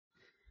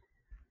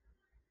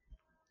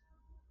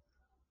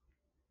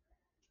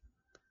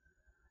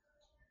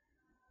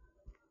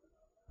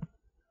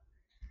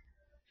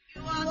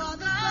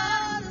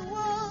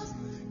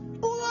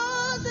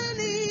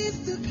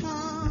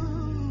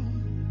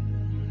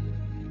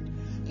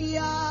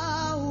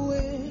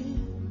Yahweh,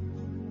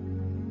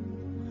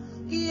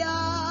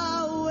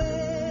 Yahweh,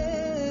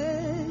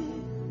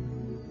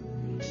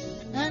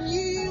 and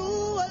you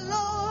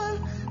alone,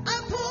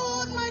 I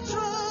put my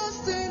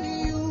trust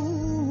in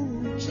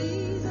you,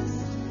 Jesus,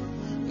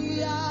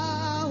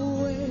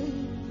 Yahweh,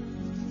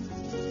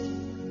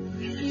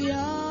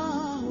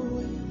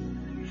 Yahweh,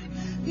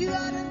 you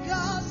are the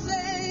God,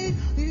 say,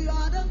 you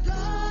are the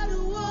God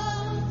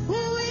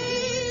who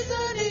is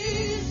and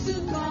is to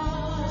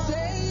come,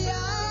 say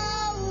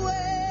Yahweh.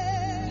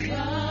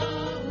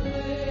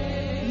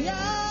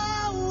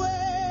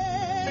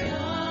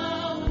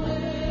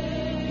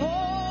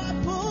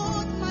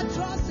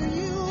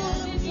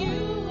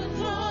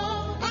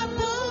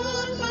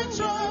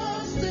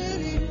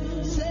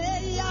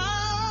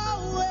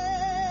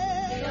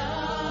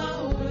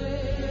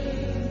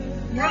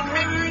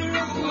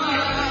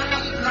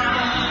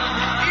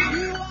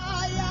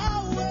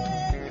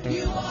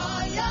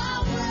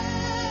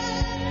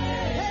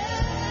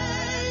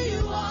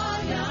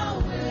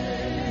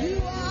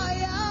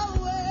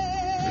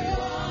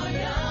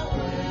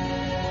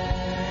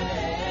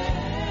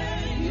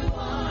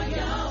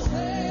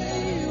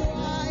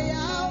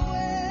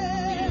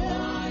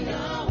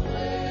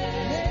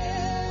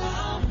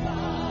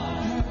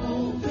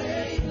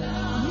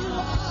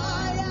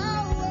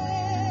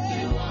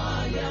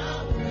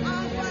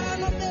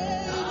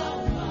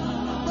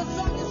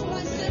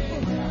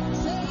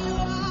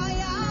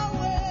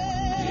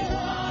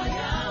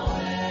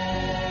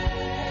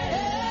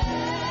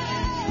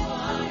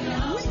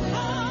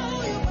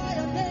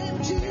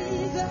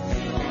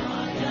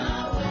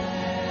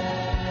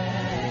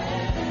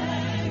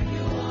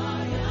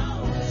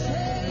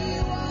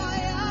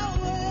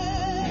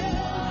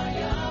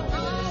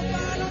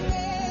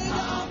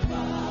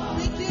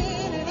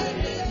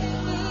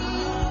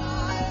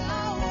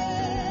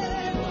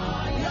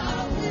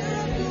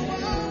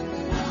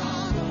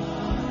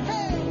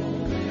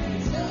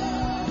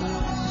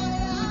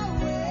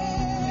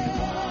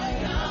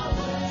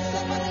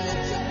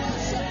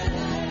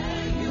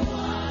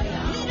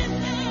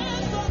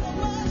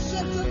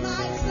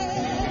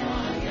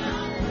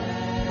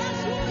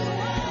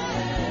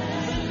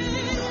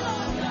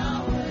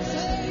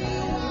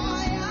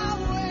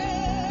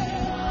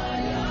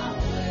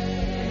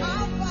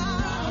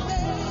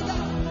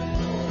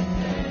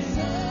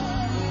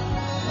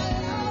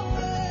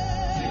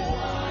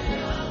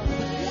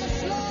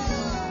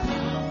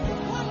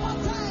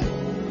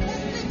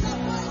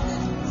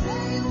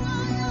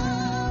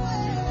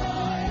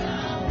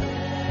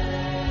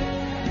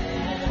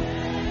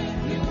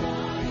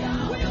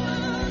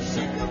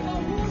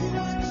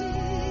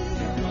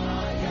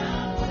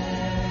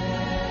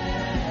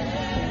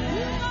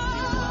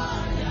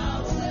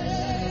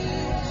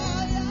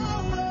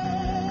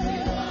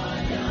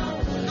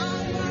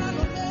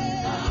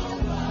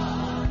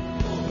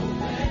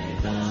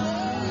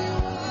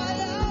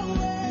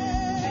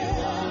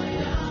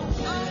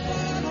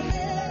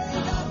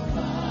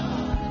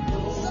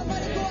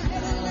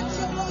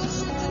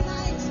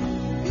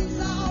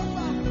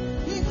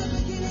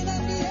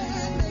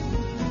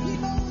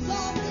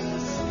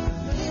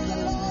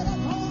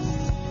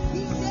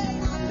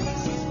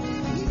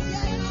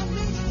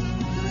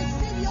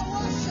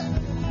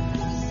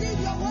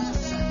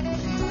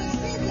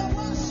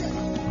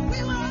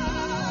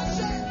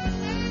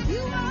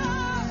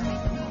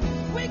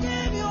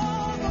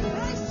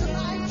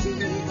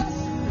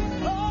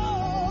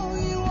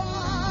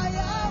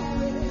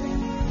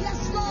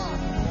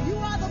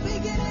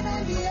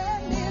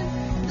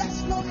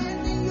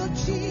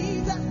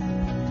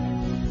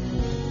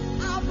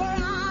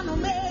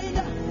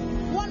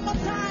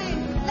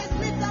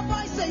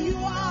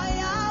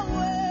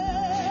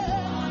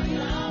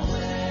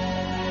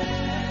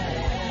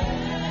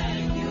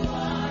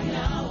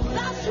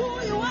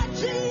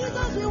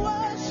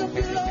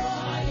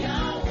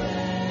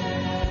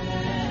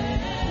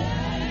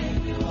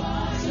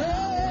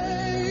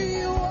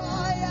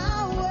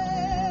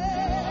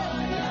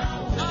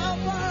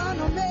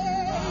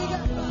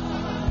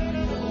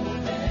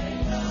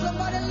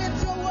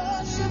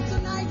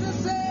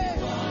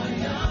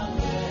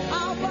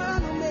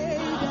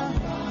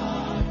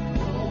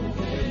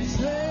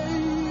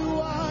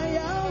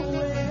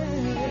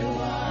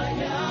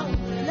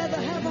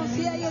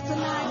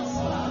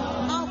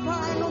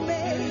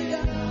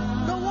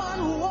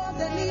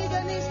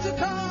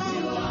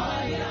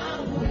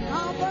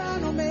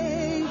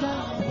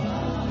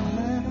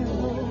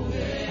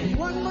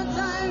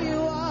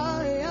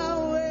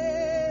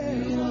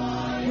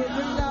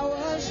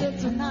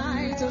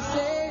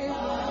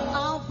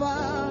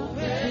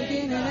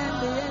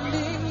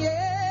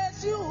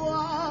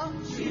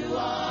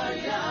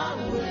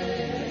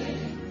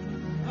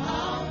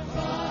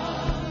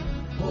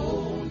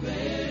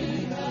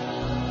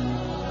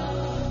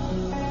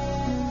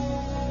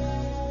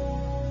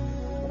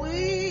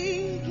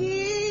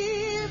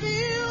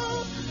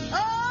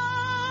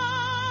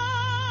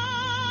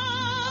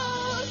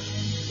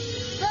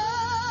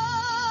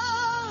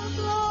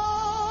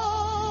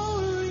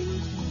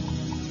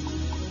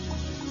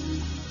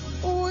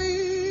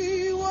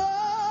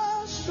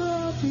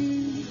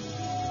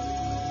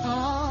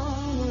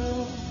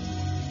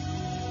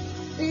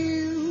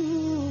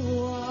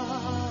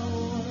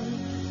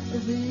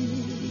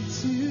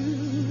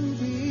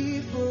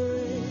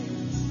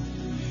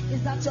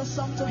 that your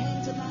song to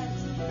him tonight?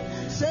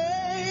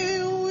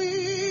 Say,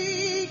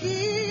 we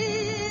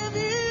give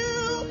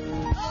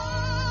you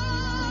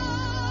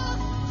all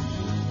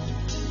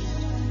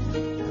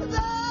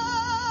the.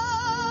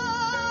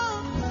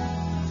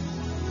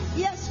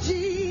 Yes,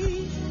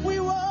 Jesus, we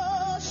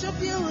worship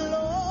you,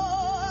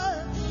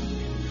 Lord.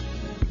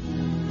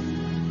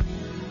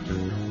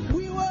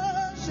 We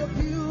worship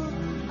you,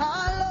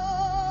 our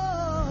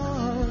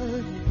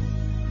Lord.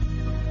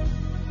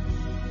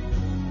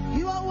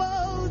 You are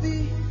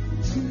worthy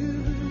to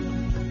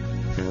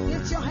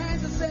lift your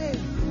hands and say,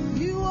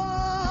 you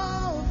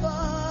are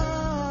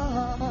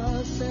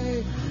Alpha.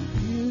 Say,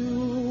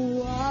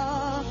 you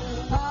are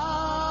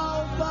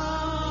Alpha.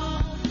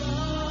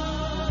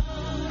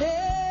 And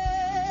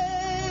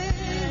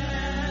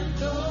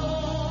Omega.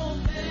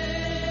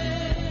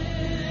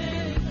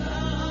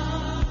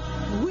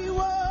 We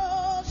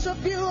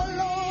worship you,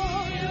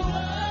 Lord.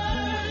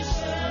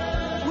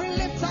 We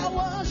lift our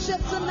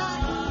worship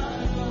tonight.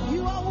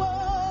 You are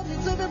worthy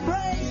to be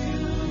praised.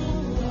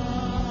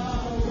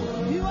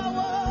 You are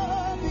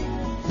worthy.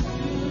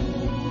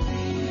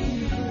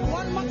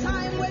 One more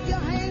time with your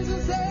hands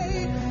and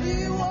say,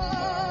 you are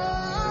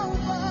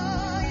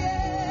Alpha,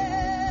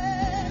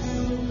 yes.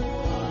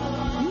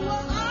 You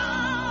are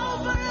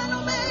Alpha and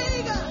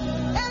Omega,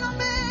 and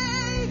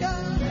Omega.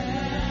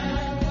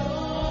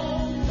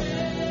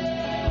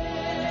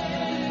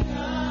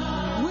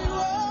 We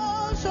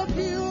worship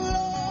you,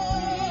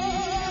 Lord.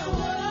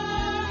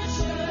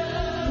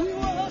 We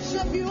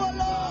worship you, O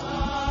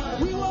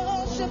Lord. We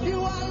worship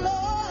you, our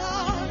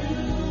Lord.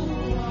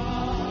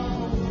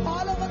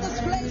 All over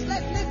this place,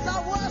 let's lift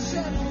our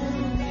worship.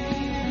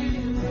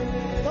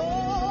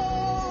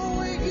 Oh,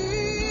 we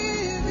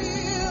give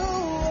you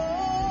all.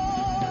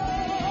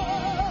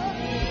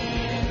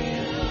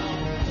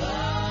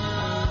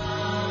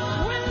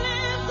 We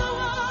lift the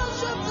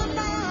worship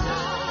tonight.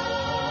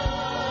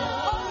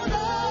 Oh,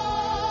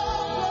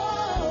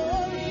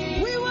 Lord,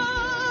 we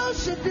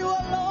worship you, O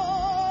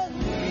Lord.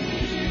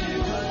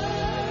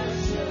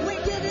 We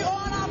give you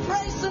all our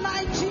praise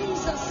tonight,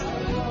 Jesus.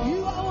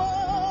 You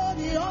are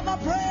worthy of our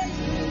praise.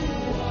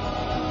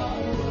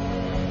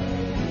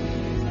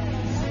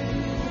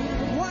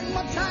 One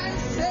more time,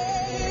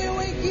 say,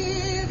 we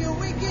give you,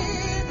 we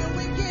give you,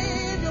 we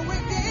give you, we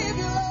give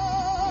you,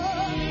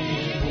 Lord.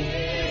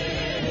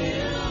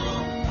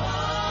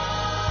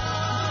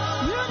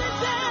 You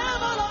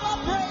deserve all of our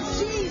praise,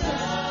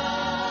 Jesus.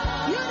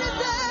 You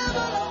deserve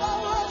all of our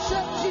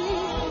worship,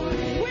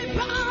 Jesus. We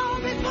bow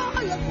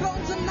before your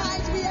throne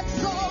tonight. We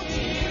exalt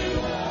you.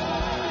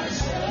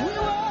 We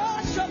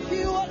worship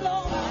you, O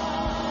Lord.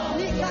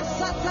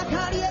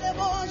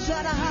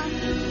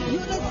 You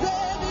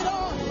deserve it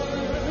all.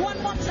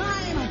 One more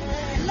time.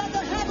 Let the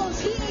heavens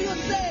hear you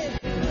say,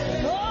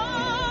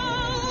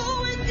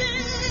 oh, we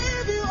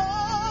give you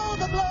all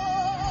the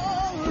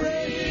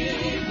glory.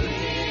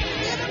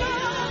 Give you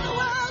all the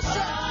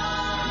worship.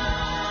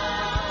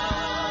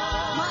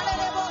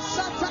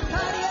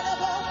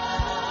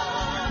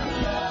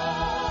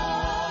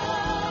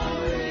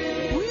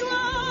 We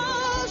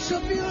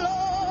worship you,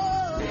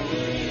 Lord.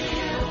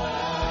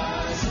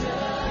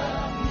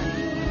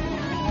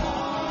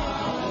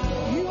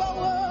 You are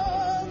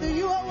worthy,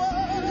 you are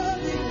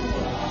worthy.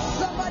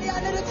 Somebody, I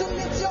need you to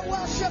lift your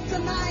worship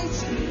tonight.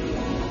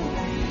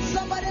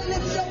 Somebody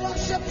lift your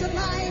worship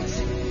tonight.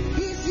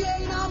 He's here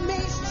in our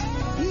midst.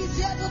 He's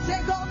here to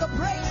take all the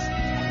praise.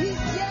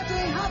 He's here to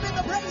inhabit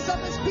the praise of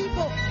his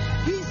people.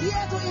 He's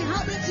here to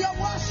inhabit your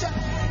worship.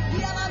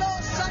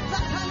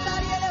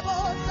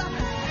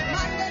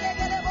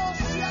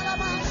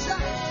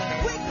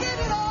 We give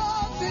it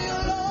all to you,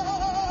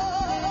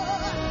 Lord.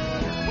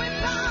 We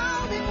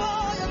bow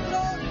before your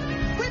throne.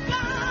 We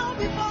bow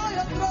before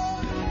your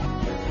throne.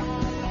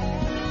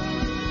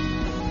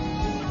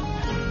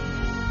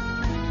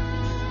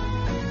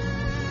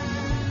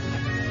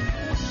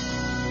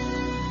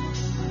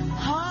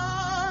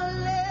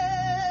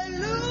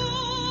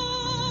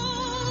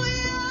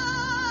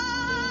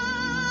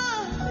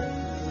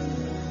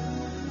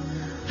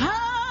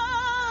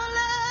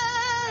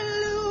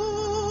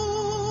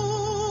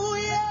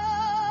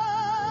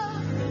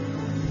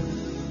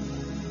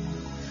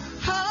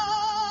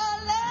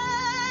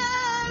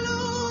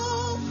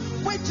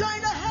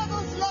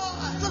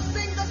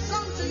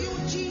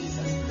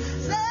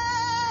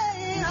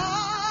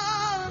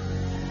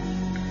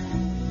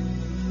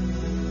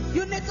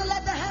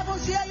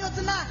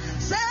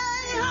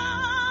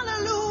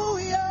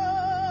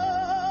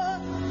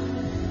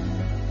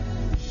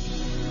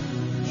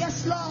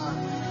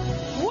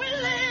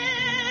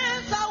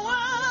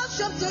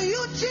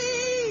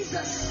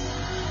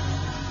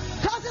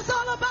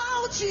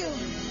 you.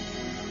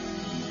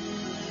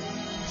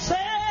 Say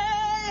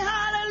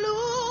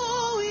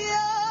hallelujah.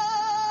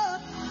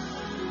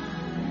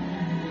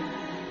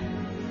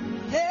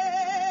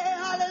 Hey,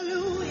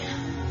 hallelujah.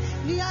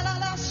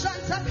 Nialala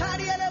Santa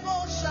Cariele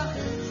Bosha.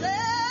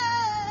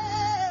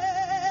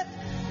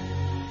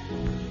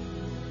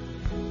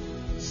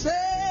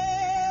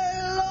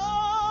 Say,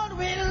 Lord,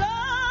 we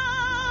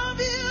love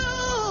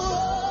you.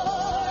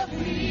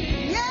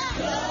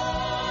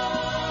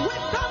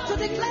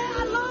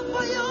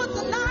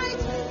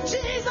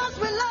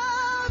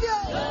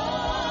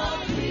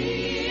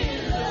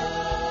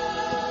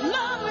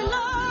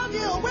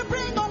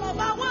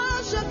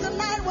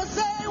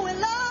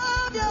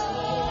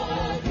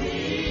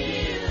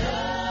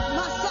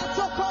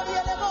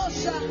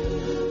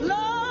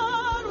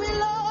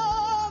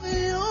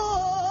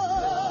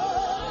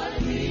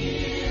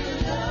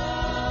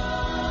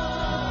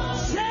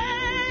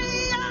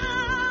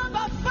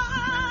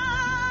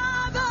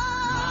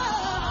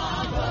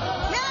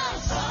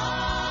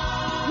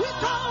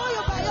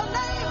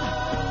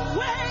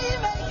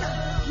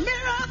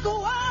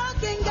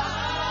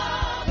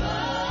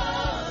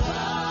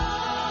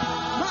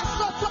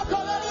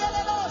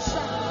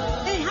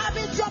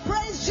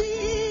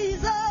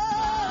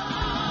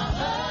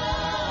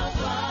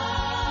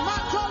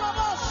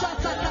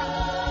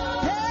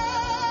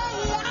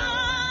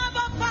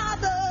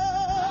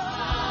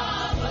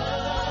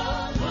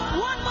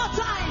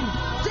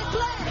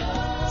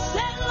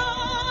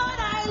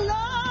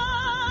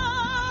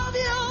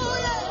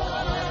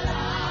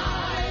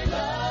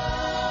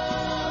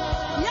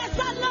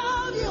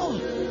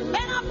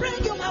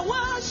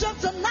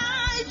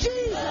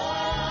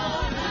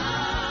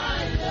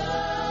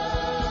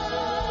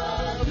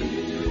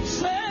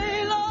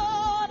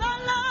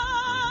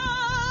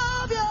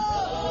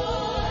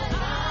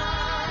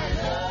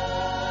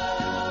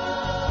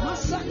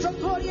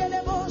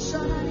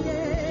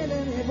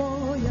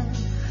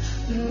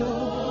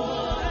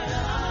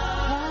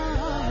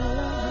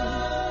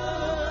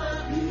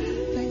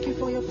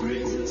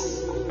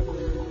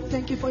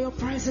 you for your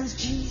presence,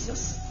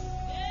 Jesus.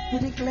 We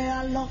declare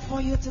our love for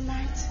you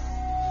tonight.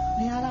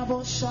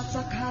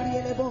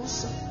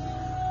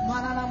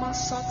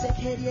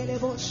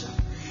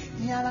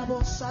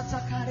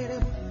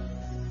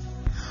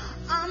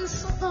 I'm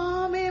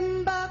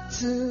coming back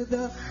to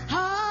the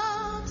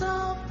heart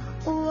of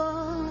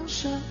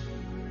worship.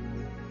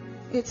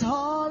 It's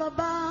all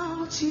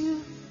about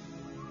you.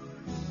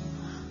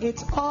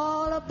 It's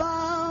all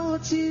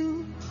about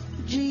you,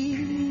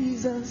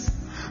 Jesus.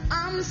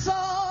 I'm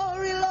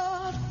sorry,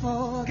 Lord,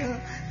 for the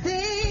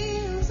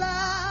things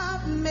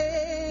I've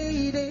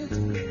made it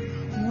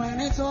when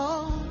it's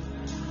all,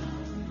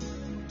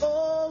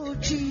 oh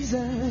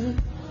Jesus.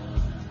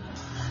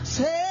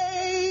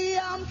 Say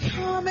I'm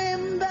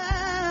coming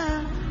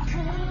back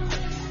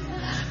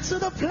to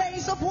the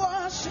place of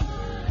worship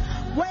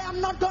where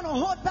I'm not going to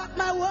hold back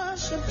my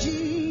worship,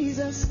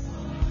 Jesus,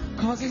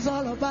 because it's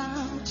all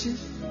about you.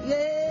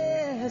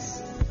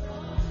 Yes.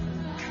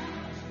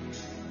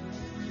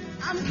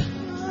 I'm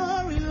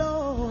sorry,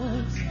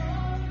 Lord,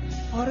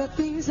 for the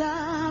things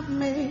I've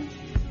made.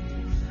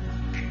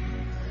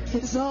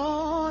 It's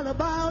all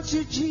about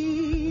you,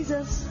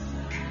 Jesus.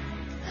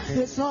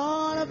 It's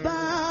all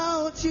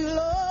about you,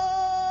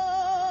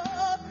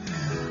 Lord.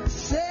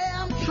 Say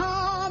I'm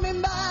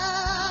coming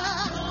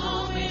back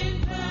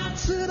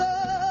to the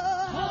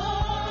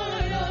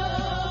heart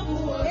of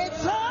worship.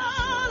 It's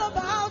all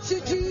about you,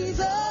 Jesus.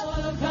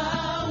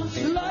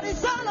 Lord,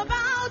 it's all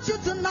about you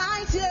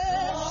tonight,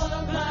 yes. All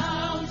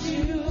about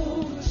you,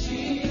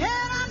 Jesus.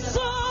 And I'm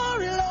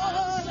sorry,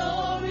 Lord.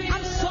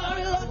 I'm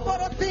sorry, Lord, for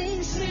the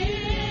things.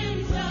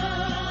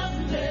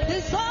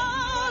 It's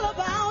all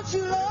about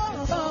you, Lord.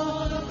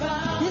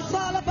 It's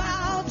all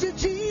about you,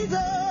 Jesus.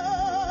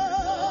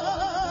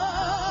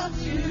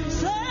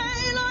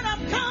 Say, Lord,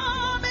 I'm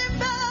coming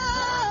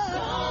back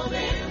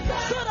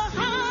to the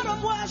heart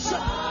of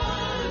worship.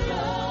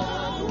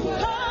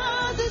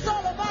 Because it's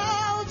all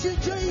about you,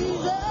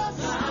 Jesus.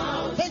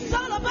 It's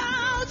all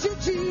about you,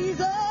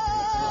 Jesus.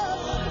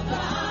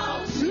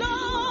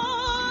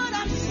 Lord,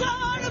 I'm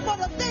sorry for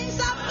the things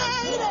I've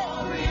made it.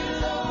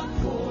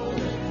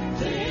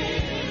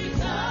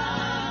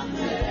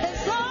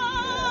 It's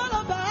all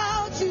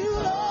about you,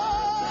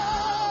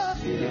 Lord.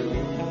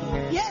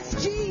 Yes,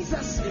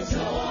 Jesus. It's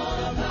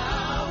all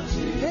about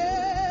you.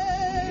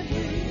 Yeah.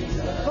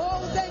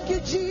 Oh, thank you,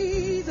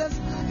 Jesus.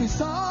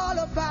 It's all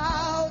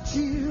about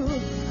you.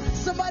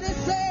 Somebody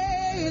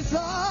say it's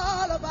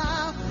all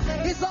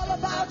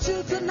about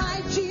you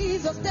tonight,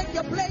 Jesus. Take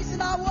your place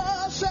in our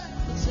worship.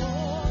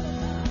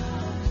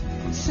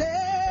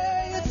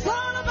 Say it's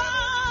all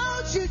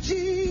about you,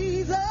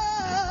 Jesus.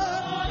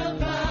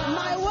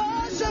 My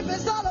worship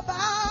is all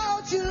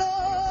about you,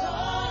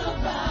 Lord.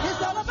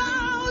 It's all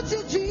about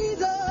you,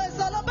 Jesus. It's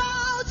all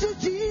about you,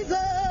 Jesus.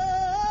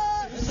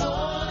 It's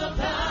all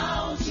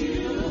about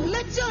you.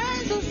 Lift your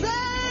hands and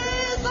say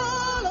it's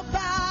all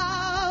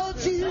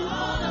about you. It's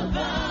all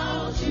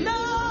about you.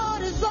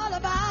 Lord, it's all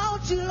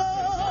about you, Lord.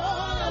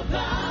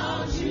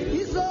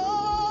 It's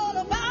all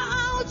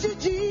about you,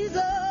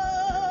 Jesus.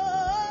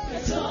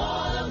 It's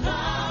all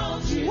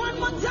about you. One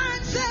more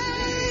time,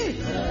 say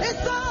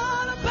it's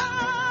all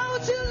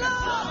about you,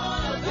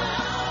 Lord.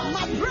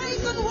 My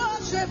praise and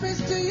worship is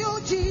to you,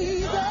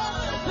 Jesus.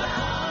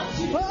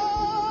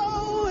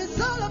 Oh, it's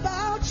all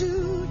about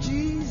you,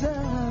 Jesus.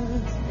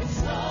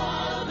 It's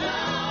all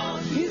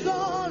about you. It's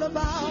all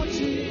about you,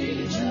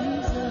 Jesus.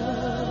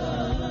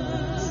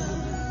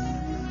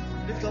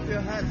 Lift up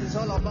your hands. It's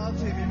all about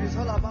him. If it's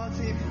all about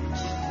him,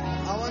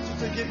 I want you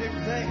to give him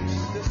thanks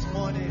this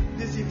morning,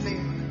 this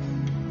evening.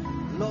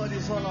 Lord,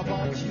 it's all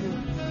about you.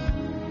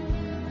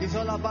 It's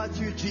all about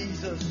you,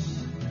 Jesus.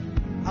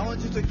 I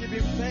want you to give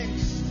him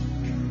thanks.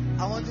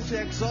 I want you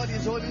to exalt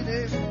his holy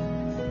name.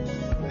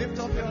 Lift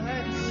up your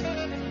hands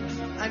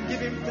and give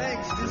him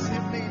thanks this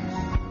evening.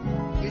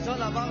 It's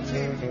all about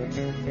him.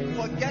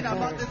 Forget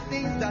about the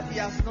things that he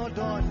has not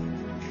done.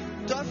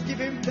 Just give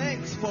him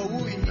thanks for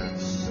who he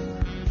is.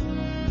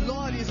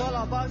 Lord, it's all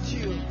about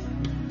you.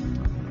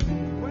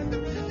 When the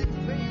music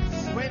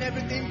fades, when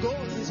everything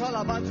goes, it's all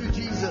about you,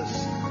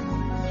 Jesus.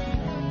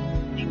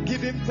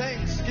 Give him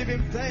thanks, give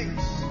him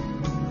thanks.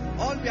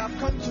 All we have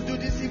come to do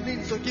this evening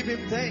is to give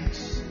him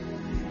thanks.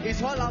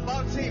 It's all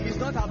about him, it's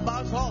not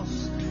about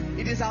us.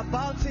 It is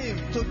about him,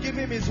 to give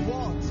him his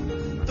word,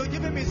 to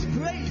give him his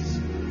praise,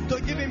 to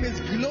give him his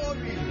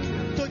glory,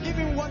 to give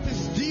him what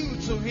is due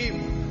to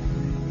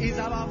him. He's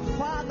our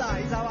Father,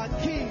 he's our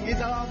King, he's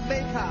our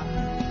Maker.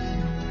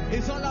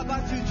 It's all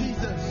about you,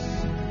 Jesus.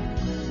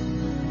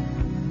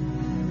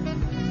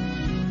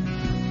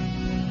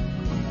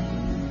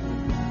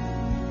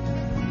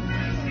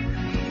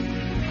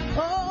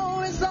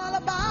 Oh, it's all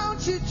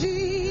about you,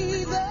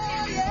 Jesus.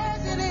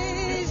 Yes, it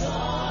is. It's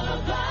all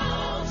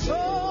about you.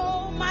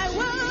 Oh, my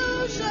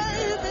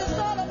worship is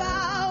all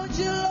about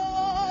you, Lord.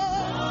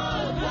 It's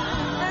all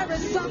about every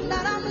song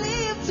that I'm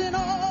lifting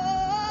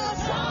up.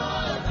 It's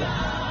all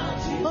about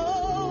you.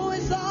 Oh,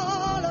 it's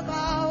all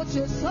about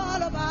you. It's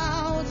all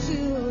about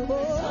you.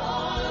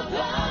 Oh.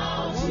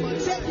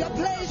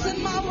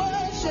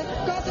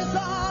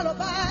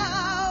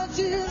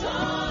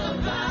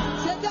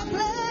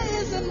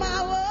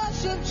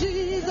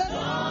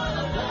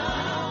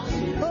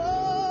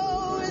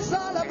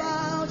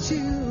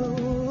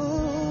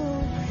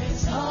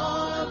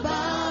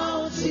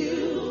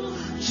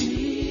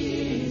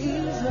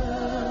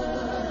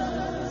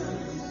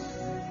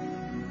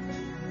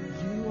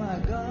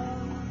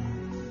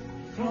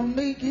 from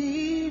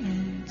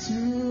beginning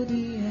to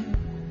the end.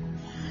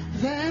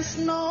 There's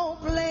no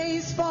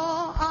place for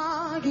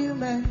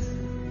argument.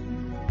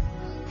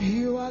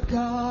 You are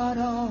God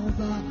all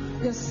by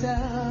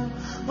yourself.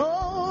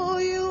 Oh,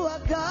 you are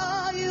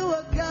God, you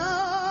are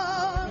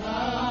God.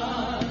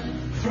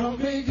 From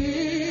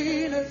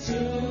beginning to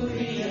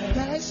the end.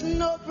 There's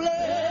no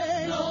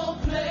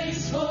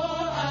place for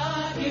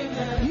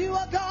argument. You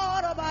are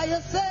God all by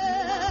yourself.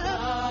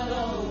 God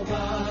all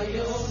by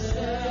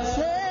yourself.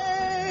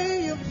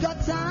 Say you've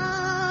got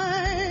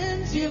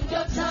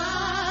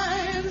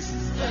times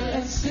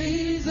and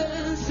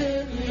seasons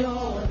in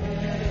your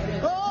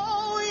head.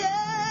 Oh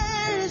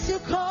yes, you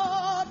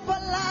called for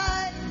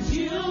light.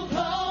 You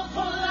called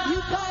for light.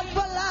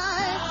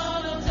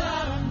 Out of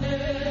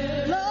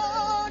darkness.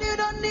 Lord, you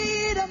don't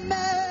need a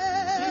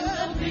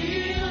man.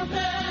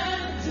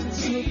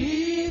 To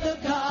be the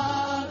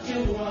God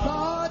you are.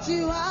 Lord,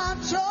 you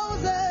have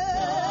chosen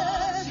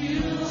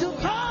to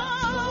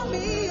call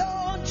me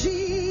your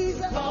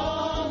Jesus.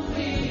 Call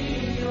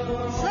me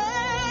your.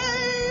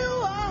 Say you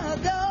are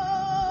God.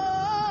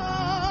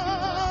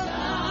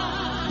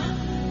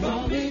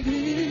 From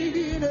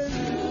beginning to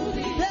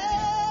the end.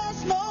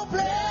 There's no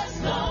place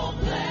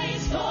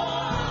for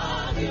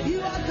argument.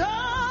 You are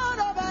God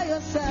all by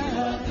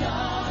yourself.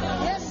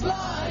 Yes,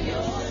 Lord.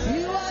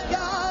 You are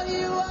God,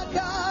 you are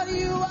God,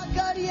 you are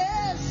God.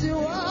 Yes, you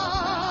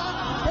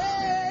are.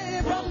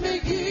 Hey, from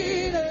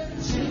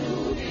beginning to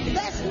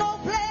there's no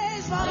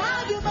place for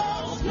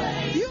argument.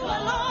 You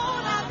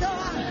alone are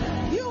God.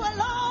 You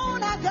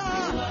alone are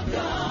God.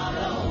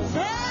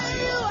 Say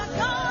you are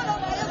God all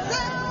by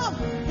yourself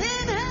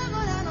in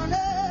heaven and on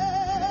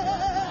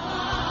earth.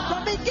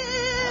 From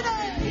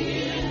beginning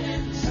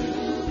to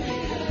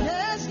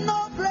there's no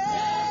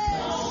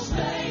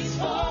place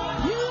for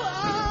you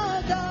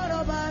are God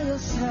all by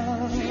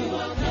yourself. You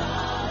are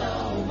God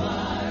all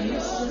by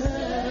yourself.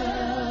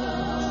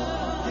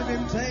 Give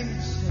him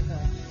thanks.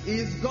 He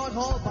is God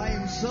all by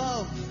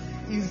himself.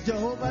 He's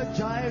Jehovah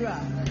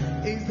Jireh.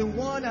 He's the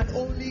one and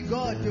only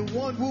God, the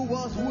one who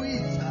was, who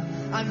is,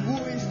 and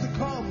who is to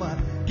come.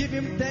 Give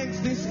him thanks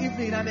this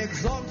evening and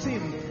exalt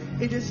him.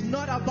 It is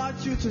not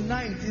about you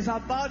tonight. It's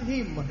about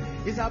him.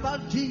 It's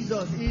about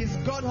Jesus. He is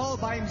God all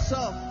by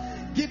himself.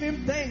 Give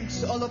him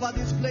thanks all over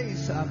this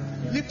place.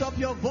 Lift up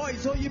your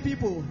voice, all you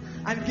people,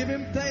 and give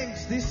him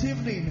thanks this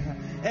evening.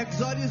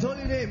 Exalt his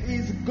holy name. He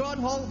is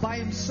God all by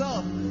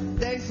himself.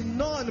 There is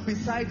none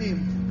beside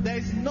him. There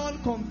is none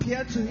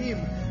compared to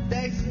him.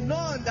 There is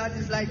none that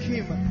is like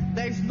him.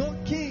 There is no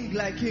king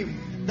like him.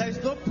 There is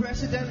no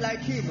president like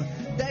him.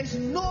 There is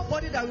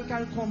nobody that we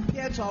can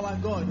compare to our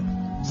God.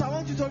 So I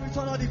want you to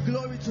return all the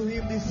glory to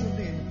him this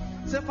evening.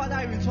 Say, Father,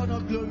 I return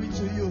all glory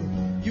to you.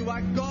 You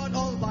are God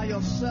all by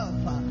yourself.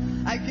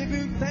 I give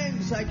you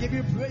thanks. I give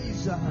you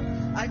praise.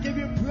 I give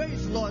you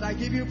praise, Lord. I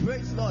give you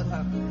praise, Lord.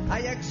 I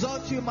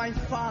exalt you, my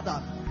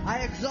Father. I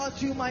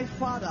exalt you, my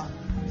Father.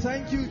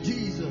 Thank you,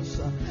 Jesus.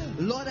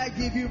 Lord, I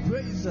give you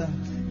praise.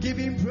 Give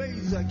him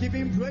praise. Give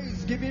him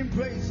praise. Give him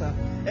praise.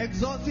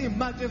 Exalt him.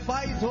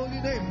 Magnify his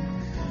holy name.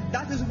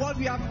 That is what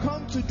we have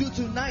come to do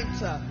tonight.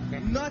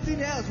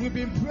 Nothing else. We've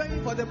been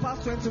praying for the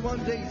past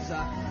 21 days.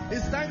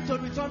 It's time to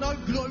return all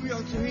glory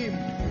unto him.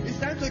 It's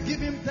time to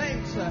give him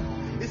thanks.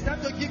 It's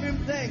time to give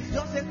him thanks.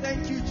 Just say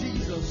thank you,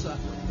 Jesus.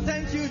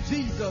 Thank you,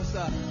 Jesus.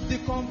 The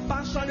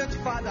compassionate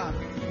Father,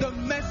 the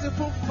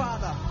merciful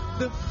Father,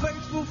 the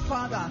faithful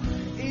Father.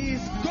 He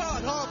is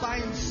God all by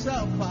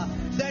himself.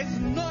 There is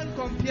none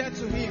compared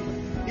to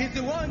him. He's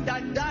the one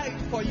that died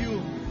for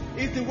you.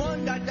 He's the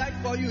one that died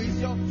for you.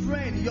 He's your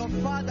friend, your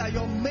Father,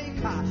 your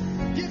Maker.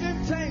 Give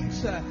him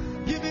thanks.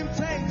 Give him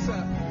thanks.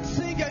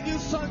 Sing a new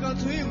song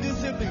unto him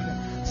this evening.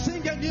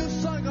 Sing a new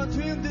song unto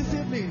him this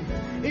evening.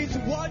 It's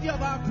worthy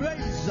of our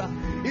praise.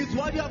 It's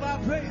worthy of our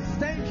praise.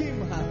 Thank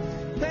him.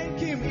 Thank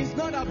him. It's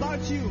not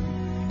about you.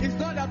 It's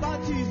not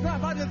about you. It's not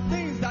about the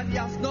things that he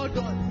has not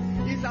done.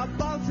 It's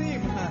about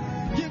him.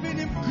 Giving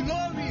him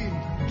glory.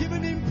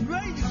 Giving him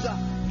praise.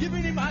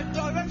 Giving him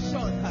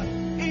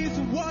adoration. He is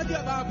worthy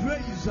of our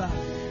praise.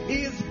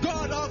 He is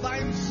God all by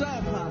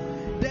himself.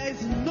 There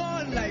is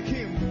none like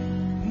him.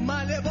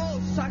 Malebo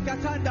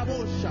sakatanda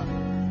bosha.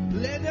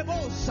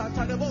 Ledebo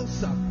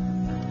satanabosa.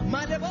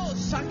 Malebo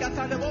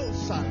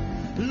sakatanabosa.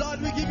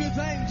 Lord, we give you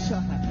thanks.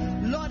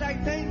 Lord, I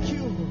thank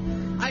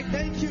you. I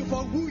thank you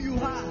for who you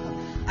are.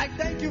 I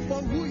thank you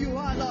for who you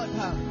are, Lord.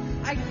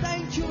 I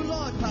thank you,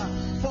 Lord,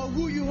 for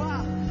who you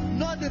are.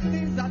 Not the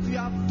things that you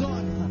have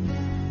done.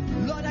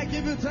 Lord, I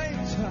give you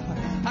thanks.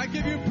 I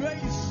give you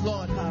praise,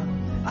 Lord.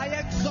 I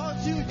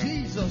exalt you,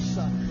 Jesus.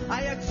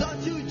 I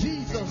exalt you,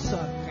 Jesus.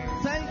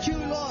 Thank you,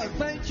 Lord.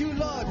 Thank you,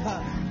 Lord.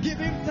 Give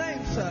him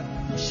thanks.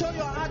 Show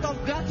your heart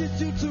of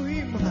gratitude to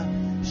him.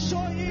 Show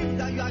him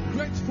that you are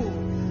grateful.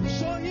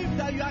 Show him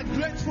that you are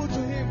grateful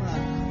to him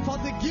for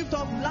the gift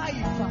of life.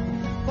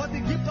 For the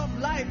gift of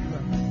life.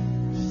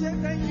 Say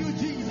thank you,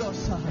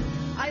 Jesus.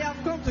 I have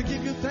come to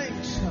give you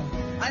thanks.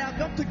 I have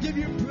come to give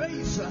you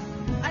praise.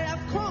 I have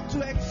come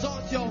to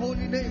exalt your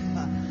holy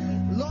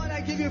name. Lord,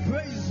 I give you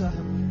praise.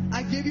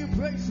 I give you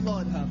praise,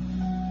 Lord.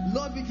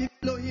 Lord, we give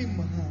you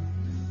Elohim.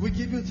 We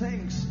give you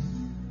thanks.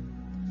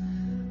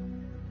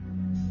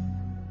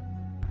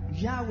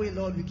 Yahweh,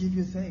 Lord, we give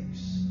you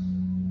thanks.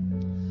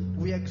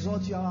 We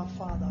exalt you, our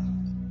Father,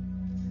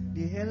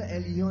 the El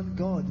Elyon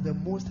God, the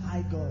Most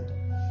High God.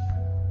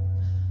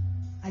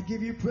 I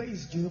give you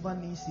praise, Jehovah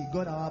Nisi,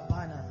 God our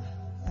banner.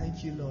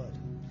 Thank you, Lord.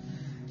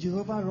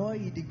 Jehovah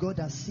Roy, the God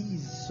that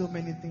sees so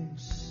many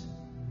things.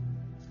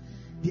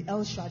 The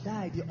El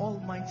Shaddai, the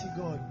Almighty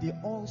God, the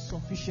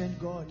all-sufficient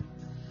God.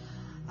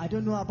 I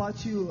don't know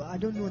about you. I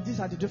don't know. These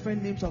are the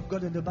different names of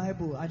God in the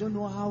Bible. I don't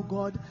know how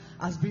God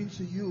has been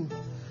to you.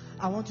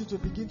 I want you to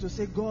begin to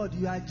say, God,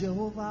 you are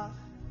Jehovah,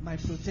 my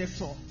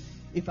protector.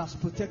 If He has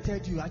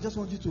protected you, I just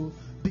want you to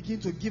begin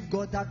to give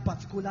God that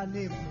particular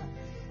name.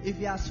 If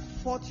He has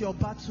fought your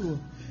battle,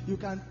 you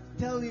can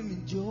tell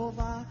Him,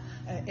 Jehovah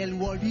El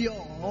Warrior,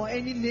 or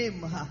any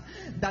name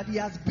that He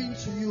has been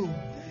to you.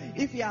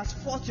 If He has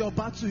fought your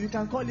battle, you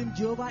can call Him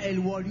Jehovah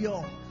El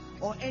Warrior,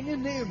 or any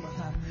name.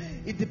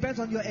 It depends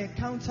on your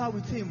encounter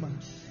with Him.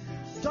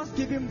 Just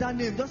give Him that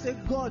name. Just say,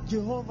 God,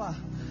 Jehovah,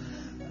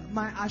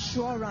 my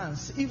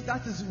assurance. If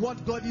that is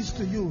what God is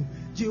to you,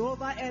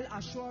 Jehovah El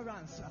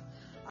Assurance.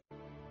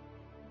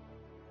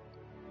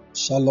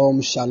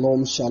 Shalom,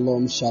 shalom,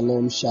 shalom,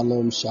 shalom,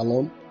 shalom,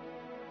 shalom.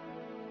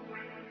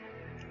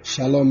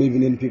 Shalom,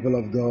 evening, people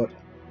of God.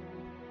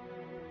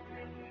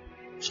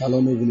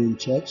 Shalom, evening,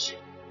 church.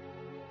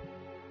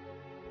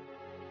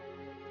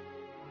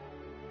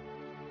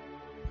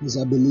 Yes,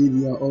 I believe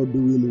you are all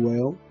doing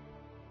well.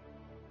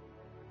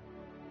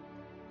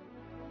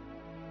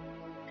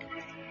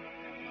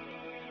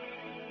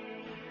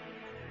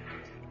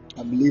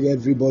 I believe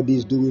everybody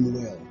is doing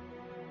well.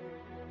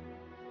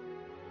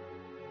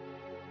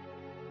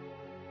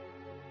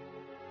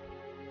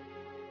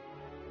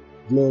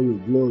 Glory,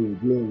 glory,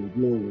 glory,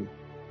 glory.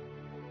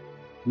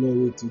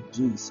 Glory to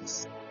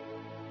Jesus.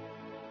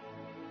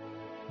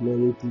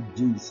 Glory to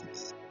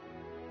Jesus.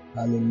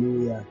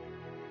 Hallelujah.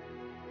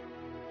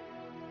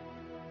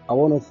 I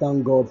want to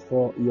thank God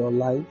for your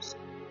lives.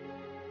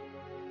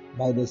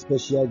 By the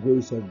special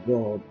grace of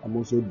God, I'm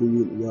also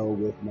doing well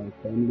with my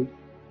family.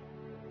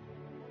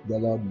 The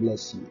Lord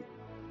bless you.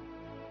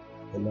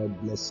 The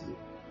Lord bless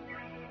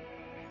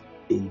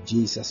you. In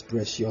Jesus'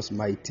 precious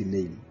mighty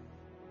name.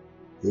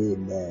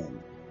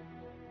 Amen.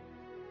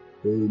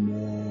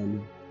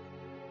 Amen.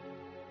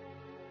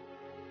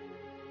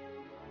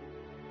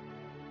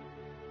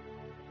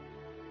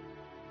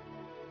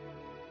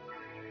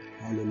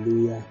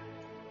 Hallelujah.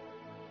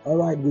 All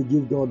right, we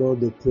give God all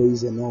the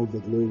praise and all the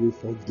glory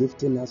for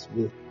gifting us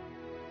with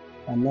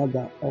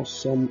another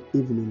awesome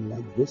evening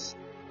like this.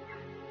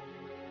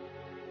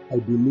 I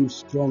believe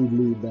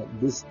strongly that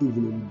this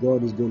evening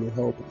God is going to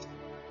help us.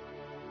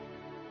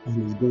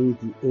 And He's going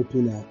to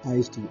open our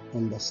eyes to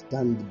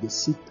understand the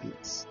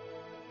secrets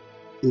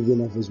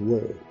even of His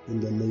word, in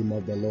the name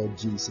of the Lord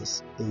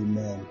Jesus.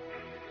 Amen.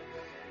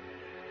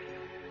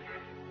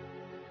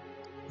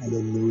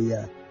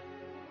 Hallelujah.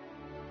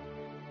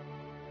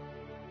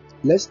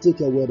 Let's take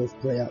a word of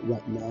prayer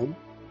right now.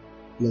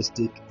 Let's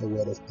take a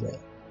word of prayer.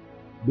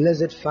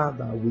 Blessed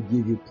Father, we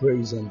give you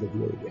praise and the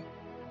glory.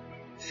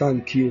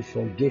 Thank you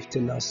for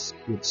gifting us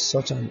with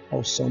such an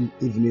awesome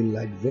evening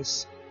like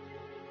this,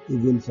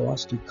 even for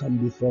us to come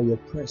before your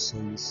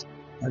presence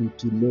and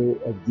to know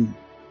of thee.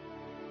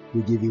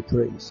 We give you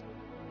praise.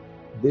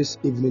 This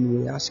evening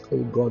we ask, O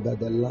God, that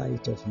the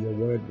light of your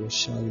word will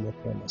shine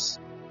upon us.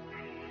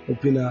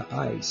 Open our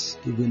eyes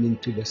even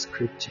into the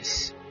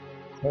scriptures.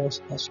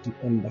 Cause us to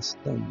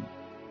understand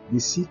the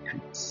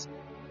secrets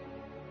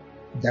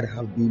that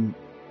have been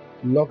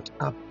locked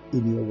up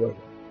in your word.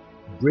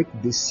 Break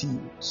the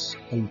seals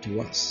unto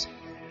us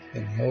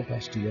and help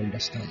us to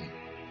understand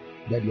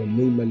that your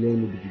name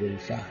alone will be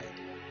glorified.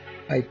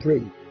 I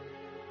pray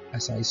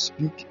as I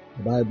speak,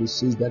 the Bible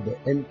says that the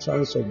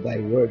entrance of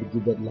thy word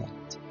giveth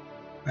light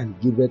and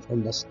giveth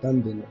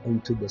understanding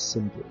unto the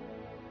simple.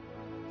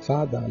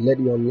 Father, let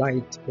your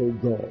light, O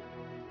God,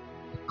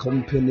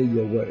 accompany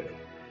your word.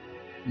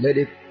 Let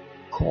it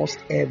cause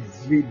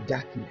every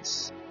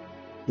darkness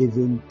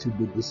even to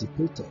be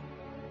dissipated,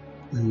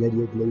 and let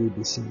your glory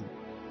be seen,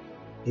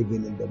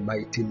 even in the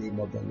mighty name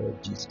of the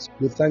Lord Jesus.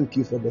 We thank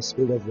you for the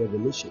spirit of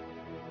revelation.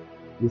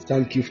 We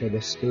thank you for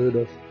the spirit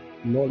of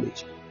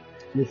knowledge.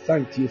 We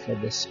thank you for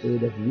the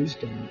spirit of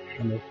wisdom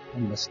and of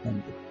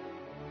understanding.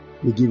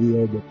 We give you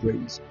all the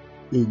praise.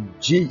 In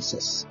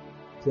Jesus'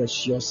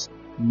 precious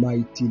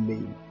mighty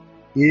name.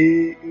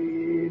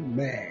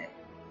 Amen.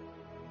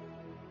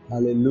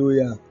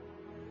 Hallelujah.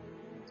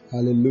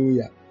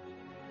 Hallelujah.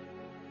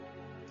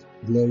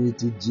 Glory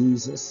to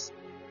Jesus.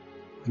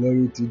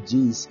 Glory to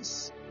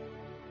Jesus.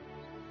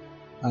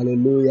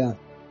 Hallelujah.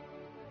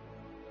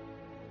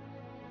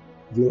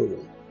 Glory.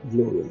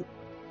 Glory.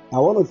 I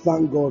want to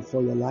thank God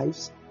for your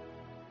lives.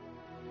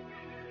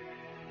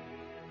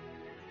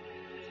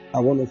 I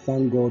want to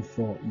thank God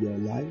for your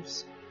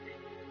lives.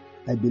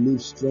 I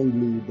believe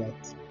strongly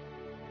that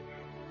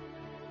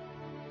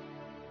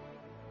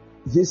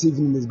this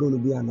evening is going to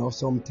be an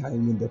awesome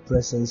time in the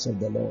presence of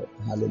the Lord.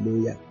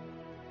 Hallelujah.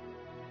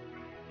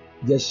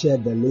 Just share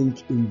the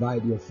link,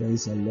 invite your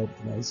friends and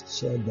loved ones.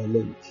 Share the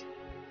link.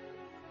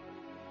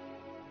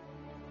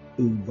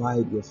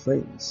 Invite your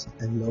friends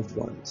and loved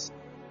ones.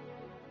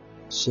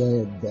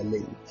 Share the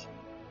link.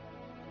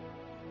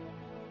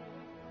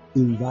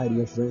 Invite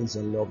your friends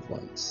and loved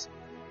ones.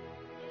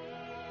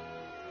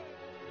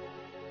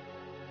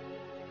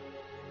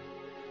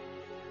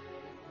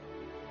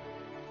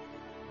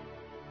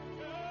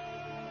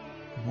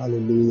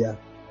 Hallelujah.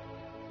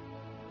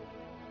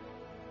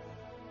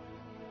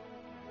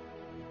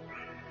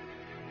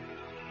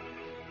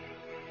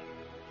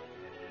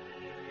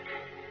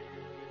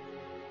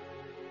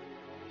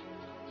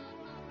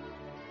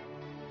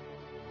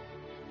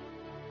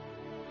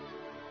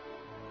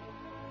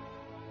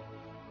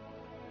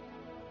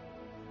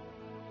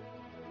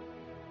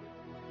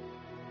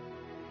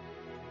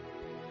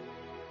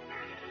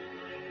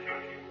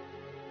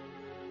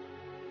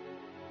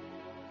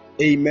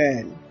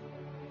 Amen.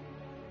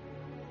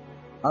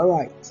 All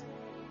right.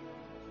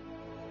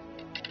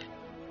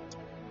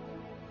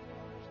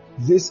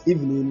 This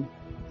evening,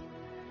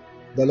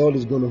 the Lord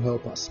is going to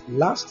help us.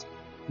 Last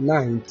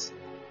night,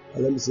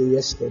 let me say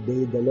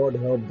yesterday, the Lord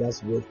helped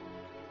us with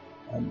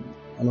an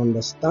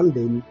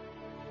understanding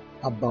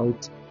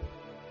about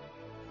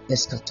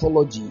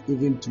eschatology,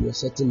 even to a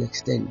certain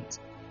extent.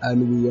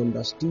 And we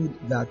understood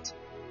that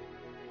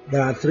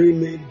there are three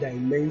main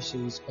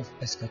dimensions of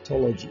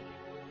eschatology.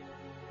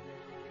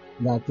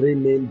 There are three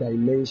main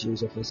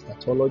dimensions of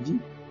eschatology,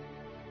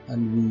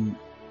 and we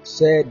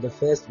said the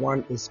first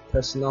one is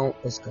personal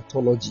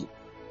eschatology.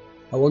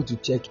 I want to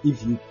check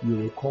if you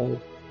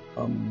recall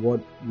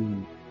what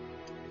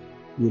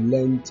we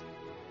learned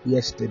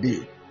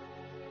yesterday.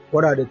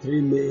 What are the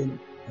three main,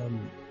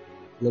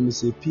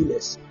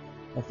 pillars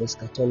of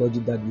eschatology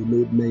that we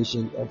made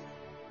mention of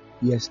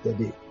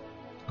yesterday?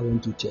 I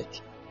want to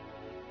check.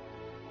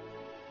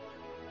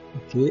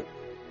 Okay,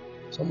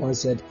 someone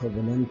said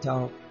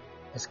covenantal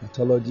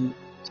eschatology,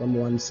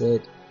 someone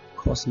said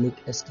cosmic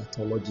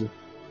eschatology,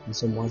 and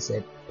someone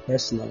said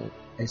personal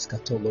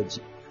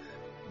eschatology.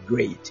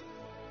 Great.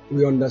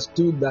 We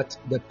understood that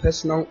the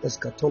personal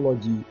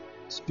eschatology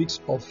speaks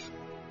of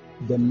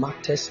the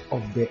matters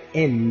of the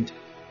end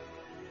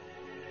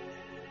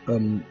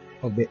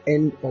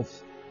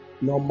of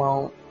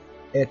normal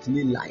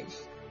earthly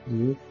life,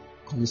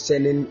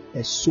 concerning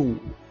a soul.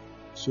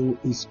 So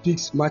it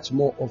speaks much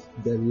more of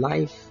the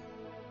life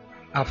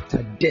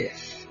after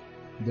death.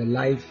 The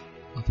life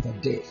after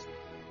death.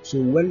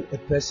 So when a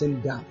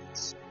person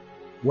dies,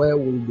 where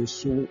will the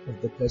soul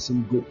of the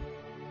person go?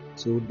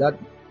 So that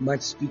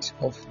much speaks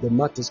of the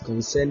matters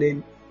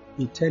concerning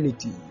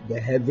eternity, the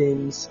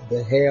heavens,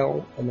 the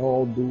hell, and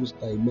all those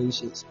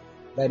dimensions.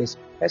 That is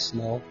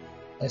personal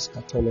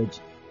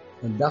eschatology.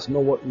 And that's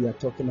not what we are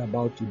talking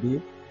about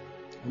today.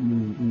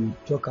 We will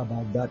talk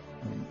about that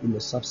in the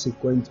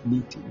subsequent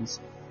meetings.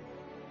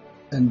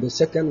 And the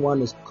second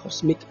one is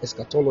cosmic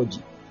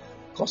eschatology.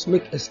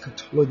 Cosmic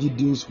eschatology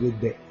deals with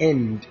the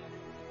end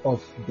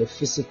of the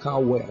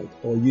physical world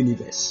or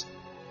universe.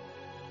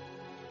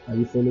 Are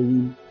you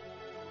following?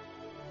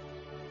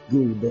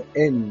 Good. The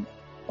end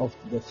of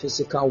the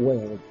physical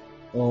world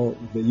or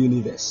the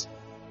universe.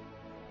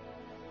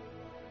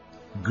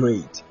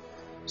 Great.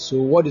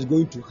 So what is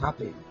going to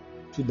happen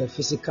to the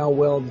physical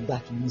world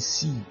that we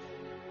see?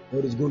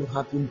 What is going to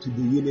happen to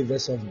the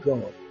universe of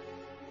God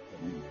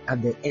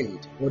at the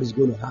end? What is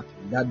going to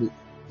happen?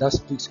 That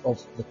speaks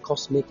of the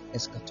cosmic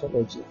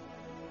eschatology.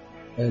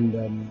 And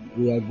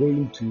we are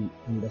going to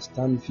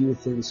understand a few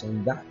things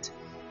on that.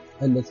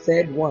 And the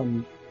third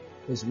one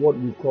is what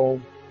we call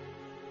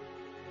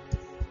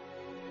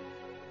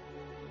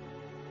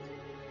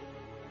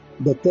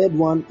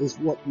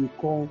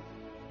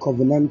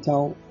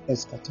covenantal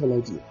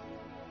eschatology.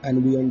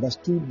 And we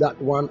understood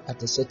that one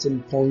at a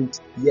certain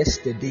point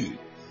yesterday.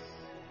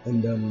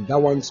 And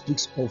that one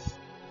speaks of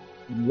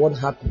what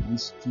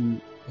happens to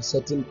a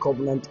certain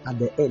covenant at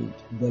the end,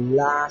 the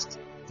last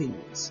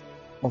things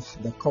of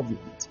the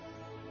covenant.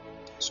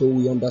 So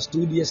we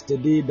understood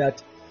yesterday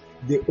that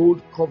the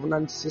old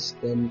covenant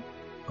system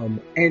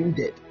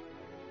ended,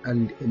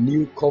 and a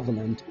new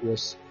covenant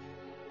was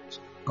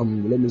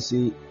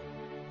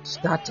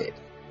started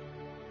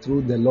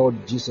through the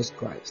Lord Jesus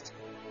Christ.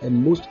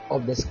 And most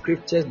of the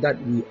scriptures that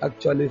we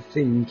actually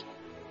think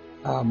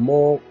are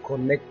more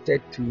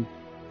connected to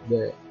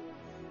the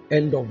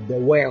end of the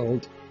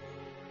world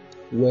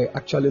were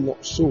actually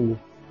not so,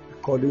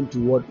 according to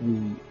what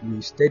we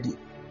studied.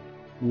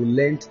 We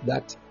learned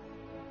that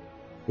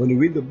when you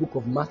read the book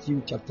of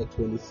Matthew chapter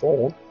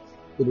 24,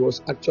 it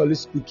was actually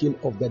speaking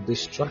of the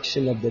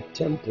destruction of the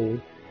temple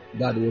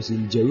that was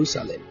in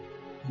Jerusalem,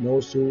 and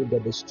also the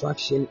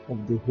destruction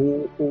of the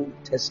whole Old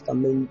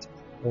Testament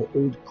or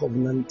Old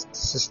Covenant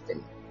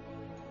system.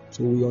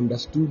 So we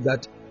understood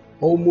that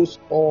almost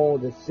all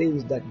the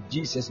things that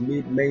Jesus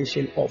made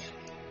mention of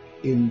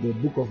in the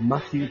book of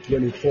Matthew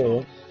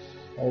 24,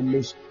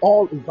 almost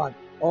all, in fact,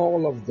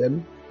 all of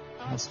them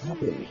has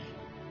happened.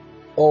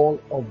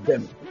 All of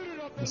them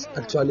has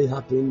actually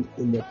happened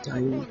in the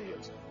time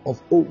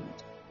of old.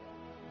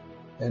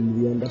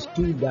 And we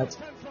understood that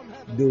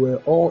they were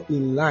all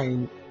in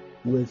line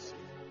with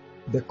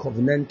the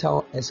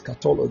covenantal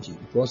eschatology,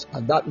 because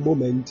at that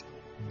moment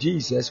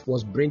Jesus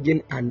was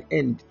bringing an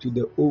end to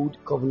the old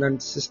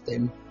covenant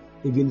system,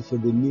 even for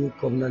the new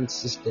covenant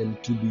system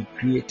to be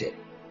created.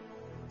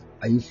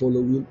 Are you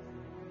following?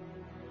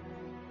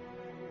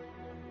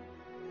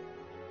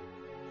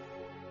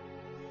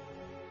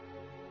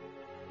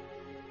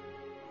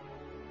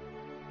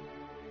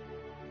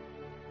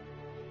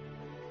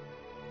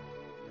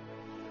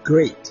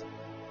 Great.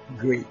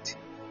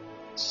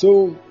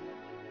 So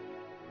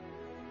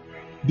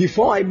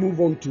before I move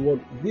on to what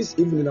this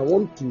evening, I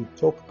want to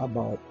talk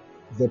about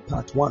the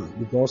part one,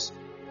 because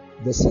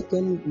the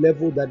second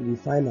level that we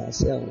find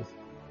ourselves,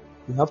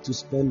 we have to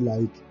spend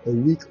like a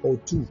week or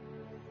two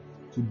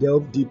to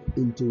delve deep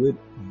into it,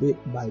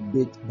 bit by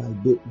bit by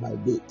bit by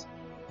bit.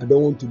 I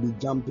don't want to be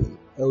jumping,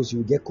 else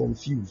you get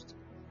confused.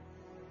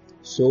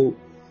 So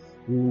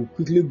we'll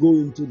quickly go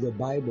into the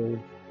Bible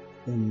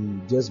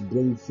and just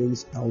bring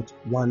things out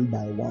one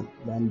by one,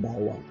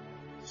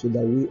 so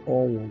that we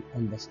all will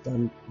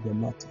understand the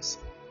matters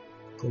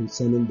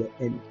concerning the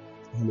end.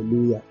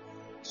 Hallelujah.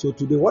 So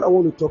today what I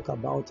want to talk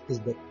about is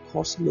the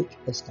cosmic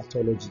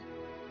eschatology.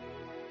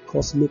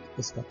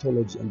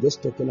 I'm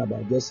just talking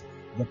about just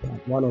the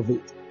part one of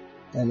it.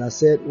 And I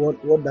said,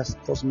 what does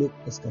cosmic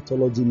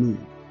eschatology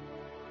mean?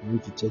 I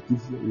want to check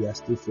if we are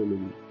still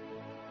following.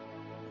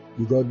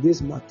 Because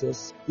this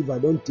matters. If I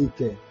don't take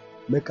care,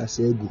 make us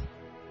say go.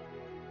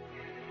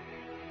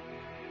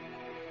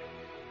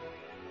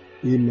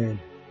 Amen.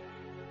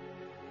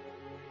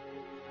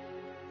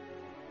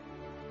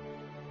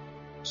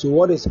 So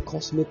what is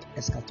cosmic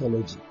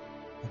eschatology?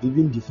 I've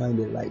even defined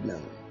it right now.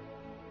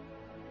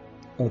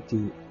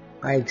 Okay,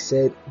 I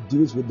said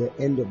deals with the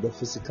end of the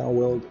physical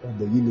world of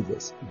the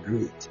universe.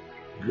 Great.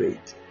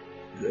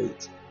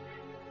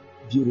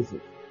 Beautiful.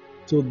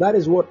 So that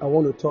is what I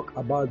want to talk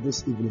about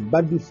this evening.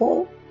 But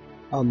before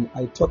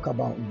I talk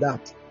about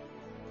that,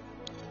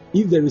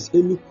 if there is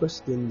any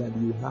question that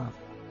you have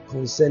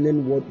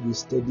concerning what we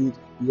studied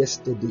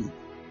yesterday,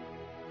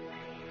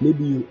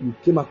 maybe you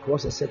came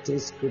across a certain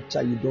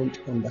scripture you don't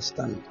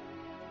understand,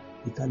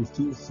 you can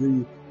feel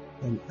free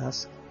and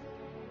ask.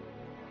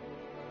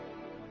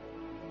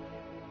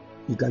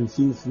 You can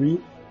feel free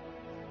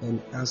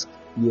and ask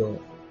your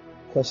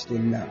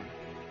question now.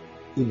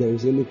 If there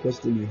is any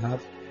question you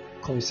have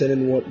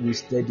concerning what we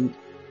studied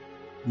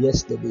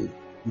yesterday,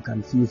 you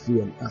can feel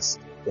free and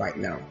ask right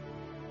now.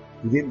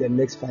 Within the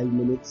next 5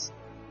 minutes,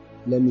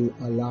 let me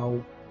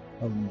allow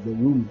the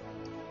room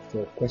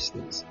for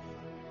questions.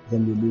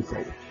 Then we move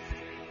forward.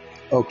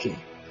 Okay,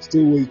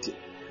 still waiting.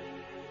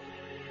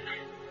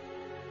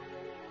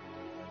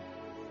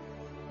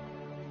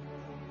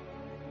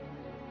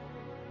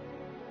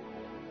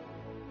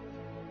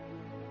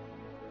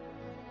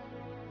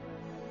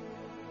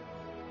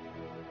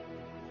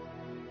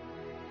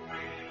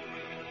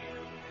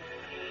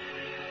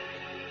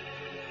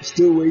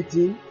 Still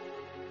waiting.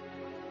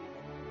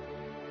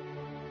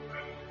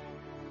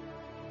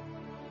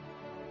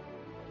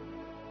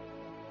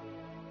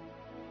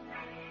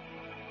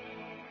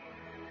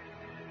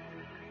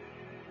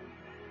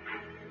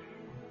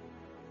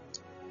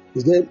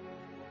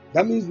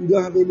 That means we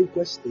don't have any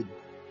question.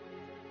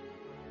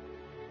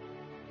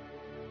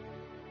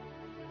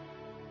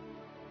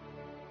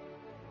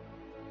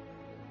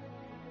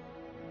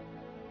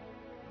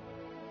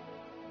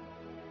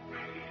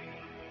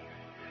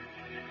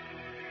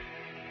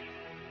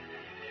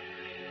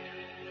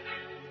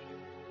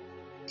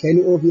 Can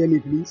you all hear me,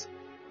 please?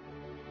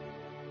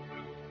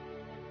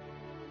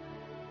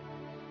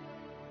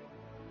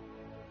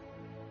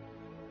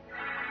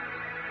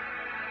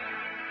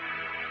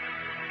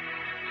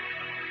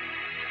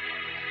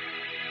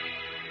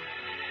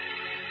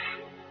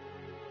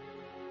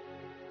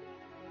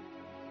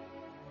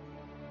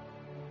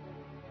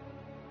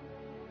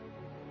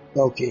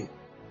 Okay.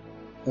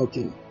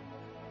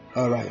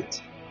 All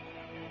right.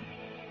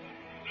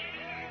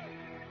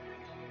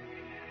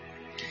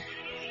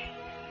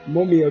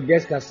 Mommy, your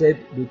guest has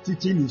said the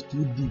teaching is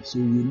too deep, so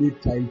you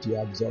need time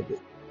to absorb it.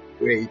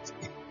 Great.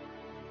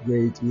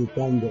 We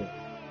thank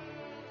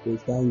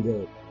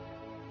God.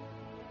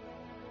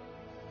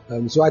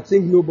 So I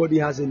think nobody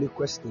has any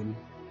question.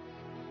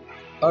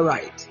 All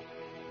right.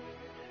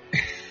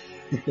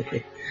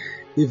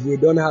 If we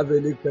don't have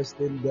any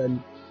question,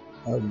 then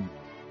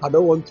I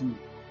don't want to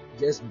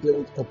just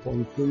build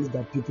upon things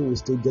that people will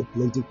still get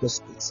plenty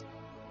questions.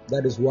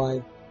 That is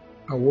why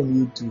I want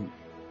you to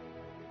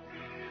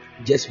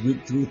just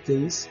read through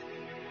things,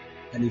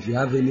 and if you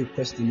have any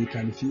question, you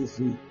can feel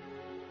free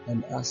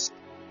and ask.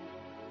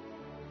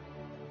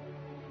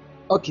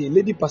 Okay,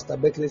 Lady Pastor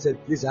Beckley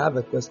said, please, I have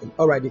a question.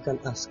 All right, you can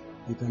ask.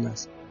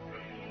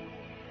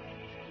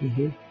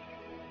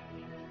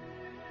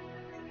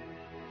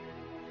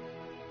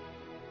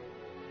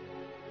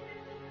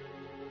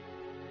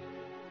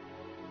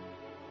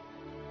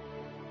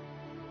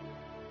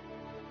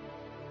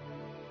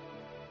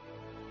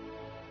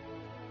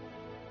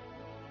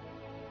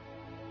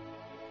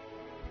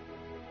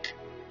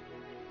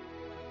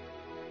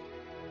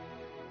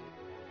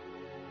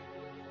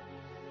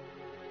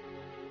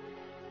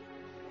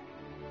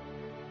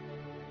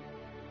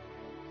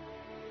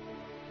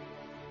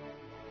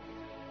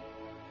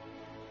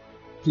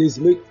 Please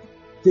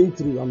think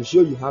through. I'm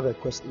sure you have a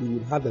question. You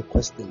will have a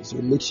question. So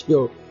make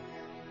sure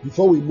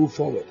before we move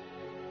forward.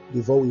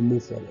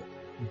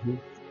 Mhm.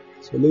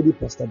 So maybe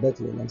Pastor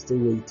Bethlehem, I'm still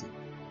waiting.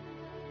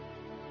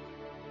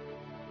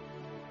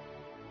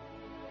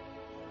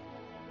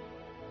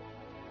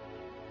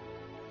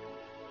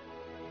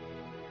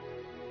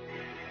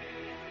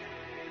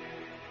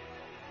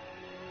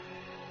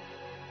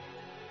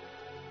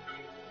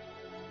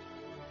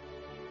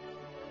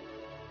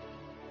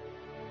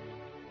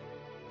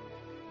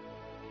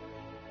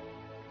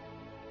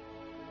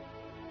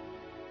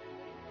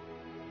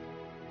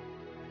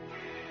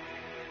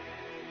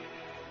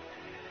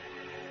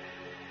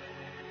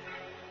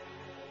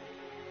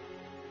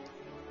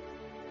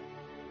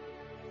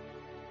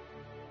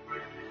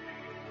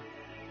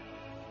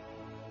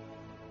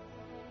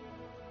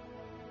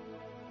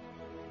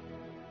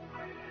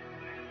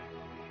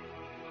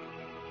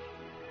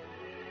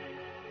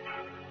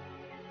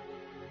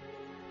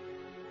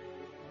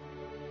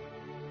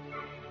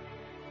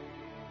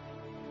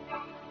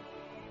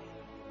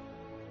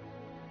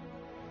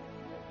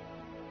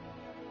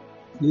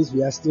 Please,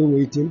 we are still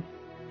waiting.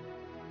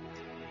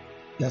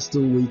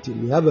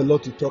 We have a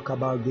lot to talk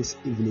about this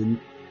evening.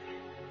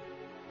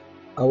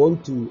 I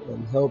want to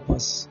help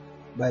us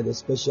by the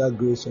special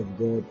grace of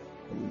God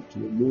to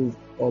remove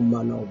all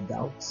manner of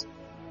doubts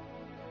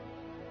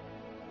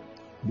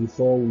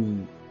before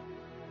we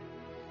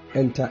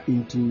enter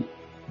into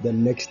the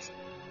next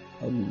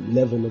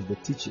level of the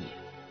teaching.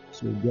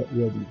 So get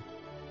ready.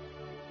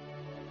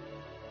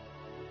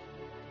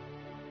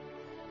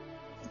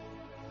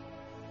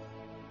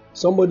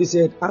 Somebody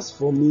said, as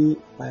for me,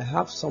 I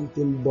have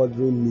something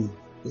bothering me.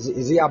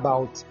 Is it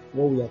about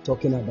what we are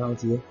talking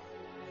about here?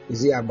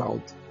 Is it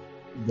about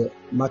the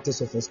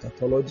matters of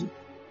eschatology?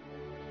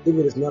 If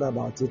it is not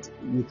about it,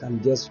 we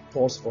can just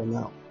pause for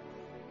now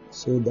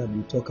so that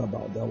we talk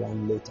about that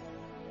one later.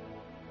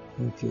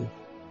 Okay.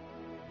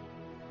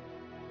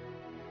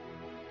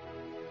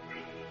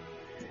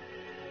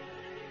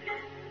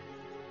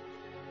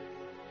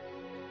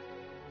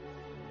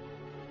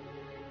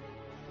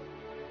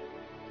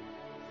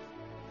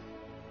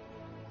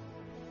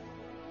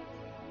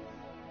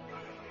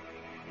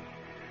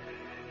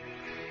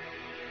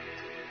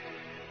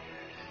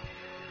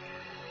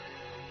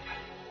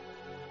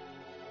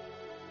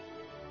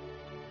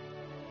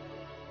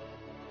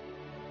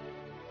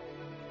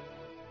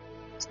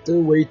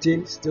 Still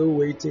waiting.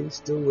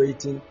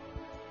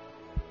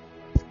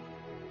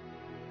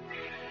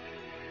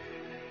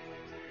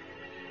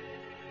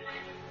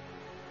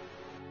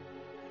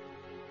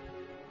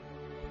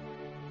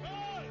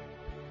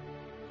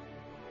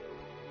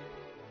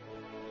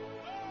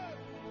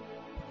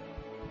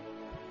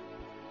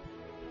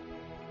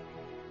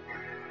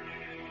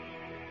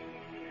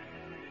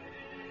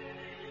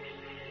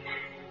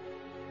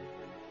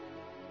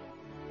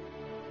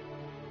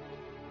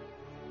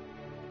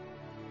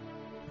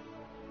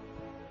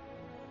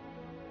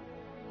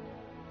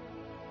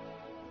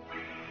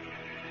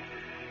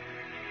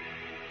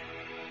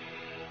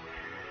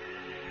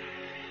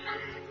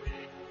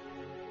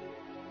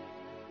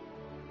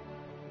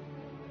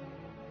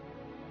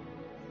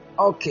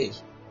 Okay.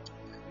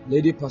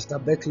 Lady Pastor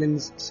Becklin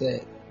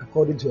said,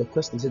 according to her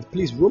question, said,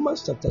 please,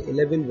 Romans chapter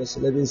 11, verse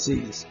 11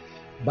 says,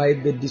 by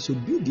the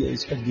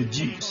disobedience of the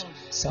Jews,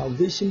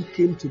 salvation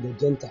came to the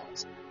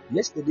Gentiles.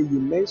 Yesterday you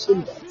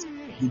mentioned that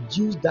the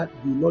Jews that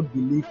do not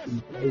believe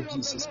in Christ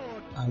Jesus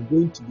are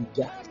going to be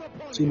judged.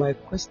 So my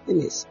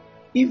question is,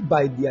 if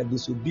by their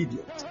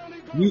disobedience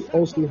we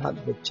also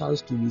had the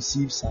chance to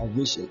receive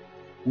salvation,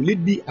 will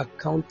it be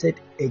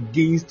accounted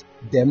against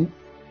them?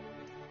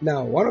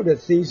 Now, one of the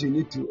things you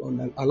need to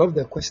understand, I love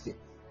the question.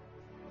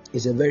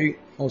 It's a very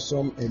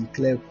awesome and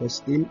clear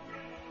question.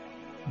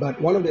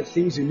 But one of the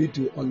things you need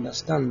to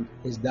understand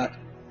is that,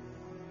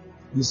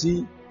 you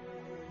see,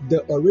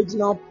 the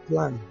original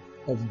plan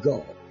of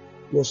God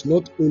was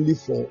not only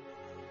for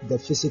the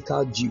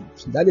physical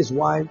Jews. That is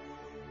why,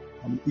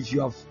 if you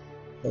have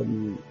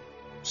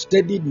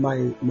studied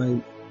my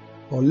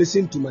or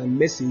listened to my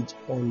message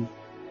on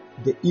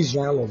the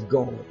Israel of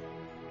God,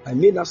 I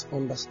made us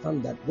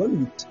understand that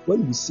when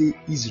we say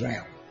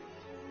Israel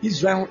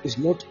is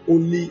not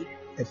only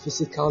a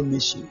physical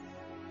nation.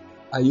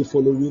 Are you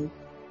following?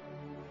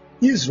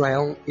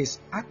 Israel is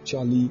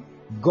actually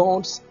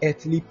God's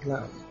earthly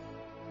plan.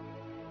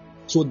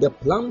 So the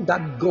plan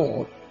that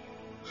God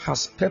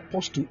has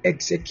purpose to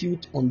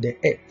execute on the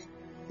earth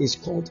is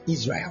called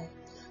Israel.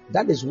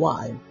 That is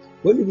why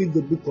when we read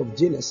the book of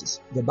Genesis,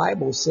 the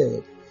Bible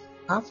said,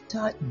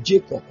 after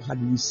Jacob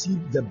had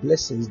received the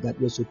blessings that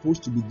were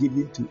supposed to be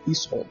given to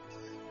Esau,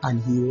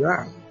 and he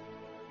ran,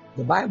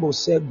 the Bible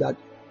said that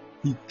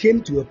he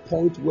came to a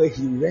point where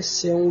he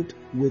wrestled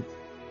with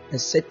a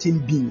certain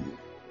being.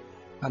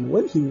 And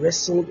when he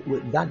wrestled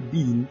with that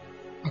being,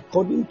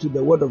 according to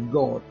the word of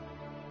God,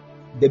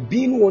 the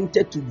being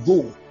wanted to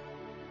go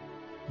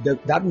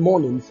that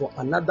morning for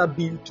another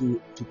being to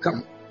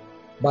come.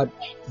 But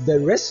the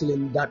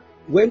wrestling that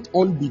went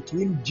on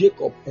between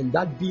Jacob and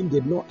that being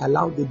did not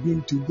allow the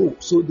being to go.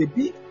 So the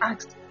being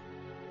asked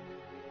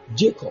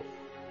Jacob,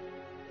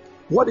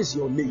 what is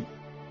your name?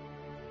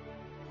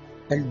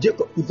 And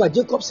Jacob, in fact,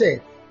 Jacob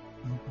said,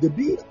 the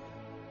being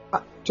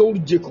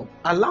told Jacob,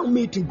 allow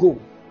me to go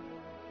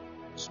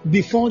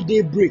before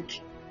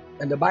daybreak.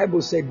 And the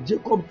Bible said,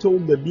 Jacob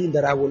told the being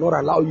that I will not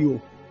allow you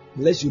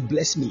unless you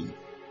bless me.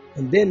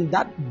 And then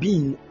that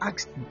being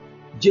asked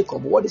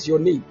Jacob, what is your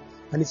name?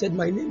 And he said,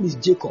 my name is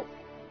Jacob.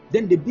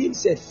 Then the being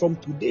said, from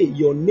today,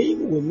 your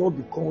name will not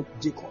be called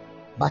Jacob,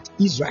 but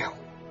Israel.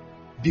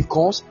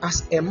 Because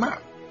as a man,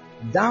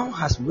 thou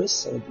hast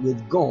wrestled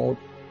with God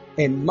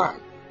and man,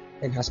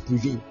 and has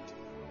prevailed.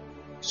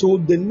 So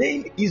the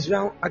name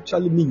Israel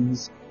actually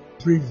means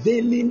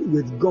prevailing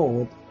with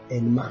God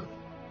and man.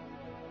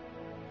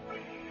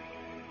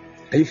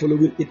 Are you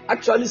following? It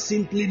actually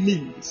simply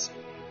means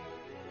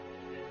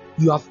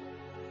you have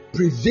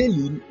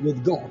prevailing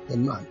with God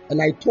and man.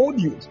 And I told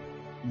you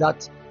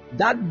that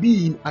that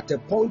being at a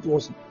point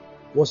was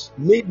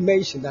made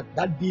mention that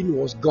that being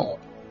was God.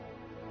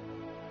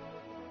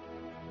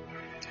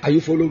 Are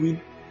you following?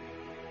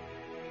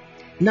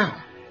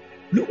 Now,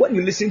 look, when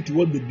you listen to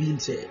what the being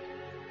said,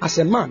 as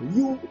a man,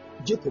 you,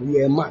 Jacob, you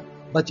are a man,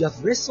 but you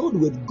have wrestled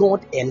with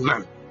God and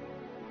man,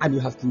 and you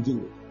have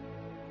prevailed.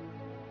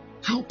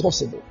 How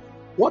possible?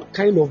 What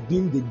kind of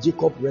being did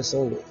Jacob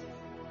wrestle with?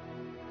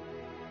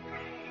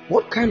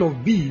 What kind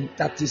of being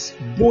that is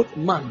both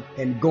man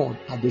and God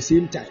at the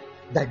same time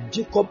that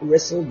Jacob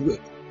wrestled with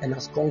and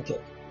has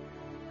conquered?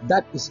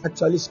 That is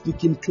actually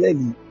speaking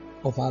clearly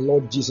of our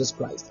Lord Jesus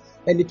Christ.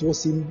 And it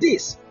was in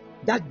this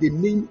that the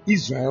name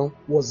Israel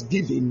was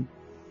given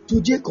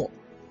to Jacob.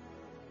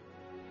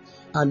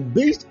 And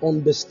based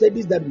on the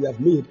studies that we have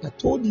made, I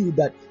told you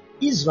that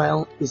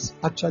Israel is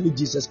actually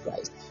Jesus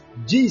Christ.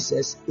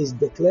 Jesus is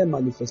the clear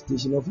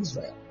manifestation of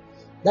Israel.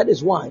 That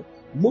is why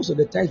most of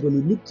the times when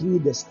you look through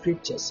the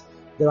scriptures,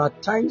 there are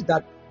times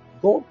that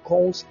God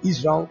calls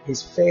Israel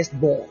his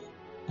firstborn.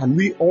 And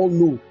we all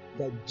know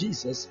that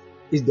Jesus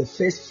is the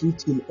first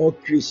fruit in all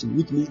creation,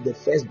 which means the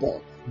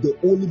firstborn, the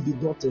only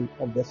begotten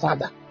of the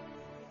Father.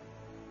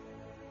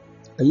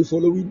 Are you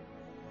following?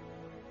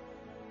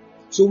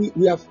 So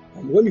we have,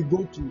 when you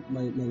go to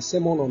my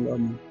sermon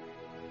on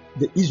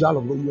the Israel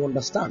of God, you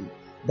understand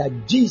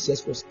that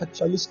Jesus was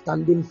actually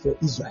standing for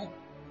Israel.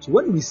 So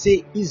when we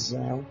say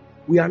Israel,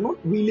 we are not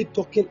really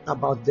talking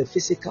about the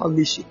physical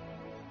nation.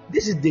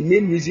 This is the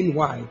main reason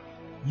why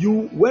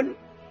when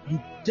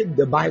you take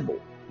the Bible,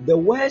 the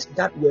words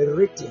that were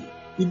written,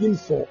 even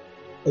for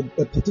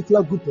a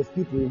particular group of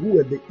people who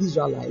were the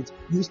Israelites,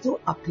 you still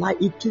apply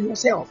it to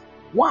yourself.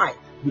 Why?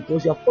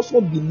 Because you have also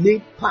been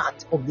made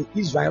part of the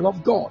Israel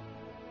of God.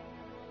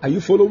 Are you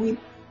following?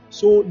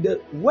 So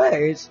the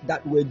words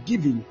that were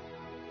given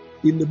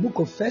in the book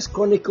of 1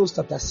 Chronicles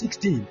chapter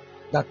 16,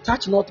 that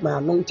touch not my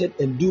anointed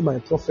and do my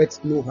prophets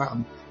no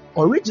harm,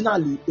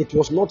 originally it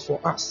was not for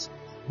us.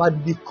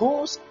 But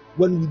because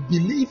when we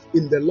believe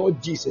in the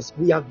Lord Jesus,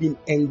 we have been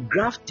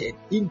engrafted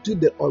into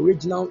the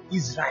original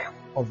Israel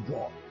of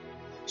God.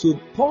 So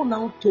Paul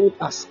now told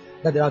us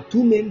that there are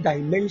two main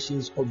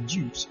dimensions of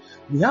Jews.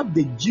 We have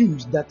the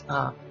Jews that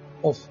are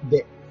of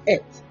the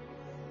earth,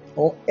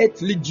 or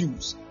earthly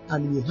Jews,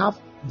 and we have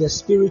the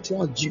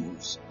spiritual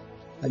Jews.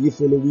 Are you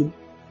following?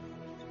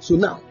 So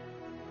now,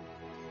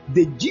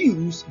 the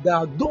Jews, there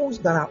are those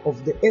that are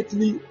of the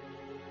earthly,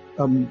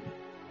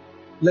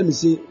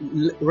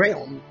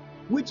 realm,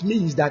 which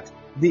means that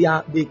they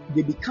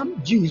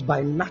become Jews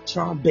by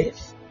natural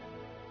birth.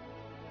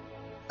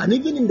 And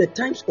even in the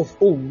times of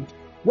old,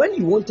 when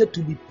you wanted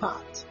to be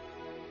part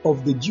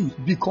of the Jews,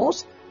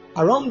 because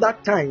around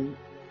that time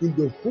in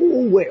the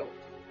whole world,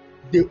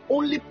 the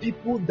only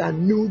people that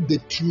knew the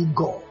true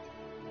God.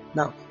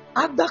 Now,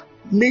 other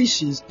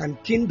nations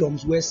and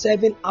kingdoms were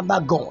serving other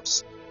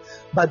gods,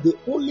 but the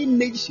only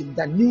nation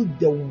that knew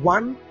the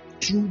one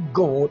true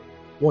God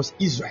was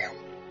Israel.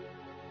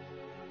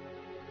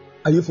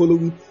 Are you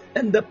following?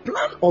 And the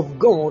plan of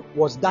God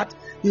was that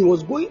he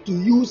was going to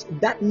use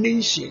that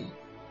nation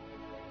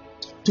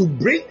to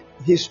bring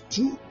his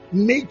true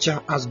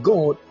nature as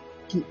God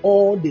to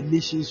all the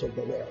nations of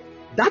the world.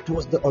 That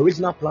was the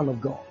original plan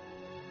of God.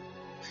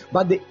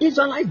 But the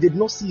Israelites did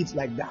not see it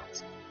like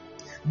that.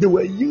 They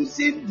were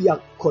using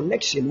their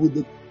connection with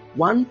the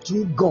one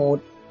true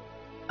God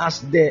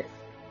as a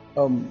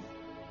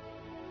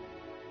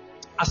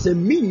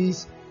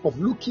means of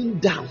looking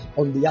down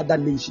on the other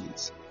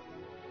nations.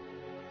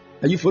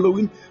 Are you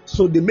following?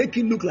 So they make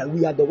it look like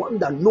we are the ones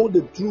that know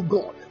the true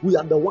God. We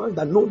are the ones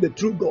that know the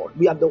true God.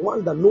 We are the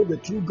ones that know the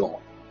true God.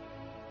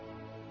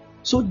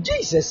 So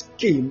Jesus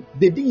came,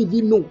 they didn't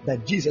even know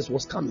that Jesus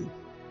was coming.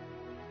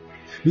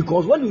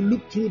 Because when you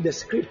look through the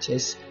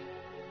scriptures,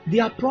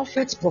 their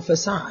prophets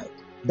prophesied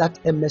that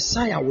a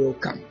Messiah will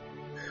come.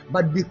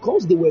 But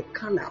because they were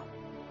carnal,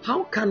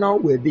 how carnal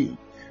were they?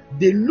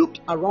 They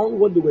looked around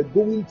what they were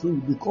going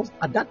through, because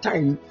at that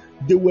time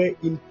they were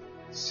in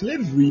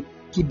slavery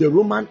to the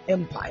Roman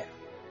Empire.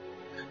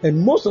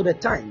 And most of the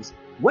times,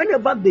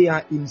 whenever they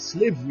are in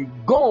slavery,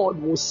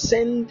 God will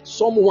send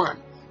someone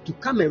to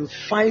come and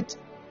fight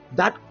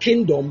that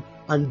kingdom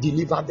and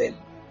deliver them.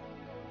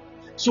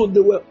 So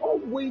they were all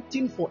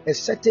waiting for a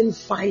certain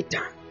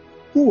fighter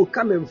who will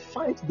come and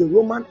fight the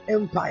Roman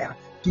Empire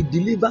to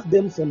deliver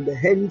them from the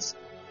hands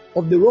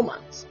of the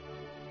Romans.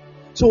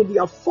 So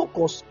their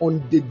focus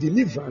on the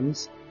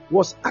deliverance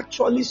was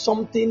actually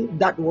something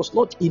that was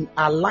not in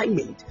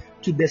alignment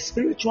to the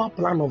spiritual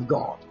plan of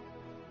God.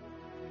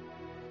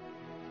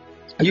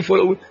 Are you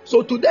following?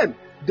 So to them,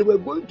 they were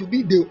going to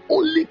be the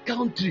only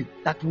country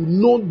that will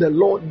know the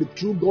Lord, the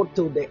true God,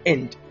 till the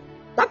end.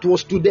 That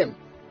was to them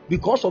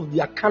because of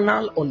their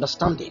carnal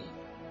understanding.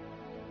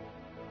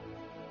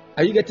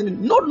 Are you getting it?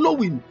 Not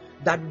knowing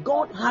that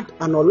God had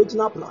an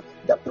original plan.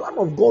 The plan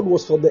of God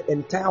was for the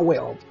entire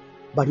world,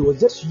 but he was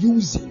just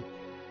using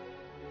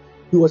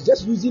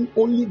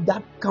only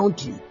that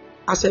country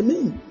as a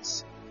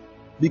means.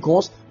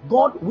 Because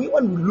God,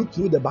 when we look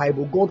through the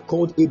Bible, God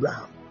called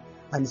Abraham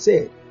and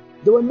said,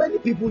 there were many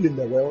people in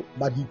the world,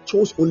 but he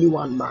chose only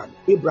one man,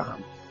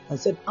 Abraham, and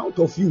said, out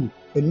of you,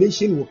 a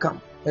nation will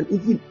come. And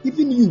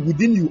even you,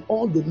 within you,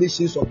 all the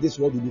nations of this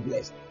world will be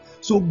blessed.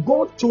 So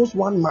God chose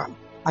one man,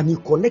 and he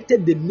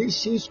connected the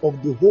nations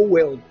of the whole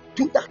world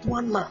to that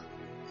one man.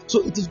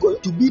 So it is going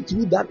to be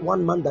through that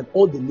one man that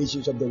all the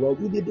nations of the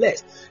world will be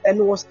blessed. And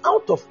it was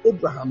out of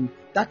Abraham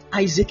that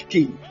Isaac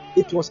came.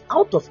 It was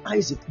out of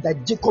Isaac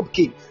that Jacob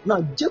came.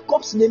 Now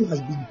Jacob's name has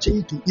been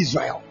changed to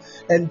Israel.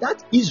 And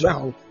that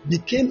Israel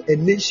became a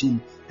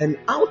nation. And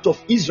out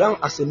of Israel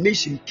as a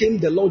nation came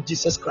the Lord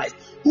Jesus Christ,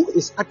 who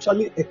is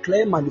actually a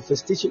clear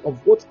manifestation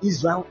of what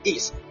Israel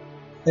is.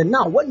 And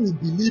now when we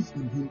believe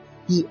in him,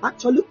 he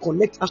actually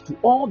connects us to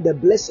all the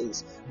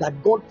blessings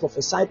that God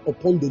prophesied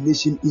upon the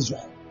nation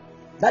Israel.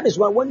 That is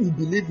why when you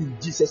believe in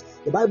Jesus,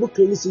 the Bible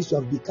clearly says you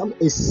have become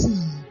a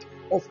seed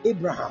of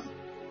Abraham.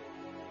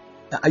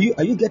 Are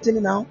you getting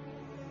it now?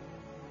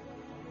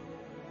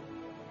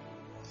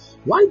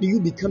 Why do you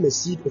become a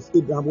seed of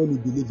Abraham when you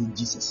believe in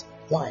Jesus?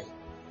 Why?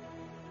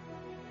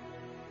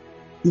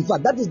 In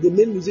fact, that is the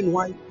main reason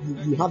why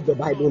you have the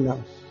Bible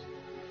now.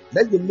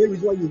 That's the main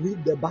reason why you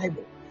read the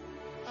Bible.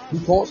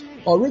 Because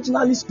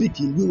originally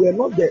speaking, we were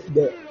not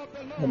the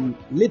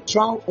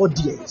literal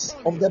audience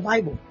of the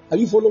Bible. Are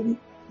you following?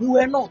 We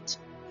were not.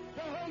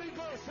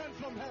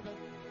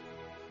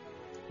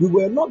 We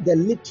were not the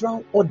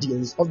literal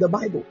audience of the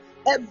Bible.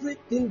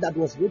 Everything that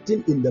was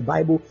written in the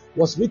Bible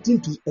was written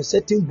to a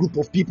certain group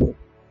of people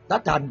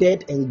that are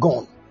dead and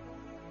gone.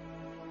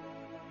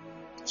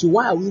 So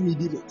why are we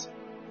reading it?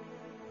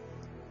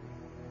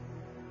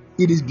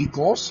 It is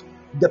because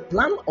the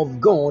plan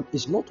of God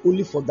is not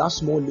only for that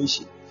small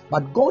nation,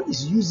 but God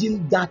is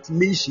using that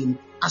nation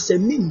as a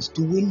means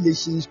to win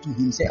nations to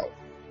himself.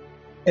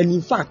 And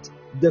in fact,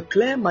 the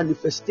clear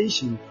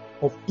manifestation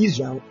of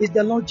Israel is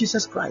the Lord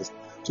Jesus Christ.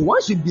 So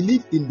once you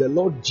believe in the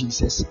Lord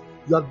Jesus,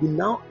 you have been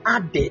now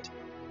added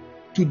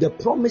to the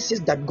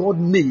promises that God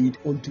made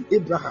unto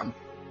Abraham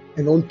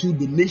and unto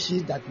the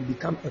nations that will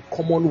become a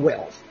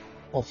commonwealth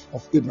of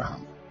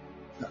Abraham.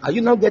 Are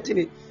you now getting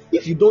it?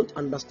 If you don't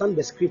understand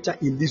the scripture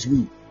in this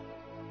way,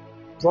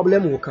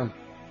 problem will come.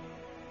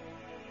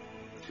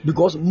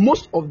 Because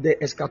most of the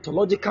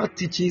eschatological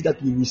teachings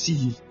that we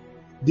receive,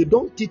 they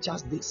don't teach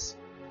us this.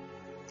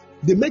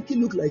 They make it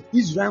look like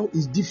Israel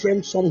is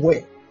different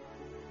somewhere.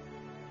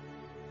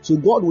 So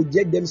God will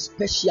judge them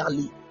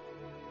specially.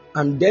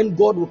 And then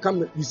God will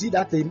come. You see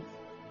that thing?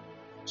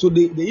 So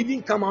they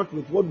even come out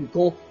with what we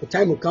call, the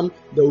time will come,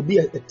 there will be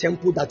a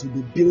temple that will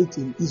be built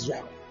in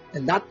Israel.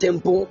 And that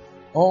temple,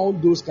 all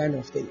those kind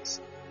of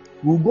things.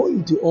 We'll go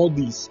into all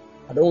these.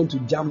 I don't want to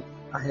jump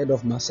ahead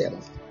of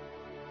myself.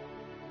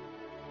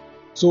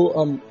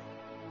 So,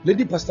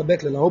 Lady Pastor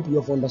Becklin, I hope you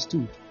have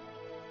understood.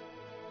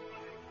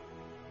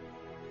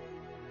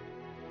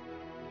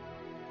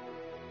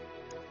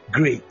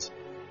 Great.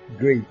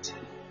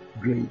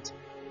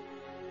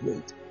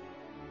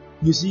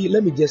 You see,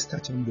 let me just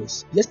touch on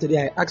this.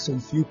 Yesterday, I asked some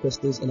few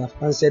questions and I've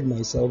answered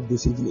myself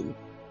this evening.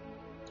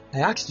 I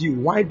asked you,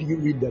 why do you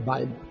read the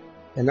Bible?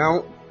 And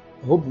now,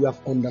 I hope you have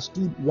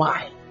understood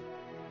why.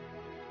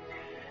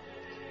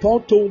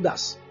 Paul told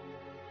us,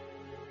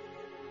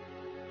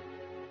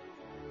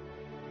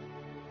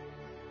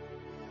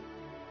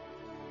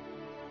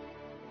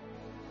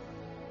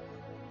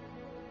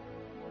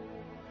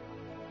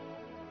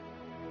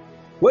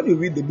 when you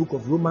read the book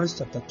of Romans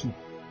chapter 2,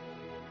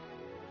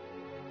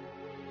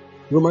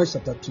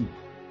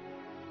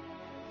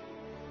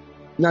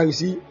 now you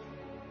see,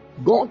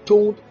 God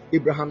told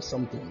Abraham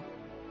something.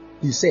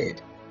 He said,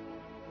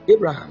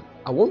 Abraham,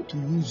 I want to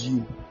use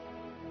you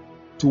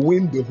to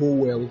win the whole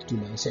world to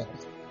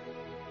myself.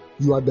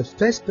 You are the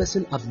first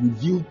person I've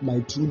revealed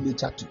my true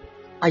nature to.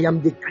 I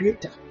am the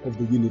creator of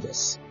the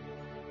universe.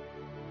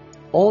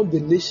 All the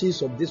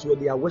nations of this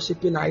world, they are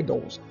worshiping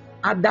idols.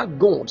 Other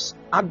gods,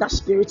 other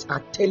spirits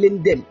are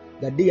telling them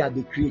that they are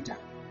the creator.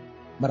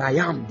 But I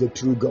am the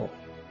true God.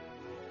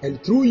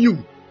 And through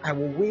you, I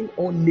will win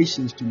all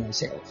nations to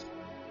myself.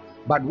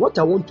 But what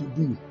I want to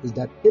do is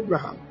that,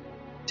 Abraham,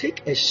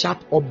 take a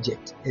sharp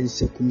object and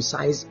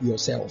circumcise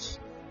yourself.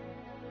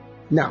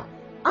 Now,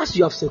 as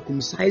you have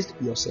circumcised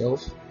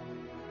yourself,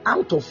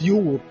 out of you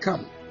will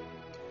come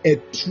a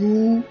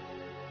true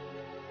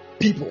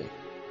people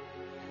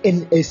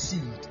and a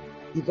seed.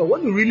 If I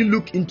want to really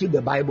look into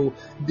the Bible,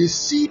 the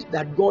seed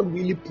that God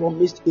really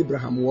promised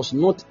Abraham was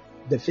not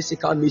the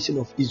physical nation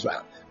of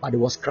Israel, but it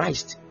was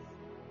Christ.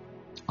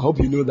 I hope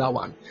you know that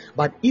one.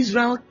 But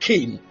Israel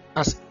came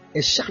as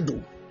a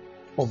shadow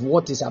of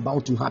what is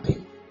about to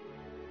happen.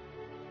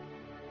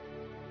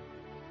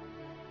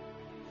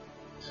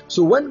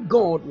 So when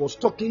God was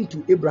talking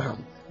to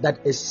Abraham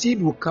that a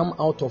seed will come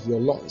out of your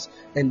loins,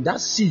 and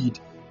that seed,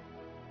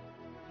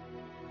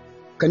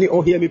 can you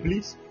all hear me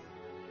please?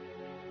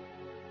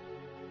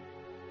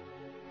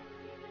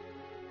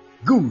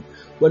 Good.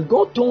 When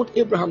God told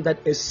Abraham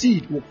that a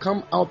seed will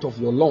come out of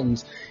your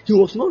lungs, he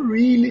was not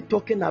really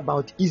talking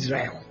about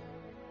Israel.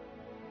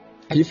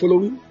 Are you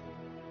following?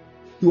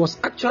 He was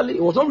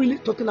not really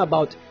talking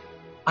about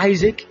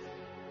Isaac.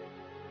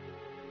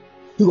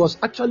 He was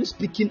actually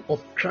speaking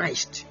of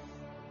Christ.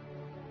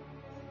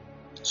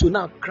 So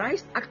now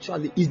Christ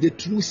actually is the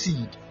true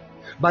seed.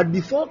 But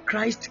before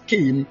Christ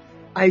came,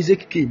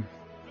 Isaac came.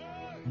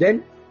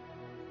 Then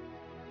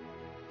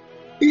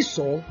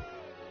Esau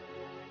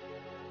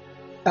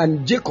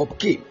and Jacob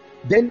came.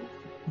 Then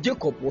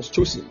Jacob was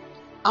chosen.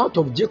 Out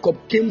of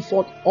Jacob came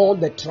forth all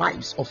the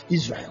tribes of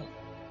Israel.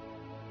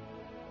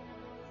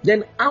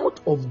 Then out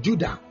of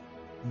Judah,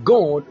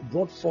 God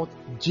brought forth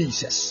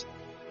Jesus.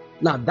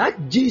 Now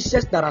that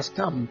Jesus that has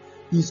come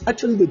is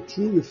actually the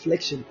true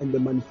reflection and the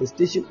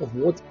manifestation of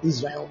what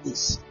Israel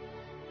is.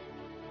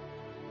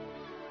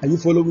 Are you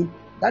following?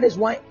 That is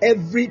why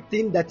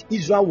everything that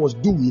Israel was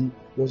doing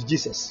was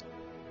Jesus.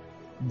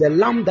 The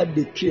lamb that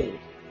they killed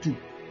to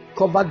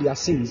cover their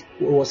sins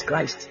was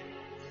Christ.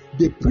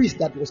 The priest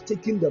that was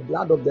taking the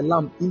blood of the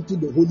lamb into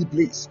the holy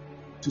place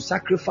to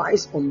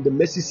sacrifice on the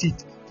mercy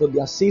seat for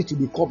their sins to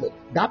be covered,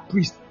 that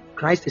priest,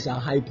 Christ, is our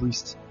high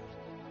priest.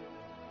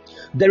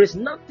 There is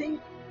nothing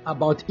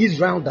about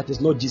Israel that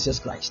is not Jesus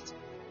Christ.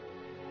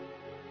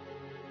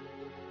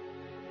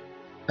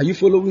 Are you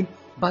following?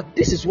 But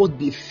this is what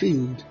they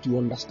failed to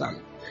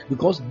understand,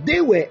 because they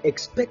were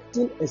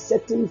expecting a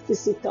certain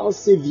physical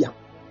savior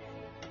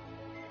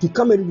to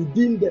come and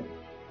redeem them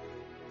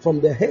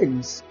from the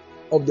hands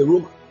of the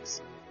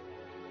Romans.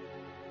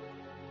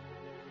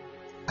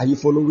 Are you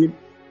following?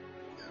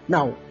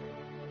 Now,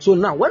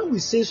 when we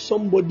say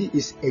somebody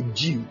is a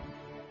Jew,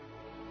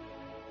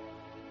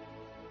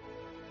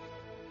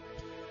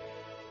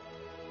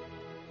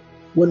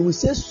 when we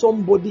say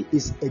somebody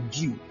is a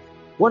Jew,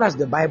 what does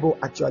the Bible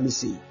actually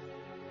say?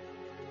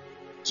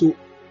 So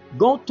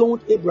God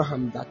told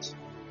Abraham that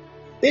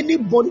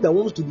anybody that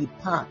wants to be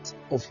part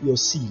of your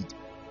seed,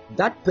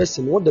 that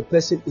person, what the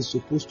person is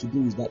supposed to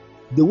do is that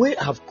the way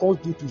I have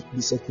called you to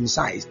be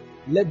circumcised,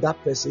 let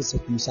that person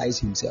circumcise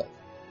himself.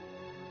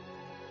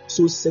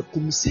 So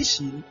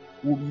circumcision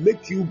will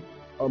make you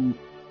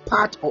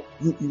part of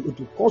you. It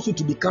will cause you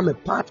to become a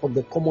part of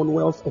the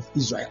commonwealth of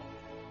Israel.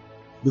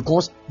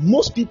 Because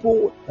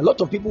a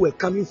lot of people were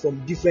coming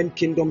from different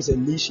kingdoms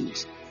and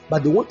nations,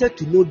 but they wanted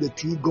to know the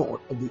true God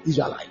of the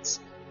Israelites.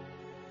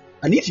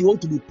 And if you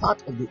want to be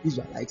part of the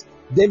Israelites,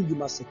 then you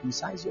must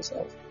circumcise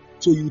yourself.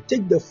 So you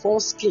take the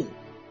foreskin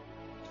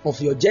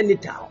of your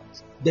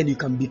genitals, then you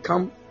can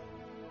become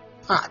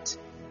part.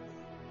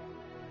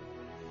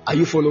 Are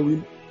you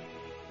following?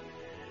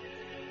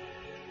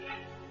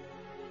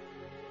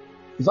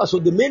 So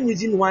the main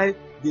reason why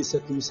they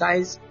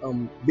circumcise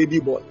baby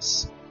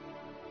boys,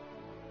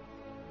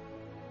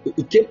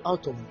 it came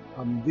out of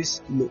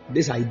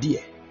this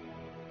idea.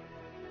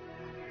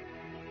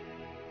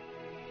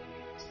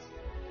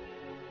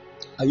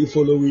 Are you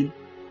following?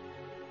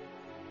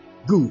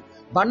 Good.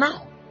 But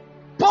now,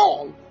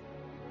 Paul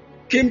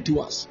came to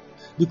us,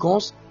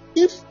 because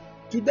if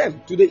to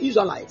them, to the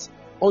Israelites,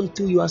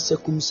 until you are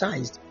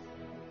circumcised,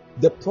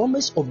 the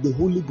promise of the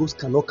Holy Ghost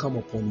cannot come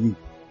upon you.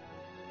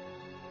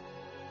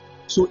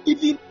 So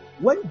even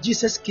when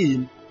Jesus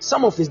came,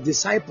 some of his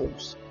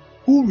disciples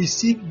who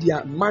received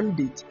their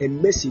mandate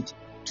and message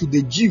to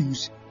the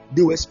Jews,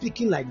 they were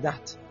speaking like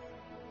that.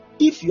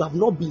 If you have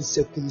not been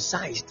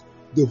circumcised,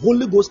 the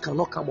Holy Ghost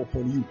cannot come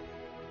upon you.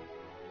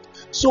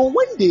 So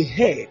when they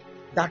heard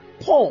that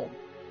Paul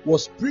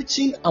was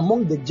preaching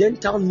among the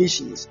Gentile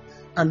nations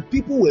and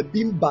people were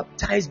being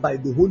baptized by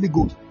the Holy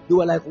Ghost, they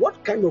were like,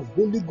 what kind of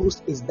Holy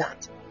Ghost is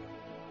that?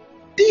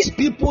 These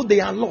people, they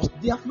are lost.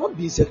 They have not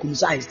been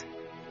circumcised.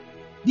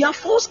 Their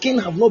foreskin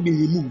have not been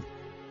removed.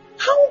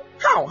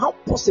 How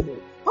possible?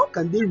 How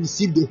can they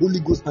receive the Holy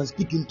Ghost and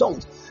speak in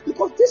tongues?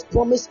 Because this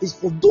promise is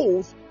for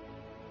those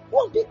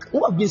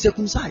who have been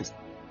circumcised.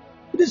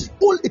 It is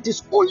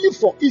only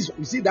for Israel.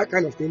 You see that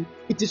kind of thing?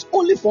 It is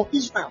only for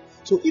Israel.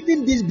 So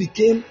even this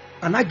became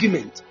an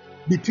argument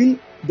between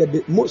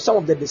some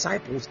of the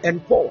disciples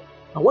and Paul.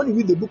 And when you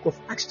read the book of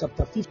Acts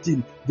chapter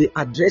 15, they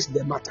address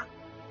the matter.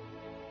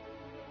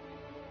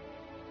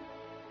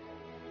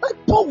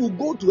 Like Paul will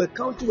go to a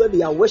country where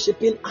they are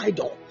worshipping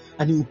idol,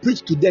 and he will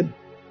preach to them.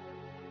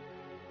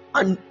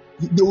 And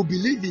they will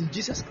believe in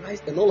Jesus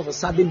Christ, and all of a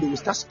sudden they will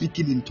start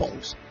speaking in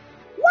tongues.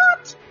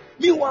 What?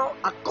 Meanwhile,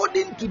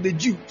 according to the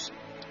Jews,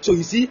 So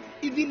you see,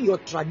 even your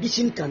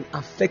tradition can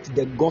affect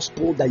the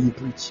gospel that you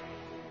preach.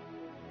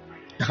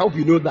 I hope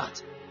you know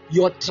that.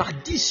 Your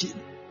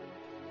tradition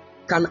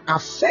can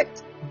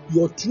affect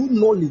your true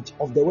knowledge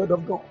of the word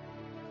of God.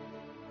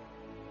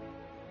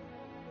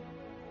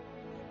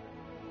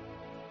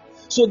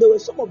 So there were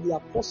some of the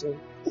apostles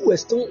who were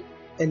still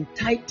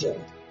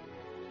entitled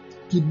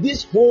to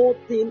this whole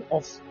thing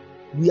of,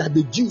 we are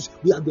the Jews,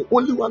 we are the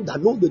only one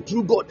that know the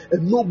true God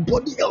and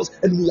nobody else,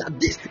 and we are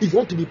this. If you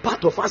want to be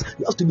part of us,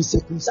 you have to be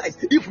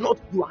circumcised. If not,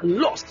 you are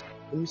lost.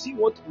 And you see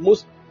what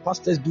most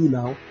pastors do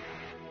now?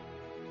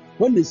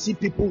 When they see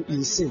people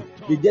in sin,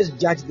 they just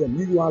judge them.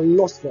 You are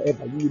lost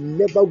forever. You will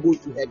never go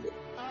to heaven.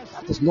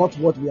 That is not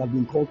what we have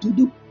been called to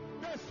do.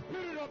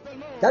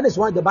 That is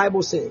why the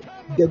Bible said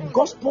the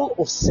gospel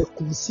of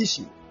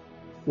circumcision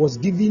was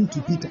given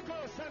to Peter,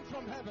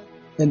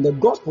 and the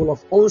gospel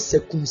of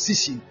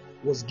uncircumcision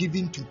was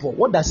given to Paul.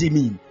 What does it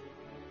mean?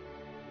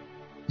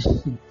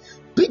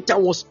 Peter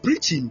was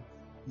preaching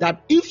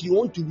that if you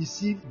want to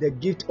receive the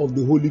gift of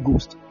the Holy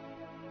Ghost,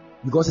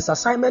 because his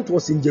assignment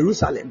was in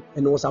Jerusalem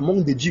and was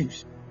among the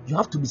Jews, you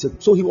have to be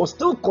saved. So he was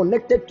still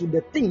connected to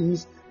the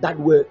things that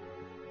were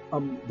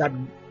that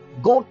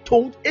God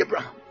told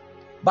Abraham.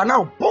 But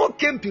now Paul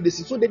came to this,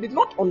 so they did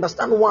not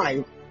understand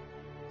why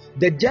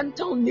the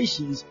Gentile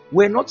nations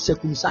were not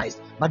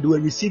circumcised, but they were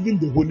receiving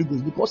the Holy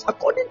Ghost. Because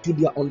according to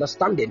their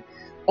understanding,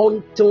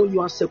 until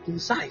you are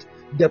circumcised,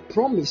 the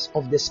promise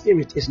of the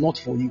Spirit is not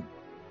for you.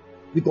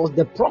 Because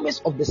the promise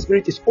of the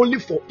Spirit is only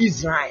for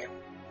Israel.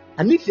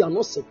 And if you are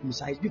not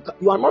circumcised,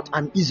 you are not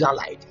an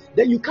Israelite,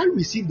 then you can't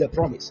receive the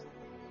promise.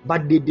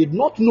 But they did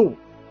not know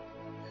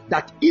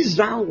that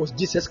Israel was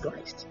Jesus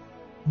Christ.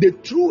 The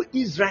true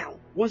Israel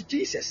was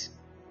Jesus.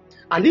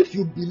 And if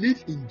you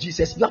believe in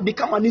Jesus, you have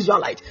become an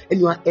Israelite and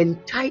you are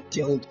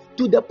entitled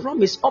to the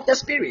promise of the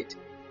Spirit.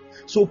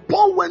 So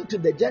Paul went to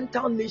the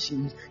Gentile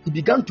nations. He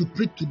began to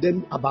preach to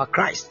them about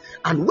Christ.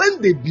 And when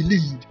they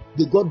believed,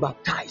 they got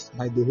baptized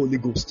by the Holy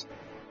Ghost.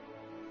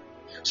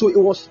 So it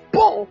was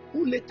Paul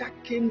who later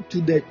came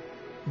to the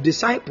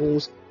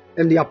disciples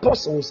and the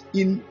apostles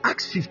in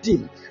Acts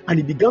 15, and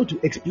he began to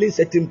explain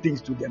certain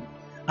things to them.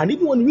 And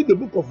even when we read the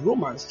book of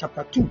Romans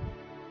chapter 2,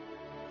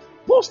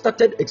 Paul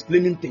started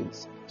explaining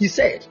things. He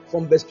said,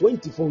 from verse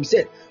 24, he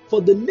said,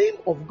 "For the name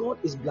of God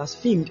is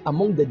blasphemed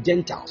among the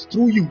Gentiles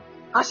through you,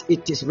 as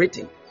it is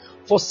written,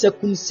 for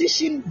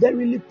circumcision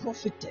verily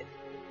profited."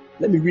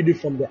 Let me read it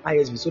from the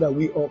ISV so that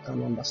we all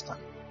can understand.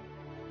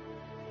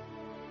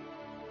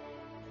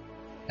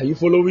 Are you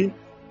following?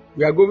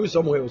 We are going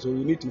somewhere, so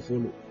you need to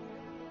follow.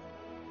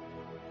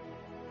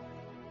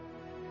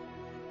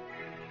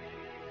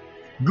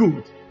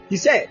 Good. He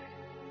said,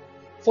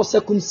 "For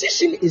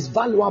circumcision is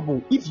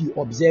valuable if you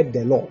observe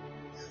the law.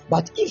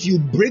 But if you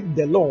break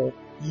the law,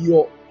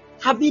 your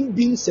having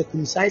been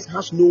circumcised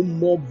has no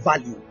more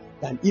value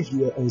than if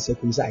you were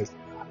uncircumcised."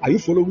 Are you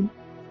following?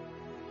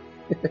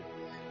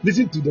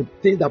 Listen to the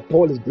thing that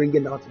Paul is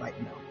bringing out right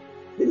now.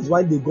 This is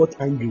why they got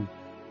angry.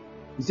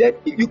 He said,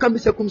 you can be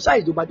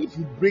circumcised, but if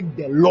you break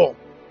the law,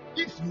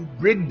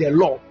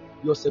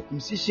 your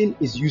circumcision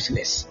is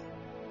useless.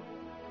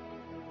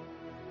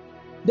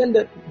 Then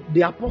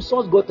the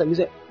apostles got them and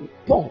said,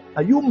 "Paul,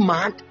 are you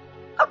mad?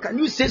 How can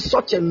you say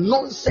such a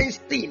nonsense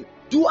thing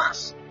to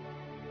us?"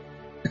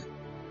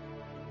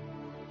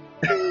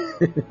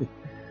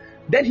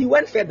 Then he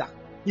went further.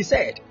 He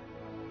said,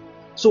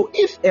 "So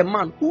if a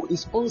man who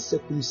is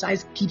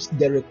uncircumcised keeps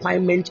the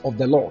requirement of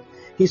the law,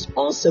 his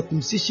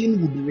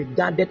uncircumcision will be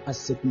regarded as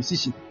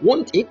circumcision,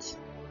 won't it?"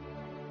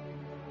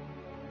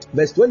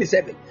 Verse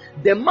 27.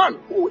 The man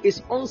who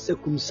is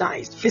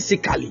uncircumcised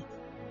physically,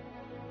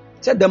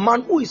 said the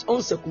man who is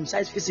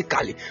uncircumcised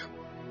physically,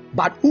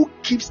 but who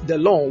keeps the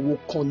law, will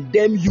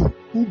condemn you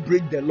who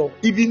break the law,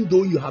 even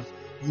though you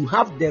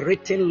have the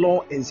written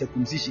law and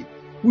circumcision.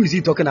 Who is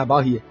he talking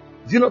about here?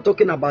 Is he not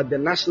talking about the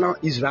national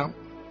Israel,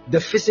 the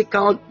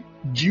physical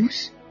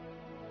Jews?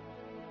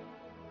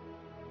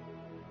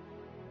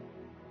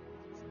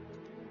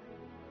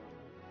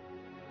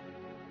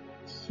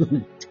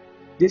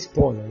 This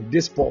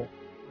Paul.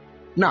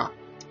 Now,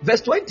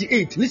 verse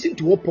 28, listen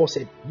to what Paul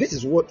said. This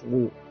is what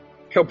will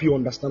help you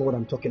understand what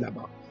I'm talking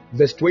about.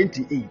 Verse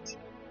 28.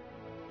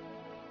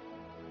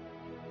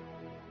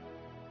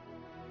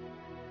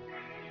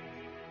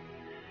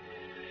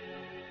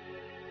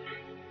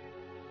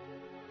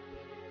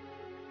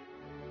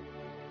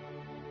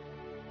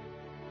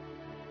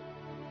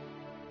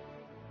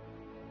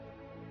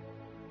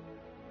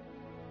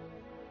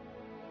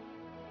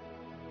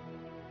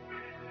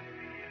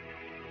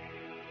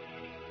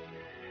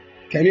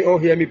 Can you all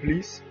hear me,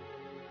 please?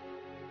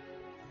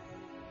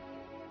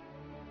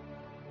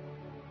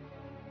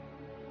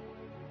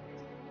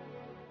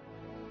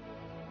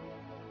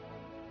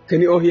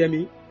 Can you all hear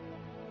me?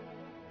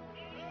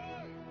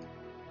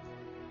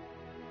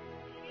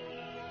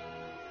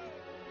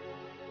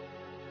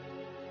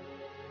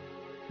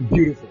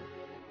 Beautiful.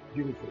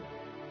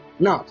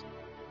 Now,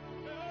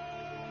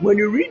 when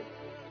you read,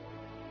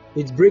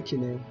 it's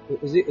breaking.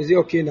 Is it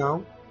okay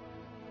now?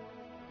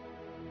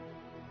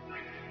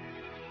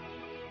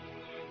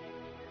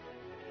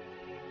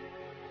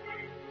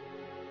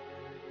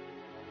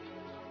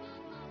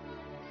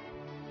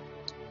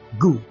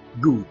 Good,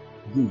 good,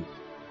 good.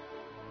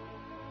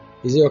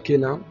 Is it okay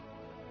now?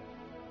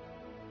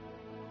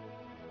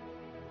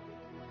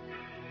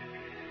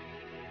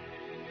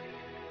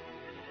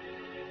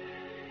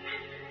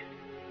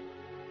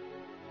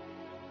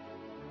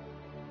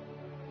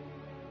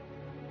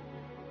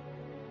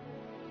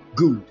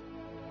 Good,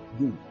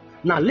 good.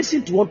 Now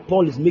listen to what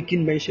Paul is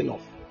making mention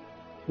of.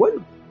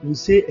 When we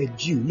say a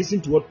Jew,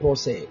 listen to what Paul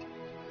said.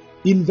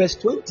 In verse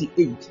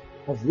 28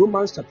 of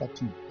Romans chapter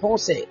 2, Paul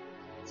said,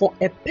 "For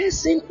a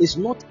person is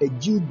not a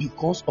Jew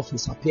because of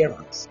his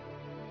appearance,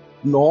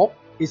 nor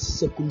is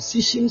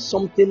circumcision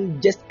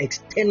something just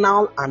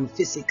external and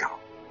physical."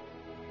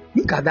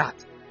 Look at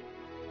that.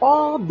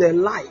 All the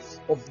life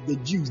of the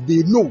Jews,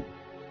 they know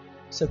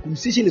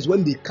circumcision is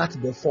when they cut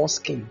the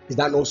foreskin. Is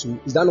that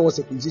not what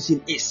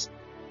circumcision is?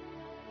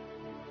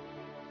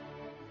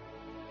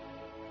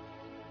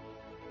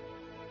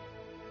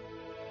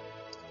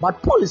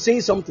 But Paul is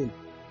saying something.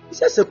 He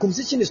says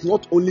circumcision is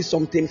not only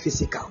something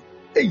physical.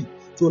 Hey,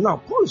 so now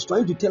Paul is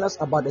trying to tell us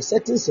about a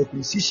certain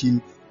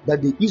circumcision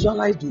that the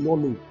Israelites do not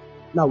know.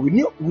 Now we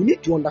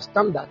need to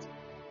understand that.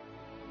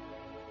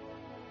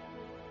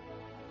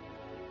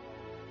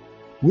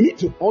 We need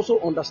to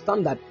also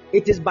understand that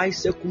it is by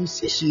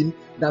circumcision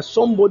that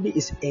somebody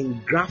is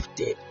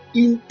engrafted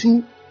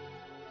into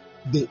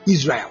the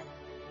Israel.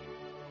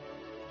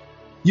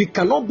 You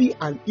cannot be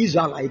an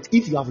Israelite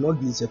if you have not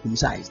been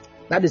circumcised.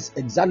 That is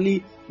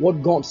exactly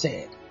what God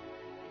said.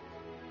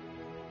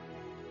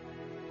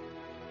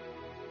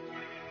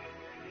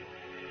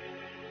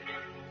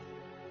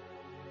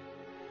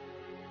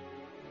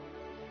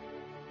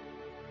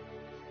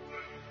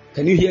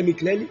 Can you hear me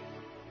clearly?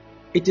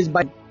 It is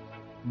by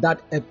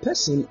that a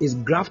person is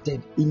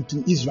grafted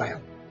into Israel.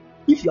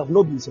 If you have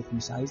not been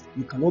circumcised,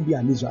 you cannot be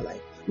an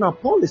Israelite. Now,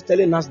 Paul is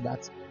telling us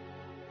that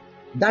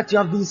you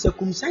have been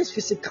circumcised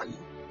physically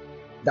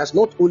does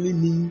not only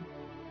mean.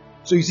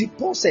 So you see,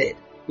 Paul said,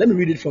 let me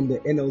read it from the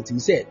NLT. He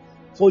said,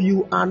 "For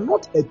you are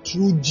not a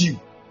true Jew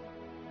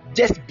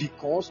just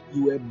because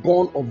you were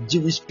born of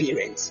Jewish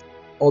parents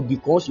or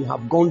because you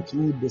have gone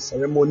through the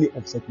ceremony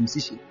of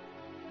circumcision."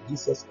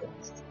 Jesus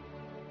Christ.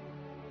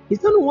 Is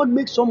that not what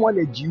makes someone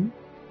a Jew?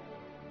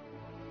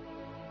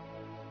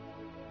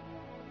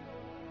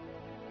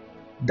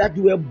 That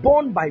you were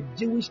born by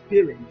Jewish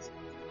parents.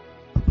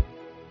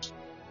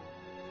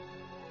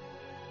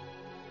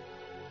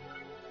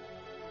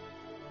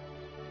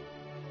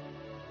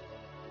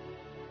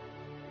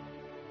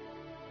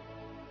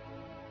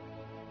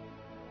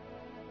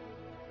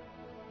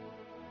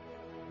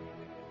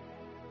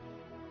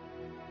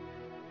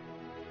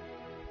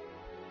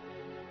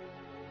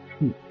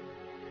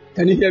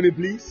 Can you hear me,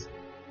 please?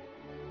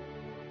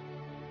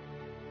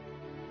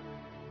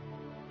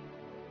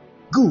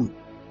 Good.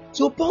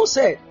 So Paul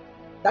said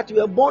that you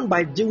were born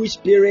by Jewish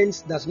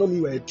parents does not mean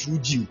you are a true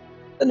Jew.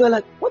 And you're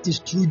like, what is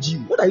true Jew?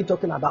 What are you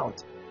talking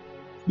about?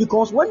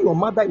 Because when your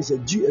mother is a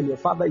Jew and your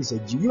father is a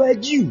Jew, you are a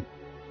Jew.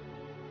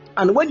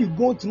 And when you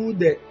go through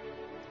the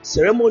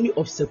ceremony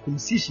of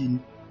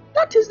circumcision,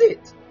 that is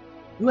it.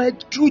 You are a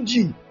true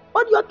Jew.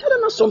 But you are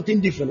telling us something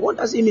different. What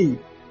does it mean?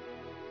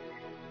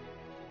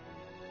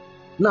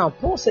 Now,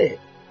 Paul said,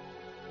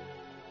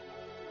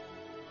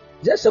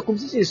 that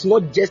circumcision is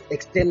not just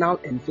external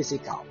and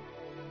physical.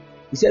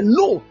 He said,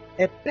 no,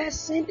 a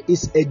person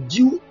is a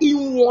Jew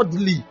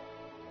inwardly,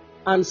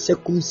 and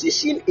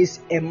circumcision is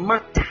a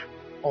matter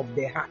of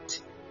the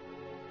heart.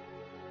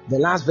 The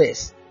last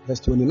verse, verse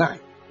 29.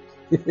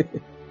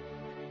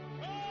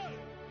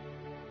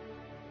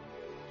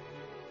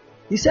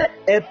 He said,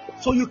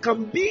 so you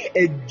can be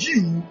a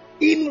Jew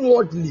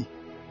inwardly.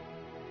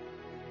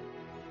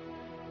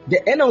 The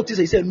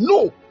NLT said,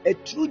 no, a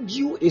true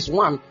Jew is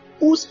one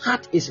whose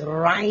heart is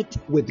right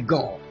with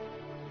God.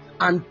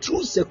 And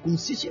true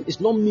circumcision is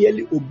not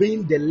merely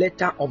obeying the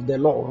letter of the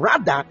law.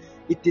 Rather,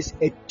 it is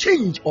a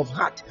change of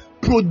heart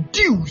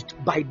produced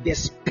by the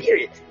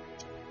Spirit.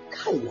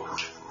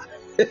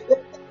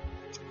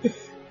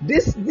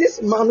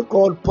 This man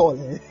called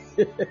Paul.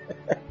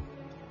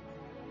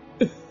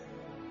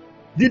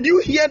 Did you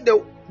hear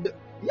the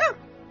yeah?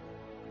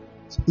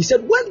 He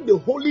said, when the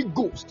Holy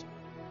Ghost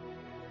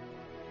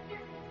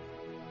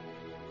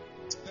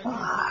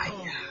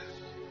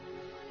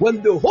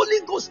when the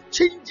Holy Ghost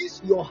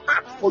changes your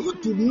heart for you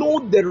to know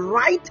the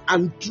right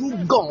and true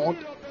God,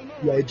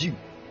 you are a Jew.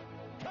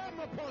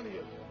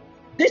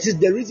 This is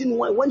the reason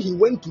why when he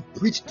went to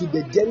preach to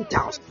the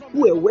Gentiles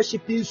who were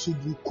worshipping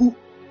Subuku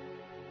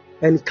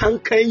and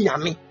Kankan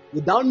Yami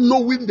without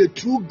knowing the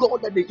true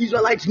God that the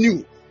Israelites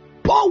knew,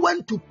 Paul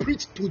went to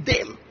preach to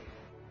them.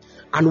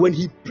 And when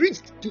he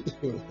preached to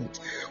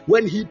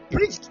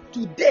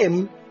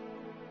them,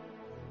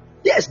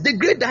 yes, the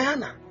great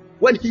Diana,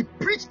 when he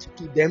preached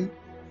to them,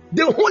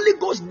 the Holy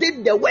Ghost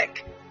did the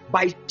work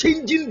by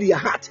changing their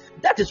heart.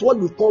 That is what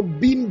we call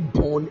being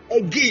born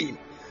again.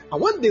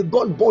 And when they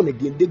got born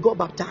again, they got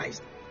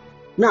baptized.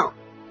 Now,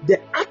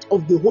 the act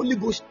of the Holy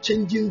Ghost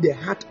changing the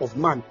heart of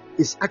man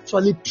is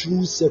actually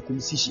true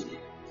circumcision.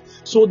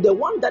 So the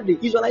one that the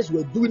Israelites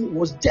were doing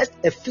was just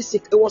a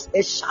physical, it was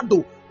a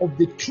shadow of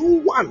the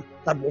true one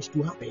that was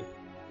to happen.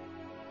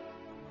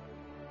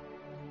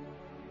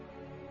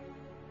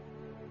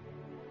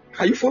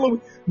 Are you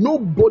following?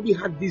 Nobody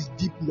had this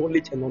deep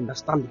knowledge and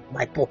understanding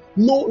like Paul.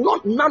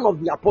 None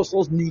of the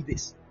apostles knew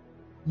this.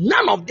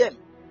 None of them.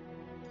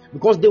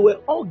 Because they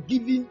were all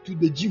given to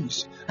the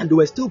Jews, and they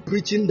were still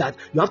preaching that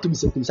you have to be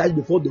circumcised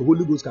before the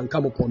Holy Ghost can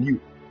come upon you.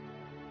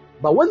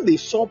 But when they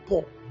saw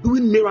Paul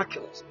doing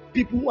miracles,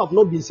 people who have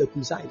not been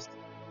circumcised,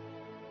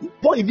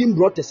 Paul even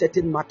brought a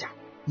certain matter.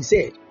 He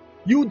said,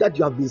 you that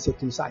you have been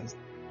circumcised,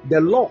 the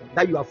law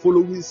that you are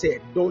following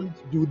said, don't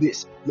do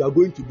this. You are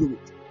going to do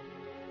it.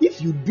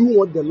 If you do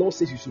what the law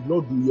says you should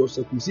not do, your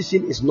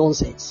circumcision is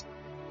nonsense.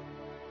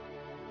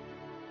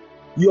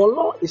 Your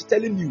law is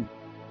telling you,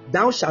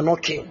 thou shalt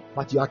not kill,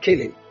 but you are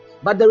killing.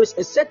 But there is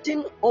a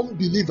certain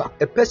unbeliever,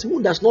 a person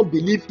who does not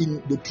believe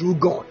in the true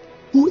God,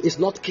 who is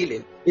not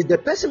killing. Is the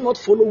person not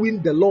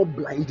following the law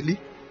blindly?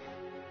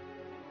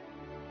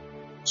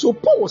 So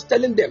Paul was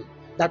telling them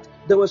that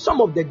there were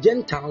some of the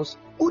Gentiles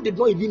who did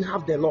not even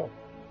have the law,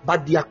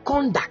 but their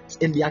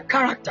conduct and their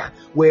character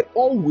were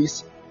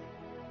always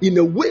in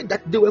a way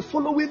that they were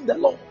following the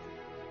law.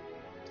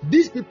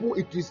 These people,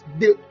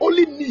 they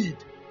only need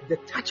the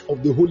touch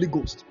of the Holy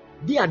Ghost.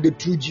 They are the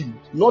true Jews,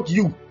 not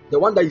you. The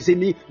one that you say,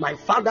 me, my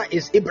father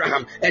is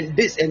Abraham, and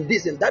this and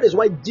this, and that is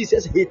why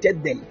Jesus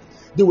hated them.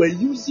 They were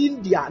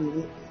using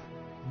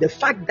the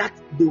fact that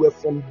they were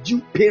from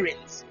Jew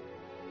parents,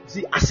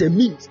 see, as a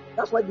means.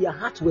 That's why their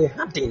hearts were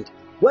hardened.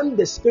 When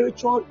the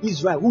spiritual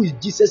Israel, who is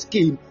Jesus,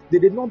 came, they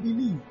did not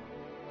believe.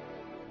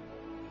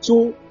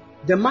 So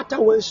the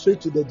matter went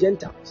straight to the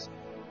Gentiles,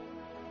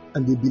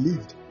 and they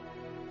believed.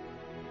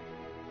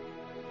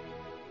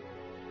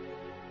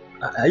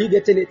 Are you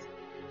getting it?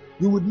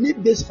 You would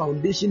need this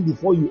foundation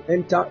before you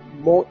enter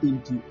more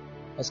into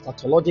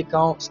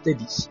eschatological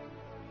studies.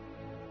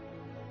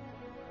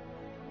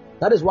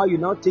 That is why you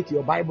now take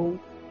your Bible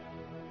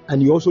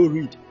and you also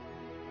read.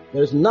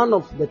 There is none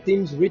of the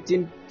things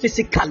written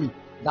physically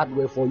that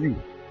were for you,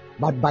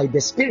 but by the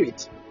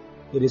Spirit,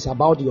 it is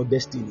about your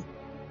destiny.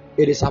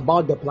 It is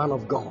about the plan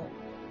of God.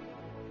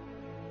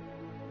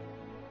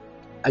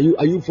 Are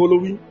you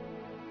following?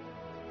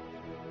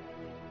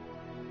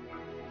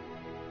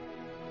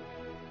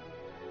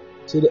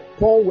 So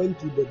Paul went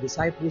to the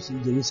disciples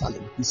in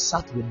Jerusalem. He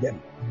sat with them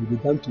and he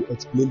began to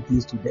explain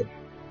things to them.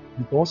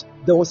 Because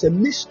there was a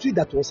mystery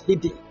that was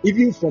hidden,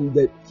 even from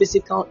the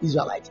physical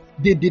Israelites.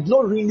 They did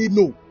not really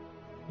know.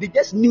 They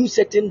just knew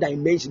certain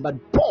dimensions,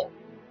 but Paul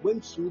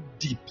went so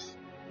deep.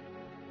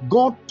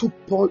 God took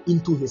Paul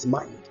into his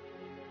mind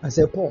and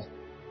said, Paul,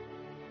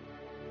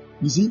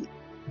 you see,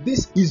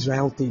 this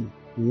Israel thing,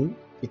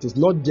 it is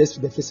not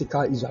just the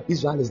physical Israel.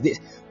 Israel is this.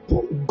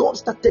 God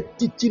started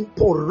teaching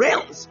Paul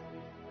realms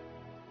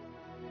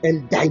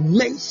and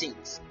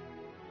dimensions.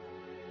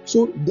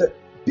 So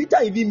Peter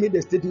even made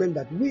a statement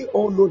that we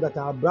all know that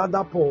our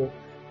brother Paul,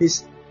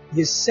 his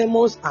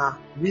sermons are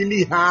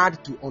really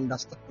hard to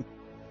understand.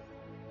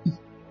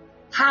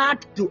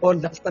 Hard to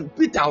understand.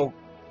 Peter,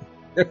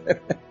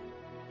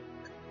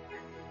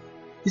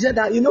 he said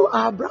that,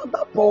 our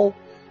brother Paul,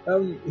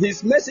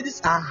 his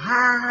messages are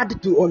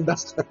hard to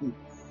understand.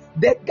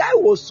 The guy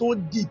was so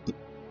deep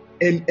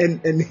and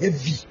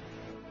heavy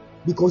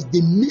because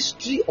the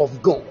mystery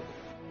of God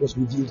was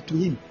revealed to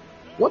him.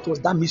 What was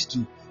that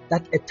mystery?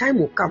 That a time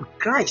will come,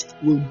 Christ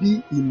will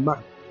be in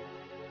man.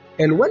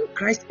 And when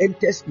Christ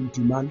enters into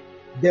man,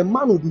 the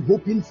man will be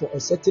hoping for a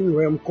certain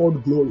realm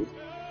called glory.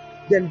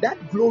 Then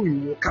that glory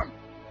will come.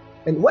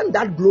 And when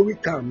that glory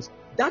comes,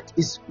 that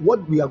is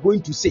what we are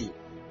going to say.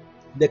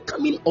 The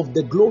coming of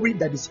the glory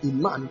that is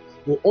in man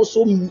will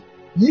also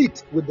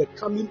meet with the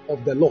coming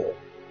of the Lord.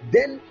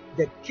 Then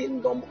the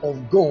kingdom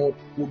of God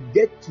will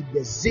get to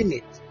the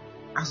zenith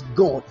as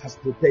God has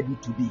prepared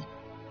it to be.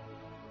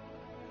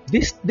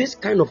 This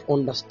kind of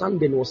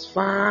understanding was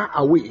far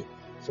away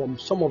from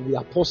some of the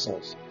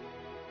apostles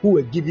who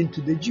were given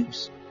to the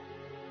Jews.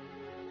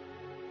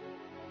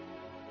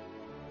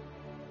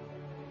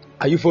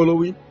 Are you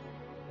following?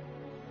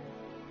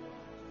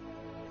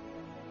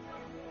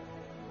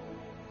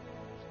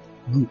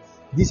 Good.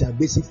 These are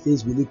basic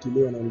things we need to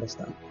know and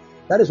understand.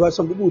 That is why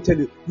some people will tell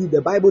you,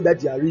 the Bible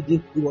that you are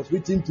reading, it was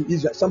written to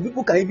Israel. Some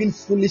people can even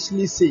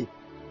foolishly say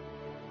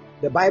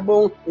the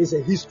Bible is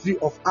a history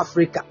of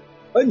Africa.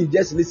 When you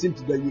just listen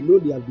to them, you know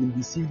they have been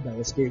deceived by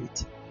a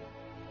spirit.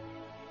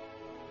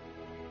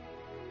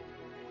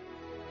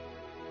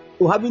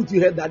 Oh, haven't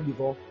you heard that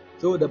before?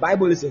 So the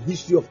Bible is a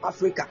history of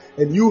Africa,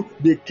 and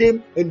they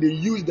came and they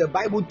used the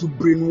Bible to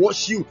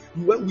brainwash you.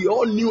 When we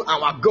all knew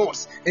our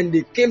gods, and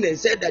they came and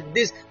said that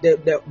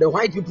the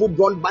white people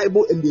brought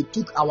Bible and they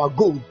took our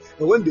gold.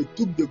 And when they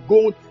took the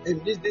gold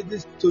and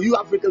this, so you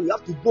Africans, we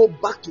have to go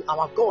back to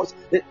our gods.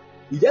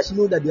 You just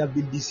know that they have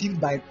been deceived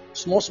by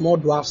small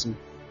dwarfs.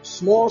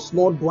 Small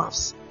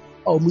dwarfs.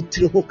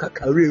 Mutriho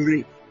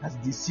Kakarere has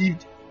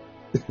deceived.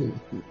 You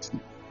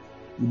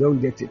don't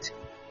get it.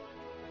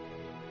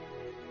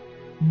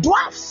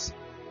 Dwarfs.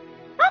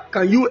 How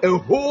can you, a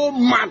whole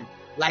man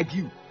like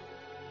you,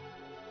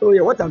 Oh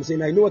yeah, what I'm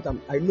saying, I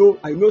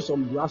know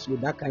some graphs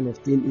with that kind of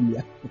thing in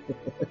there.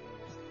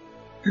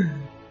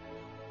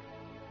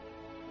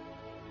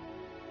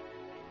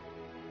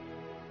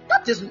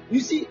 That is,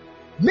 you see,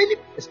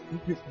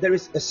 there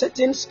is a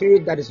certain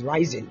spirit that is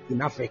rising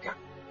in Africa,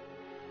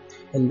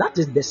 and that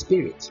is the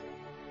spirit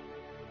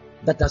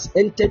that has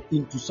entered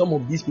into some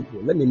of these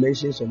people. Let me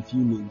mention some few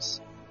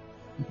names.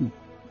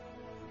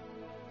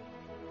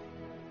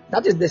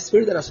 That is the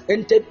spirit that has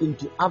entered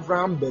into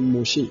Abraham ben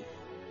Moshe.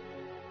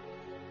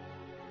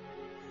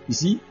 You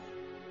see,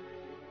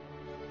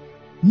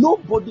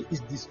 nobody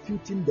is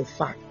disputing the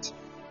fact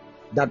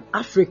that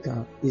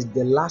Africa is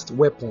the last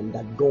weapon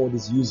that God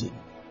is using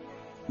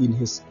in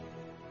his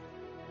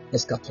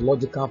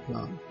eschatological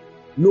plan.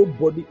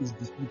 Nobody is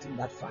disputing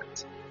that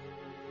fact.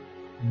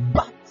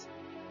 But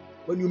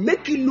when you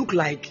make it look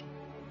like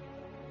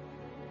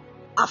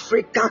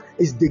Africa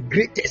is the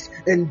greatest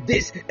and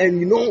this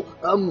and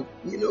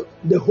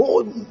the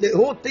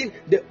whole thing,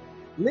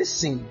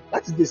 listen,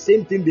 that's the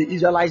same thing the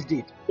Israelites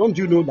did. Don't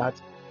you know that?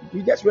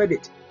 We just read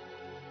it.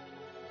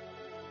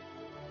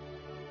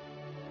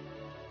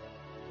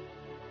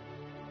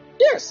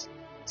 Yes.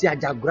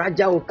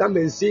 Tiajagraja will come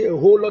and say a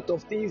whole lot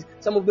of things.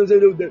 Some of them say,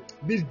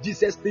 this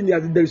Jesus thing,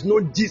 there is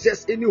no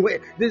Jesus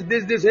anywhere.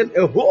 This, and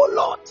a whole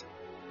lot.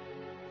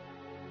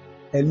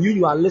 And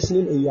you are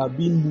listening and you are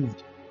being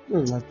moved.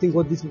 I think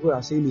what these people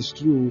are saying is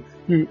true.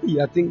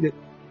 I think that.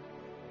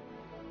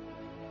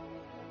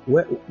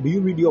 Well, do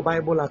you read your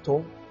Bible at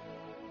all?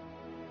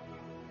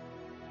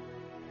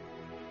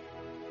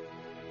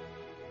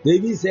 They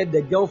even said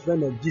the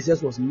girlfriend of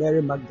Jesus was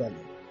Mary Magdalene.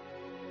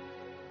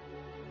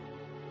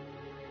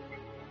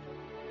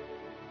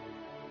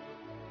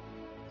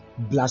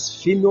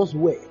 Blasphemous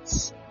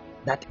words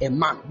that a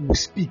man will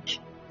speak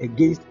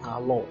against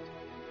our Lord,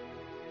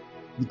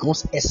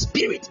 because a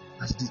spirit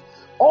has this.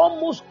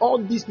 Almost all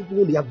these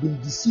people, they have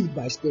been deceived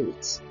by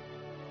spirits.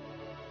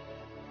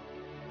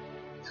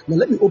 Now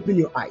let me open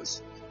your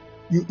eyes.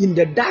 In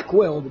the dark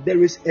world,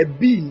 there is a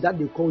being that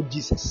they call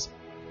Jesus.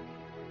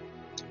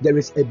 There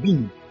is a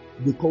being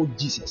they call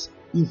Jesus.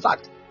 In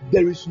fact,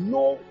 there is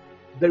no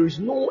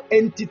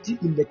entity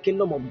in the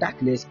kingdom of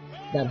darkness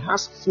that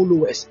has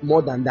followers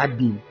more than that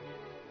being.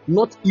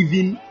 Not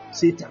even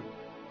Satan.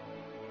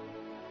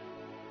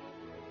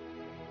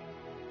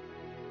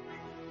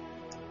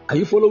 Are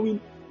you following?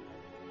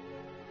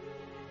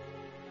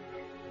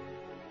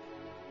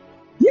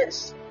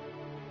 Yes.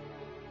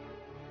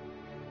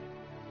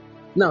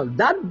 Now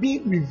that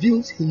being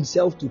reveals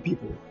himself to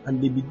people,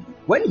 and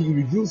when he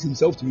reveals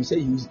himself to you, say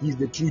he's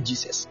the true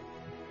Jesus.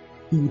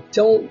 He will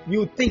tell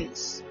you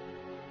things,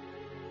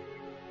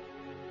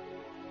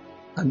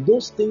 and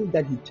those things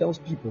that he tells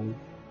people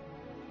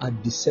are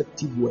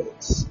deceptive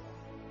words,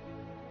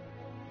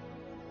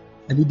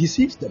 and he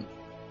deceives them.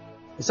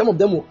 And some of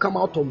them will come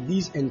out of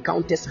these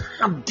encounters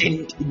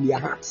hardened in their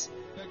hearts.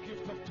 The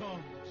gift of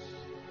tongues.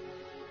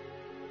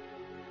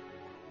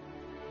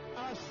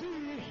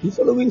 You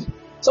following?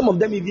 Some of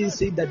them even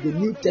say that the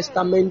New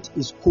Testament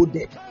is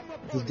coded.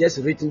 It is just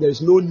written. There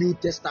is no New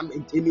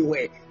Testament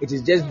anywhere. It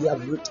is just they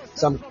have written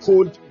some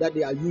code that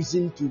they are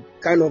using to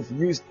kind of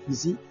use. You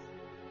see?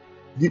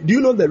 Do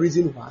you know the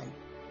reason why?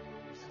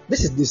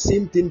 This is the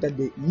same thing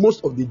that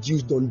most of the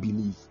Jews don't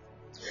believe.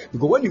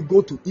 Because when you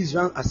go to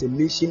Israel as a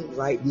nation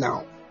right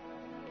now,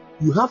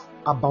 you have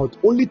about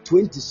only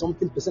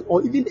 20-something%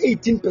 or even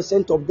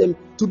 18% of them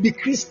to be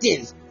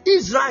Christians.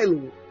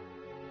 Israel,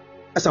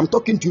 as I'm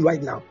talking to you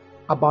right now,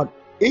 about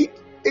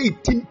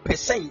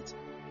 18%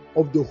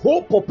 of the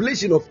whole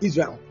population of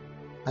Israel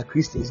are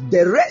Christians.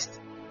 The rest,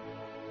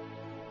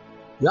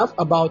 you have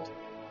about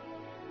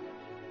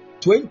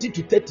 20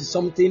 to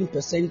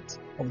 30-something%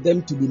 of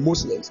them to be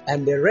Muslims,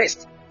 and the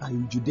rest are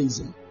in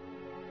Judaism.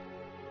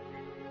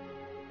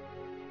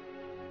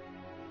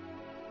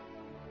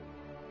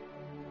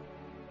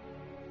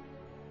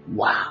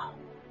 Wow.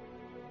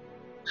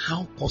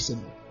 How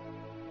possible?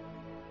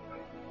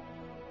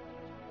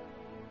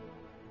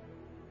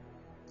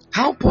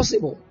 How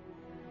possible?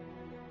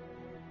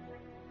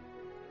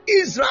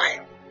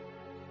 Israel,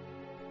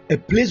 a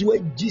place where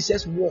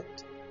Jesus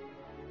walked.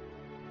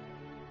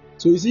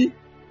 So you see,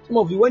 some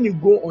of you, when you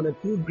go on a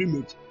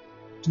pilgrimage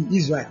to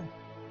Israel,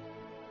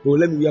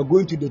 we are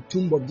going to the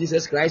tomb of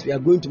Jesus Christ, we are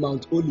going to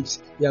Mount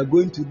Olives, we are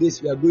going to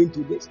this, we are going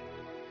to this.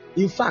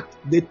 In fact,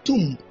 the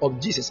tomb of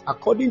Jesus,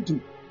 according to,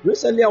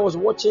 recently I was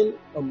watching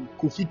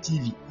Kofi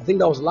TV. I think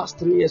that was last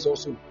 3 years or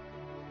so.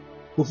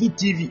 Kofi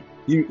TV,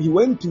 he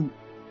went to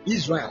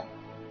Israel,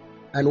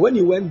 and when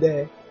he went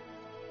there,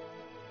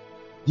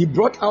 he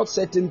brought out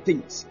certain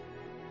things.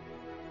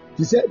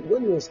 He said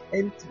when he was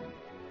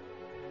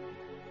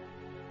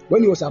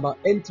about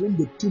entering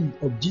the tomb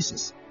of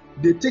Jesus,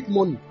 they take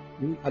money.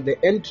 At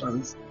the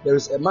entrance, there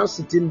is a man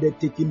sitting there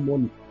taking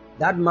money.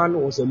 That man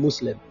was a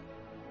Muslim.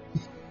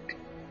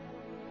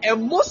 A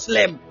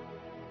Muslim.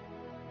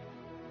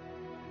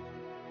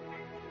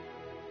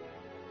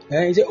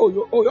 And he said, oh,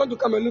 you want to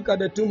come and look at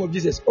the tomb of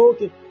Jesus? Oh,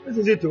 okay, this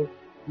is it.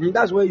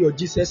 That's where your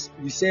Jesus,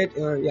 we said,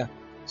 yeah.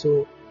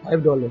 So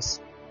 $5.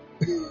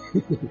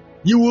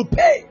 You will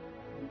pay.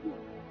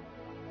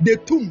 The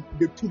tomb.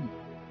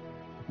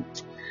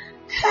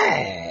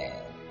 Hey,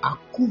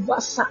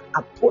 Akuvasa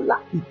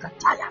Apola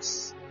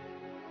Ikatayas.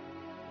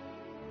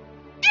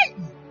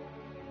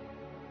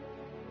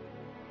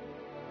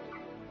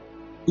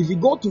 If you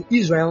go to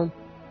Israel,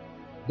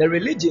 the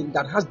religion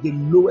that has the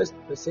lowest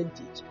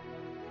percentage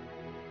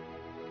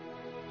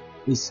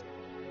is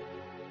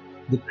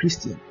the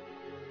Christian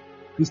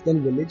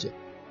religion.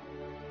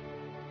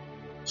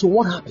 So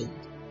what happened?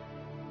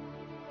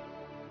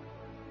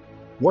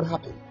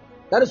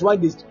 That is why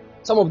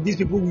some of these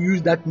people will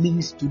use that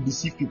means to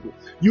deceive people.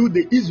 You,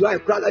 the Israel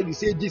crowd, like you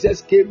say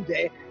Jesus came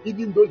there,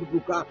 even those people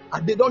cry,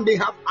 and they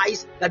have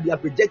eyes that they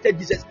have rejected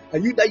Jesus.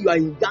 And you that you are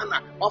in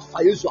Ghana,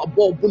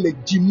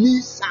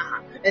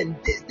 and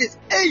this,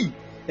 hey!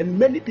 And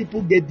many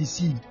people get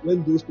deceived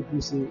when those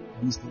people say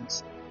these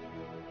things.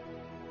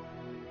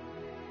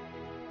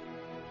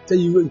 So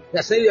you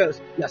are saying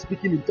you are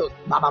speaking in tongues.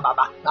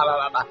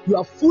 You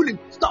are fooling.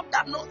 Stop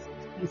that nonsense.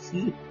 You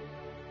see.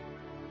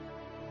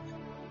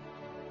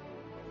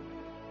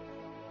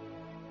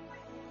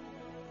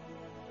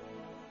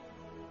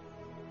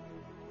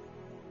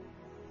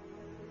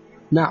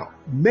 Now,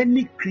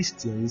 many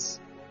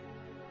Christians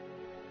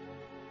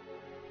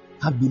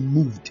have been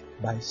moved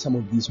by some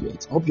of these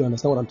words. I hope you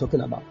understand what I'm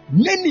talking about.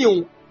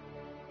 Many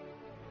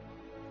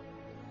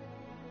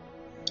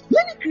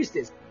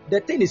Christians, the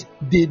thing is,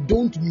 they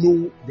don't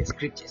know the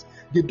scriptures.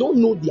 They don't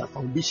know their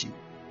foundation.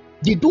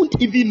 They don't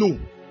even know.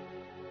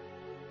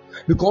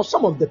 Because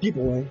some of the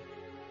people,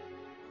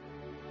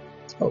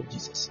 oh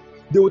Jesus,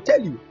 they will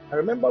tell you. I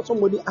remember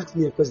somebody asked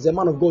me a question, the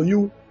man of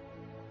God,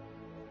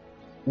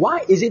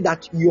 why is it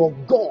that your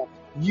God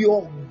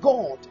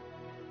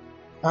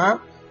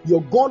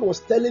was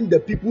telling the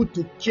people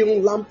to kill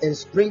lamb and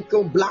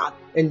sprinkle blood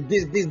and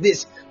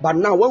this, but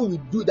now when we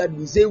do that,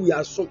 we say we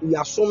are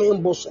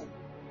summoning bosom.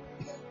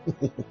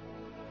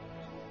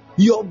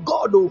 Your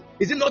God,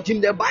 is it not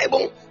in the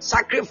Bible?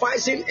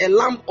 Sacrificing a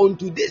lamb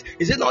unto this,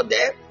 is it not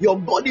there? Your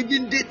God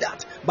even did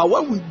that. But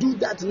when we do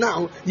that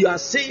now, you are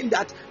saying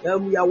that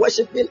we are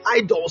worshiping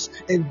idols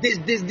and this.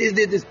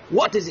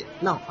 What is it?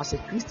 Now, as a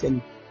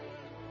Christian,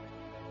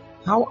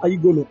 how are you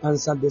going to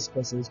answer this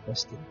person's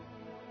question?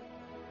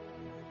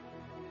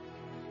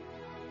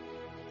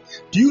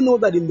 Do you know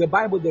that in the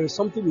Bible there is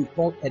something we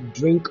call a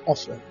drink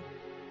offering?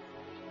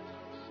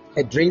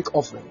 A drink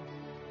offering.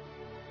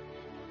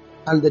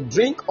 And the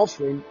drink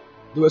offering,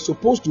 they were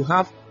supposed to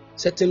have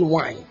certain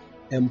wine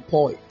and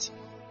pour it.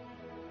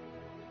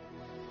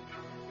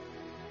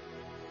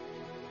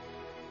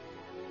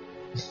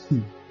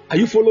 Are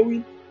you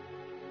following?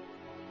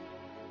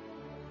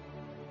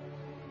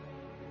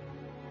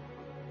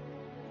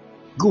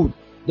 Good.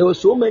 There were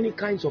so many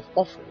kinds of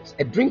offerings.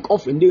 A drink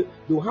offering, they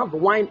will have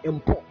wine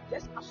and pour.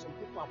 Just as some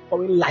people are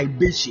pouring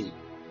libation.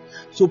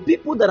 So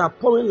people that are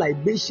pouring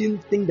libation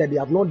think that they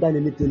have not done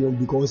anything wrong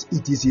because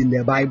it is in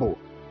the Bible.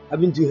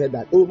 Haven't you heard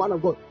that? Oh man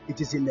of God,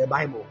 it is in the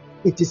Bible.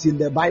 It is in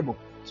the Bible.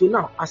 So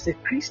now, as a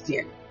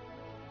Christian,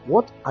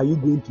 what are you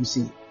going to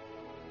say?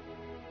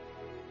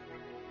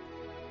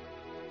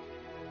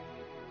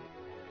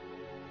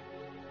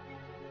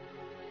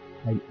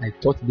 I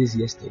taught this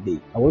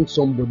yesterday. I want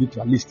somebody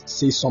to at least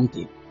say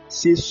something.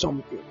 Say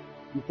something.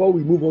 Before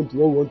we move on to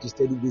what we want to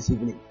study this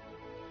evening.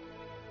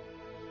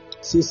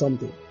 Say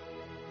something.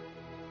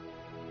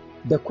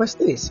 The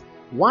question is,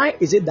 why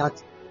is it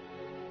that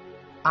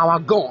our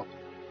God,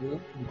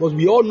 because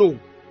we all know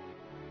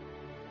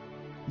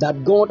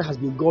that God has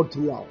been God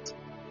throughout.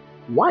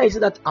 Why is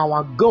it that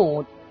our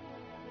God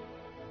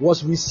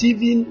was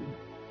receiving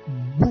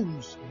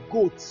bulls,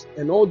 goats,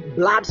 and all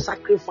blood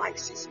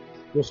sacrifices?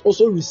 He was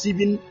also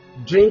receiving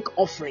drink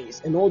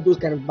offerings and all those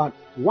kind of bad.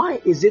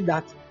 Why is it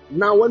that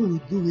now when we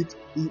do it,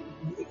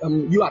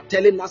 you are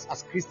telling us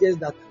as Christians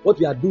that what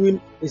we are doing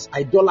is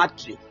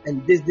idolatry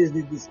and this?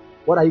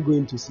 What are you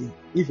going to say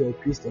if you're a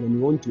Christian and you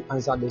want to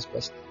answer this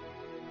question?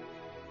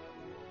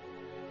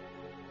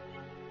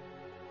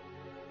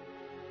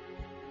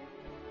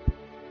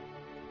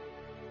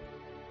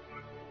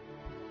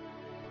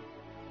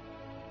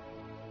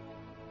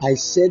 I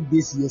said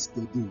this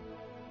yesterday.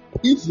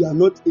 If you are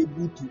not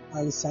able to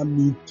answer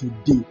me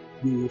today,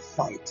 we will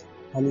fight.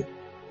 And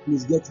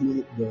please get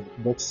me the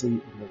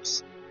boxing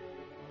gloves.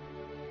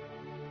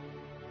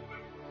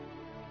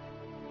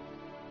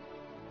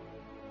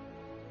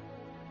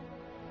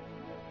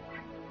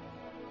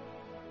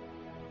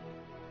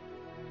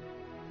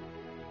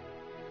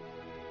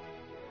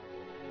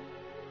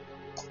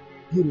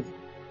 Beautiful.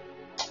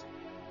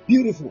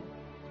 Beautiful.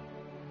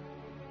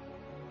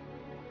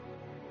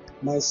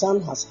 My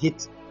son has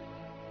hit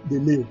the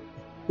nail.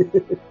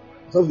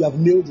 So you have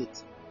nailed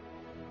it.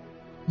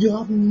 You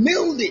have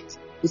nailed it.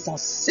 It's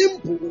as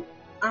simple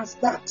as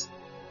that.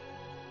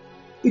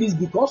 It is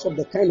because of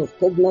the kind of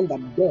covenant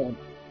that God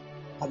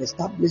had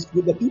established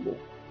with the people.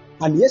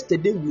 And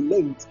yesterday we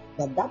learned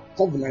that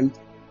covenant,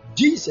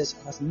 Jesus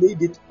has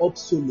made it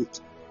obsolete.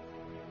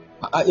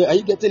 Are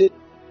you getting it?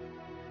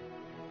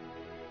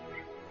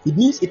 It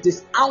means it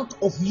is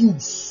out of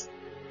use.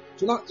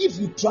 So now, if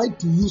you try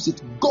to use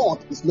it,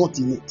 God is not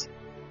in it.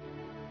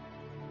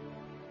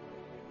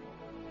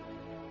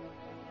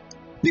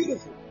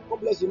 Beautiful.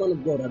 God bless you, man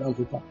of God, Adam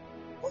Fupa.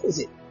 What is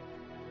it?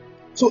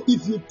 So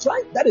if you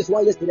try, that is why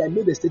yesterday I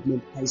made a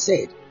statement. I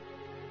said,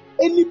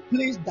 any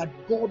place that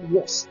God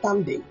was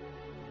standing,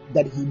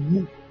 that he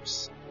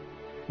moves,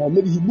 or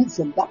maybe he moved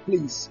from that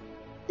place.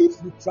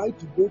 If you try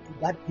to go to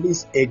that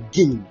place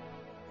again,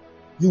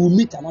 you will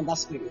meet another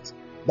spirit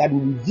that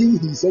will reveal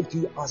himself to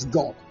you as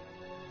God.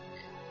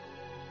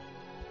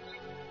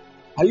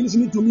 Are you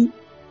listening to me?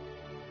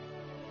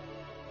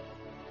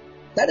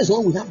 That is why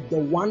we have the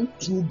one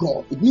true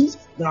God. It means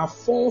there are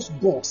false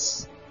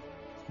gods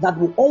that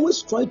will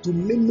always try to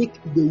mimic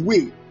the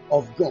way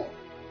of God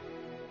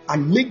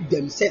and make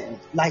themselves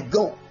like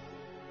God.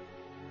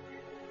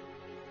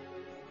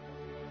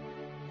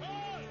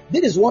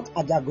 This is what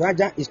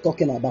Adagraja is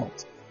talking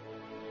about.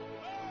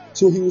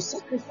 So he will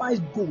sacrifice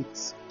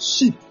goats,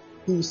 sheep,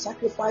 he will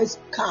sacrifice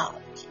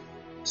cows,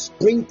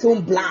 sprinkle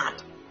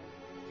blood,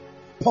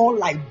 pour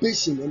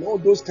libation and all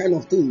those kind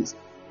of things.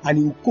 And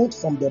he will quote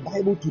from the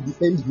Bible to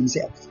defend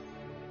himself.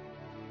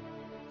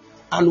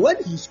 And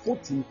when he's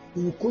quoting,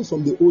 he will quote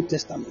from the Old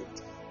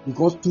Testament.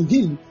 Because to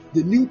him,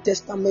 the New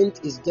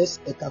Testament is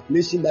just a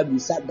calculation that we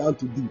sat down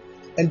to do.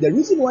 And the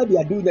reason why they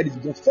are doing that is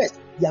because first,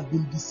 they have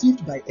been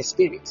deceived by a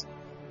spirit.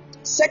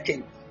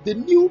 Second, the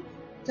New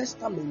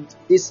Testament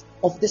is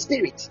of the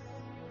Spirit.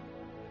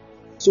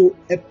 So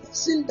a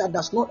person that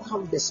does not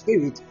have the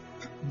Spirit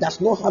does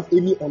not have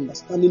any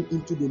understanding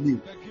into the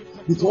New.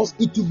 Because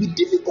it will be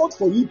difficult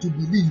for you to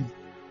believe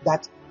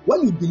that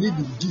when you believe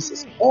in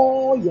Jesus,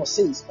 all your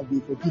sins have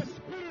been forgiven.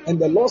 And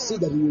the Lord said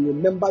that He will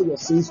remember your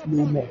sins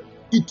no more.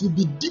 It will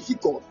be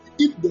difficult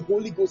if the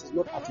Holy Ghost is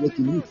not at work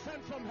in you.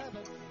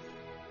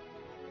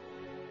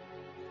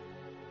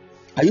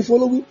 Are you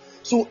following?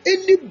 So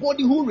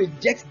anybody who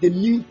rejects the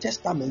New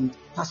Testament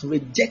has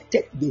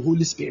rejected the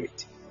Holy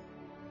Spirit.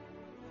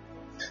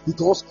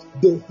 Because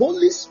the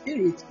Holy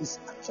Spirit is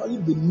actually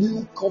the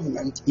new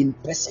covenant in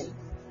person.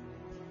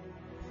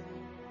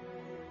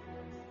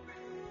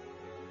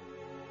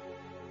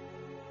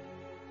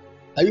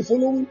 Are you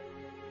following?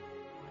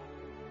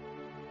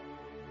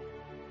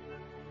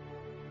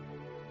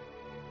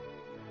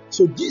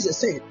 So Jesus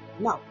said,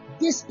 now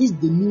this is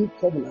the new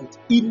covenant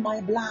in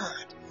my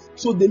blood.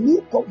 So the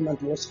new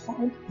covenant was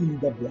found in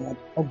the blood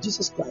of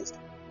Jesus Christ.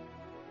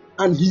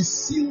 And He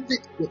sealed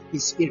it with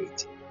His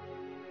Spirit.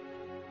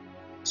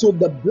 So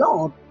the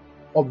blood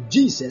of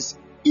Jesus,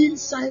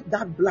 inside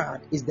that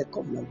blood is the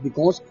covenant.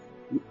 Because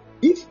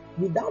if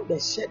without the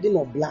shedding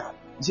of blood,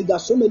 you see there are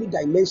so many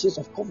dimensions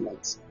of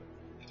covenants.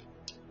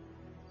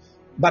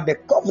 But the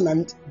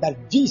covenant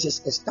that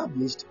Jesus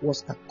established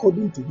was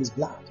according to His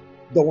blood.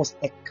 There was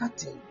a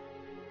cutting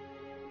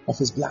of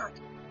His blood.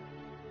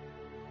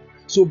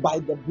 So by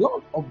the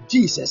blood of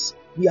Jesus,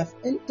 we have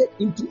entered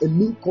into a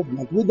new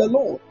covenant with the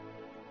Lord.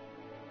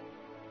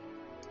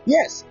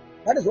 Yes,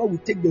 that is why we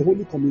take the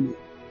Holy Communion.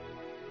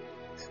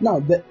 Now,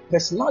 the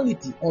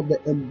personality or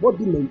the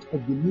embodiment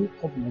of the new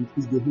covenant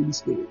is the Holy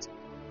Spirit.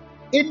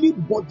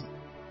 Anybody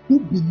who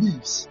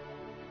believes,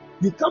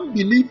 you can't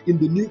believe in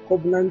the new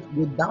covenant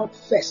without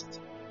first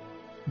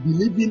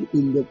believing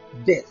in the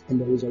death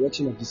and the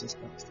resurrection of Jesus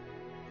Christ.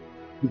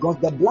 Because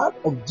the blood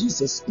of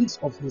Jesus speaks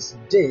of His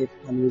death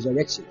and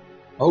resurrection.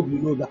 I hope you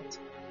know that.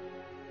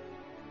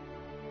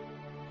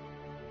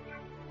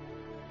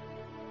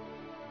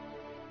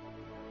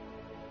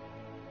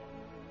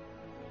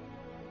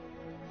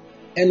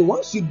 And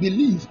once you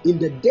believe in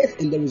the death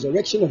and the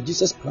resurrection of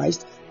Jesus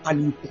Christ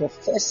and you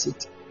profess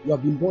it, you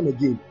have been born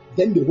again,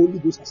 then the Holy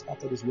Ghost has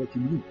started His work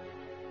in you.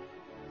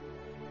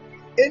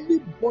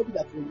 Anybody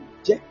that will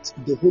reject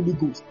the Holy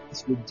Ghost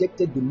has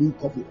rejected the new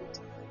covenant.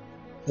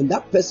 And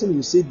that person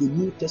will say the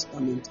New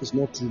Testament is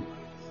not true.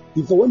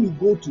 Because when you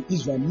go to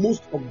Israel,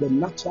 most of the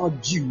natural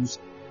Jews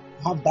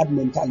have that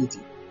mentality.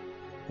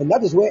 And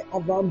that is where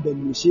Abraham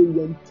ben Moshe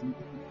went to.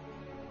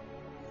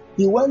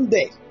 He went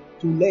there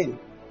to learn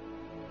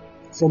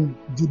from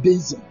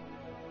Judaism.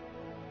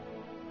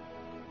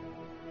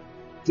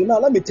 So now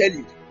let me tell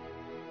you,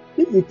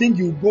 if you think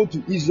you go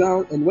to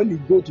Israel and when you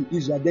go to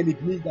Israel, then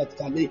it means that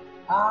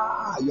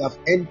you have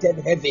entered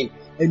heaven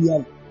and you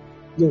have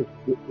no,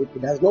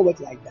 it does not work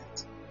like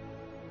that.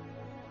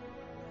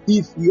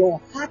 If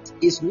your heart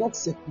is not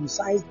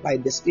circumcised by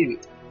the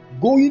Spirit,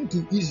 going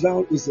to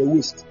Israel is a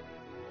waste.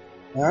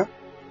 Go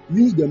and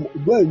use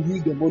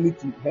the money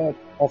to help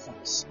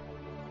orphans.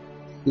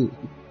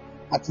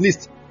 At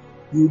least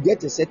you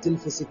get a certain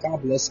physical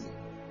blessing,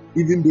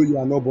 even though you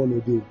are not born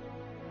again.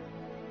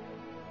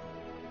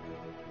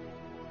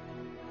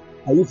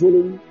 Are you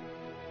following?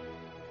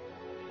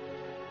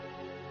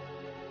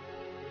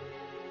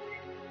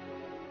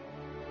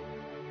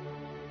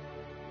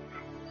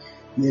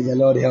 May the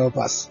Lord help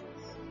us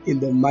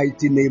in the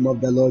mighty name of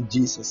the Lord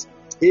Jesus.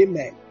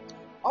 Amen.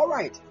 All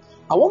right.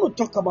 I want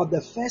to talk about the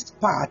first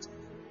part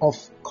of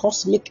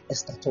cosmic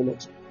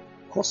eschatology.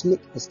 Cosmic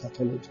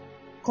eschatology.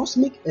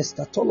 Cosmic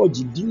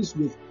eschatology deals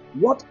with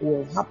what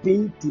will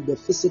happen to the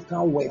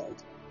physical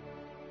world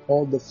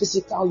or the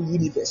physical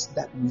universe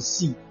that we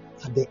see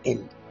at the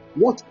end.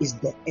 What is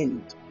the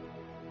end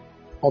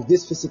of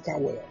this physical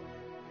world?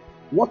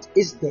 What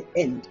is the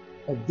end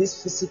of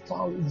this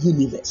physical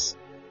universe?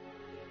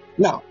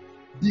 Now,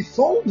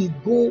 before we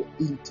go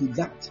into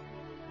that,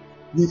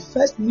 we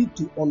first need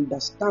to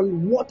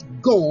understand what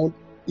God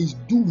is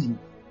doing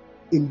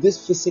in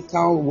this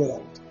physical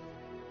world.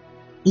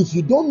 If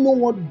you don't know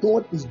what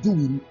God is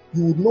doing,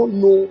 you will not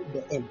know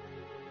the end.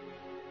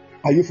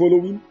 Are you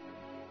following?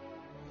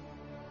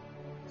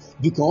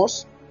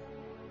 Because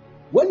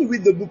when you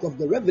read the book of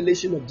the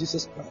Revelation of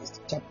Jesus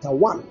Christ, chapter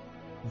 1,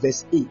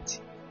 verse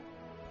 8.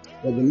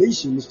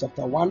 Revelation is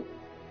chapter 1,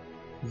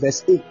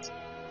 verse 8.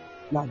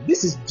 Now,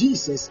 this is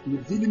Jesus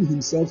revealing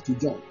himself to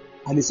John.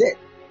 And he said,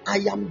 I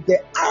am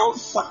the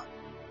Alpha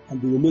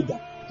and the Omega,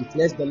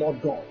 declares the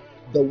Lord God,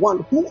 the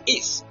one who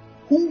is,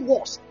 who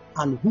was,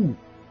 and who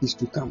is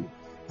to come.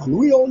 And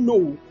we all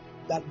know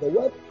that the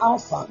word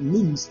Alpha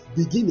means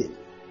beginning,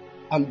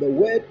 and the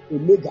word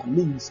Omega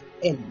means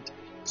end.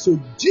 So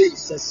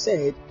Jesus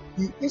said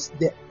he is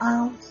the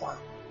Alpha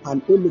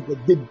and Omega,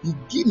 the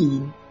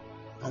beginning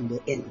and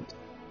the end.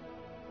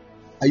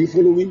 Are you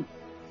following?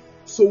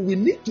 So we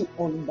need to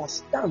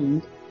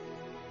understand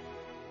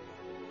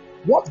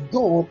what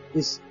God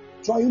is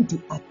trying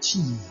to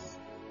achieve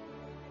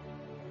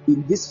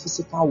in this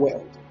physical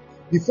world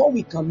before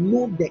we can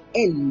know the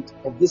end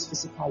of this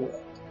physical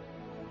world.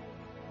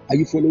 Are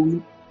you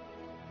following?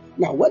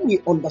 Now, when we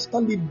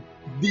understand it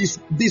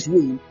this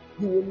way,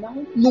 you will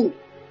now know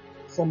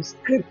from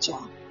scripture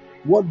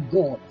what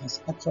God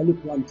has actually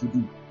planned to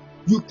do.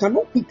 You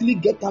cannot quickly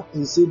get up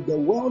and say the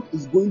world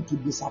is going to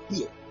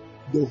disappear.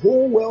 The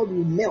whole world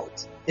will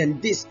melt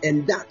and this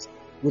and that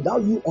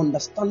without you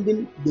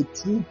understanding the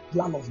true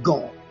plan of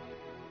God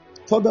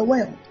for the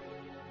world.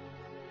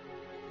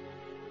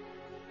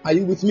 Are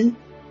you with me?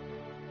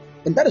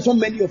 And that is what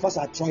many of us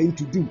are trying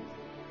to do.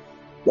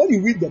 When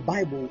you read the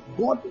Bible,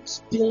 God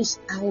spells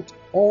out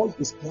all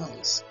his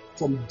plans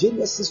from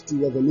Genesis to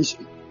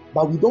Revelation.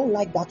 But we don't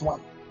like that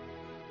one.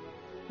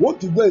 We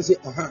want to go and say,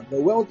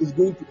 the world is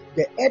going to,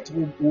 the earth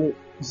will you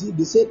see,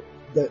 they said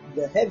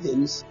the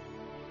heavens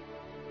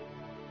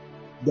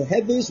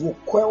will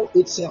coil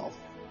itself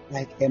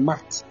like a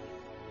mat.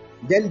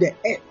 Then the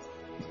earth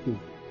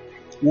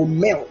will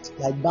melt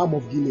like balm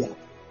of Gilead.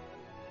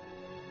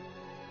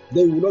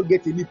 Then we will not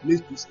get any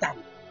place to stand.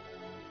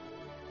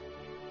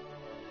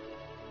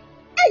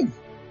 Hey!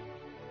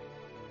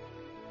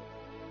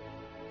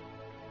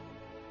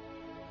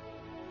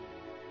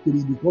 It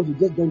is because you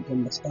just don't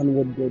understand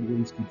what God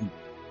wants to do.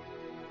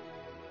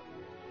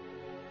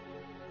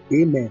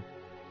 Amen.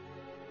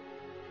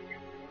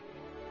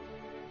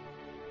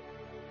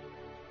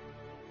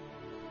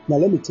 Now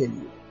let me tell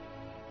you.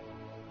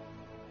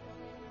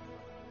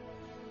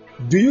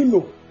 Do you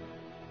know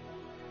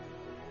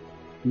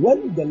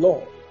when the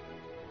Lord,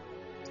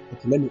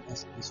 okay, let me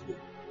ask this way.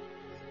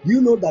 Do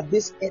you know that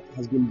this earth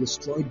has been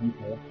destroyed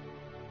before?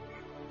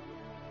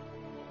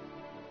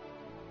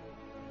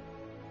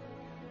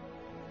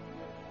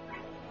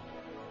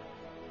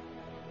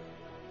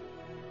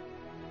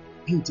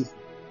 Beautiful.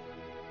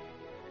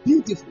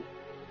 Beautiful.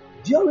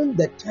 During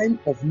the time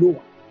of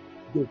Noah,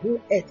 the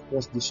whole earth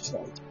was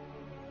destroyed.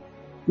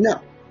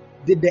 Now,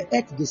 did the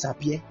earth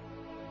disappear?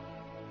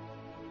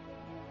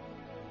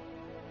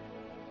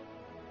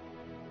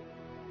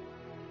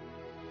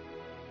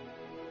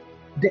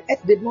 The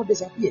earth did not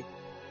disappear.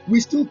 We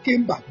still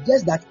came back,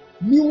 just that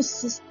new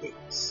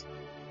systems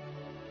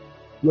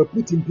were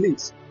put in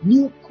place.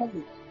 New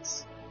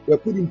covenants were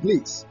put in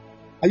place.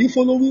 Are you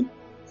following?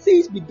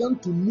 Things began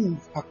to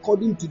move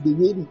according to the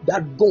way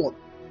that God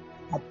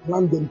had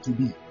planned them to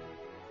be.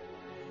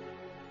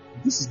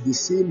 This is the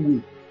same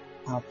way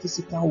our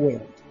physical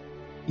world,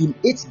 in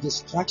its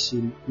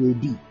destruction, will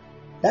be.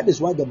 That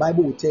is why the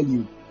Bible will tell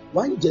you,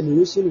 one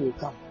generation will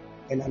come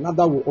and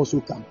another will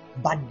also come,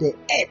 but the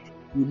earth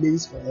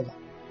remains forever.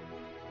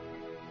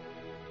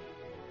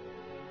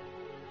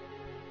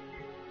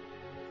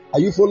 Are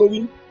you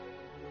following?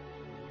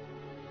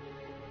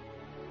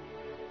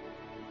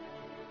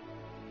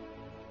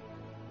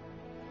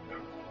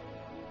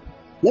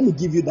 Let me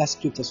give you that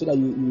scripture so that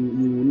you will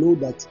know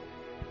that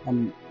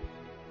I'm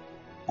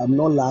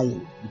not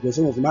lying. Because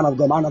some of the man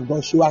of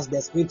God, show us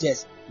the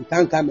scriptures. You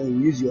can't come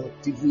and use your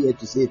TV here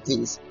to say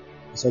things.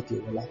 It's okay,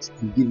 relax.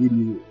 I'm giving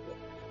you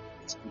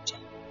the scripture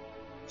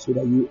so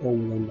that you all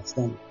will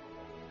understand.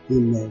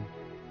 Amen.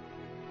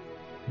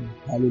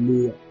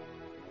 Hallelujah.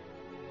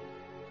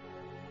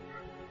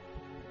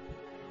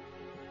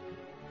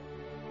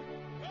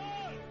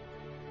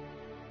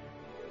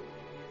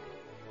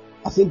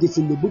 I think it's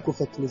in the book of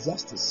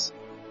Ecclesiastes.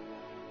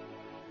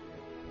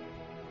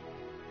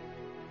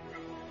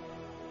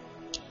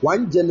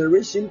 One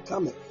generation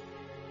cometh.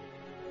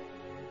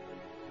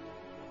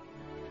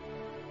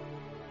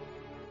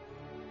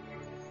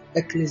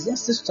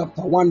 Ecclesiastes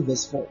chapter 1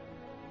 verse 4.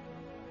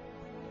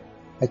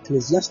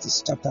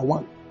 Ecclesiastes chapter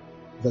 1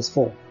 verse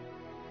 4.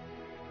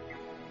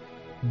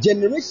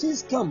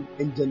 Generations come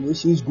and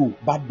generations go,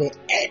 but the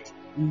earth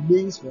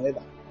remains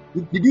forever.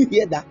 Did you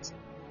hear that?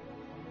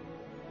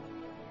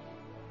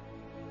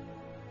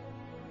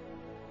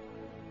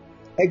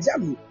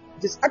 Exactly.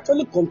 It is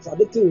actually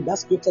contradicting with that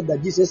scripture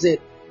that Jesus said,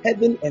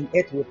 heaven and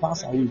earth will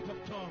pass away.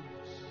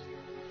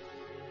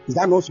 Is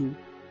that not true?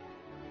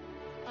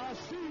 I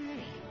see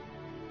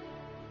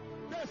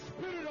the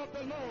Spirit of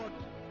the Lord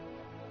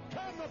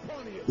come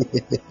upon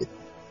you.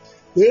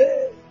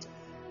 Yeah.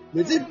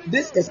 You see,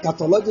 this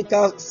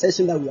eschatological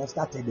session that we have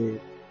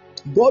started,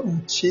 God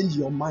will change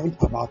your mind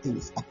about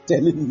things. I'm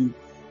telling you.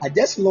 I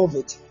just love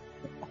it.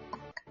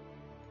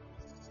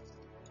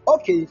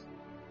 Okay.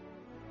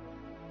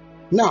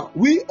 Now,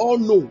 we all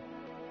know.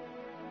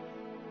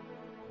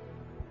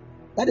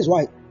 That is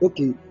why,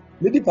 okay,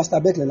 maybe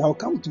Pastor Bethlehem, I'll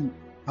come to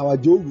our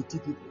Jehovah's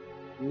people.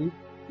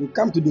 We'll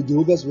come to the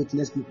Jehovah's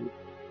Witness people.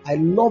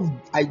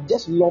 I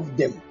just love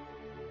them.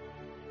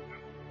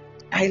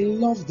 I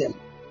love them.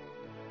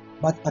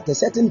 But at a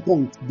certain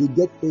point, they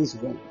get things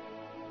wrong.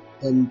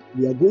 And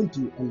we are going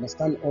to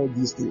understand all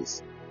these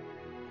things.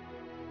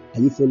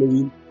 Are you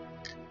following?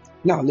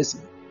 Now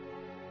listen.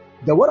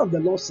 The word of the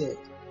Lord said,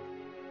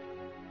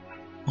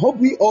 I hope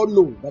we all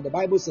know that the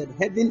Bible said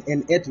heaven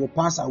and earth will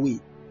pass away.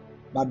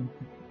 But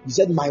he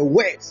said, my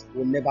words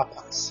will never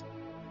pass.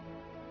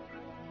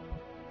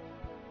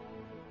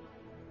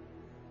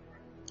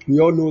 We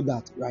all know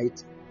that,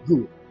 right?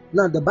 Good.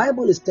 Now the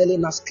Bible is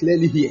telling us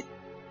clearly here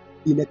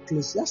in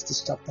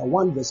Ecclesiastes chapter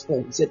 1 verse 4.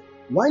 It said,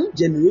 one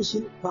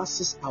generation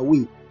passes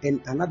away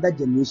and another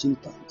generation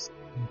comes,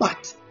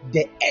 but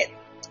the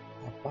earth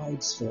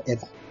abides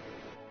forever.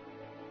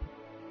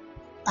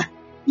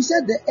 He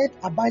said the earth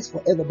abides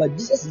forever, but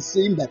Jesus is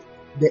saying that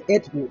the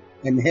earth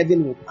and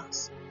heaven will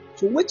pass.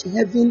 So which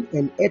heaven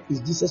and earth is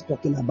Jesus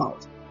talking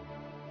about?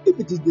 If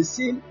it is the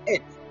same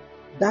earth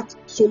that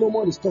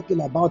Solomon is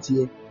talking about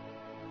here,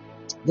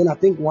 then I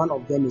think one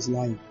of them is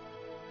lying.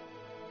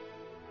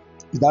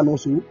 Is that not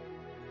so?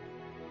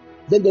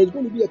 Then there is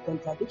going to be a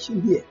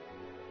contradiction here.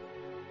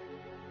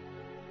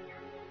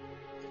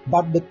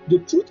 But the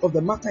truth of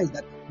the matter is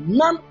that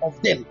none of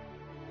them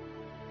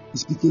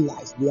is speaking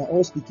lies. They are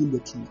all speaking the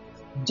truth.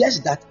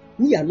 Just that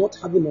we are not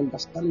having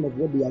understanding of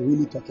what they are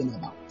really talking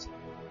about.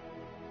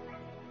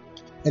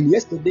 And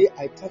yesterday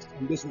I touched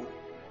on this one.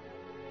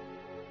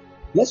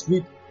 Let's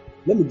read.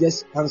 Let me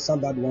just answer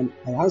that one.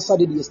 I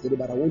answered it yesterday,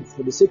 but I want,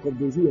 for the sake of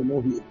those who are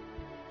not here,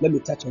 let me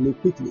touch on it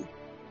quickly.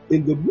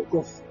 In the book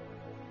of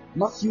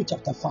Matthew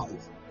chapter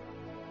 5.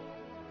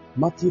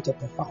 Matthew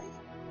chapter 5.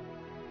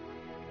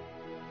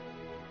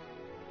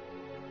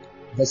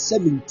 Verse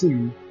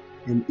 17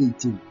 and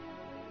 18.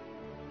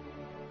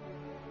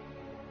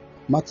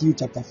 Matthew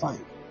chapter 5.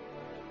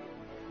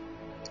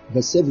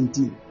 Verse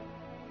 17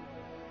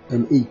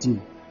 and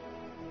 18.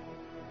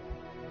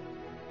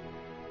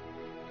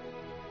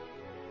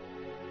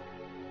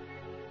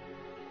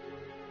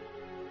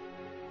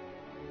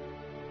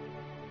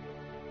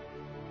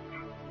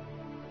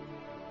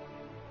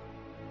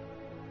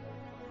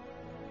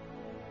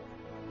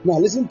 Now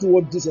listen to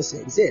what Jesus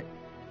said. He said,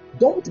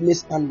 don't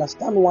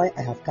misunderstand why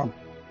I have come.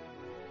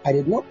 I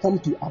did not come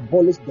to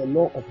abolish the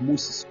law of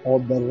Moses or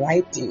the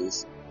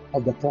writings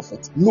of the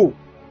prophets. No,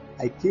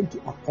 I came to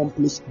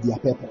accomplish their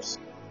purpose.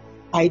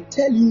 I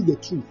tell you the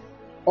truth.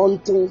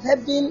 Until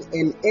heaven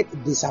and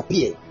earth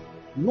disappear,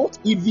 not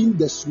even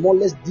the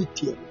smallest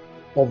detail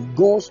of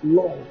God's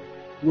law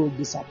will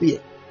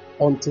disappear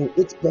until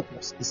its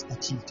purpose is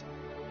achieved.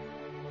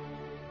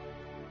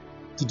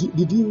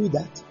 Did you read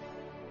that?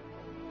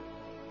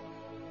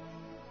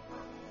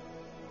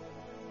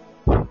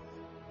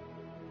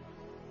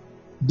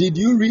 Did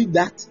you read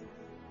that?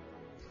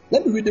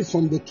 Let me read it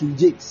from the King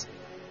James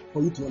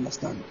for you to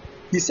understand.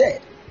 He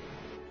said,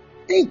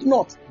 think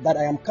not that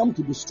I am come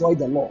to destroy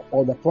the law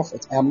or the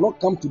prophets. I am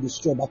not come to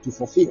destroy but to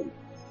fulfill.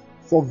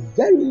 For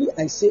verily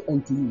I say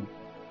unto you,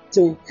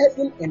 till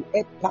heaven and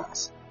earth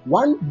pass,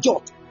 one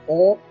jot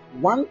or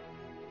one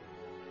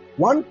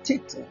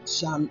tittle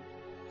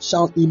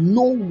shall in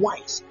no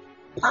wise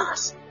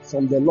pass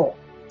from the law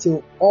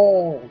till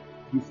all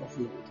be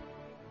fulfilled.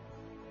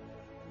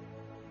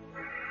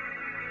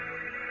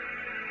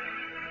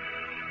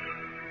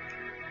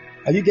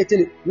 Are you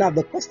getting it? Now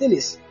the question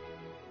is,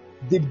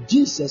 did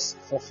Jesus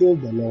fulfill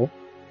the law?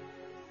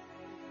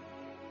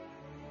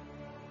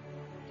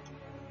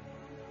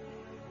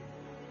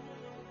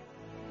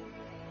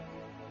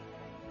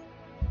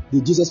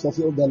 Did Jesus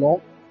fulfill the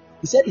law?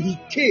 He said he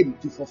came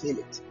to fulfill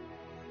it.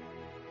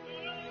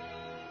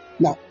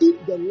 Now,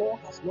 if the law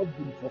has not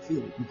been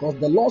fulfilled, because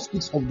the law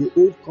speaks of the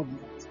old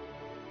covenant,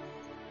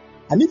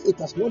 and if it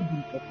has not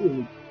been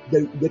fulfilled,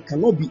 there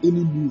cannot be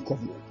any new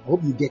covenant. I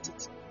hope you get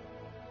it.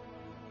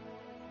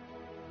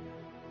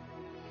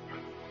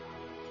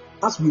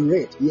 As we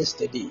read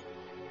yesterday.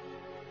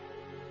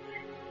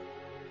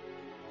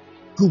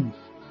 Good.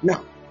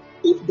 Now,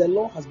 if the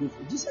law has been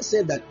fulfilled, Jesus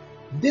said that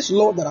this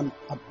law that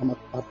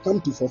I've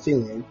come to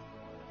fulfill,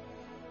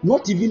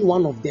 not even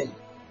one of them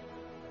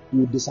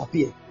will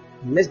disappear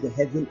unless the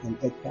heaven and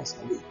earth pass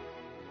away.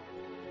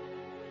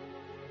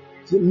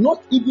 So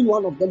not even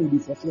one of them will be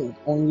fulfilled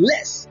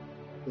unless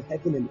the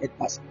heaven and earth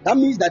pass. That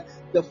means that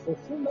the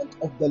fulfillment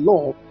of the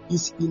law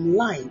is in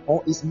line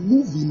or is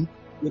moving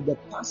with the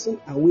passing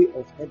away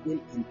of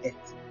heaven and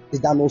earth. Is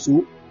that not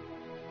so?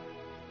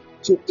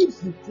 So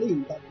if you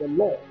claim that the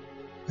law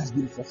has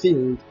been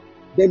fulfilled,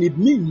 then it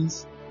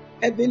means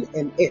heaven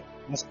and earth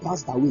has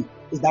passed away.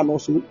 Is that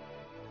not so?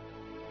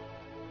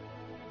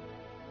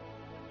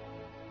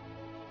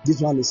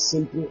 This one is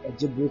simple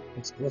algebraic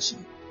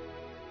expression.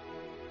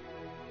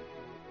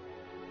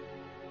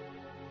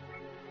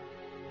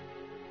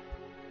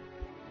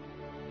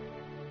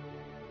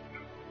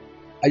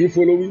 Are you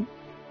following?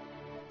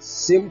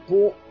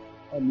 Simple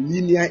and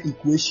linear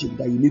equation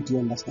that you need to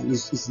understand.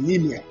 It's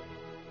linear.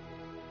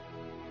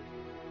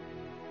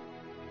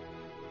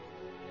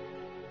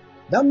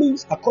 That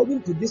means,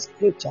 according to this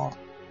scripture,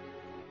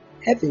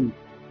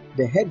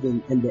 the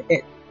heaven and the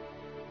earth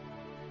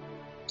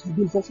have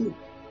been fulfilled.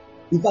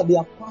 In fact, they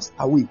have passed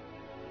away.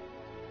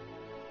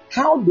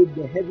 How did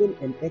the heaven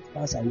and earth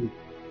pass away?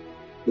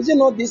 Is it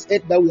not this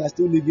earth that we are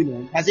still living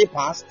on? Has it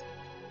passed?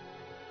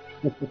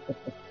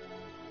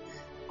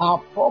 Our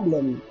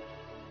problem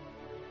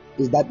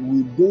is that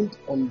we don't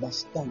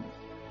understand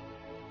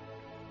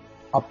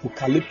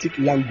apocalyptic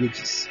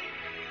languages.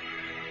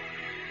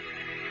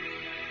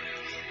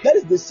 That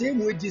is the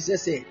same way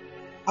Jesus said,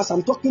 as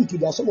I'm talking to you,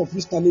 there are some of you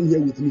standing here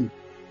with me,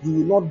 you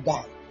will not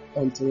die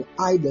until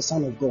I, the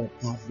Son of God,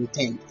 have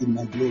returned in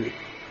my glory.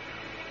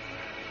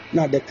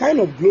 Now, the kind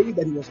of glory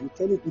that he was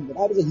returning in, the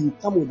Bible says he will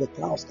come with the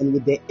clouds and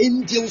with the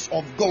angels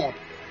of God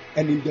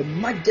and in the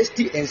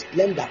majesty and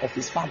splendor of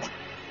his Father.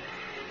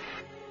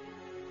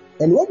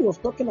 And when he was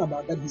talking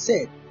about that, he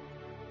said,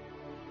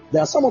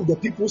 there are some of the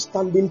people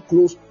standing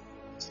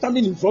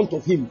in front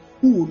of him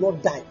who will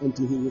not die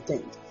until he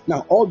returns.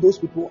 Now, all those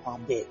people are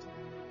dead.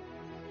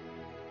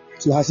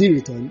 So has he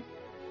returned?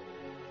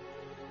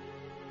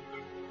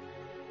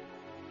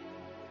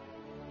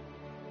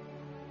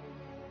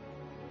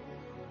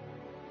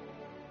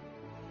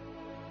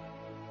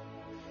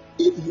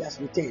 If he has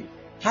returned,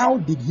 how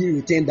did he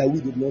return that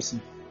we did not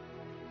see?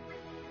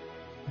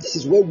 This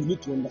is where we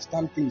need to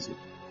understand things.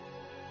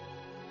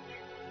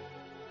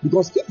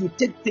 Because if you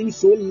take things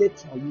so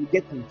literal, you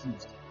get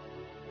confused.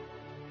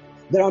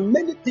 There are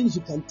many things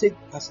you can take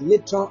as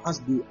literal as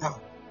they are.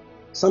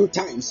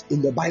 Sometimes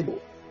in the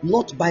Bible,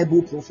 not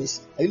Bible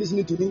prophecy. Are you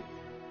listening to me?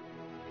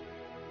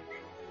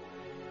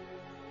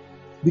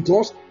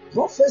 Because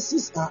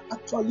prophecies are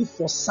actually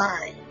for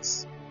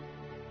signs.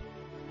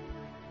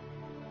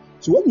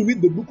 So when you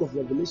read the book of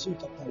Revelation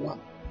chapter 1,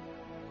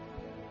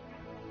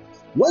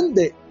 when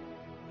the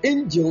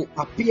angel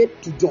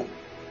appeared to John,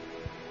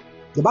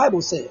 the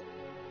Bible said,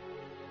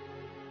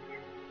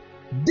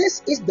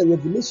 this is the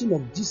revelation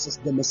of Jesus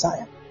the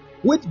Messiah,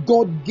 which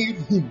God gave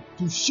him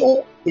to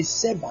show his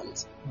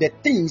servants the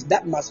things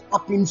that must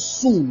happen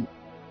soon.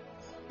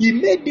 He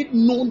made it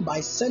known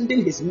by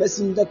sending his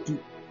messenger to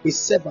his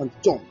servant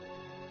John,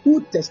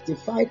 who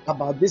testified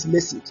about this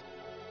message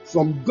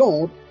from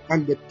God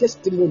and the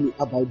testimony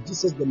about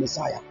Jesus the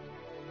Messiah.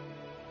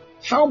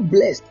 How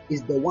blessed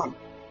is the one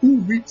who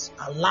reads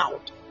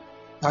aloud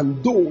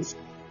and those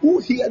who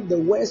hear the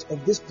words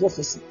of this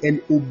prophecy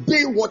and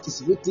obey what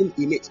is written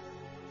in it,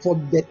 for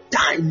the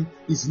time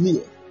is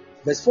near.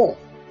 Verse 4.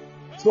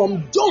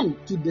 From John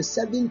to the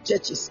 7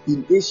 churches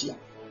in Asia,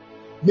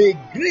 may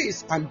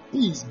grace and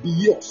peace be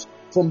yours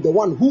from the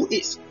one who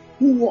is,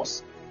 who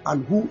was,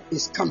 and who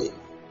is coming.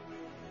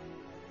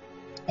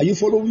 Are you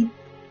following?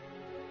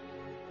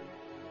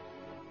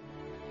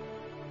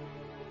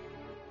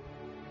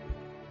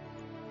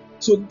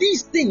 So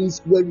these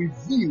things were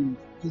revealed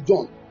to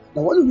John.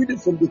 Now when you read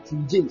it from the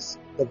King James,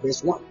 the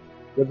verse 1,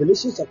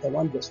 Revelation chapter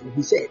 1 verse 1,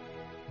 he said,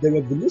 the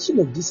revelation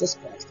of Jesus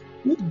Christ,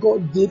 which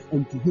God gave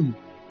unto him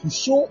to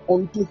show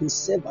unto his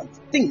servants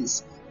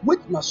things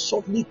which must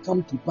shortly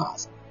come to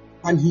pass.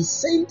 And he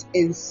sent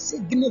and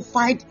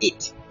signified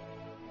it.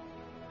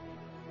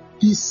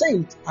 He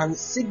sent and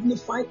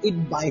signified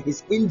it by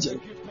his angel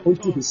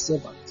unto his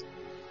servant.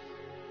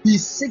 He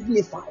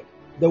signified.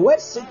 The word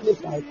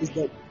signified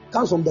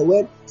comes from the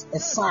word a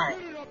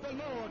sign.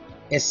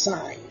 A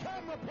sign.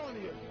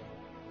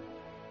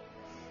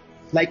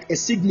 Like a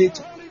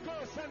signature.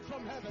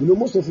 You know,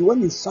 most of you,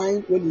 when you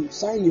sign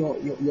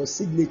your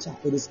signature,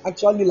 it is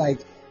actually like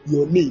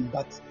your name,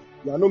 but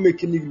you are not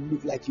making it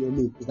look like your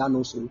name. Is that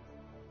not so?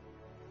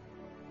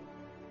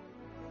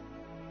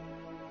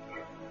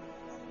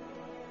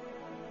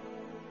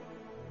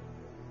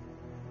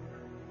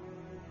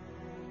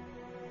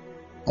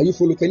 Are you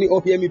following? Can you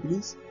all hear me,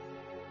 please?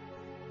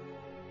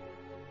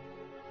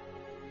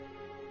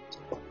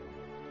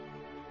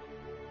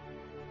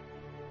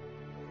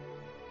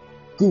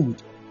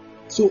 Good.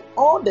 So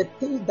all the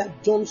things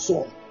that John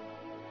saw,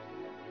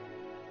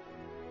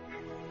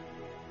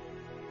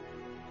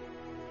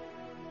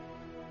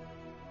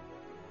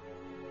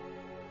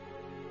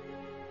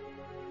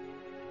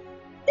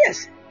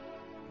 yes,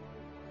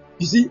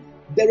 you see,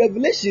 the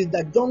revelations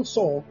that John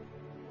saw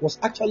was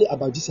actually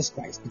about Jesus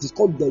Christ. It is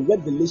called the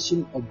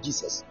revelation of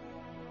Jesus.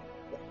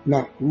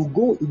 Now we'll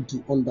go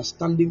into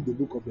understanding the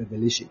book of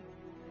Revelation.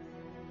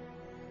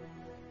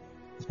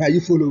 Are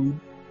you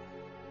following?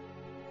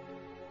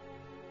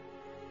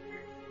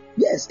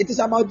 Yes, it is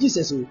about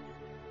Jesus. Oh.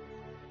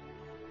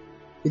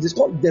 It is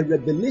called the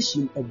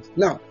revelation of.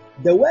 Now,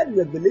 the word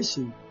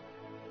revelation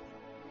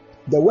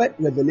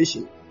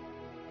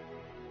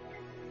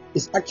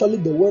is actually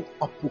the word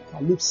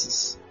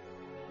apocalypsis,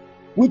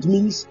 which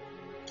means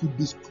to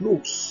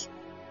disclose,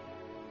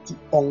 to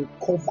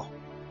uncover.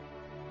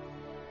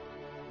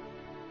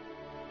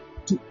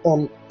 To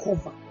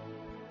uncover.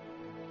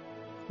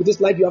 It is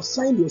like you have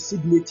signed your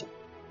signature,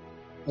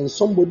 and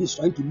somebody is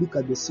trying to look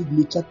at the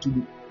signature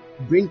to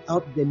bring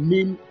out the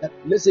name that,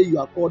 let's say you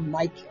are called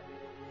Michael,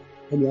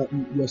 and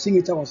your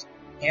signature was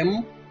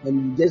M,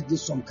 and you just did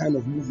some kind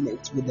of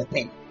movement with the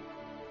pen.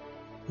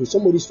 So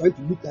somebody is trying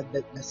to look at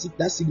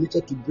that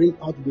signature to bring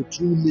out the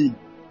true name.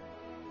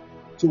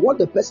 So what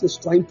the person is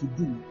trying to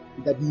do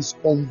is that he is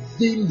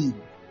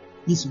unveiling,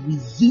 he's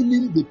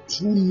revealing the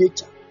true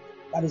nature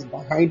that is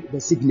behind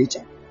the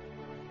signature.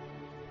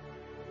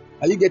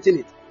 Are you getting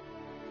it?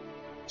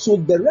 So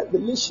the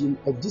revelation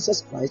of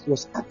Jesus Christ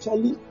was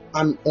actually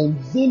an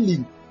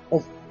unveiling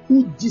of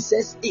who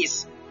Jesus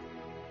is,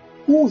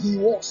 who he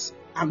was,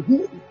 and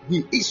who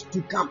he is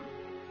to come.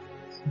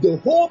 The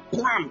whole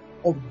plan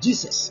of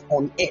Jesus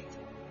on earth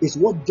is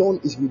what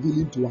John is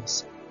revealing to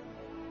us.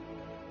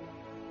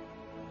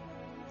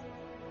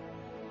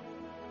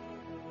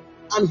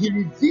 And he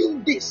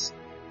revealed this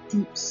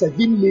to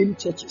 7 main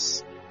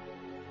churches.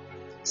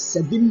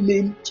 7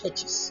 main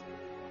churches.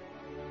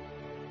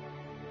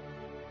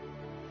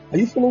 Are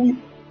you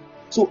following?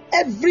 So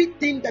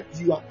everything that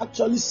you are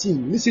actually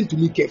seeing, listen to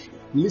me carefully.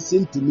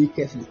 Listen to me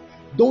carefully.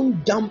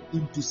 Don't jump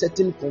into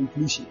certain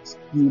conclusions.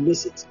 You will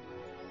miss it.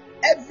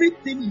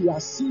 Everything you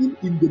are seeing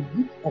in the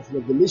book of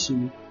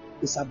Revelation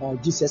is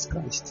about Jesus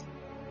Christ.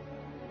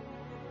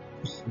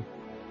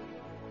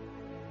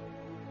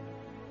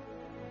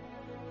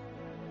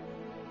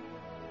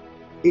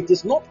 It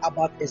is not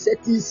about a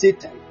certain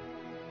Satan.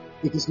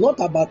 It is not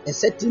about a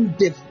certain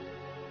devil.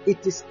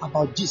 It is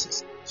about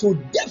Jesus. So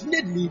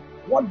definitely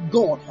what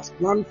God has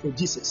planned for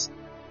Jesus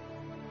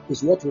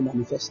is what will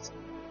manifest.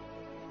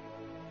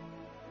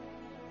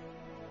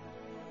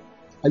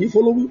 Are you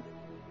following?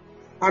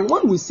 And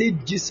when we say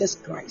Jesus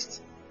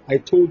Christ, I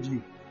told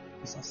you,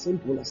 it's as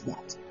simple as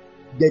that.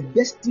 The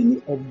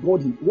destiny of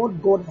God,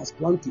 what God has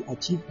planned to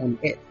achieve on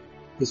earth,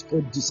 is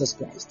called Jesus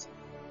Christ.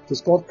 It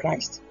is called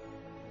Christ.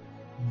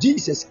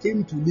 Jesus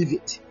came to live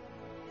it,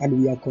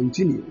 and we are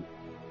continuing.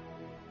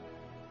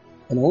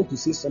 And I want to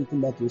say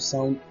something that will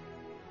sound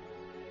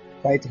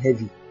quite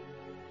heavy.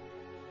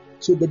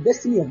 So the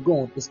destiny of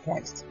God is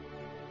Christ.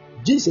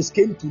 Jesus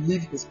came to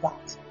live his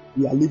part.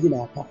 We are living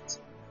our part.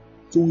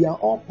 So we are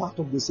all part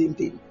of the same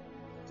thing.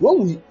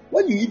 When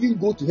you even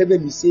go to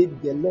heaven, you say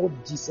the Lord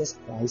Jesus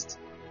Christ,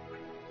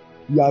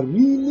 you are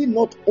really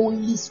not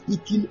only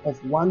speaking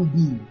of one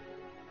being.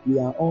 We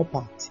are all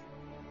part.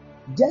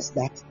 Just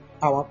that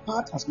our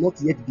part has not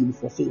yet been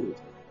fulfilled.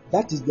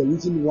 That is the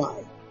reason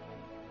why.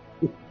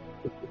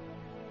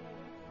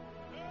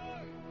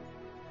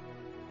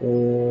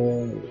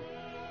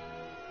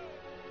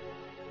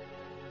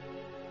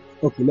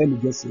 Okay, let me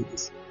just say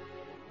this.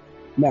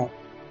 Now,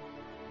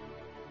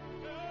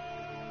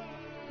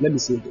 let me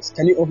say this.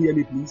 Can you all hear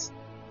me, please?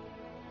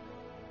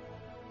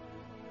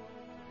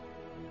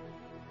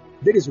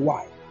 That is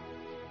why,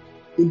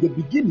 in the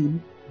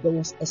beginning, there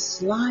was a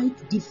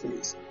slight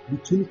difference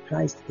between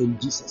Christ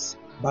and Jesus,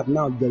 but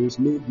now there is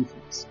no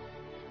difference.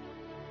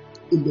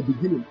 In the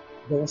beginning,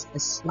 there was a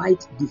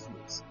slight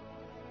difference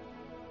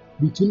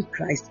between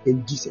Christ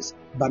and Jesus,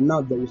 but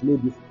now there is no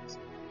difference.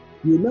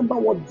 You remember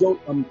what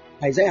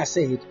Isaiah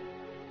said?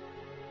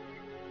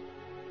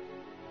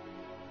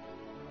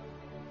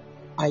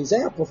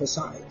 Isaiah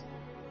prophesied,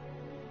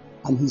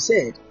 and he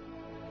said,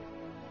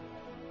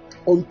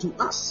 "Unto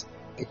us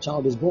a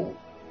child is born,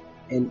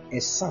 and a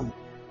son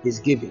is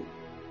given."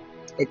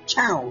 A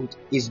child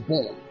is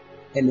born,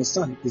 and a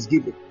son is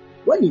given.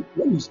 When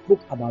he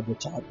spoke about the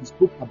child, he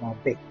spoke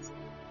about birth.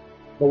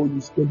 But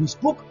when he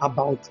spoke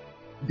about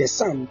the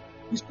son,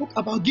 he spoke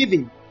about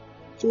giving.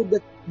 So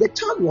the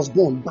child was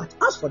born, but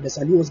as for the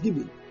son, he was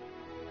given.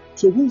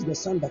 So who is the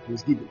son that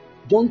was given?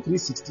 John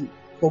 3:16.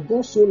 For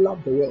God so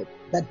loved the world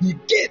that he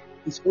gave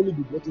his only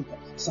begotten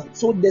son.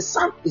 So the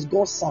son is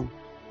God's son.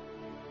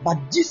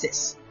 But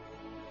Jesus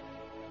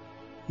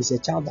is a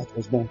child that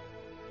was born.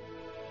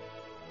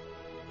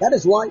 That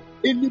is why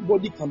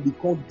anybody can be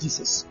called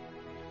Jesus.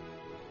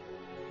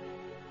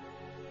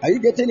 Are you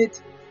getting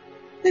it?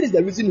 That is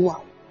the reason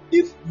why.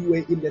 If you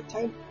were in the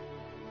time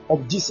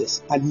of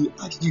Jesus and he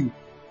asked you,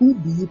 "Who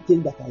do you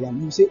think that I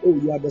am?" You say, "Oh,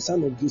 you are the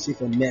son of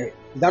Joseph and Mary."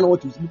 Is that not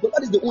what you say? Because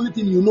that is the only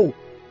thing you know.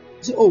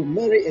 You say, "Oh,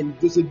 Mary and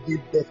Joseph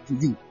gave birth to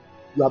you."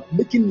 You are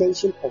making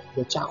mention of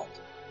the child.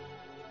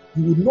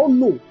 You would not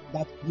know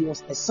that he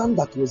was a son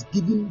that was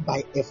given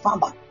by a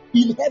father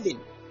in heaven.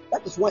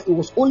 That is why it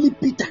was only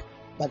Peter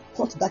that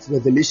caught that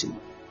revelation.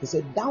 He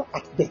said, "Thou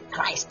art the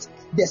Christ,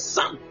 the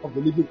Son of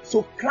the living."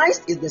 So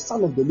Christ is the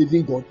Son of the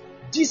living God.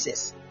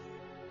 Jesus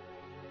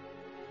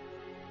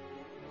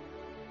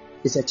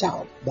is a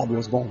child that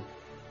was born.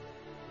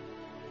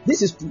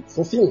 This is to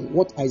fulfill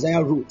what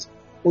Isaiah wrote.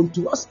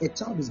 Unto us a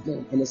child is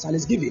born and a son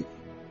is given.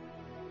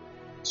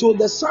 So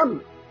the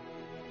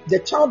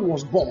child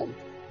was born,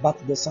 but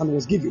the son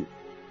was given.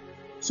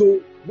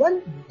 So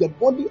when the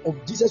body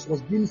of Jesus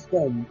was being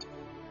formed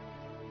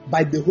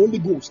by the Holy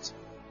Ghost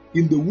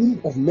in the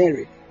womb of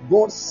Mary,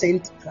 God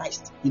sent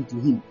Christ into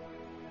him.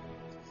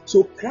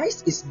 So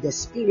Christ is the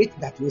spirit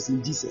that was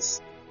in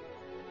Jesus.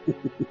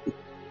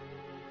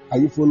 Are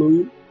you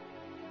following?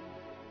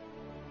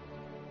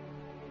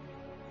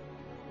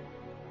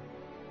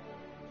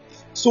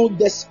 So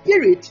the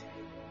spirit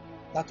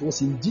that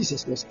was in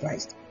Jesus was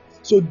Christ.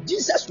 So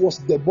Jesus was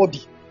the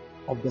body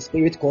of the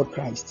spirit called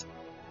Christ.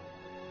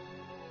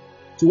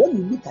 So when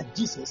you look at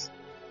Jesus,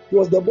 he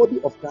was the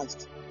body of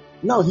Christ.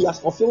 Now he has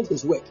fulfilled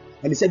his work.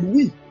 And he said,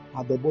 we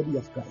are the body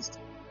of Christ.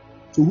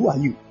 So who are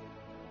you?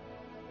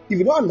 If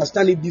you don't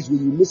understand it this way,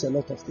 you miss a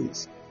lot of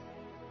things.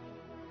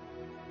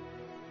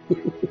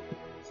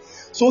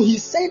 So he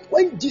said,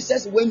 when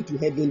Jesus went to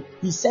heaven,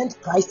 he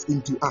sent Christ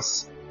into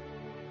us.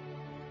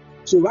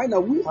 So right now,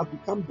 we have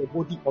become the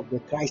body of the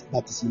Christ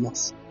that is in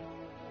us.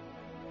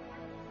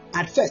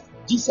 At first,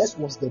 Jesus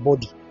was the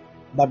body,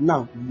 but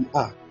now we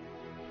are.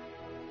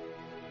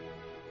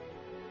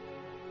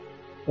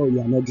 Oh,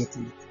 you are not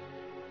getting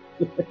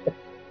it.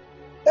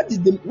 That is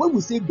when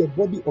we say the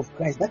body of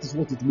Christ, that is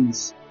what it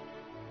means.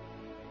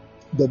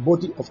 The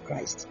body of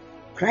Christ.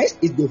 Christ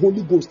is the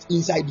Holy Ghost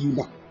inside you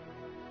now.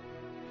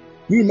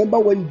 You remember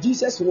when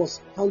Jesus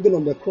was hanging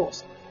on the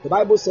cross, the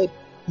Bible said,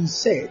 he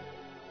said,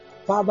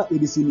 Father,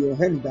 it is in your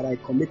hand that I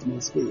commit my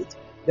spirit.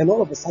 Then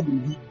all of a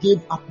sudden, he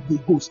gave up the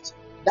ghost.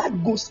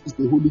 That ghost is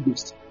the Holy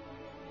Ghost.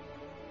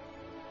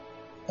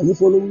 Are you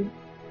following?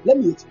 Let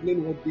me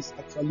explain what this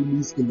actually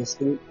means in the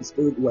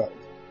spirit world.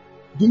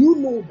 Do you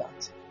know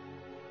that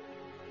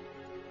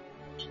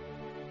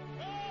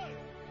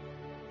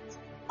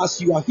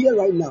as you are here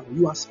right now,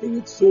 you are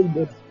spirit, soul,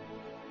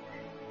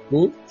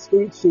 body.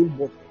 Spirit, soul,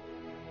 body.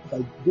 If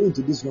I go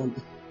into this one,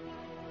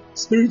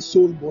 spirit,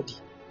 soul, body.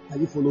 Are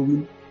you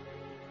following?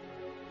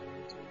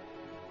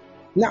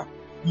 Now,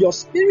 your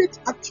spirit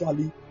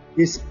actually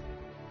is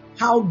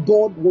how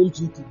God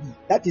wants you to be.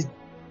 That is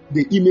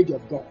the image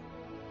of God.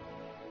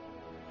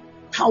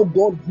 How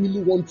God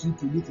really wants you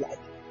to look like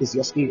is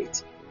your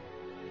spirit.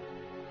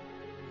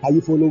 Are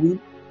you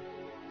following?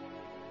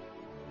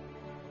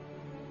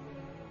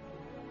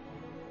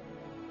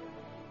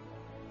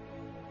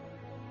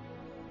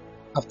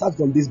 I've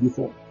touched on this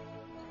before.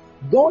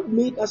 God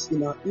made us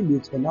in our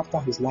image and after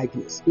his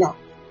likeness. Now,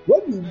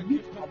 when you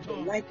look at the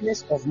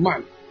likeness of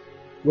man,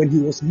 when he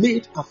was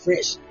made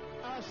afresh,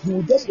 you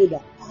will just know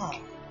that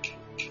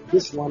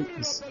this one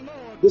is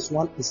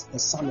the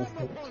Son of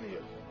God.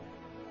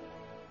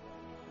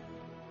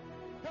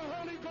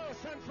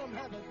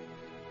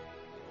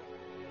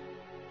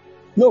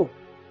 No,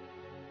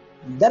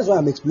 that's why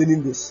I'm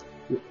explaining this.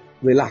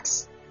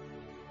 Relax.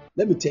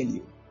 Let me tell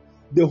you,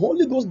 the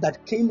Holy Ghost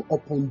that came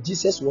upon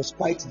Jesus was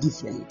quite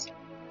different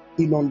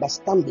in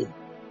understanding.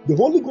 The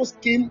Holy Ghost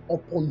came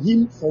upon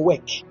him for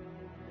work.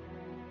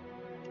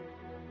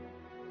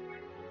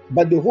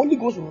 But the Holy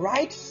Ghost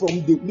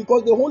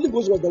because the Holy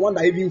Ghost was the one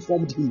that even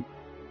formed him.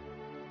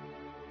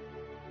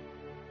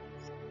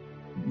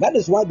 That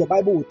is why the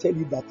Bible will tell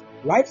you that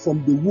right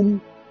from the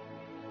womb,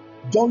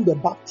 John the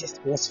Baptist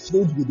was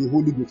filled with the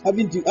Holy Ghost.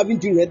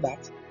 Haven't you read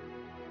that?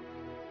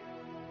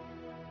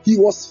 He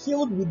was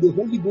filled with the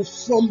Holy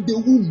Ghost from the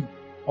womb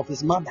of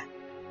his mother.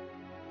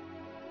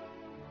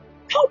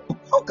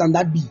 How can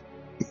that be?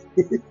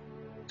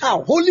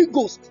 How? Holy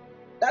Ghost.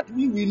 That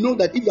we know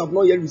that if you have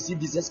not yet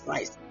received Jesus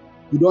Christ,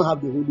 you don't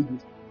have the Holy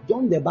Ghost.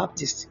 John the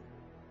Baptist,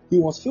 he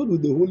was filled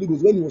with the Holy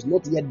Ghost when he was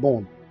not yet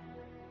born.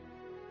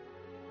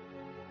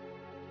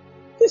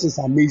 This is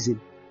amazing.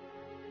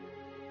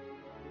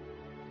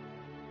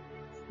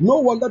 No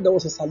wonder there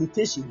was a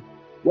salutation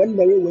when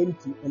Mary went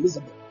to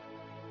Elizabeth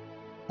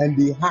and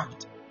they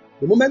hugged.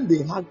 The moment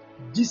they hugged,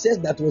 Jesus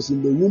that was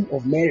in the womb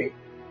of Mary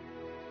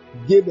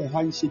gave a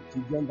handshake to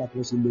John that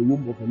was in the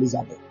womb of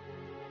Elizabeth.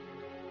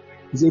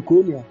 He said,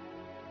 Konya,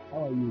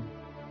 how are you?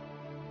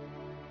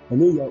 I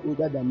know you are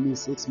older than me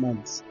 6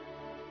 months.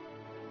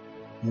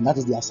 And that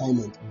is the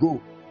assignment. Go,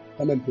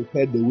 come and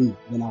prepare the way,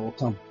 then I will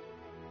come.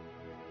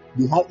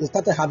 They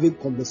started having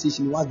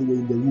conversation while they were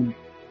in the womb.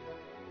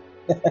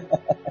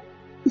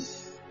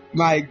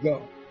 My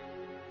God.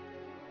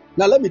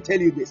 Now let me tell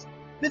you this.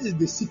 This is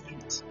the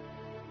secret.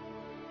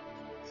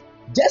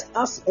 Just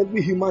as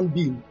every human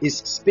being is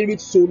spirit,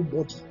 soul,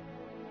 body,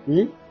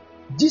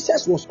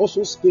 Jesus was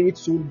also spirit,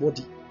 soul,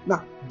 body.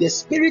 Now, the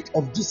spirit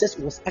of Jesus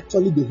was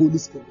actually the Holy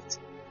Spirit.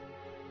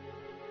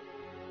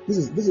 This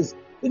is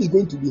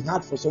going to be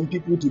hard for some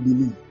people to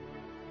believe.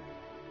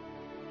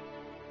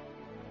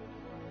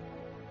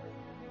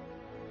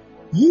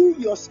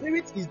 Your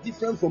spirit is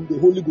different from the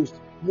Holy Ghost.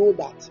 Know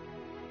that.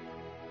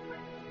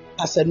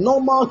 As a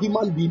normal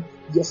human being,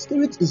 your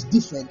spirit is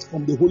different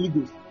from the Holy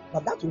Ghost.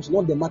 But that was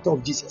not the matter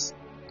of Jesus.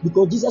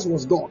 Because Jesus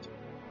was God.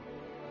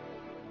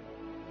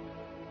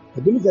 I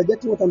don't know if you're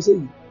getting what I'm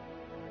saying.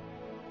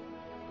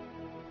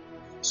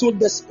 So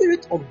the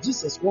Spirit of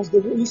Jesus was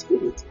the Holy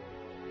Spirit.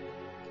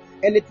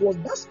 And it was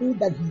that Spirit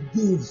that he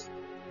gave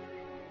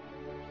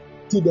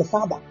to the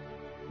Father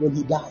when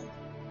he died.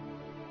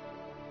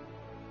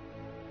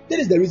 That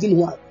is the reason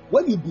why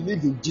when you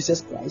believe in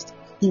Jesus Christ,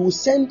 he will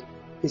send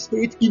his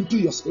Spirit into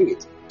your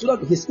spirit, so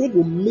that his Spirit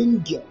will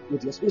mingle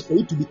with your spirit for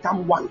you to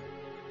become one.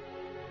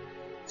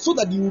 So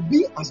that you will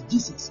be as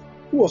Jesus,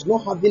 who was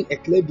not having a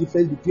clear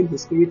difference between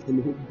his Spirit and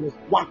the Holy Ghost.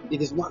 One,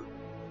 it is one.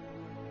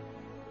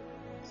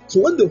 So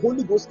when the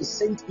Holy Ghost is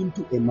sent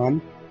into a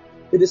man,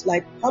 it is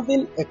like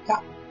having a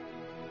cup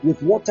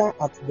with water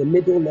at the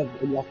middle level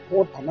and you have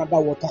poured another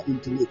water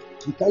into it.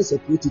 You can't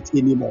separate it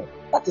anymore.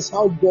 That is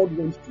how God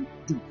wants to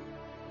do.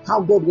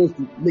 How God wants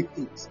to make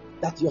things.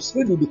 That your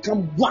spirit will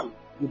become one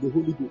with the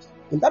Holy Ghost.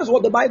 And that is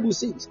what the Bible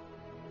says.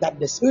 That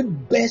the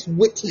Spirit bears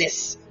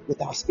witness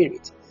with our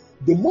spirit.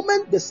 The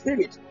moment the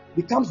Spirit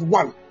becomes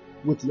one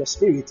with your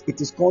spirit,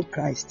 it is called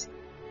Christ.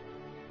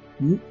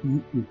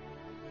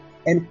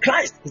 And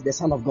Christ is the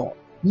Son of God.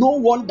 No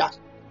wonder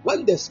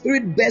when the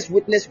Spirit bears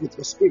witness with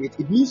your spirit,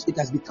 it means it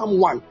has become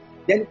one.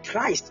 Then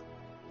Christ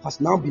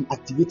has now been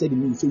activated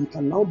in you. So you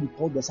can now be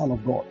called the Son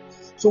of God.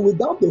 So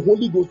without the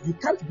Holy Ghost, you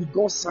can't be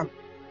God's son.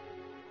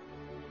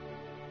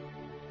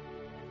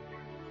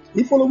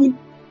 You following?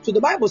 So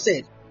the Bible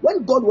said,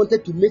 when God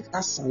wanted to make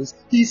us sons,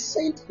 he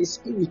sent his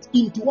Spirit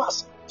into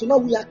us. So now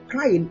we are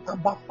crying,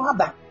 Abba,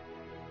 Father.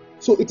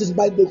 So it is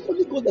by the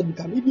Holy Ghost that we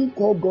can even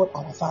call God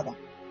our Father.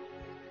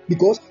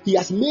 Because he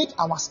has made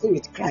our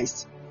spirit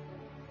Christ.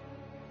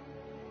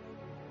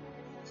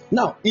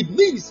 Now, it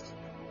means,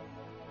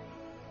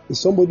 is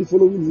somebody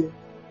following here?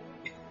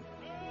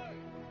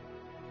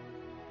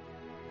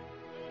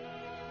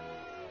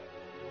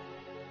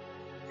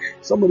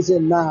 Somebody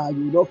said, nah,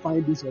 you will not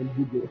find this on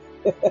Google.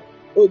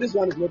 Oh, this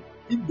one is not,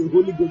 if the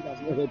Holy Ghost has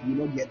not helped, you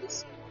will not get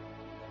this.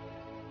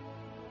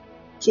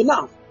 So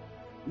now,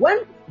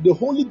 when the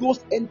Holy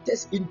Ghost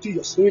enters into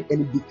your spirit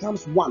and it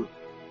becomes one,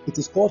 it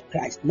is called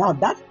Christ. Now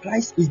that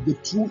Christ is the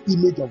true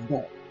image of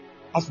God.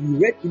 As we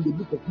read in the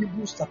book of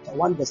Hebrews chapter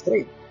 1 verse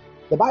 3,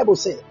 the Bible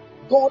said,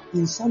 God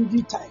in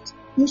sundry times,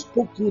 who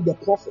spoke through the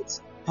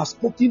prophets, has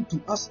spoken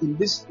to us in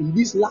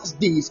these last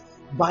days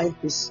by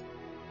his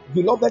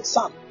beloved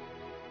Son,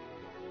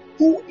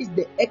 who is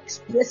the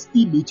express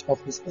image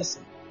of his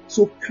person.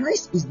 So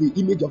Christ is the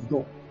image of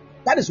God.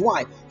 That is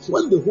why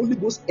when the Holy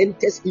Ghost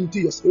enters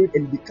into your spirit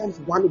and becomes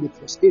one with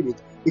your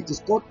spirit, it is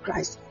called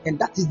Christ, and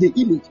that is the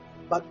image.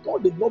 But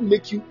God did not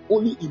make you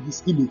only in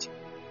his image.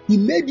 He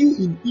made you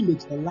in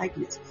image and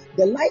likeness.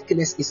 The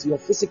likeness is your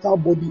physical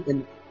body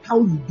and how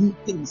you do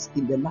things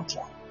in the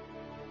natural.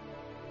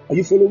 Are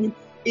you following?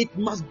 It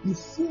must be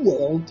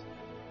fueled.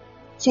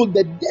 So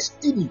the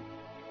destiny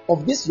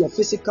of this your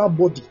physical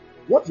body,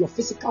 what your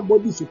physical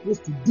body is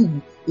supposed to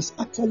do, is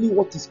actually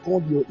what is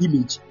called your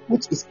image,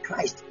 which is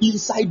Christ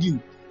inside you.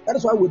 That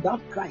is why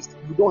without Christ,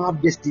 you don't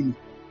have destiny.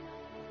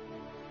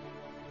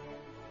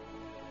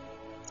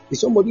 Is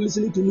somebody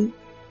listening to me?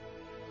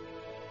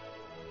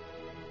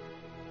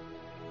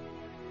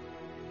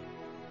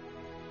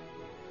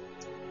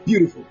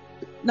 Beautiful.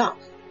 Now,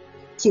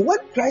 so when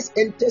Christ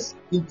enters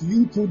into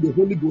you through the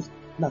Holy Ghost,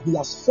 now he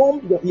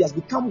has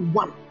become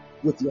one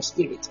with your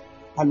spirit,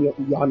 and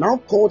you are now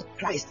called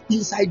Christ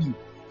inside you.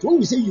 So when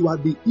we say you are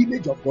the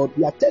image of God,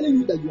 we are telling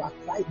you that you are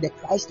the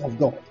Christ of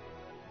God.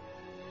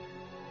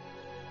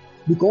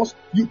 Because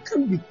you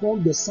can't be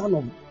called the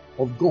Son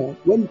of God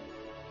when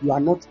you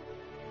are not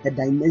a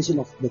dimension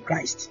of the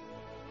Christ.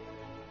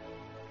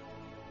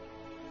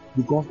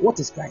 Because what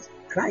is Christ?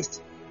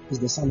 Christ is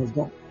the Son of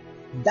God.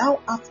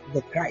 Thou art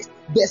the Christ,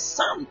 the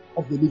Son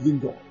of the living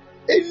God.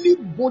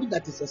 Anybody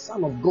that is a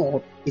son of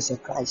God is a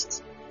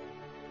Christ.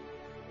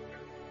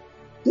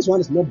 This one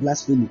is not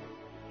blasphemy.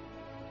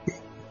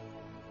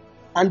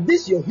 And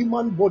this your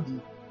human body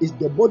is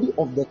the body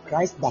of the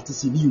Christ that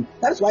is in you.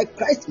 That is why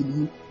Christ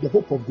in you, the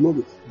hope of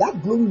glory.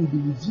 That glory will be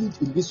revealed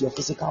in this your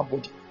physical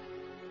body.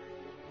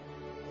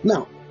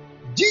 Now,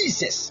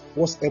 Jesus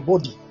was a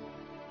body,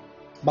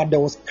 but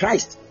there was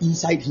Christ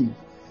inside him.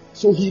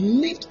 So he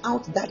lived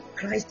out that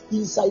Christ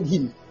inside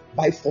him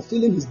by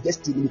fulfilling his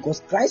destiny,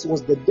 because Christ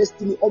was the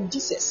destiny of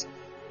Jesus,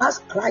 as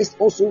Christ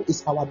also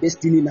is our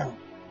destiny now.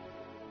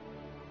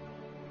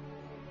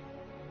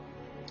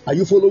 Are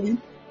you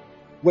following?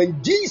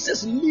 When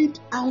Jesus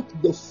lived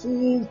out the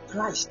full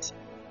Christ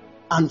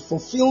and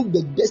fulfilled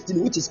the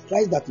destiny, which is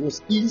Christ that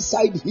was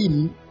inside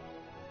him,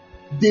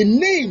 the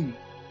name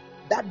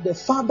that the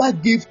Father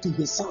gave to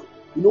his Son,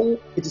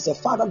 it is a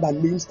father that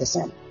names a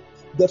son.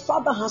 The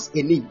Father has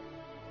a name,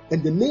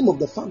 and the name of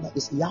the Father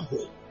is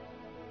Yahweh.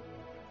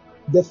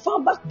 The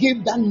Father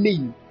gave that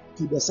name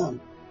to the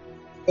Son,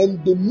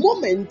 and the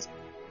moment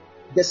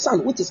the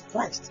Son, which is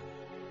Christ,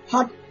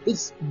 had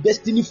its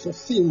destiny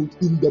fulfilled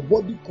in the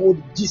body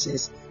called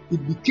Jesus,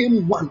 it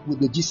became one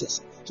with the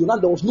Jesus. So now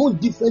there was no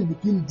difference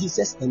between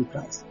Jesus and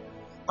Christ.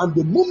 And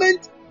the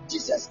moment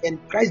Jesus and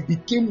Christ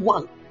became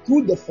one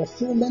through the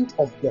fulfillment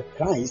of the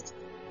Christ,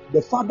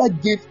 the Father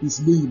gave his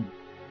name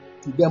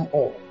to them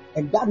all,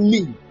 and that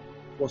name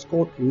was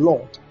called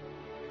Lord.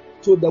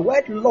 So the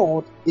word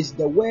Lord is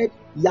the word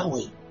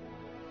Yahweh,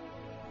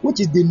 which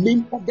is the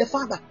name of the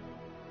Father.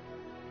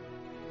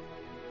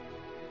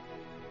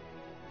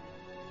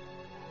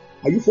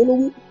 Are you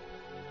following?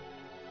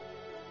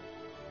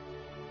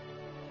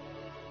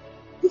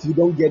 If you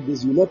don't get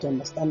this, you will not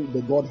understand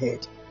the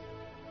Godhead.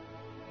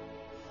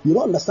 You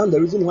don't understand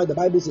the reason why the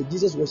Bible says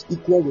Jesus was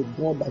equal with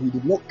God, but he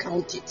did not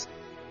count it.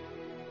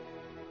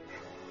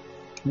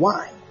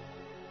 Why?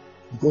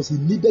 Because he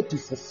needed to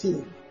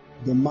fulfill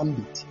the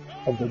mandate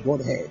of the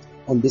Godhead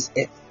on this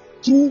earth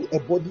through a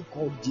body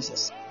called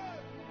Jesus.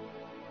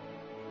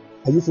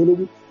 Are you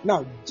following?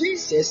 Now,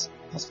 Jesus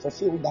has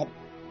fulfilled that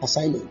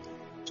assignment.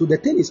 So the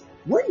thing is,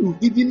 when you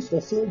even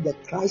fulfill the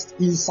Christ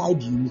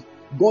inside you,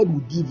 God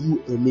will give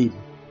you a name.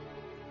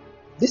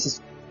 This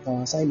is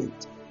our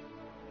assignment.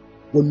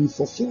 When you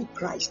fulfill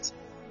Christ,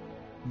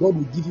 God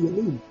will give you a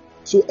name.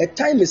 So a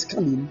time is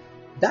coming,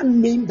 that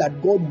name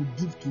that God will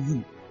give to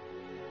you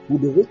will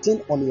be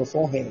written on your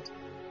forehead.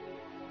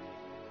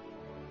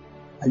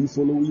 Are you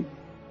following?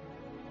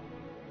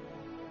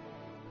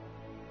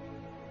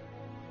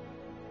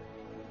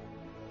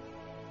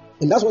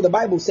 And that's what the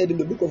Bible said in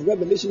the book of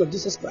Revelation of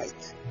Jesus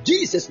Christ.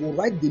 Jesus will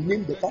write the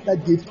name the Father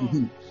gave to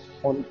him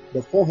on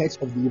the foreheads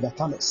of the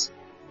overcomers.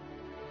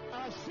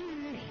 I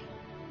see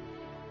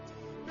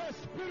the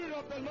Spirit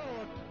of the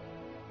Lord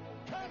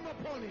come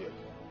upon you.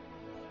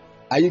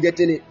 Are you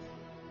getting it?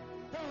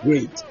 The Holy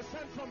Great. Ghost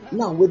sent from heaven.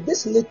 Now, with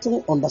this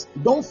little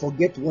understanding, don't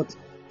forget what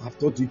I've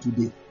taught you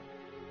today.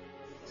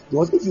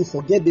 Because if you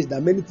forget this, there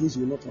are many things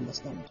you will not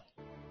understand.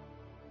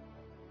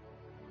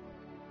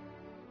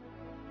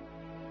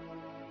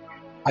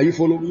 Are you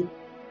following?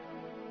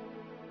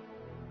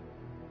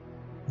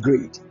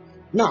 Great.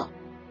 Now,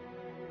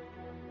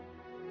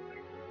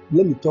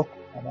 let me talk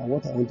about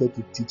what I wanted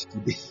to teach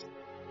today.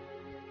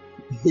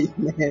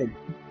 Amen.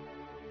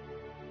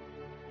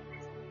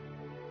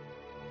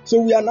 So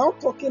we are now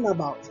talking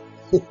about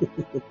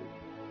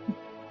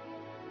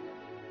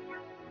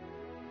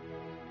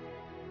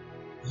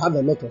have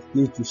a lot of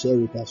things to share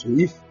with us. So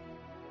if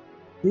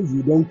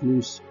you don't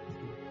close,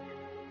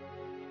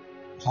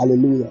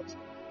 hallelujah.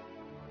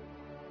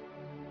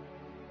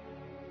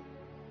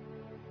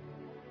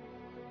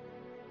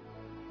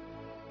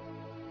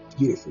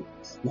 Beautiful.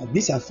 Now,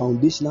 these are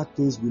foundational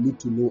things we need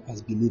to know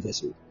as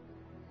believers.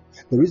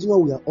 The reason why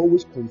we are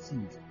always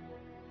confused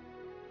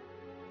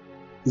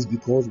is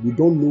because we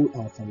don't know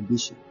our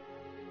foundation.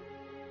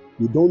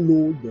 We don't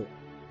know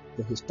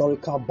the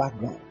historical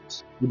background.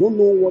 We don't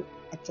know what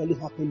actually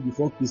happened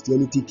before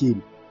Christianity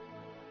came.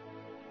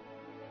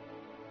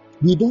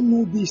 We don't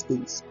know these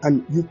things,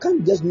 and you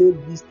can't just know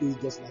these things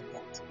just like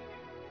that.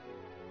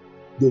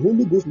 The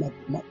Holy Ghost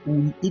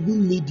will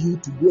even lead you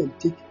to go and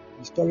take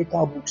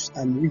historical books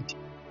and read.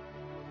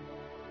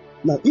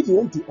 Now, if you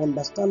want to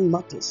understand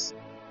matters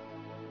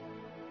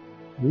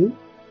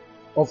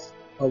of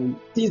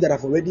things that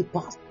have already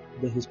passed,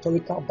 the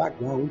historical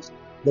backgrounds,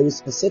 there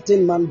is a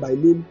certain man by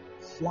name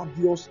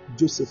Flavius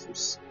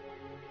Josephus.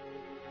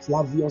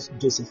 Flavius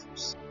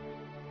Josephus.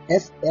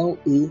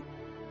 Flavius.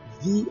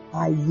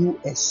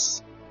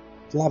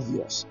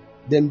 Flavius.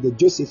 Then the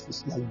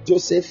Josephus, like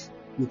Joseph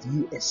with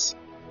US.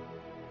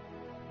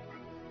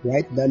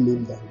 Write that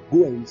name down.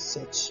 Go and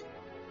search.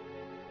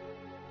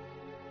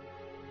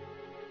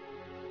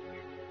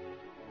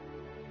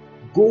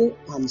 Go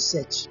and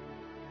search.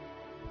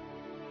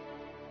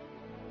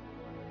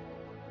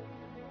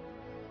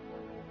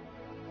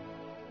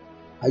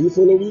 Are you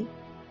following?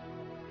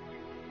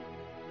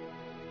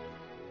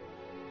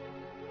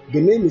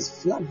 The name is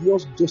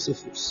Flavius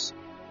Josephus.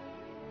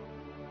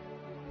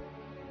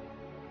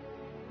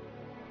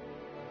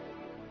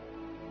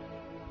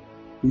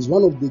 He's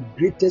one of the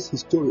greatest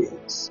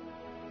historians.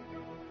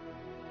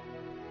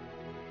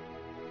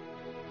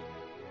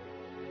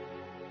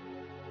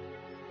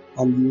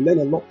 And you will learn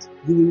a lot.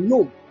 You will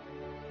know.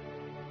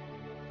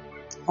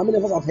 How many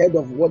of us have heard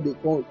of what they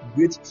call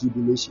Great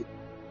Tribulation?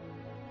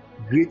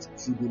 Great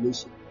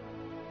Tribulation.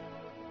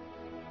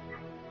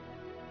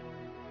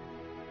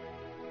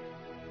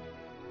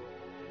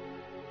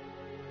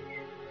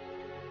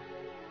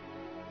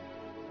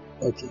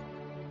 Okay.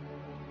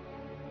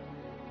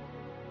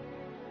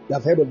 You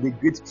have heard of the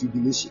Great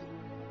Tribulation.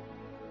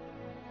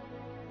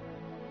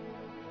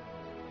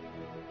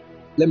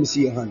 Let me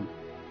see your hand.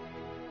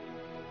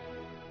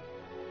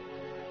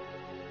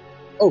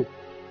 Oh.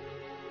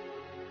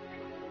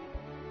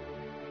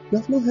 You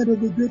have not heard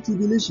of the Great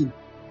Tribulation?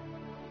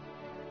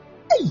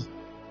 Hey!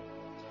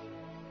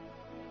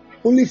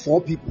 Only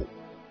 4 people.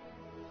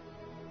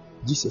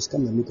 Jesus,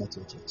 come and look at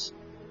your church.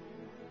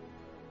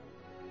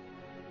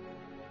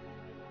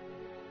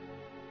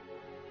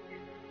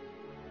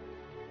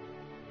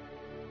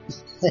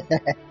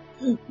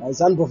 My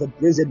son Prophet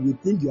Praise, we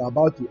think you are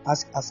about to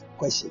ask us a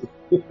question.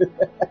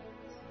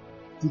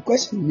 The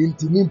question means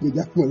to me, if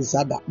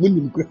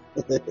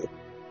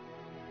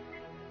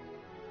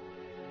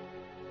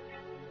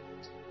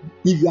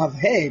you have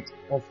heard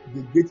of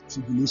the Great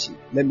Tribulation,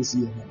 let me see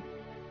your hand.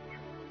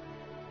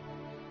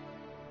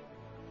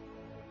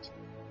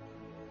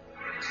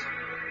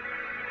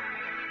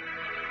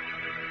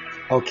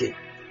 Okay.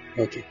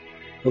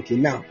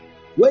 Now,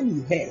 when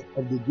you heard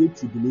of the Great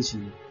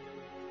Tribulation,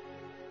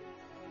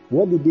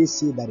 what did they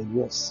say that it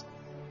was?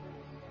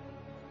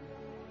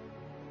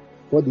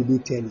 What did they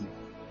tell you?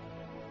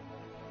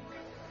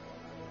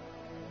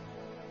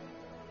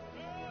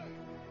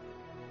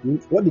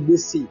 What did they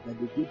say that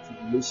the Great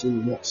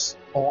Tribulation was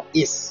or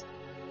is?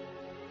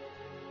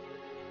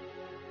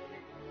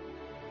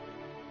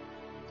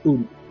 Oh,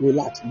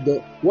 relax.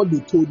 What they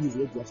told you is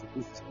what you are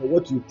supposed to, or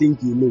what you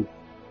think you know.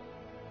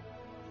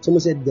 Someone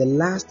said the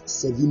last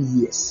 7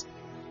 years.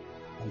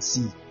 And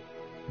see,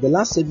 the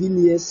last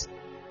 7 years,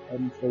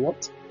 for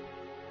what?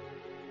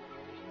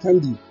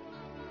 Candy.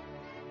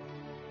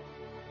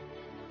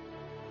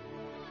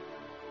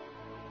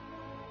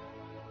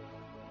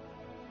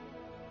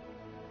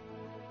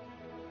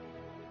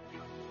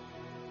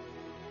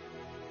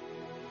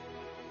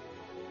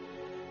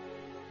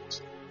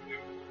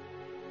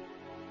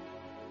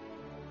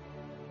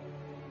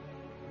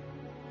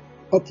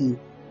 Okay,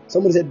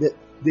 somebody said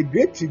the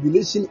Great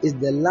Tribulation is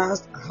the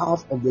last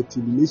half of the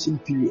tribulation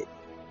period,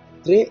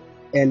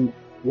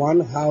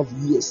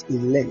 3.5 years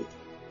in length.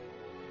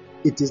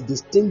 It is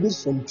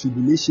distinguished from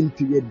tribulation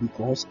period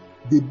because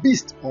the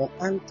beast or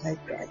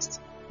Antichrist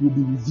will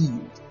be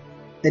revealed,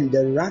 and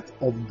the wrath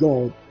of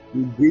God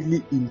will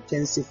greatly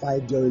intensify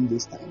during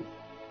this time.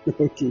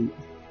 Okay,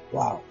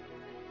 wow,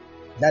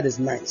 that is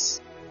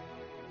nice.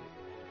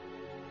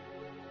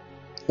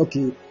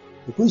 Okay.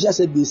 The preacher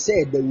said they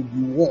said there will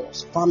be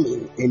wars,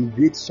 famine, and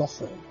great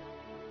suffering.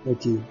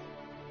 Okay.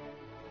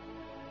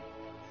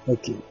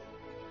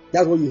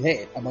 That's what you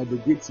heard about the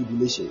Great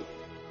Tribulation.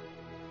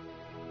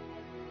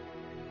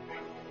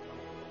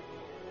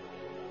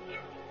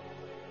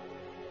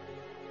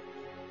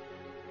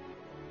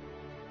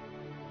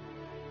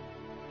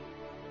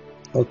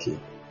 Okay.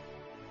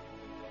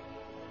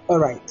 All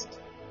right.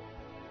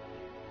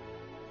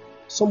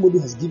 Somebody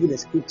has given a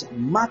scripture,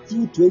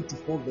 Matthew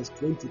 24 verse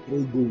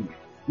 23 going.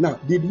 Now,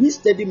 did we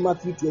study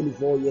Matthew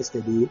 24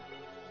 yesterday?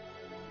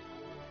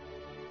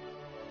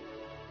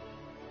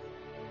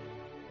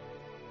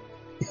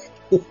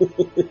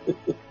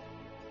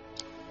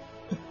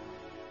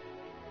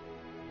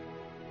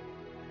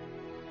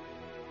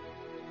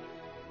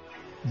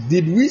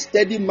 Did we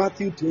study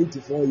Matthew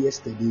 24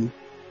 yesterday?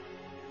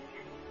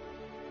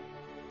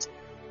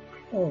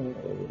 Oh,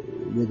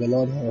 may the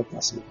Lord help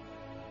us.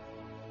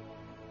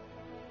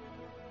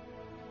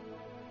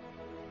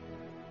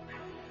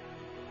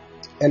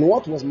 And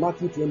what was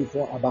Matthew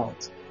 24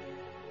 about?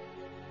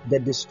 The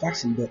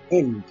destruction, the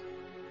end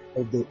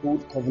of the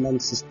old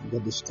covenant system, the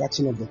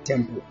destruction of the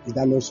temple. Is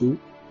that not so?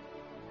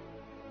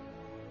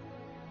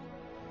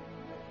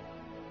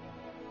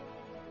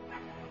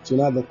 So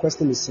now the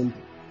question is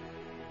simple.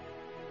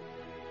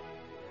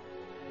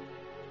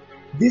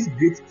 This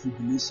great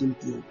tribulation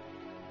thing,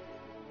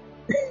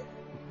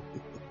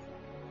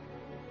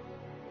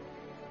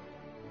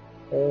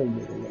 oh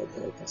may the Lord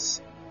help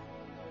us.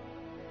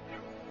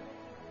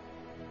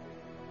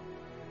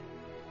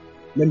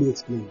 Let me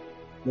explain.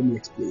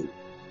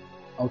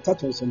 I'll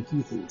touch on some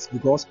few things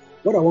because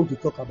what I want to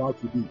talk about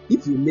today,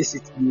 if you miss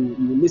it, you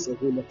will miss a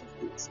whole lot of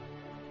things.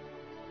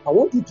 I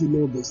want you to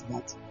know this,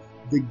 that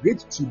the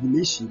Great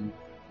Tribulation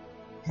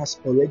has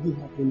already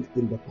happened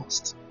in the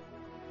past.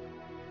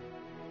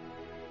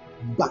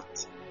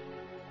 But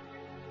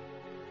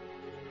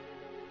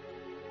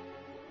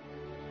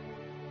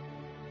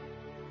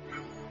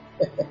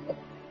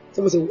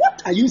someone say,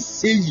 what are you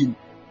saying?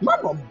 Man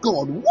of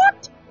God,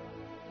 what?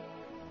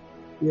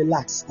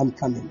 Relax, I'm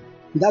coming.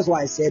 That's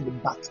why I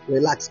said, but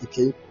relax,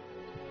 okay?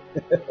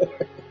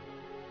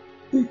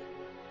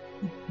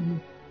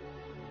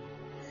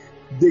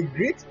 The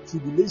Great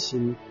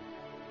Tribulation,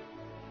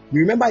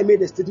 you remember I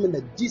made a statement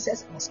that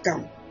Jesus has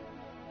come,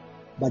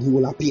 but he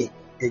will appear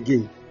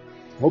again.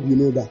 I hope you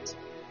know that.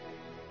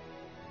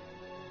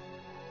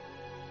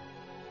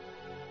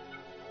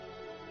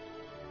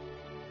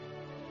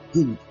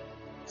 Good.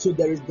 So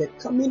there is the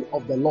coming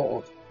of the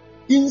Lord.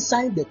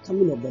 Inside the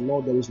coming of the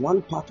Lord, there is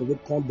one part of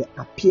it called the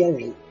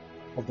appearing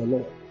of the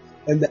Lord.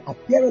 And the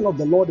appearing of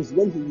the Lord is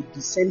when he will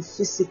descend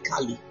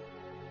physically.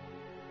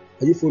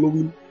 Are you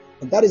following?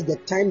 And that is the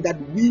time that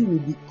we will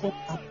be caught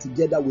up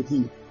together with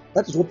him.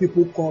 That is what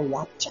people call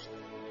rapture.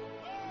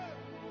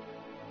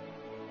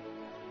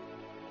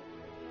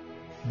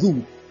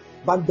 Good.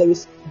 But there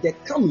is the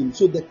coming.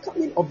 So the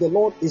coming of the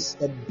Lord is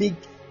a big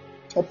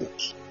topic.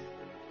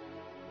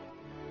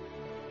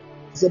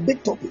 It's a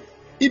big topic.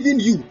 Even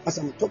you, as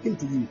I'm talking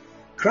to you,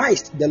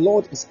 Christ, the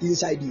Lord, is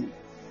inside you.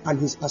 And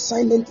his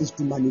assignment is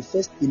to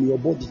manifest in your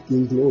body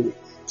in glory.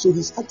 So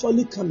he's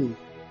actually coming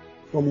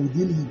from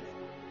within you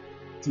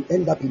to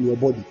end up in your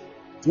body.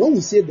 So when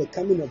we say the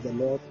coming of the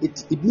Lord,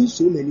 it means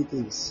so many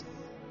things.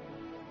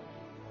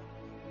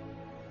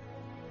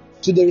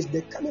 So there is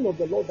the coming of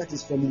the Lord that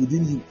is from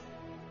within you.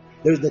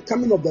 There is the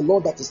coming of the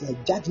Lord that is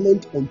like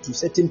judgment unto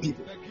certain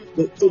people.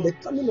 So the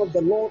coming of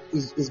the Lord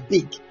is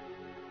big.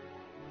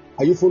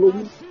 Are you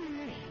following?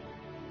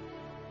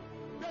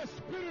 The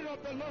Spirit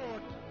of the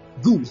Lord.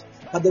 Good.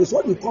 But there is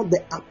what we call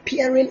the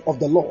appearing of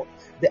the Lord.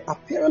 The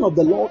appearing of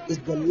the Lord is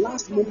the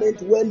last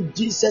moment when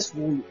Jesus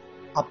will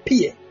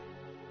appear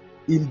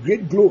in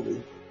great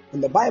glory.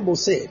 And the Bible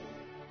said,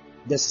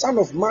 the Son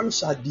of Man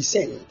shall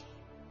descend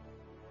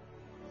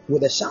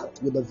with a shout,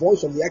 with the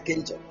voice of the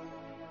archangel,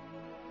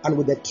 and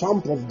with the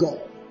trump of God.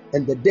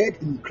 And the dead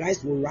in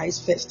Christ will rise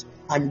first,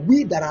 and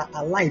we that are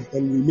alive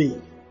and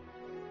remain.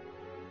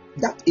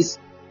 That is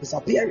his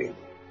appearing.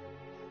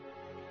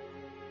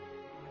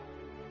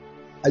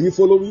 Are you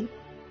following?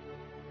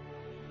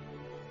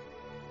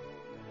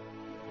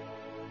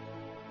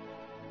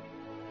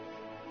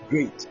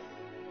 Great.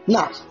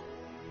 Now,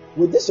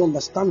 with this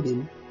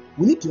understanding,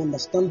 we need to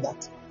understand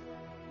that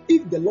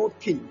if the Lord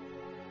came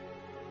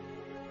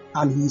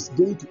and he is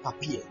going to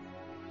appear,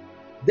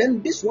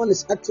 then this one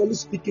is actually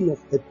speaking of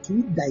a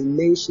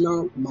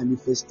two-dimensional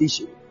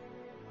manifestation.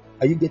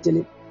 Are you getting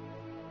it?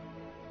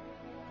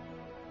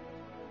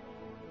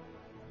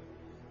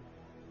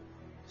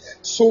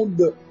 So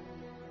the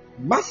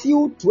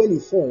Matthew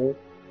 24,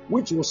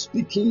 which was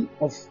speaking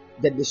of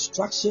the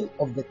destruction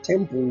of the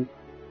temple,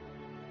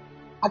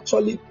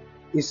 actually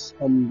is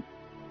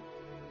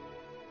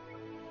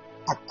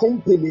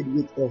accompanied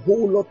with a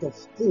whole lot of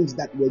things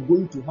that were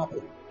going to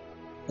happen.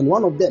 And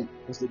one of them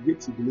was the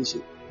Great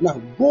Tribulation. Now,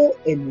 go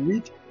and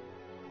read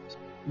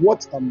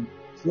what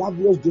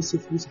Flavius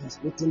Josephus has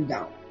written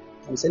down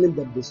concerning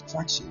the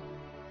destruction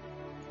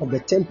of the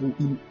temple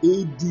in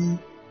AD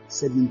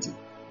 70.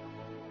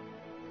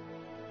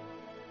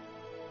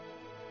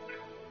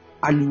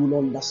 And you will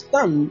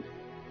understand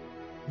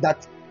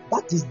that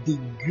that is the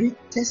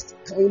greatest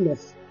kind of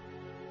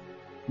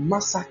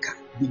massacre,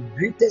 the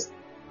greatest.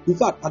 In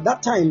fact, at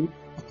that time,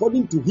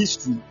 according to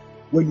history,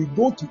 when you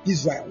go to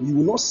Israel, you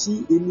will not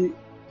see any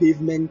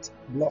pavement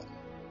block.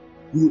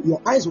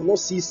 Your eyes will not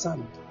see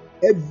sand.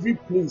 Every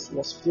place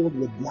was filled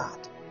with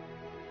blood.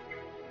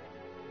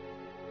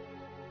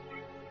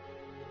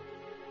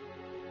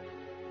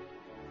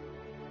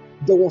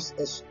 There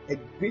was a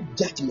great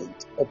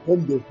judgment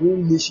upon the whole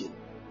nation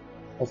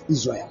of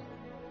Israel.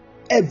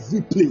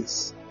 Every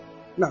place.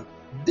 Now,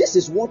 this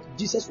is what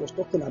Jesus was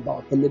talking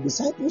about, and the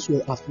disciples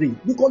were afraid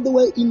because they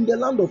were in the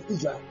land of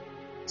Israel.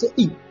 Say,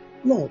 hey,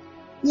 Lord,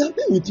 we have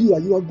been with you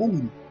and you are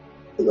going.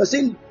 They were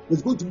saying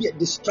there's going to be a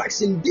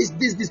distraction, this.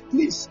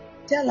 Please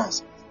tell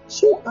us,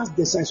 show us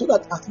the sign, so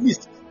that at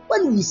least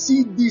when we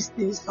see these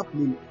things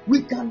happening,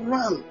 we can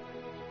run.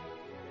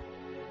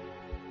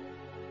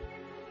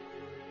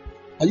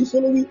 Are you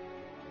following?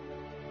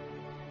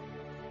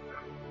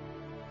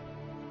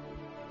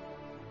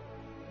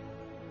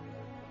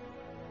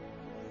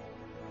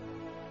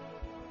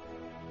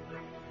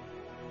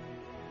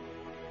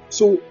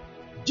 So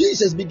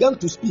Jesus began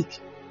to speak.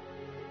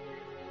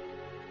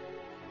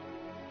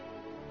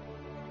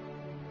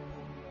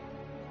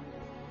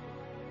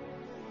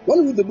 When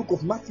we read the book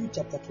of Matthew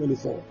chapter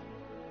 24.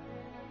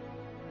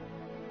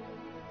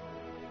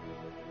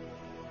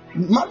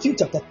 Matthew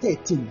chapter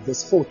 13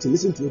 verse 14.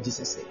 Listen to what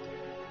Jesus said.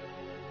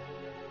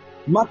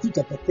 Matthew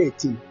chapter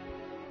 13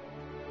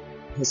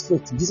 verse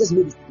 14. Jesus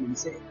made this statement. He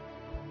said,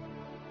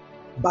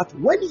 but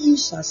when ye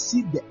shall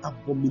see the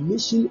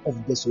abomination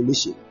of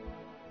desolation,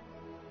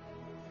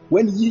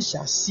 when ye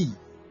shall see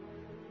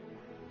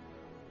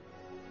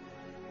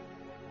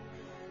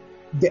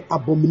the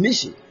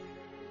abomination,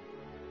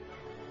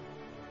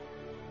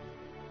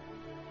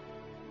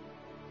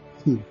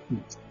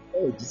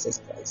 oh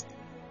Jesus Christ,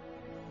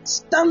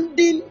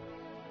 standing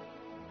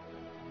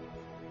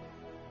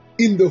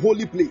in the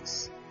holy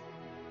place.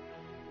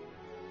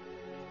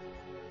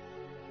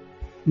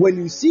 When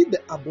you see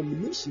the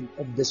abomination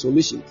of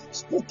desolation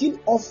spoken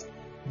of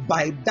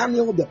by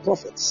Daniel the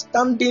prophet,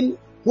 standing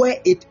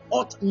where it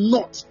ought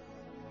not,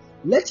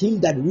 let him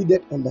that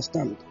readeth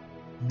understand.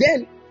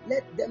 Then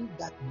let them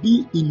that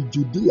be in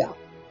Judea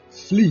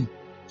flee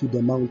to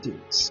the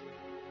mountains.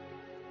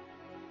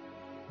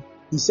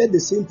 He said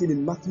the same thing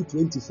in Matthew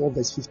 24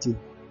 verse 15.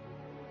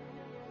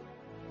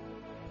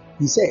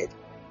 He said,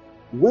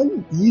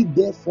 when ye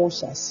therefore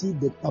shall see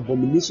the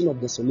abomination of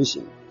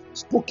desolation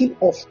spoken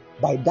of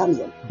by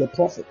Daniel the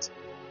prophet,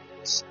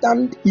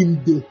 stand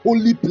in the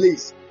holy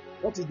place.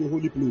 What is the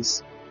holy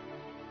place?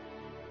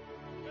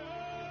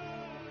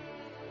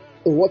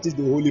 Or what is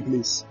the holy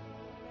place?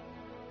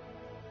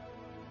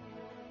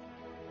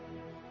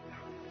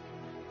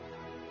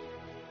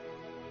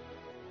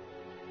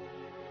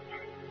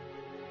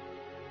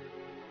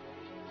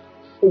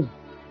 Oh,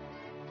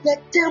 the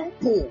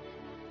temple.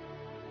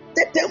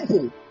 The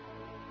temple.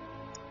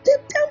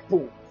 The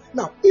temple.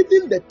 Now,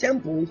 even the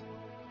temple,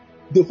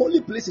 the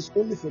holy place is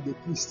only for the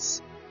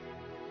priests.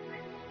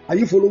 Are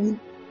you following?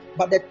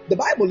 But the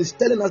Bible is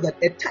telling us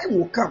that a time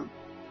will come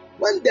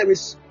when there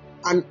is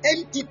an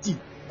entity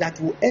that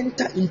will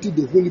enter into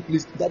the holy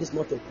place that is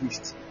not a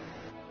priest.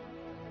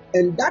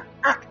 And that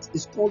act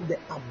is called the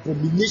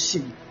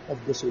abomination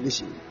of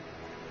desolation.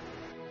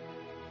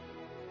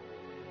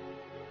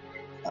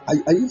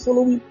 Are you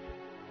following?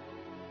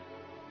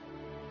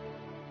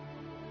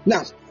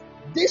 Now,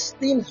 this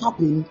thing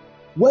happened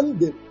when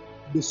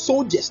the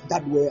soldiers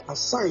that were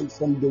assigned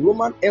from the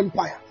Roman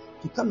Empire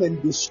to come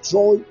and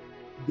destroy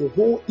the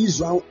whole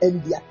Israel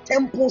and their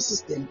temple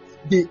system,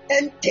 they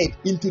entered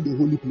into the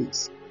holy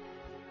place.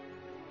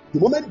 The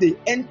moment they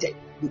entered,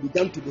 they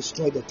began to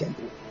destroy the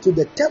temple. So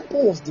the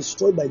temple was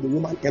destroyed by the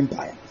Roman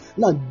Empire.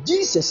 Now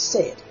Jesus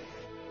said,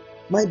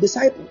 my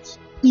disciples,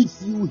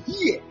 if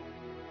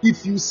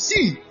you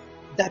see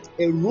that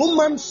a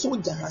Roman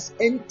soldier has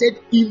entered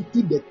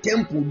into the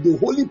temple, the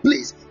holy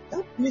place,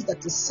 that place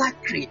that is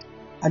sacred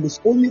and is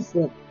only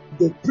for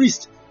the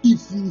priest,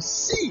 if you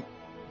see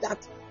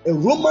that a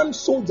Roman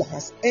soldier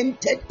has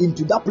entered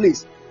into that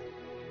place,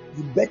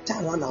 you better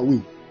run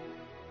away.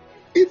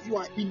 If you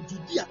are in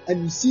Judea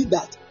and you see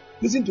that,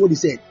 listen to what he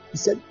said. He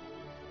said,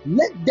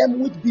 let them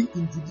which be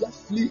in Judea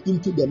flee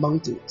into the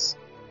mountains,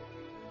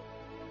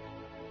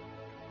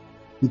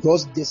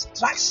 because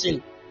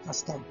destruction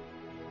has come.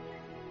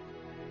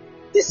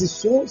 This is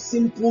so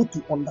simple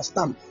to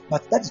understand,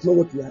 but that is not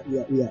what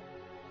we are.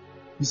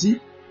 You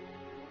see?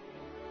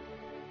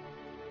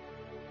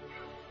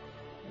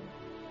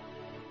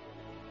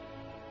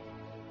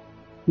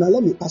 Now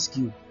let me ask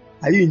you,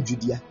 are you in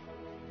Judea?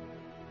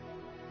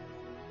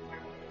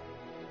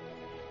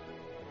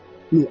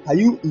 No, are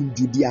you in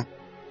Judea?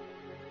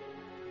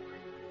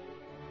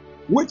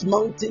 Which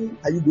mountain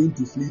are you going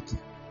to flee to?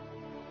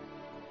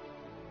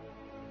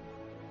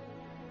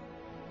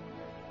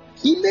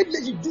 He made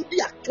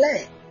Judea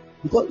clear,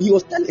 because he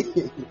was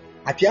telling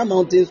Apia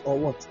mountains or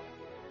what?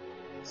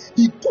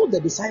 He told the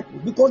disciples,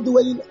 because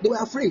they were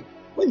afraid.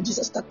 When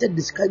Jesus started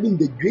describing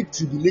the great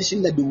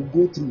tribulation that they will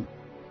go through,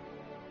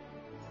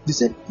 they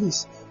said,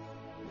 please,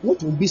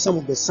 what will be some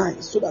of the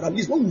signs, so that at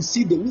least when we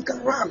see them, we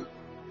can run?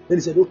 Then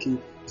he said, okay.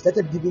 He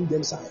started giving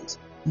them signs.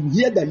 You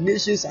hear that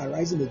nations are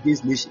rising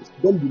against nations.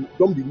 Don't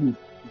be moved,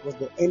 because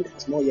the end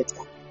has not yet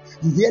come.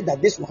 You hear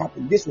that this will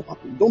happen.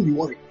 Don't be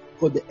worried,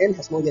 because the end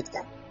has not yet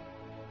come.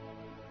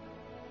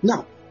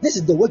 Now, this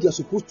is the work you are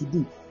supposed to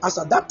do. As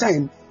at that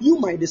time, you,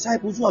 my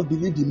disciples who have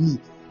believed in me,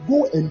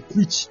 go and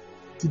preach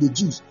to the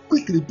Jews.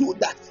 Quickly do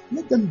that.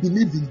 Let them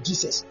believe in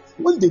Jesus.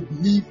 When they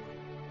believe,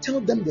 tell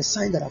them the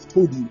sign that I've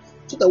told you,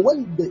 so that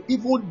when the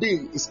evil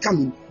day is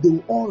coming, they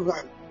will all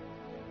run.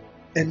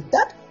 And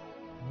that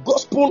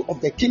gospel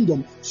of the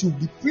kingdom should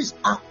be preached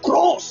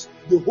across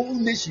the whole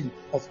nation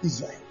of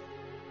Israel.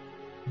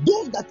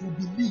 Those that will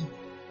believe,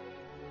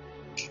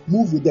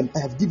 move with them. I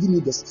have given you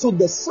this. So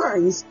the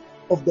signs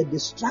of the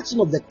destruction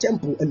of the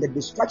temple and the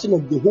destruction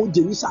of the whole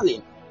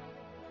Jerusalem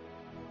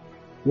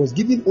was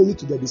given only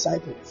to the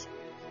disciples.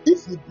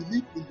 If you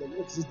believe in the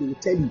Lord Jesus, they will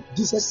tell you,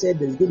 Jesus said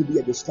there is going to be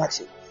a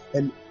destruction.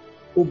 And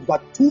over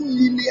 2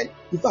 million,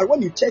 in fact,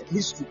 when you check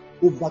history,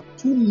 over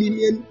 2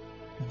 million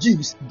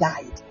Jews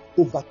died.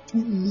 Over 2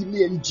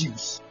 million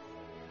Jews.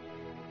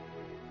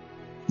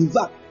 In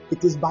fact,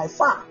 it is by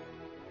far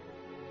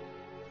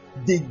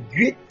the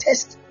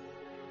greatest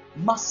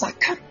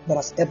massacre that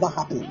has ever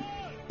happened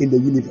in the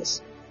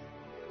universe.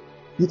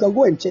 You can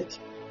go and check.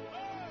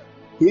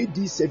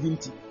 AD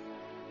 70.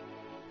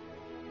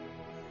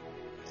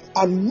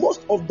 And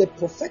most of the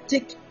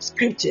prophetic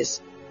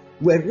scriptures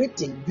were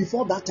written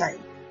before that time.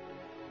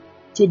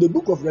 So the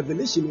book of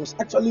Revelation was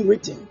actually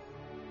written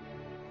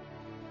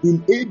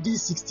in AD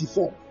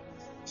 64.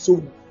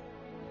 So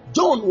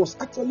John was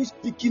actually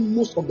speaking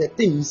most of the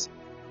things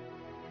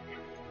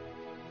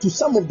to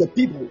some of the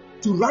people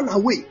to run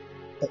away.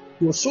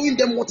 He was showing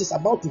them what is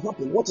about to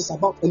happen,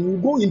 and we'll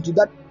go into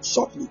that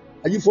shortly.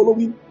 Are you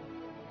following?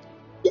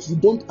 If you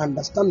don't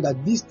understand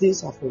that these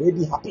things have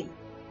already happened,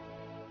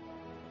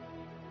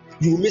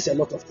 you will miss a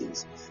lot of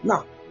things.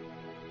 Now,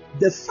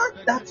 the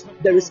fact that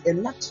there is a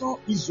natural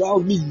Israel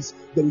means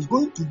there is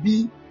going to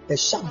be a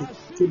shadow.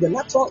 So the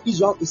natural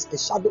Israel is a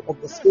shadow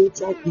of the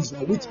spiritual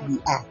Israel, which we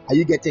are. Are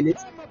you getting it?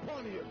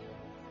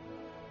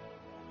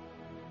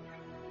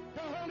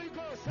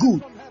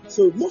 Good.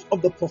 So most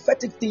of the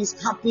prophetic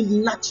things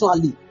happen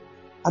naturally,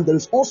 and there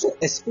is also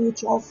a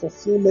spiritual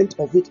fulfillment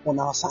of it on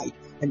our side.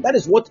 And that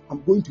is what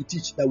I'm going to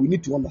teach, that we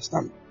need to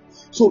understand.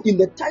 So in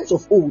the times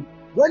of old,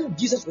 when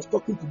Jesus was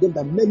talking to them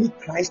that many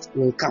Christ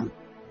will come,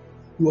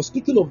 he was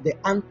speaking of the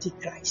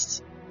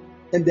Antichrist.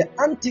 And the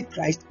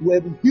Antichrist were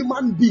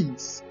human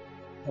beings.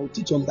 I will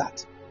teach on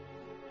that.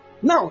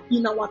 Now,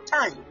 in our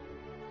time,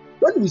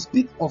 when we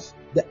speak of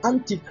the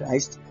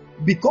Antichrist,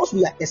 because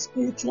we are a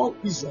spiritual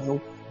Israel,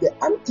 the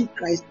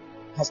Antichrist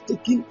has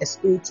taken a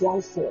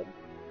spiritual form.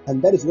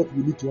 And that is what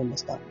we need to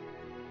understand.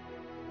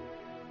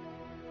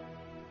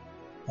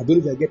 I don't know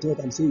if you're getting what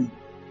I'm saying.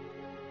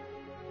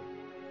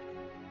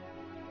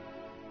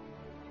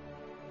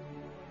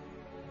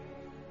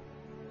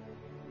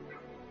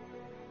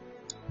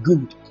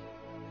 Good.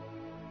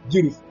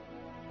 Beautiful.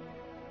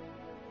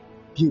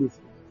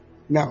 Beautiful.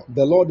 Now,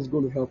 the Lord is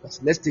going to help us.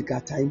 Let's take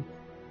our time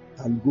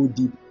and go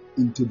deep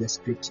into the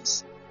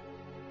scriptures.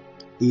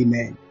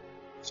 Amen.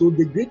 So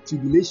the Great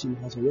Tribulation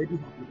has already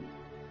happened.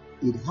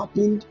 It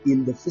happened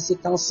in the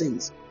physical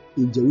sense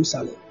in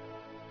Jerusalem.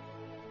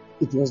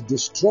 It was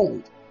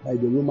destroyed by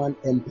the Roman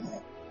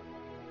Empire.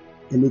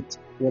 And it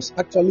was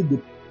actually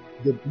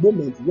the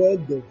moment where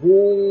the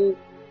whole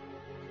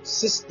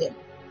system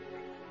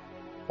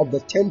of the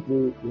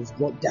temple was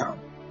brought down.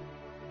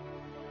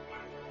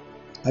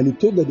 And he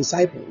told the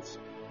disciples,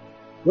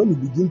 when you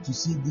begin to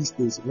see these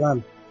things,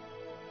 run.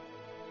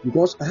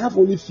 Because I have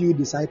only few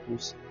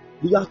disciples.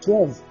 We are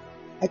 12.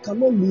 I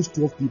cannot lose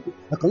 12 people.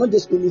 I cannot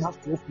just only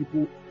have 12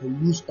 people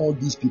and lose all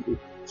these people.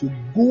 So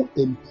go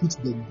and preach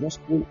the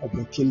gospel of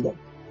the kingdom.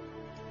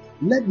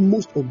 Let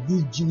most of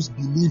these Jews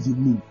believe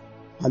in me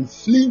and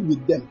flee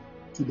with them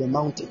to the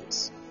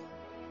mountains.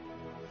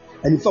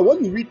 And in fact,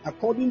 when you read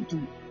according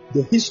to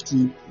the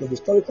history, the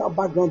historical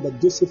background that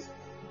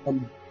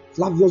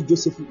Flavius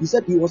Josephus, he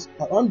said he was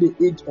around the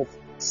age of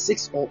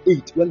 6 or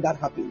 8 when that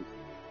happened.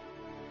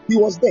 He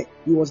was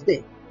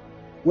there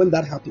when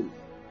that happened.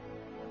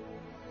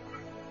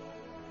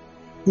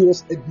 He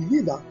was a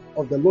believer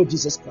of the Lord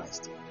Jesus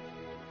Christ.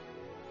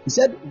 He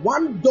said,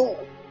 one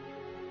door,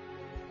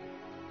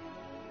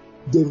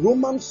 the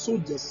Roman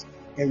soldiers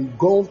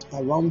engulfed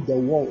around the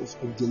walls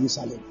of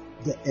Jerusalem,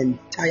 the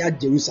entire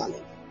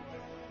Jerusalem.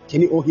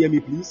 Can you all hear me,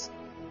 please?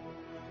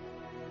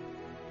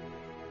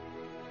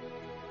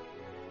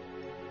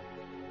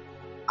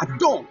 At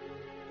dawn,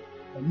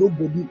 and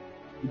nobody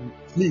would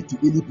flee to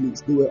any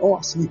place. They were all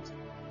asleep.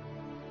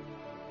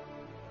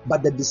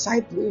 But the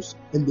disciples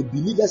and the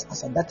believers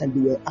as at that time,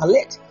 they were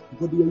alert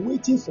because they were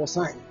waiting for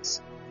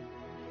signs.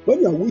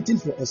 When you are waiting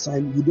for a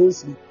sign, you don't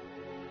sleep.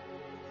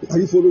 Are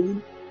you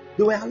following?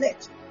 They were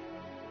alert.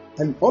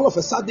 And all of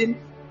a sudden,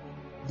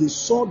 they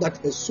saw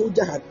that a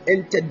soldier had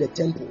entered the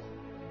temple.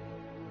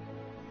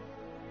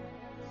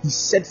 He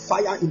set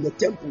fire in the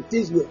temple.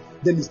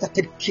 Then they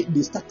started killing.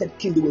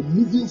 They were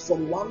moving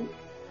from one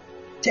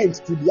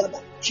tent to the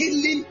other,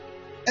 killing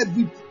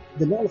every.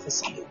 Then all of a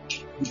sudden,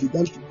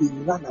 they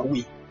ran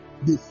away.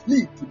 They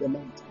flee to the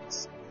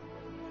mountains.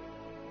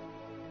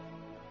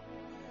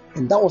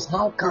 And that was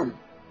how come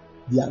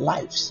their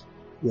lives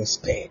were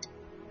spared.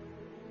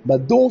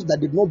 But those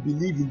that did not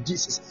believe in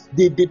Jesus,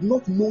 they did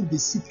not know the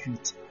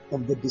secret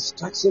of the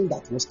destruction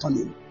that was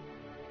coming.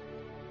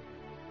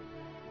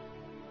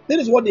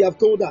 This is what they have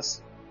told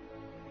us.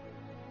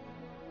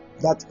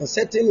 That a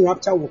certain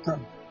rapture will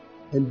come.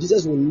 And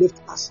Jesus will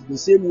lift us the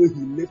same way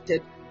he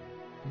lifted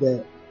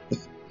the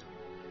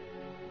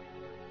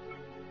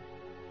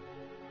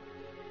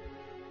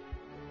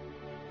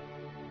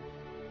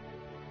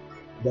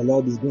The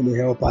Lord is going to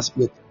help us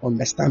with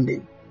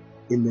understanding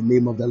in the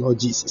name of the Lord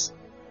Jesus.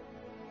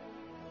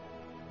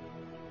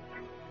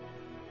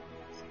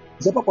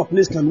 So, Papa,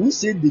 please, can we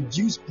say the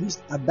Jews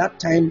preached at that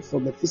time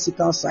from the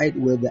physical side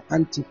were the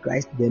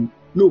Antichrist then?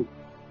 No.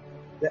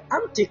 The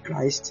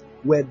Antichrist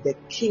were the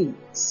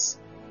kings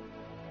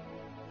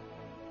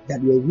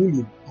that were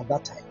ruling at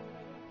that time,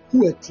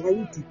 who were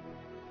trying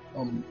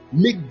to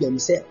make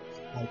themselves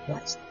like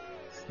Christ.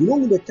 You know,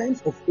 in the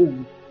times of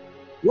old,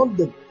 what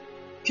the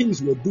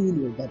kings were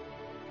doing was that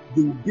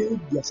they would build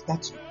their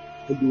statue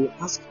and they would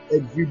ask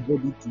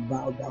everybody to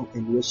bow down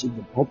and worship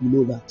them. I hope you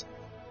know that.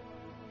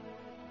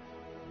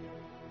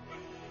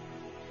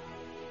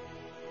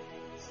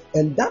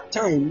 And that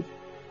time,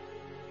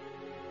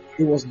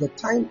 it was the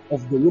time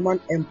of the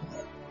Roman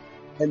Empire.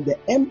 And the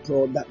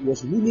emperor that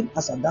was ruling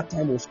us at that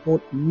time was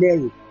called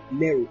Nero.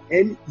 Nero.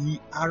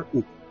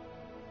 N-E-R-O.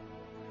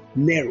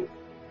 Nero.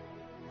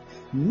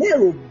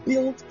 Nero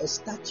built a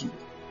statue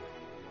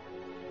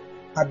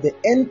at the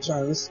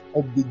entrance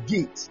of the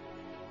gate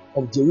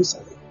of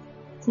Jerusalem,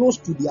 close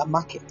to their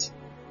market.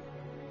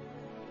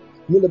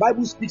 You know, the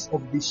Bible speaks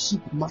of the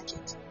sheep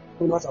market.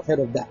 You must have heard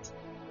of that.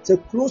 So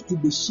close to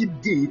the sheep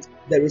gate,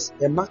 there is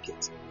a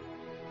market.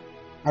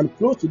 And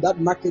close to that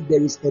market,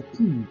 there is a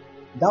pool.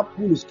 That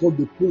pool is called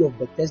the pool of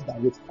Bethesda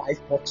with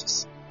 5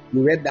 porches.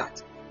 You read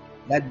that?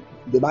 That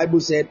the Bible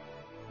said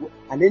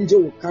an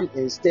angel will come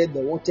and stir the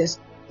waters,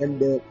 and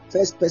the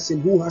first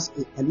person who has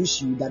an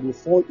issue that will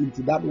fall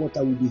into that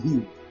water will be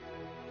healed.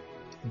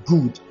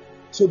 Good.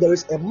 So there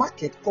is a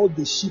market called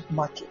the sheep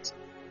market.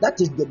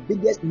 That is the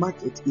biggest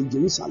market in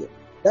Jerusalem.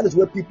 That is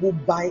where people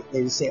buy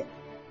and sell.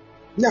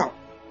 Now,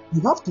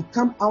 you have to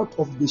come out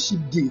of the sheep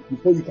gate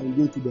before you can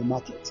go to the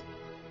market.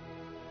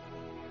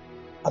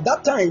 At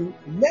that time,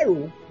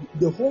 Nero,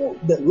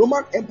 the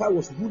Roman Empire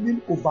was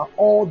ruling over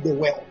all the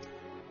world.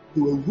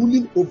 They were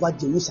ruling over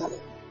Jerusalem.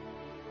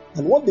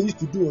 And what they used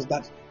to do was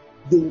that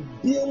they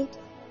would build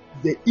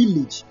the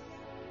image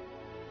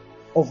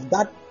of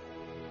that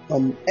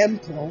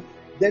emperor.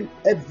 Then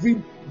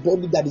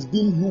everybody that is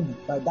being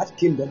ruled by that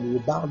kingdom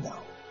will bow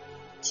down.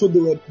 So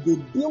they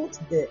built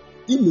the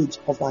image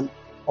of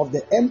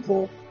the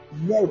emperor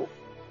Nero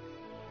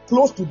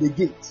close to the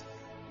gate,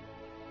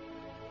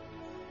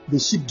 the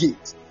sheep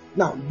gate.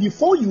 Now,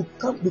 before you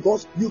come,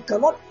 because you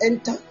cannot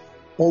enter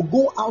or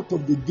go out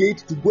of the gate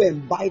to go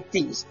and buy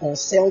things or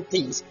sell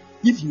things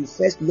if you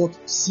first not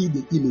see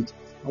the image.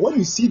 And when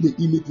you see the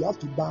image, you have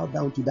to bow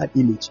down to that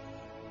image.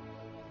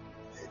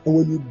 And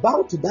when you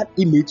bow to that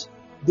image,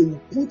 they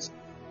will put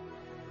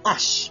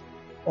ash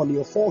on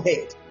your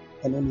forehead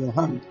and on your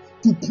hand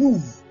to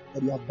prove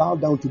that you have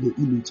bowed down to the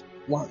image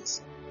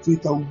once. So you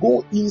can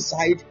go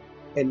inside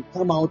and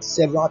come out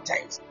several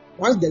times.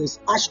 Once there is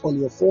ash on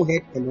your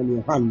forehead and on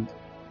your hand,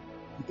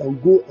 you can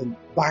go and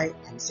buy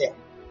and sell.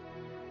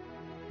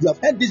 You have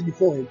heard this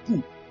before, and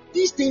too.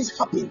 these things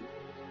happen.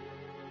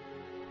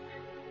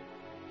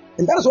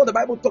 And that is what the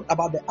Bible talked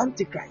about, the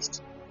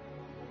Antichrist.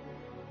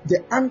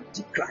 The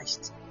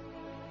Antichrist.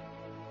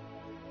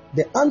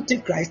 The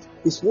Antichrist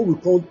is what we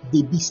call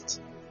the beast.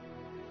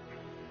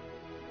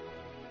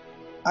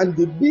 And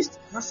the beast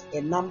has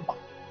a number.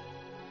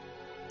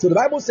 So the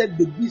Bible said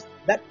the beast,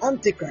 that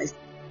Antichrist,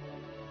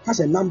 has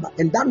a number.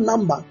 And that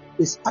number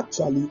is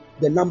actually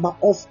the number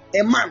of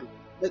a man.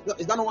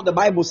 Is that not what the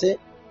Bible said?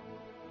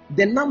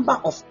 The number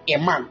of a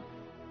man.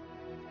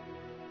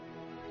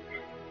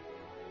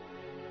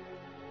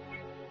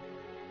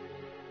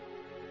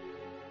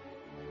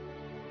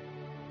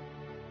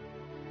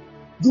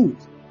 Good.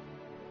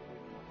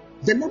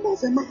 The number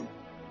of a man.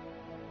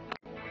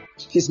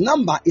 His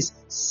number is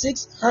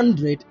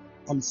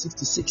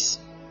 666.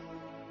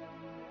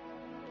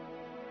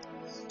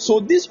 So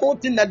this whole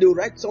thing that they will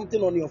write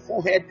something on your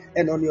forehead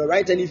and on your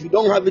right, and if you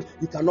don't have it,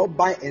 you cannot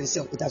buy and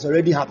sell. It has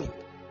already happened.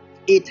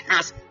 It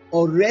has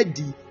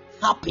already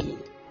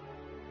happened.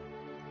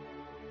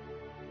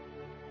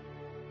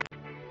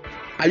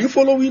 Are you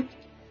following?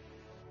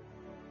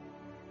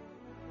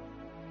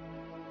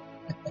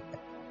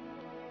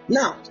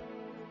 Now,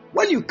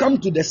 when you come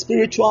to the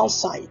spiritual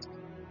side,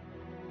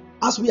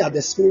 as we are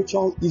the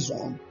spiritual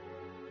Israel,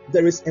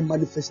 there is a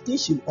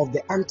manifestation of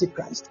the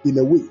Antichrist in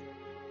a way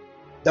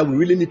that we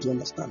really need to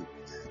understand.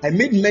 I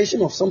made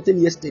mention of something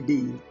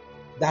yesterday,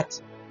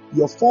 that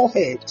your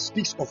forehead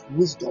speaks of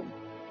wisdom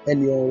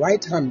and your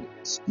right hand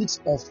speaks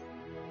of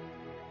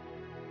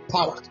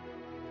power.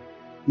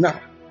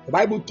 Now, the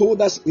Bible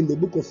told us in the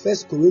book of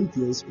 1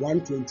 Corinthians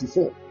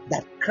 1:24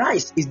 that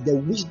Christ is the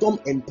wisdom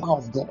and power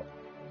of God.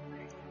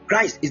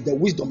 Christ is the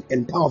wisdom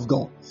and power of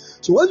God.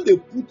 So when they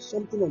put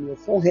something on your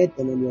forehead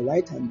and on your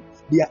right hand,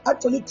 they are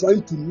actually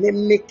trying to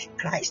mimic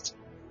Christ.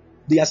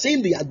 They are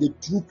saying they are the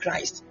true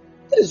Christ.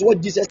 That is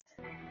what Jesus.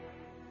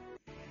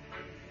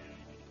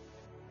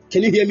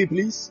 Can you hear me,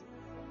 please?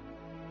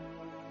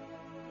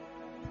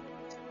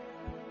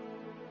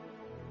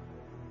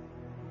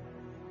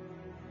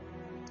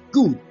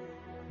 Good.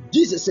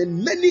 Jesus said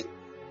many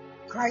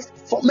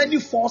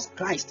false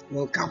Christ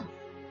will come.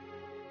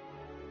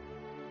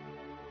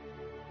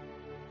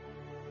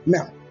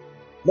 Now,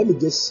 let me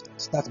just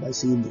start by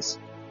saying this.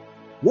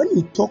 When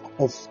we talk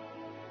of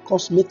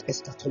cosmic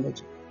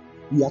eschatology,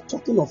 we are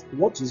talking of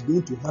what is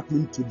going to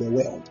happen to the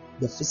world,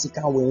 the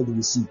physical world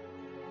we see.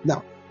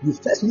 Now, you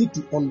first need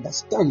to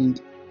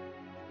understand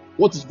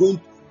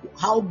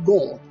how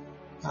God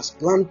has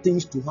planned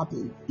things to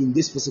happen in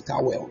this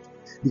physical world.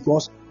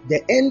 Because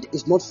the end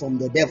is not from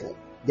the devil,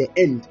 the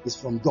end is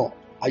from God.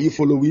 Are you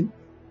following?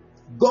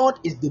 God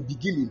is the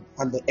beginning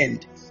and the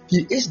end.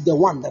 He is the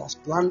one that has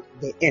planned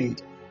the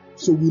end.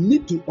 So we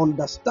need to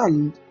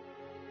understand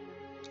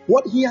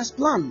what He has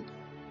planned.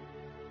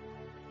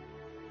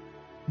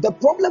 The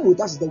problem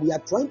with us is that we are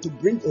trying to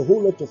bring a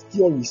whole lot of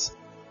theories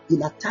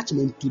in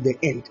attachment to the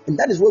end. And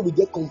that is where we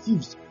get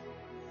confused.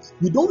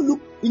 We don't look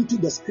into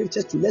the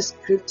scriptures to let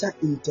scripture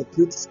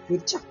interpret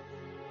scripture.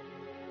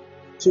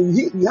 So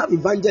we have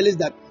evangelists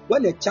that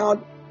when a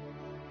child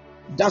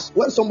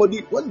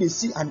when they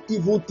see an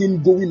evil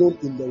thing going on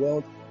in the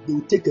world, they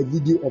will take a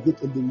video of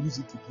it and they will use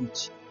it to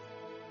preach.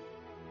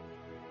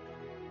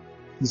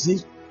 You see,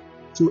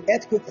 so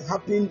earthquake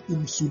happened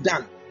in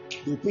Sudan,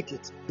 they pick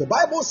it. The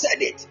Bible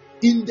said it.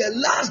 In the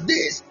last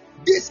days,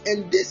 this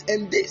and this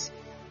and this.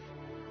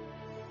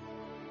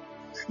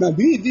 Now,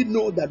 do you even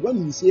know that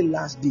when we say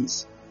last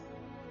days,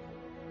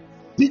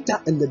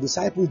 Peter and the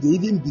disciples, they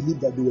even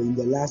believed that they were in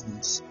the last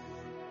days.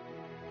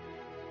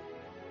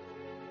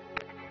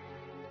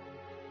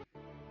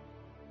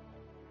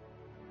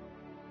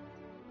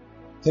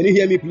 Can you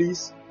hear me,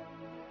 please?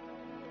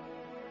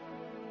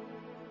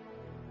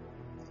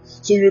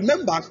 So you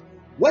remember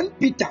when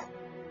Peter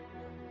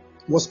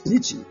was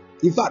preaching,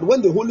 in fact,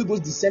 when the Holy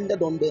Ghost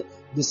descended on the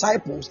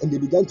disciples and they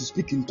began to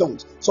speak in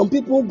tongues, some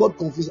people got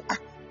confused.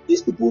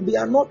 These people, they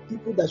are not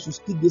people that should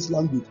speak this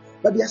language,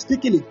 but they are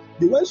speaking it.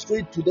 They went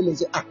straight to them and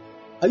said,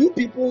 are you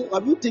people,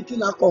 have you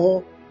taken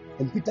alcohol?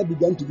 And Peter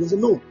began to say,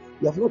 no,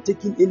 we have not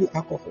taken any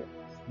alcohol.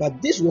 But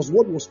this was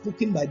what was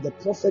spoken by the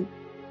prophet.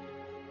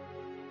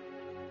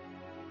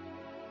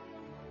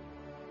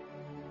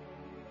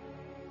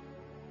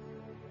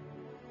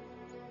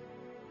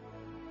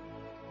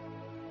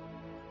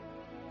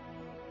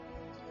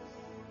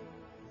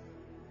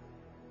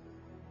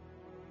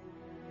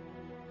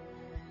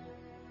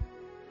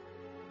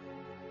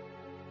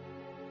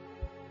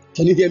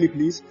 Can you hear me,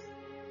 please?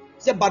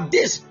 Say, but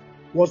this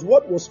was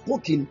what was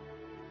spoken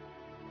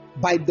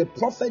by the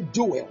prophet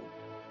Joel,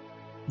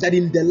 that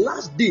in the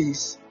last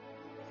days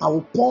I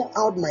will pour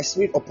out my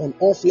spirit upon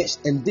all flesh,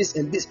 and this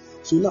and this.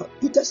 So now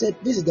Peter said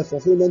this is the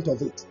fulfillment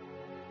of it.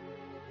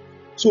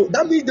 So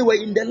that means they were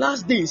in the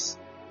last days.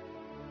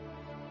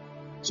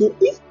 So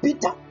if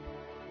Peter,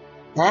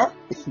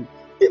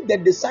 if the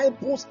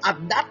disciples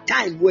at that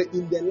time were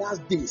in the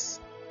last days,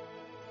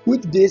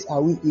 which days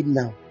are we in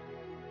now?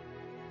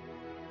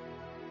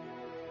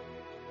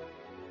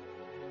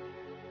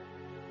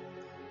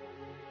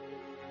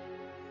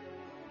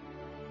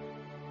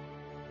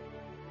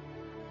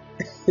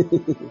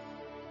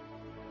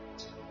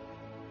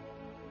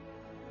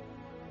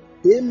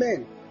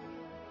 Amen.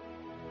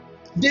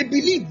 They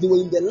believed they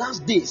were in the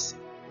last days.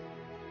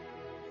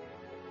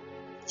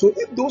 So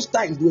if those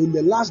times were in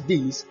the last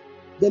days,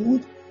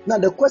 then now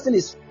the question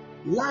is,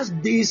 last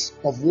days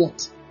of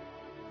what?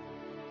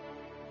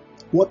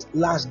 What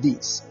last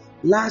days?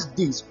 Last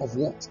days of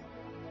what?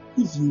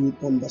 If you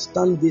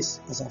understand this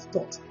as I've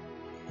taught,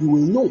 you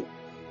will know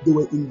they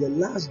were in the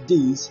last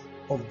days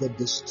of the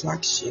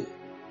destruction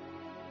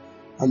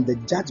and the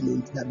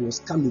judgment that was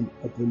coming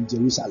upon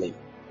Jerusalem.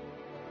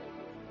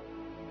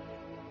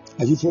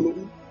 Are you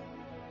following?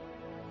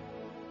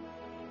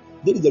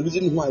 That is the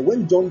reason why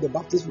when John the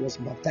Baptist was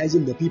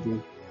baptizing the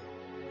people,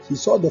 he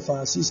saw the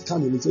Pharisees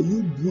coming. He said,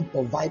 "You brood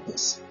of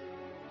vipers,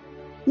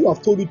 who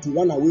have told you to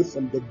run away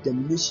from the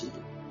damnation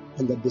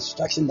and the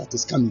destruction that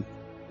is coming."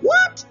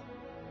 What?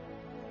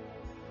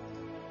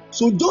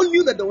 So John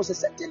knew that there was a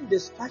certain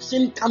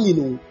destruction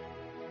coming.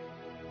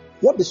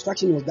 What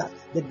destruction was that?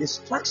 The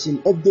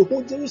destruction of the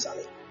whole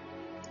Jerusalem.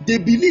 They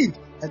believed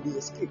and they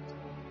escaped.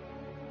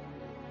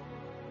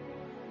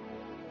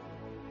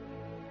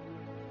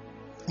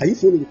 Are you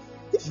following?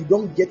 If you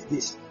don't get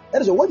this,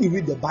 that is why when you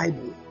read the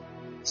Bible,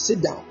 sit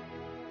down.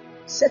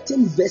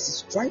 Certain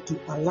verses, try to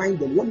align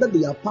them, whether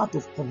they are part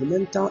of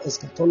covenantal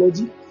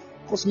eschatology,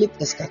 cosmic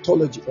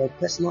eschatology, or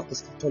personal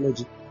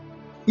eschatology.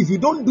 If you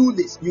don't do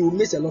this, you will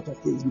miss a lot of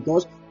things,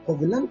 because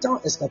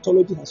covenantal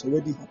eschatology has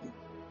already happened.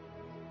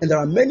 And there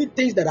are many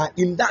things that are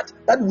in that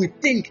we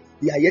think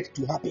they are yet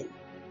to happen.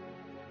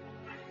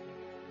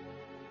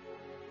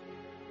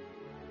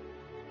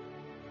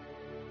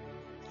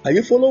 Are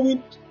you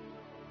following?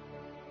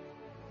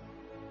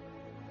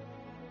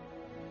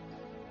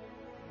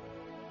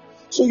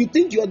 So you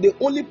think you are the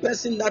only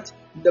person that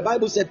the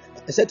Bible said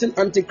a certain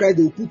antichrist,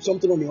 they will put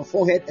something on your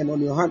forehead and on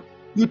your hand.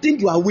 You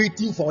think you are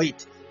waiting for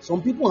it.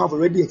 Some people have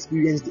already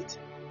experienced it.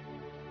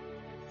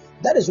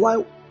 That is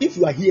why if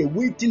you are here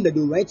waiting that they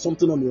will write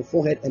something on your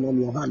forehead and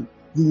on your hand,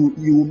 you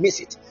will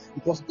miss it.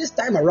 Because this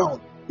time around,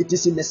 it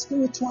is in a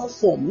spiritual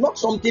form, not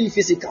something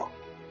physical.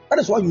 That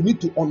is why you need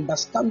to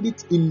understand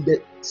it in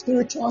the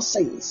spiritual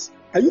sense.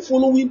 Are you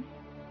following?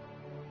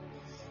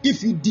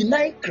 If you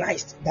deny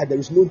Christ, that there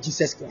is no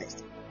Jesus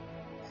Christ,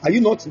 are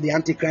you not the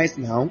Antichrist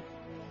now?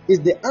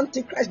 Is the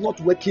Antichrist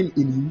not working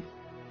in you?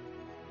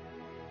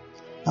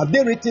 Have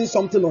they written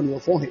something on your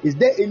forehead? Is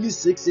there any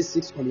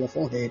 666 on your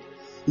forehead?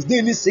 Is there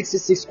any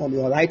 666 on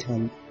your right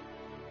hand?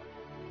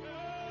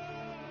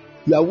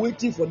 You are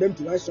waiting for them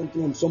to write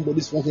something on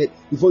somebody's forehead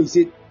before you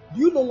say, do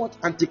you know what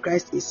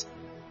Antichrist is?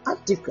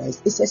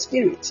 Antichrist is a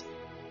spirit.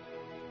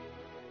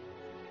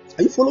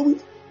 Are you following?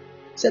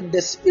 Said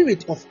the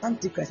spirit of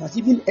Antichrist has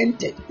even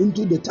entered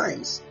into the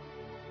times.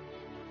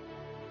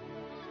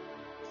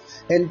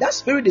 And that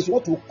spirit is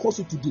what will cause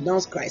you to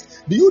denounce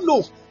Christ. Do you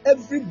know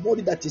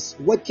everybody that is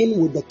working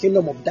with the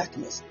kingdom of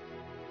darkness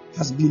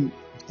has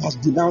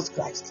denounced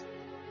Christ?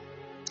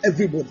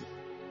 Everybody.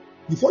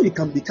 Before you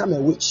can become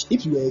a witch,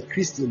 if you are a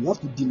Christian, you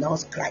have to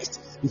denounce Christ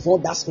before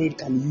that spirit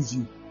can use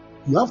you.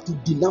 You have to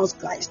denounce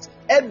Christ.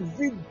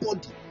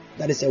 Everybody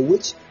that is a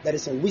witch, that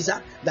is a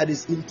wizard, that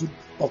is into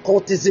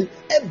occultism,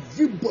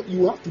 everybody,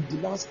 you have to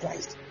denounce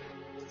Christ.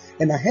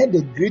 And I heard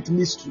a great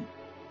mystery.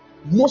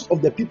 Most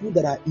of the people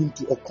that are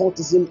into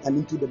occultism and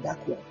into the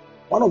dark world,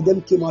 one of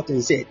them came out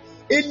and said,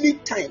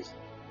 anytime,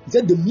 he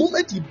said the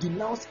moment he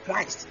denounced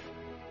Christ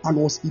and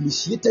was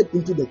initiated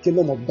into the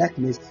kingdom of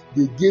darkness,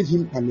 they gave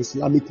him an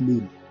Islamic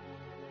name.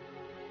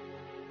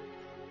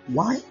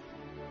 Why?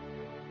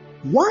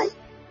 Why?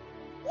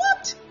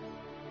 What?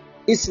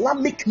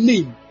 Islamic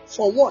name?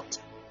 For what?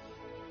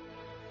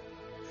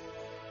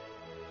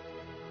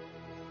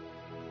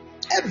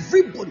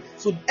 Everybody.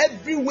 So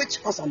every witch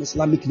has an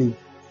Islamic name.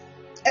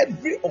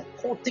 Every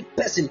occultic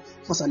person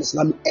has an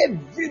Islamic.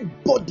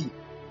 Everybody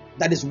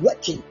that is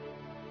working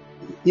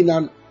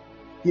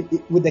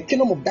with the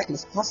kingdom of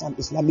darkness has an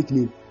Islamic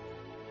name.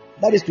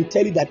 That is to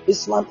tell you that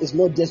Islam is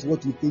not just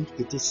what you think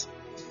it is.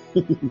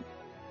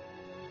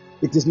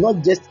 It is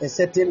not just a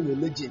certain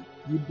religion.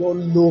 You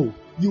don't know.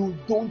 You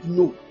don't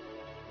know.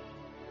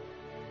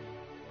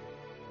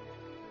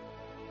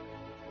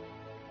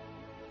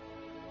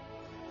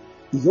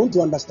 If you want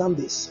to understand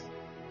this,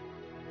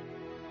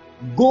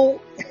 go.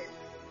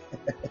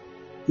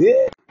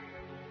 Yeah.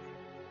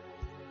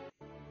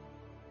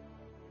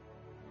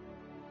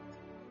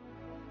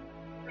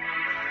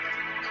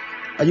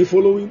 Are you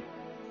following?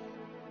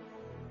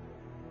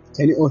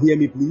 Can you all hear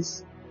me,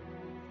 please?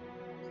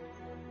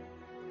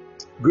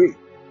 Great.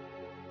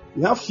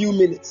 We have few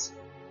minutes,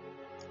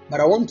 but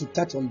I want to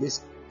touch on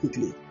this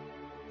quickly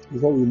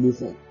before we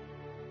move on.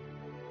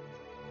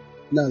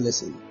 Now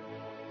listen.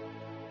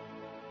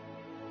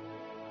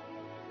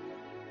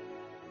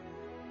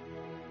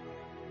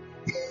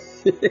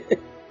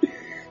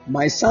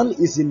 My son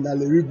is in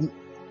Nalerigu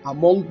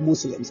among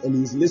Muslims and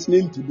he's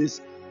listening to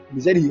this.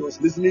 He said he was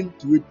listening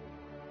to it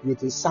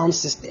with a sound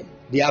system.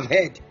 They have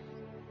heard.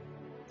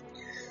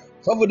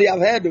 Somebody have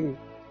heard.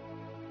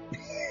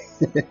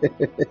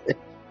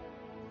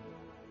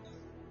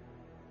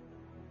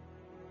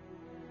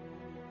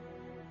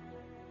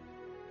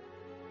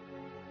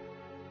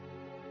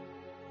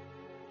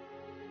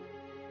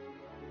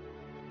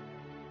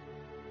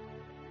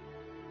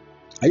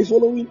 Are you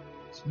following?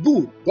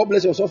 Good. God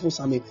bless you also for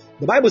Sammy.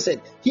 The Bible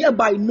said,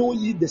 hereby know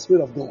ye the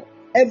Spirit of God.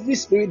 Every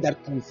spirit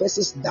that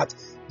confesses that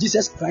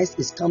Jesus Christ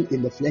is come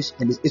in the flesh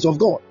and is of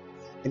God.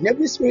 And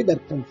every spirit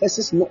that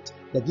confesses not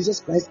that Jesus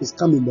Christ is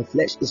come in the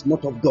flesh is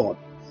not of God.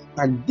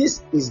 And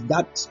this is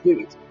that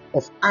spirit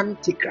of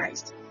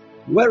Antichrist,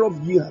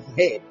 whereof you have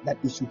heard that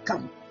it should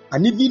come.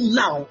 And even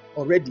now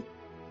already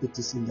it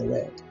is in the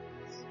world.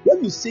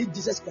 When you say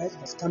Jesus Christ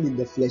has come in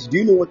the flesh, do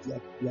you know what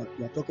you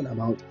are talking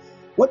about?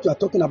 What you are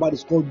talking about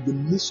is called the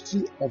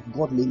mystery of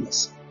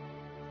godliness.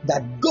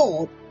 That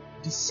God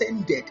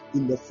descended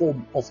in the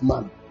form of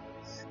man.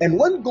 And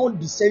when God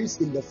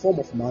descends in the form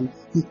of man,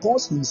 he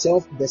calls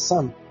himself the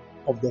Son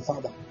of the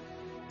Father.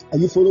 Are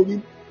you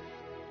following?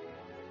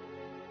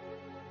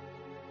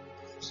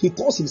 He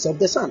calls himself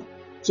the Son.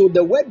 So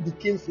the Word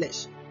became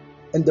flesh.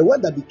 And the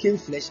Word that became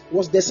flesh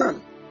was the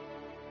Son.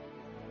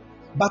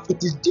 But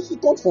it is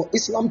difficult for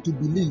Islam to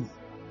believe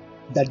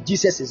that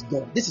Jesus is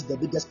God. This is the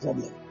biggest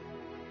problem.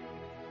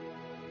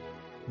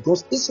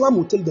 Because Islam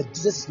will tell you that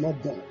Jesus is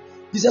not God.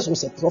 Jesus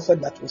was a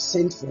prophet that was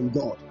sent from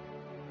God.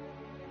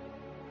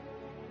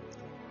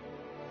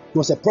 He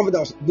was a prophet that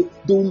was. They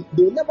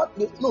will never.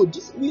 No,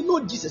 we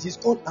know Jesus is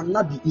called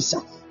Anabi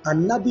Isa.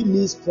 Anabi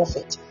means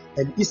prophet,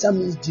 and Isa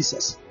means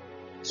Jesus.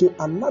 So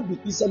Anabi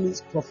Isa means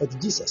prophet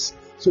Jesus.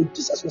 So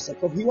Jesus was a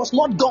prophet. He was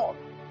not God.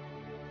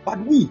 But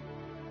we,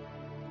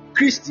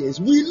 Christians,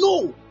 we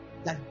know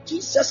that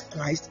Jesus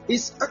Christ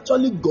is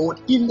actually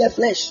God in the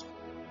flesh.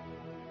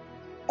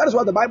 That is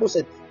what the Bible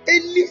said.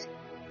 Any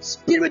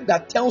spirit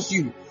that tells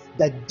you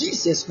that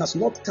Jesus has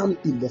not come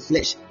in the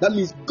flesh, that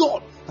means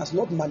God has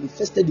not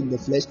manifested in the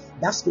flesh,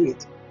 that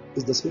spirit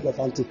is the spirit of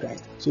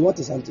Antichrist. So what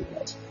is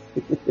Antichrist?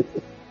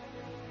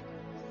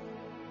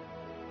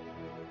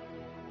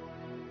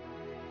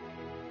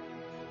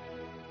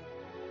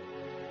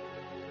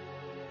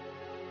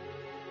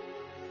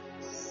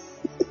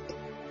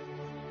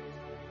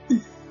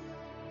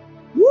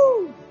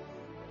 Woo!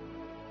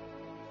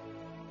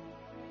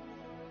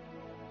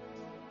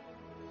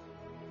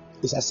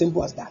 It's as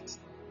simple as that.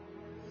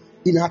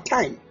 In our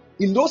time,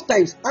 in those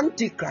times,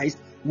 Antichrist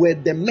were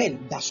the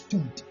men that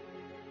stood.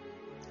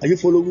 Are you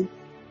following?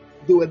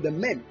 They were the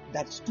men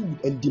that stood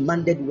and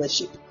demanded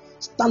worship,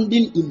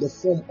 standing in the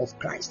form of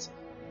Christ.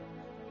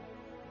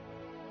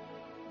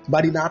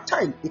 But in our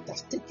time, it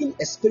has taken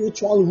a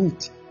spiritual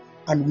root,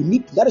 and we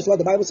need. That is why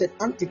the Bible said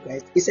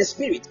Antichrist is a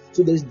spirit.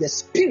 So there is the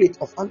spirit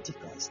of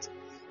Antichrist,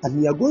 and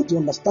we are going to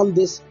understand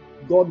this.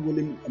 God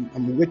willing,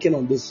 I'm working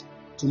on this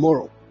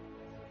tomorrow.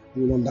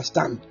 We will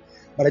understand.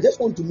 But I just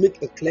want to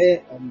make a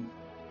clear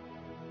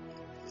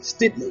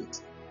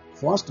statement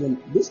for us to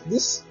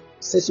this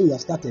session we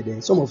have started.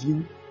 And some of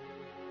you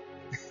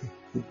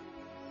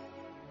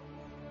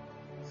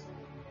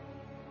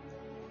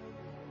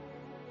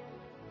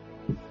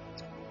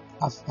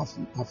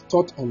have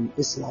taught on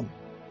Islam.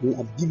 We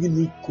have given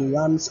you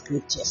Quran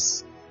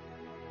scriptures.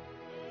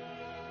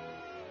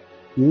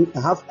 I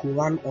have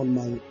Quran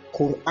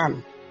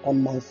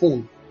on my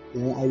phone.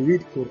 I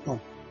read Quran.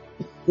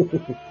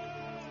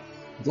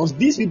 Because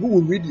these people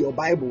will read your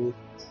Bible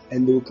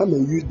and they will come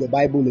and use the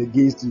Bible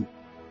against you.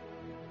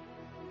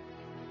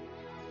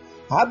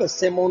 I have a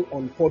sermon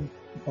on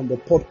the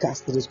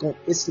podcast that is called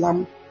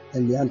Islam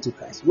and the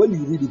Antichrist. When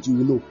you read it, you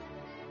will know.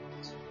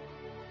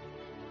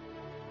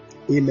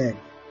 Amen.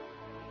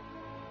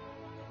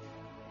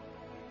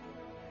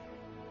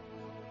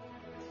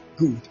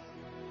 Good.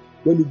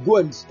 When you go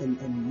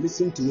and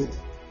listen to it,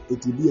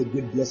 it will be a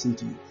great blessing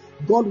to you.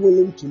 God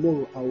willing,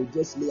 tomorrow I will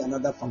just lay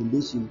another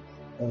foundation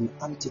on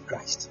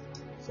Antichrist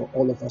for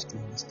all of us to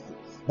understand.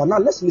 But now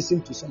let's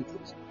listen to something.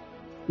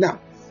 Now,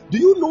 do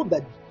you know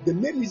that the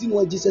main reason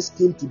why Jesus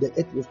came to the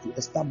earth was to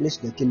establish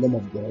the kingdom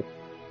of God?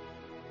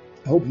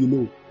 I hope you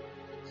know.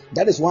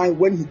 That is why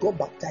when he got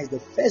baptized, the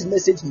first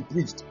message he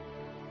preached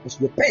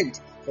was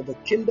repent, for the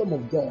kingdom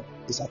of God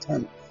is at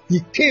hand. He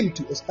came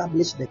to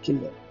establish the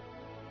kingdom.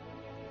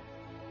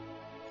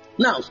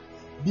 Now,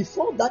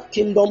 before that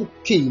kingdom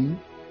came,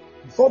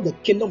 before the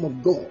kingdom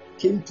of God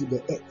came to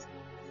the earth,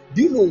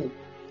 do you know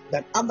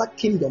that other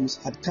kingdoms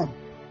had come?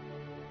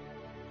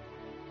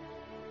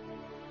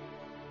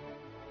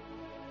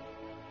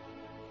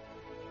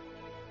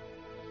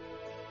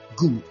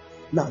 Good.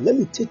 Now, let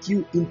me take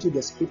you into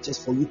the scriptures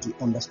for you to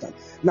understand.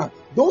 Now,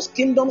 those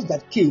kingdoms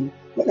that came,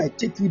 when I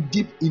take you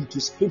deep into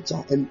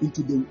scripture and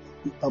into the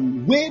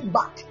way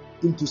back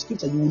into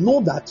scripture, you will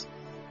know that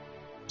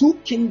two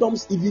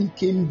kingdoms even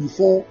came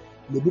before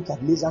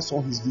Nebuchadnezzar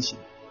saw his vision.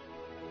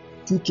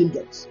 Two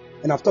kingdoms.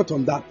 And I've taught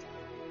on that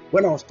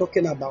when I was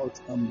talking about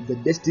the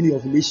destiny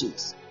of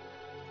nations.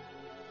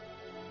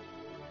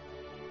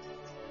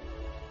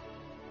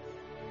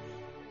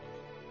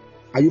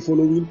 Are you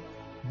following?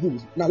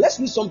 Good. Now let's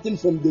read something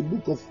from the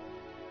book of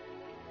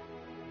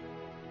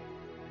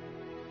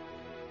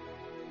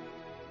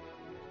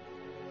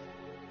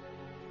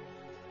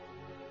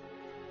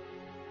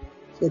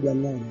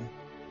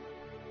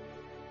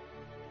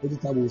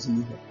vegetables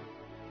in here.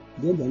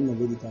 Then there are no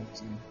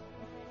vegetables in here.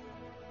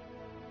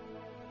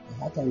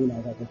 How can we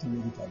now get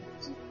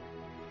vegetables?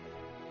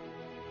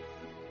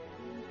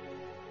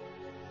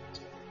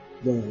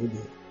 Don't worry.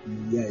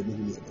 Yeah, I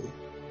didn't hear.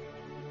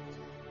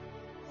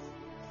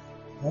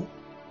 Huh?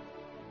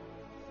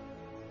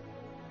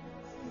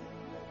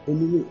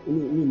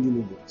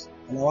 Only books.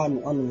 And I want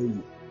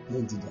you.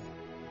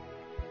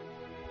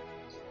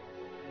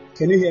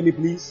 Can you hear me,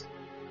 please?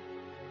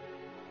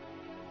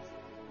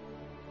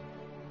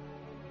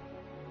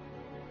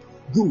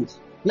 Good.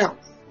 Now,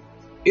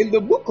 in the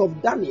book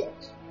of Daniel,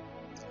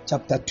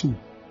 chapter 2,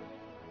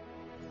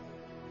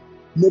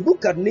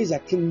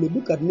 King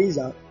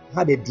Nebuchadnezzar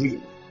had a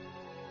dream.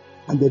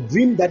 And the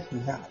dream that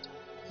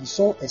he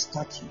saw a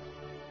statue.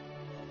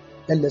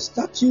 And the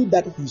statue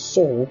that he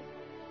saw,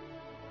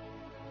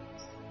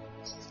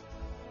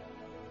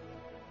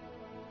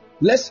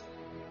 let's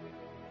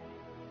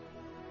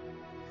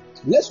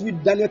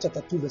read Daniel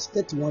chapter 2, verse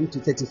 31 to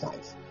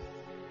 35.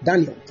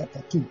 Daniel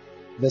chapter 2,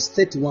 verse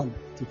 31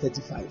 to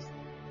 35.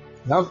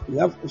 We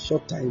have a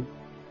short time.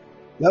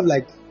 We have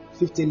like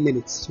 15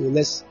 minutes, so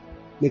let's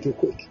make it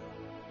quick.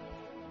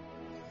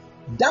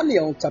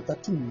 Daniel chapter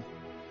 2,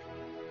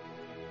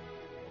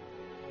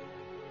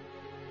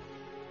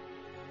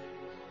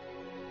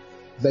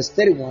 verse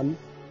 31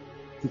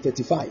 to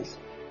 35.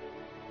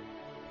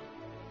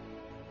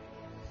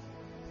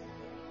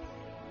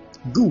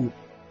 Good.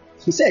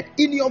 He said,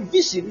 in your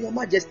vision, your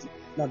majesty.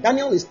 Now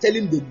Daniel is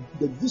telling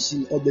the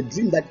vision or the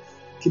dream that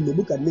King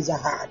Nebuchadnezzar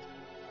had,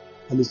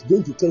 and is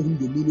going to tell him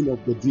the meaning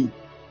of the dream,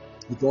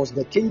 because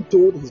the king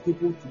told his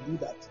people to do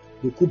that.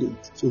 They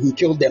couldn't, so he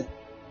killed them.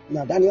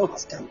 Now Daniel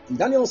has come.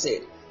 Daniel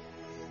said,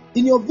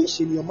 in your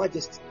vision, your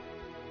majesty,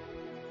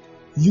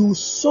 you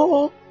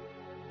saw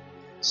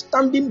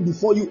standing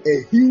before you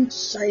a huge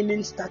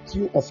shining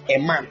statue of a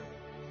man.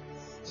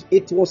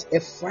 It was a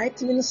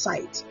frightening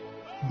sight.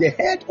 The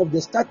head of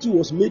the statue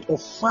was made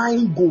of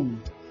fine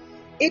gold.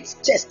 Its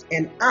chest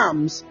and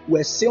arms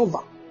were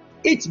silver.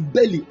 Its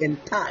belly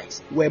and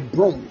thighs were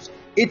bronze.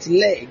 Its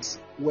legs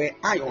were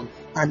iron,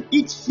 and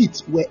its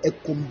feet were a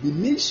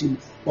combination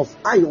of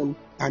iron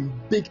and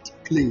baked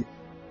clay.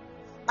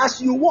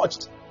 As you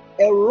watched,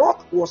 a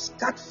rock was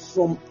cut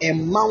from a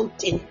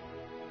mountain,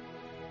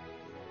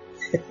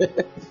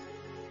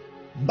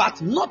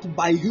 but not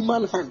by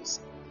human hands.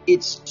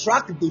 It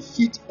struck the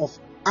feet of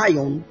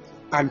iron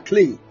and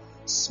clay,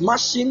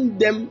 smashing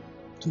them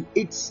to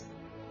bits.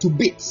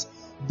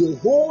 The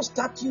whole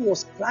statue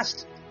was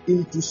crushed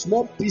into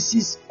small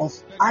pieces of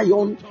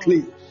iron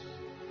clay.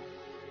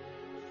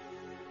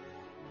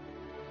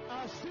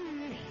 I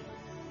see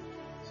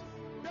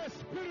the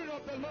Spirit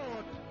of the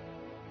Lord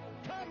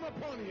come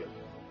upon you.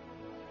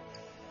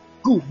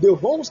 Good. The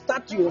whole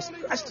statue was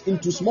crushed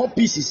into small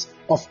pieces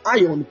of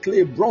iron,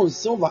 clay, bronze,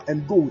 silver,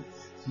 and gold.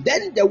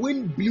 Then the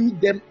wind blew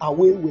them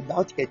away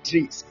without a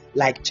trace,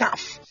 like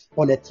chaff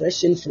on a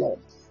threshing floor.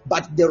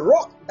 But the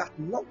rock that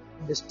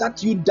knocked the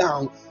statue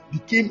down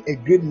became a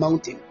great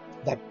mountain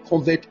that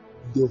covered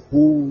the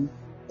whole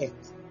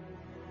earth.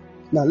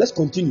 Now let's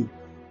continue.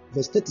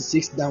 Verse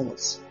 36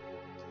 downwards.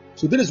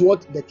 So this is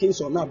what the king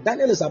saw. Now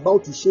Daniel is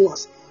about to show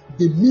us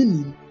the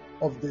meaning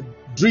of the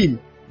dream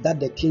that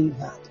the king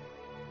had.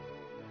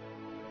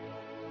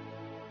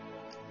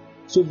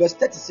 So verse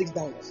 36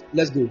 downwards.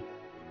 Let's go.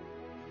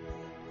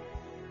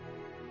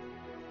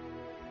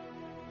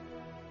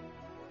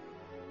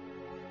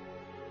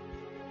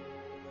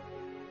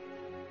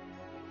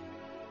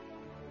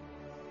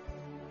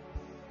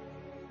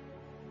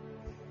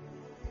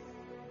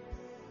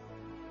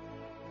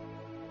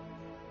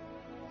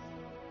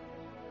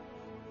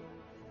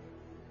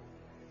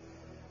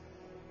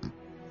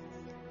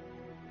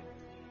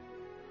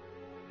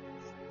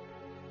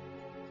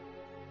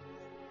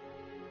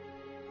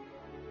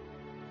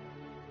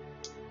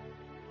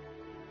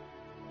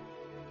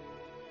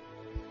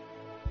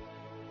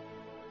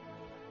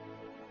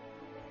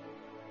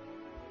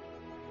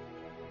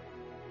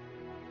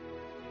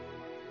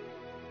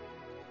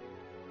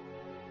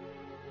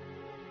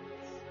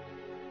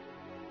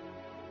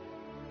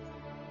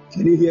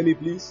 Can you hear me,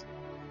 please?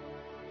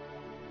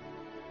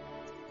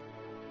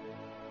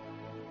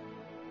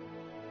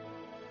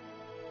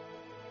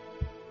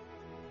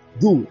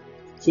 Good.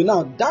 So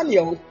now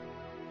Daniel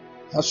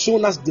has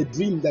shown us the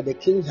dream that the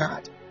king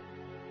had.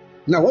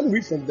 Now when we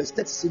read from verse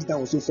 36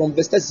 down, so from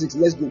verse 36,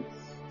 let's go.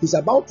 He's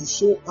about to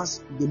show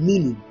us the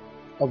meaning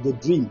of the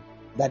dream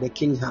that the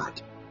king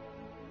had.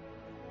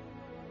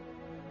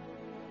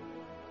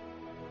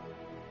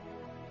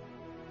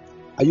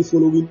 Are you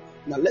following?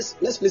 Now let's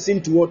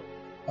listen to what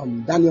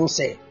Daniel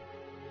said.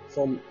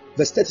 From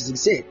verse 36,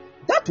 said,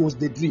 that was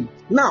the dream.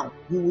 Now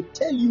we will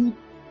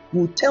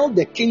tell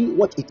the king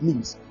what it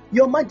means.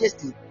 Your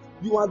majesty,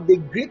 you are the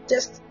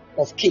greatest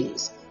of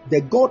kings. The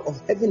God of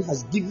heaven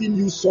has given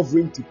you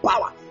sovereignty,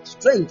 power,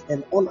 strength,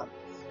 and honor.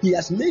 He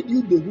has made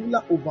you the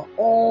ruler over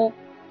all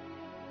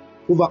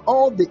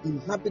the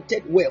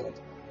inhabited world,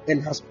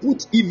 and has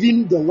put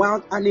even the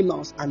wild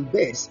animals and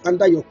birds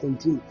under your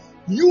control.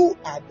 You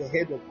are the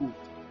head of gold.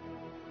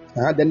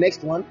 The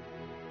next one.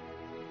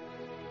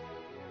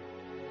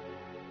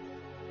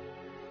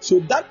 So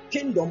that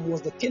kingdom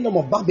was the kingdom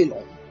of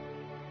Babylon.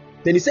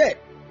 Then he said,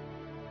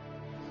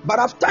 But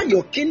after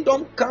your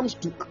kingdom comes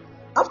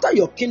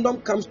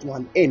to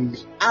an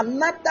end,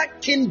 another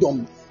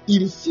kingdom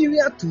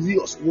inferior to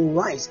yours will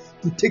rise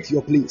to take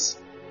your place.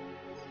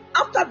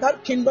 After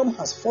that kingdom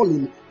has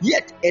fallen,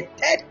 yet a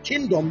third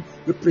kingdom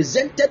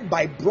represented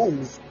by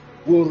bronze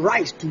will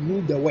rise to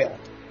rule the world.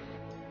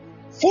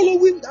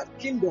 Following that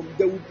kingdom,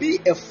 there will be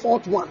a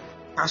fourth one,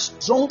 as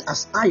strong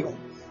as iron.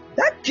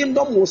 That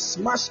kingdom will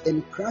smash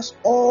and crush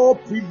all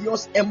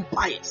previous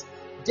empires,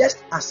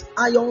 just as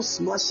iron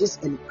smashes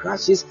and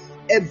crushes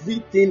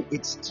everything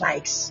it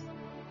strikes.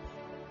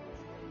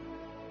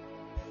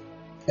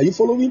 Are you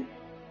following?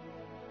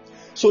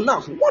 So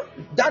now, what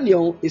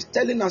Daniel is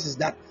telling us is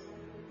that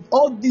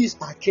all these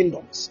are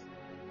kingdoms.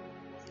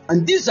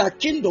 And these are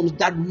kingdoms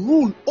that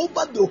rule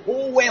over the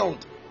whole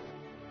world.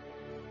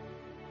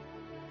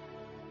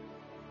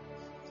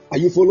 Are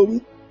you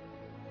following?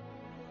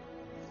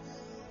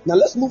 Now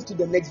let's move to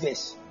the next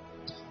verse.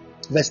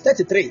 Verse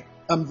 43,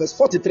 verse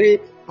 43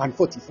 and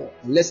 44.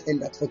 And let's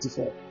end at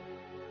 44.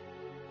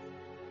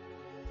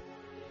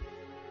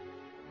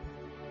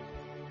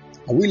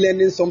 Are we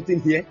learning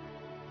something here?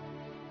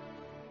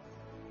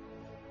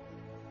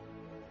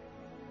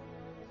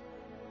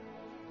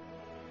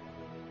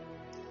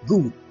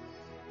 Good.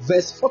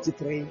 Verse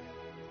 43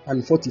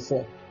 and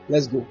 44.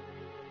 Let's go.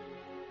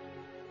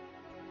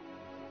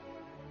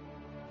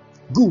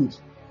 Good.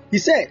 He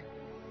said,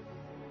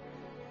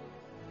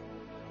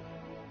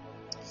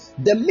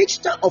 the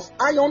mixture of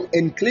iron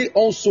and clay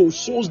also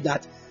shows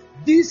that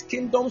these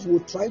kingdoms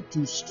will try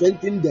to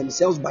strengthen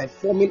themselves by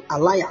forming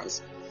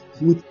alliance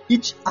with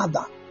each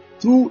other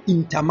through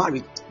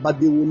intermarriage,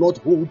 but they will not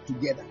hold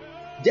together,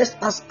 just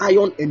as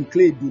iron and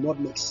clay do not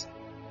mix.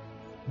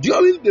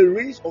 During the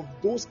reigns of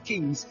those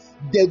kings,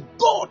 the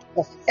God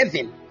of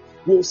heaven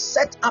will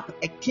set up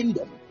a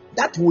kingdom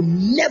that will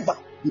never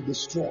be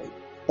destroyed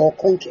or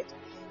conquered.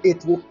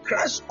 It will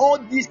crush all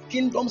these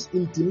kingdoms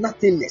into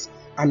nothingness,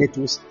 and it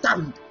will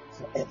stand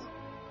forever.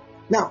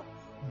 Now,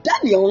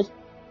 Daniel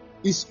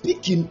is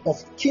speaking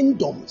of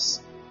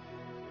kingdoms.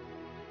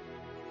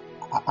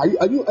 Are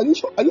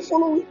you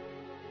following?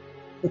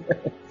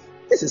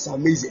 This is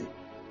amazing.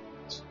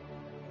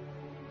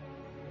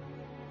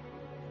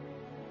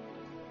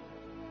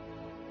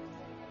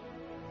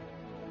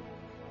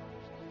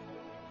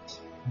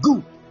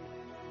 Good.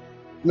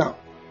 Now,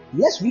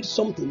 let's read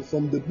something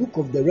from the book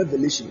of the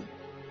Revelation.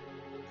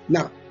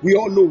 Now, we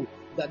all know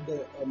that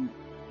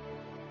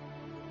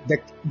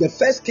the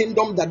first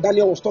kingdom that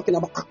Daniel was talking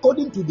about,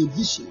 according to the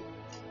vision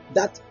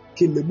that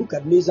King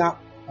Nebuchadnezzar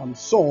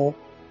saw,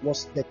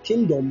 was the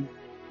kingdom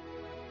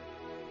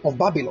of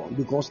Babylon,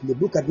 because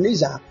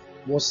Nebuchadnezzar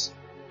was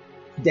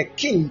the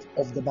king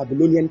of the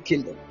Babylonian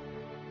kingdom.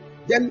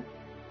 Then,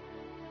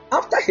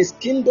 after his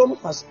kingdom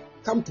has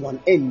come to an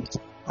end,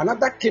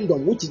 another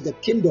kingdom, which is the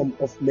kingdom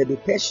of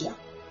Medo-Persia,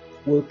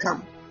 will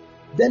come.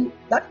 Then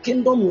that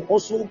kingdom will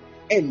also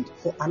end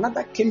for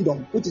another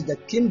kingdom, which is the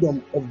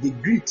kingdom of the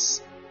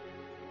Greeks.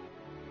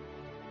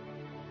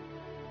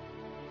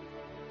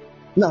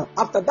 Now,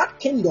 after that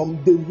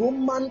kingdom, the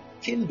Roman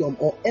kingdom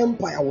or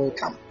empire will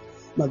come.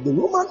 Now, the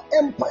Roman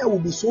empire will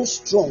be so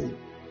strong,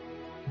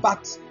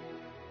 but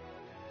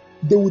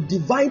they will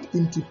divide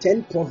into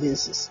 10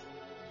 provinces,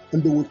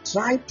 and they will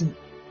try to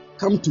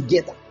come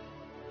together.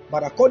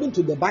 But according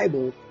to the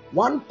Bible,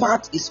 one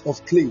part is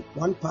of clay,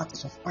 one part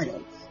is of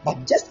iron.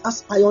 But just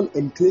as iron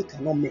and clay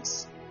cannot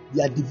mix,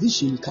 their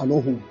division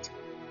cannot hold.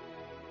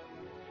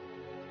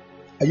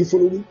 Are you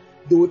following?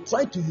 They will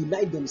try to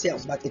unite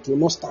themselves, but it will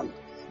not stand.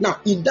 Now,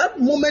 in that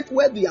moment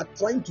where they are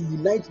trying to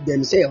unite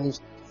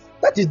themselves,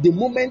 that is the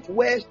moment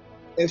where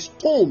a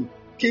stone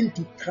came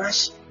to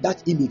crush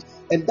that image.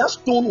 And that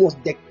stone was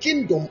the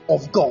kingdom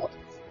of God.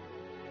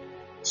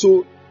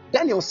 So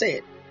Daniel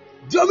said,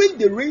 during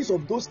the reigns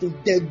of those things,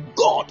 the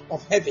God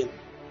of heaven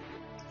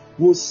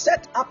will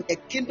set up a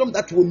kingdom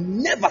that will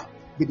never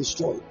be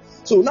destroyed.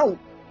 So now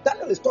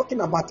Daniel is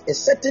talking about a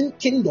certain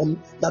kingdom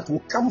that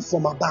will come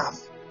from above,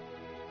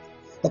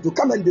 that will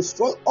come and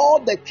destroy all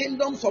the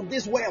kingdoms of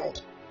this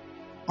world,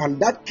 and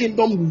that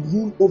kingdom will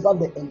rule over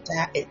the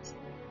entire earth.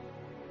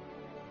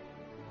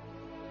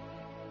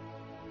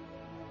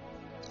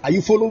 Are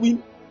you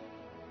following?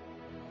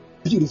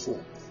 Beautiful.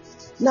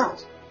 Now,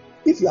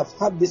 if you have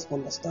had this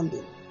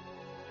understanding,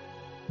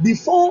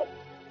 before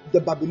the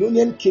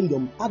Babylonian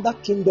kingdom, other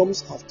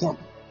kingdoms have come.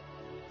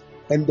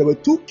 And there were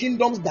two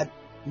kingdoms that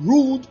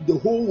ruled the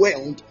whole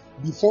world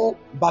before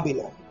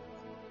Babylon.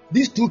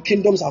 These two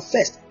kingdoms are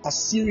first,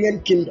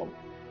 Assyrian kingdom.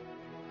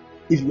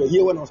 If you were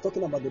here when I was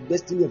talking about the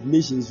destiny of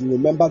nations, you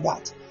remember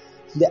that.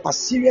 The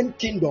Assyrian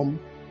kingdom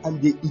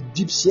and the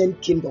Egyptian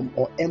kingdom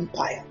or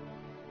empire.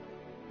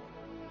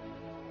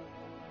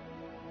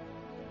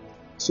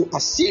 So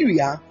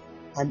Assyria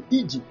and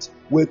Egypt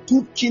were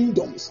two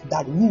kingdoms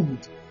that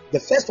ruled. The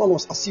first one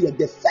was Assyria.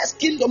 The first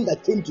kingdom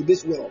that came to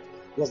this world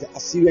was the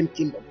Assyrian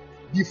kingdom,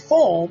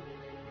 before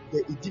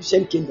the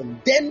Egyptian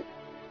kingdom, then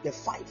the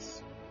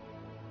 5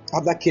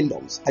 other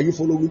kingdoms. Are you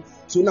following?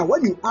 So now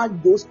when you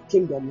add those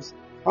kingdoms,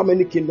 how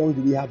many kingdoms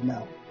do we have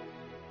now?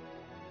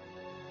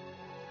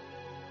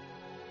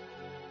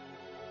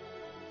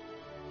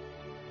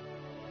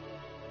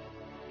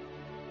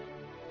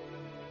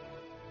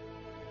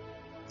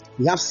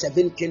 We have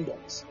 7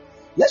 kingdoms.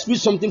 Let's read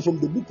something from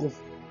the book of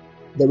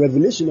the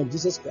Revelation of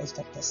Jesus Christ,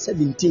 chapter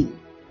 17.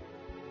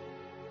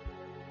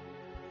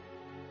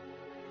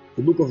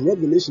 The book of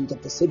Revelation,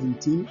 chapter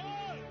 17.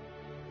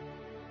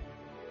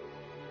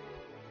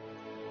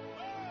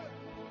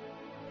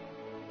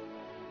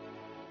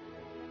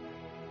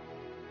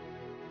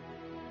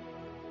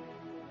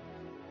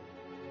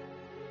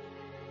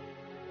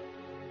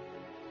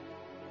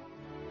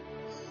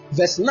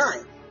 Verse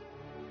 9.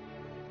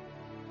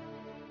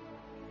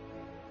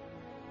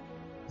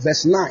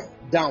 Verse 9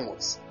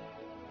 downwards.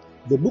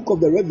 The book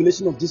of the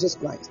Revelation of Jesus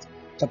Christ,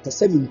 chapter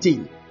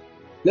 17.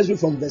 Let's read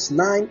from verse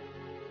 9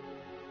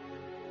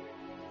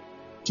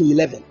 to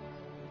 11.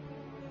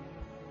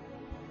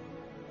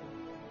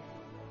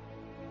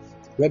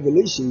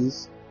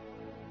 Revelations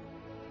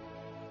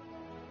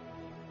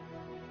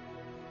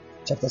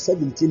chapter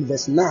 17,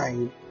 verse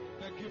 9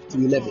 to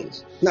 11.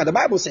 Now the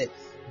Bible said,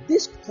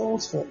 this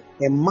calls for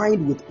a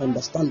mind with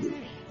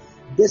understanding.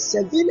 The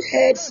 7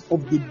 heads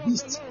of the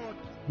beast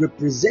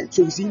represent,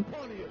 so you see,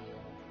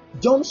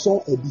 John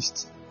saw a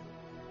beast,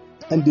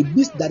 and the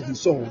beast that he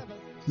saw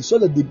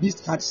that the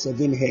beast had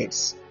 7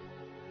 heads.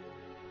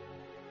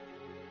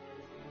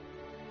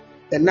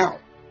 And now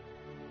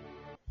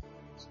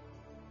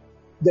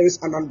there is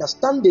an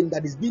understanding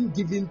that is being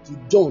given to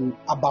John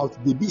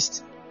about the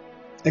beast,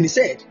 and he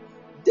said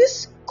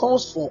this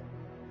calls for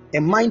a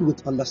mind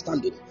with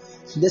understanding.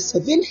 The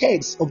 7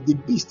 heads of the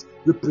beast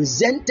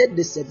represented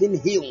the 7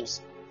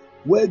 hills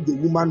where the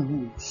woman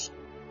rules.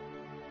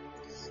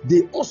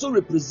 They also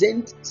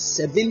represent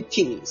 7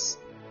 kings.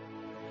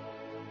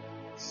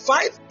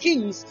 5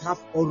 kings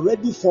have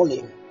already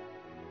fallen,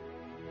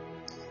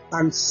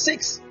 and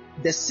 6,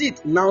 the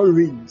seat now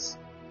reigns,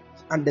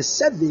 and the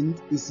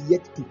 7th is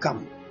yet to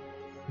come,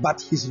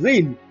 but his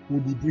reign will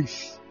be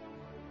brief.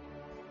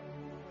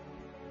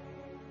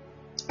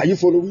 Are you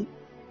following?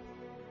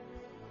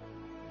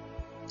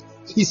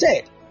 He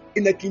said,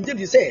 in the King James,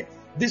 he said,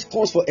 this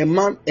calls for a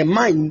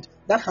mind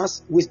that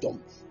has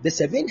wisdom. The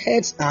 7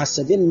 heads are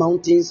 7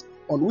 mountains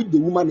on which the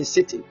woman is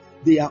sitting.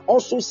 They are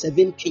also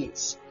 7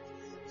 kings.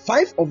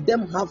 5 of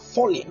them have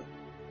fallen.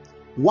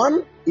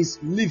 1 is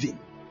living,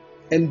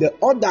 and the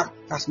other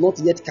has not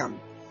yet come.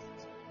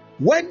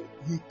 When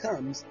he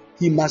comes,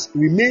 he must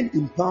remain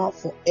in power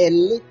for a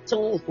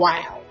little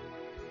while.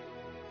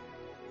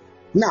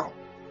 Now,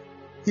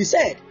 he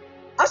said,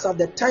 as at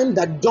the time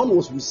that John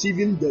was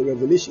receiving the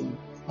revelation,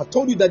 I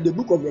told you that the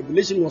book of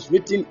Revelation was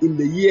written in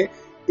the year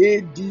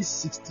AD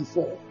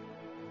 64.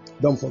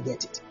 Don't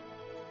forget it.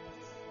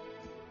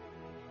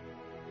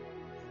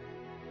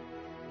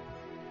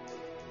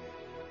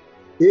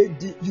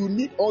 AD, you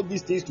need all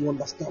these things to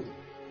understand.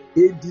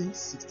 AD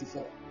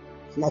 64.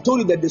 And I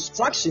told you the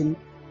destruction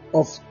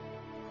of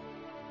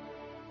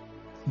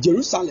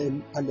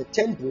Jerusalem and the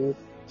temple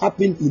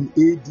happened in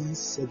AD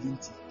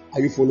 70.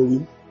 Are you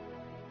following?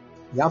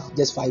 You have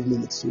just 5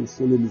 minutes, so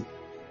follow me.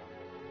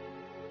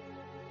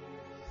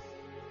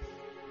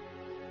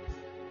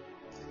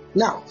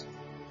 Now,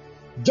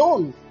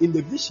 John, in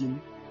the vision,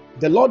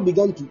 the Lord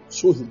began to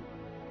show him.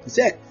 He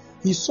said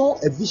he saw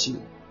a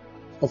vision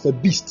of a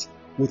beast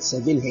with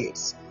 7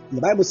 heads. And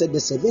the Bible said the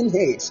 7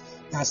 heads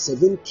are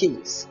 7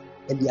 kings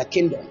and their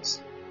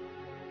kingdoms.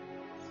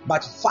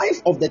 But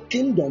 5 of the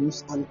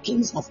kingdoms and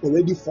kings have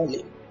already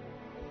fallen.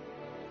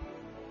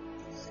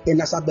 And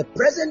as at the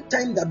present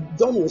time that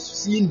John was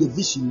seeing the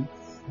vision,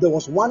 there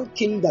was 1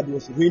 king that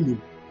was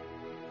reigning.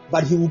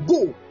 But he will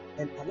go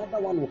and another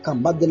one will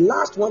come. But the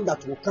last one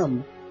that will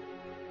come,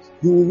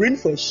 he will reign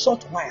for a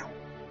short while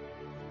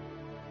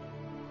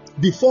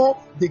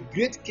before the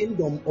great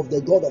kingdom of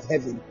the God of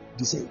heaven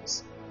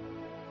descends.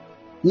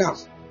 Now,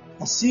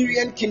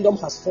 Assyrian kingdom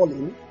has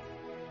fallen,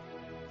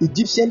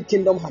 Egyptian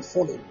kingdom had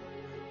fallen,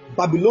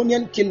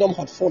 Babylonian kingdom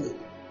had fallen,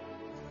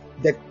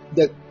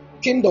 the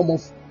kingdom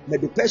of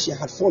Medo-Persia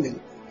had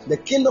fallen, the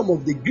kingdom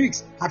of the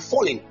Greeks had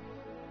fallen.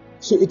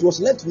 So it was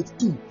left with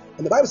 2.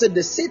 And the Bible said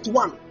the 6th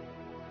one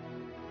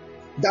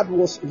that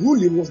was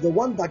ruling was the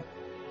one that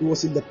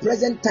was in the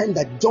present time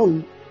that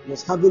John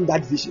was having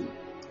that vision.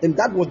 And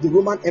that was the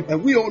Roman Empire.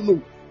 We all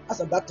know, as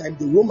at that time,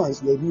 the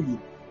Romans were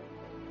ruling.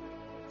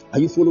 Are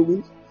you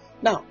following?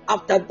 Now,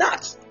 after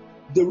that,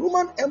 the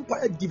Roman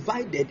Empire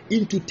divided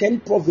into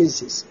 10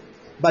 provinces.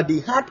 But they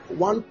had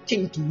 1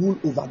 king to rule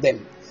over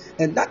them.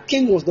 And that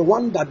king was the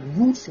one that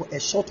ruled for a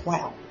short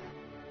while.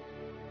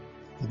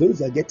 I don't know if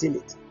you are getting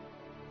it.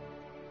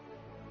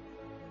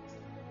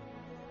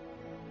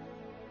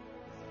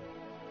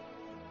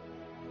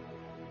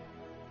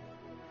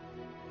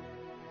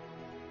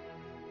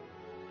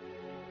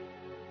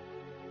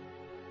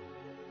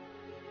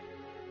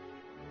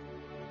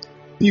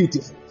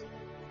 Beautiful.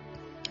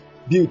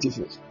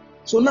 Beautiful.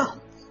 So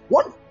now,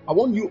 what I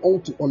want you all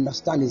to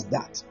understand is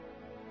that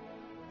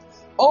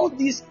all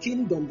these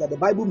kingdoms that the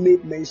Bible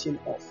made mention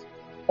of,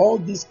 all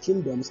these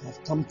kingdoms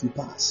have come to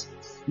pass.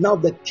 Now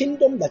the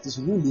kingdom that is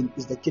ruling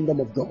is the kingdom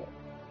of God.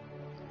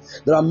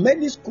 There are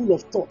many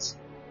schools of thought,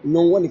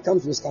 when it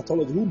comes to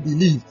eschatology, who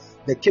believe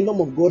the kingdom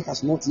of God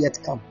has not yet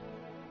come.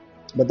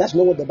 But that's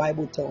not what the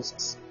Bible tells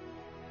us.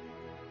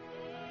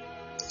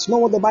 It's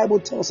not what the Bible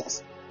tells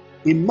us.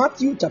 In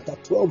Matthew chapter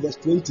 12, verse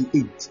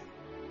 28,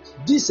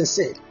 Jesus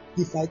said,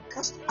 if I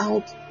cast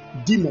out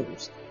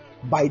demons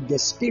by the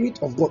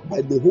Spirit of God,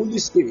 by the Holy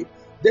Spirit,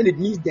 then it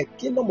means the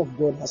kingdom of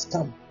God has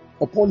come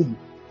upon you.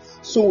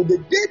 So the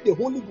day the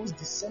Holy Ghost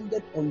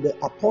descended on the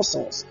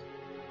apostles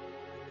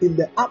in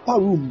the upper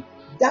room,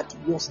 that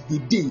was the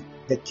day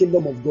the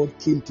kingdom of God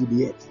came to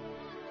the earth.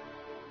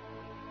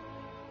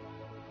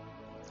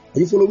 Are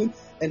you following?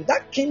 And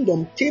that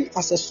kingdom came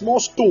as a small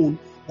stone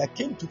that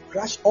came to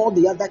crush all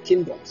the other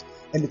kingdoms.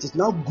 And it is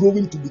now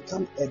growing to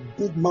become a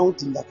big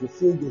mountain that will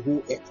fill the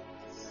whole earth.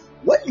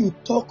 When you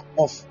talk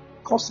of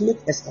cosmic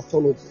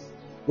eschatology,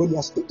 when you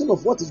are speaking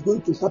of what is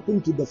going to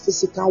happen to the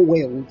physical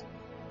world,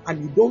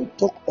 and you don't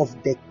talk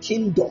of the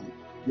kingdom,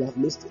 you have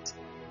missed it.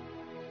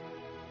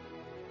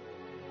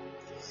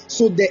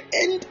 So the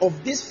end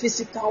of this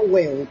physical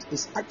world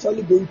is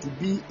actually going to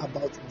be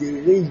about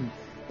the reign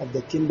of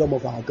the kingdom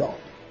of our God.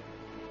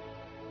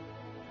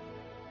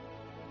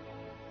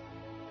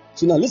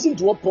 So now listen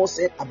to what Paul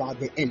said about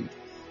the end.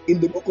 In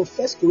the book of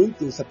 1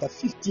 Corinthians chapter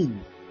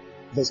 15,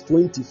 verse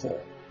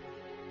 24.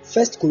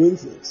 1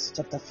 Corinthians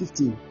chapter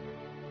 15,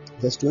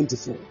 verse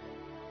 24.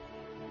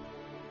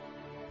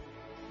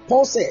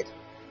 Paul said,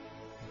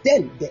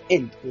 then the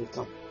end will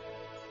come.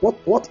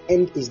 What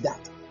end is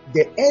that?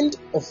 The end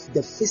of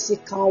the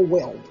physical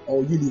world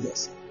or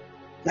universe.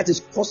 That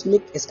is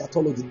cosmic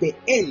eschatology. The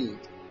end.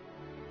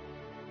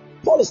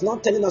 Paul is now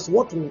telling us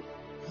what will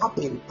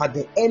happen at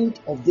the end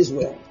of this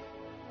world.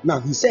 Now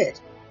he said,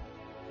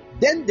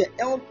 then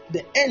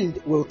the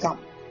end will come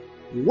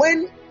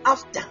when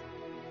after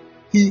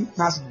he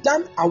has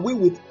done away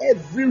with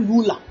every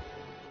ruler.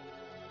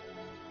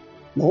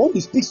 Now when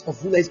he speaks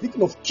of ruler, he's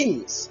speaking of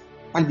kings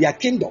and their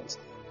kingdoms.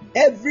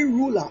 Every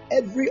ruler,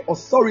 every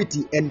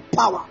authority and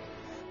power,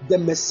 the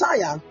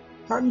Messiah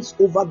hands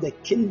over the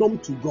kingdom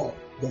to God,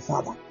 the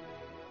Father.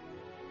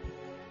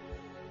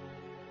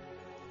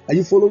 Are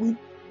you following?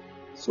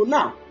 So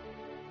now,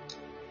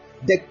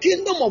 the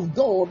kingdom of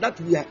God that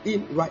we are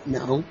in right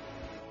now,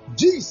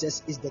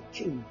 Jesus is the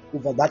king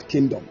over that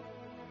kingdom.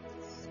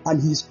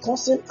 And he is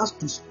causing us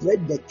to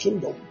spread the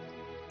kingdom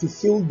to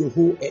fill the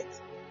whole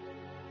earth.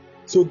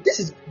 So this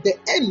is the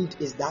end,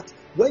 is that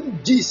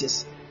when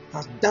Jesus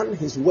has done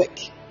his work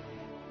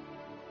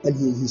and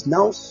he is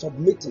now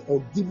submitting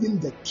or giving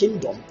the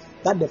kingdom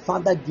that the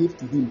Father gave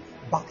to him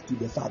back to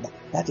the Father.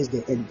 That is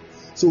the end.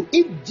 So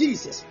if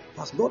Jesus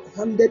has not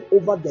handed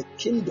over the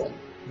kingdom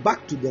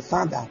back to the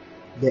Father,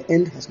 the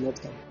end has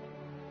not come.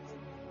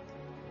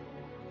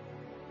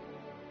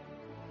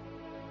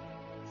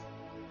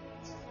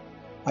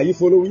 Are you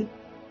following?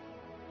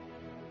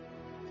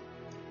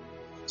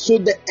 So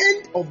the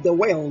end of the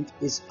world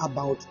is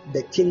about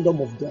the kingdom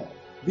of God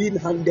being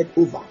handed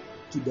over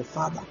to the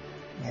Father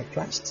by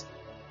Christ.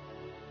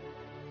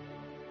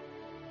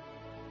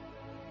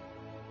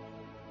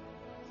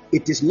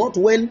 It is not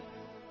when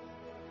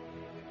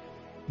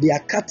they are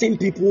cutting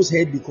people's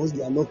head because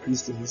they are not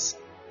Christians.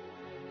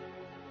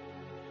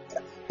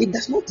 It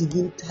does not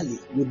even tally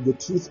with the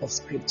truth of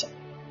Scripture.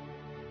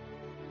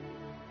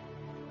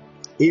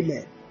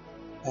 Amen.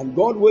 And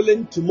God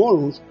willing,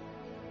 tomorrow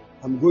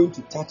I'm going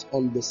to touch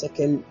on the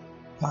second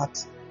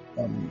part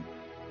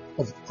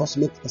of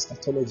cosmic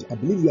eschatology. I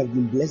believe you have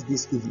been blessed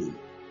this evening.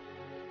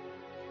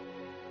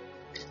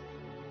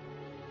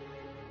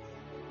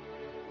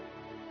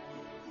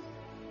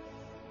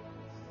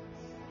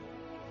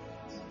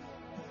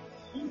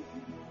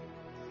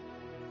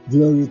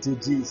 Glory to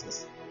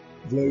Jesus.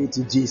 Glory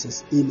to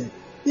Jesus. Amen.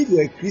 If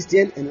you're a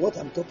Christian and what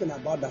I'm talking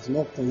about does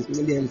not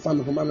concern in front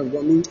of a man of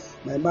God, me,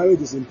 my marriage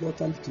is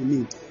important to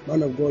me.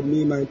 Man of God,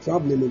 me, my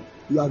problem,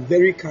 you are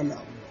very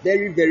carnal.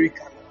 Very, very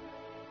carnal.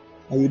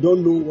 And you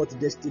don't know what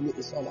destiny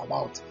is all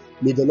about.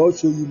 May the Lord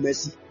show you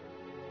mercy.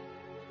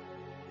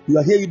 You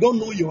are here, you don't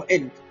know your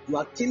end. You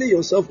are killing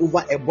yourself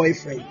over a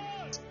boyfriend.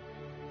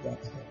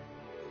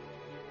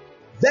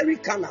 Very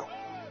carnal.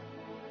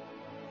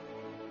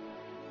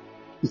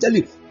 I tell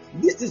you,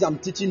 these things I'm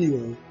teaching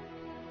you,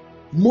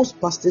 most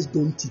pastors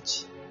don't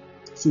teach.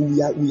 So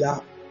we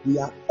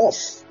are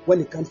off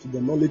when it comes to the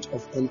knowledge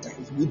of end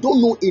times. We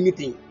don't know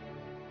anything.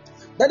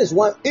 That is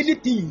why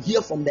anything you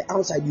hear from the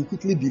outside, you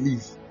quickly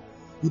believe.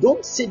 You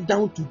don't sit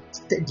down to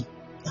study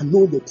and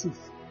know the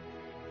truth.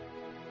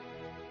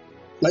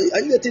 Are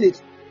you getting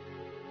it?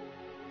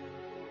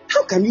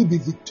 How can you be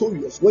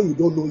victorious when you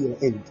don't know your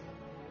end?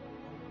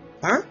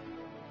 Huh?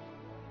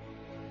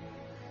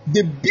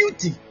 The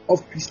beauty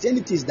of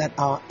Christianity is that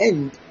our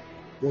end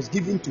was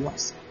given to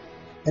us.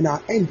 And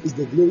our end is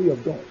the glory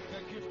of God.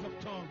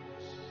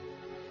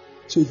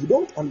 So if you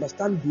don't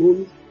understand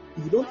glory,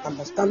 if you don't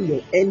understand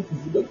your end,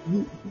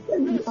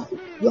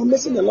 you are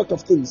missing a lot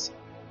of things.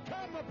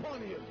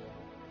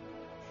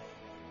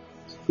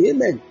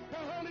 Amen.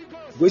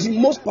 Because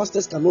most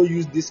pastors cannot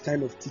use this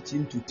kind of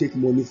teaching to take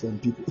money from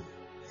people.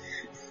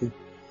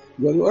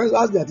 Because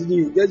as they are teaching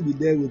you, just be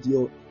there with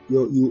you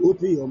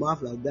open your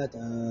mouth like that,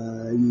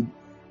 then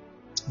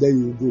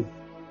you go.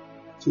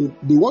 So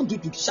they want you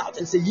to shout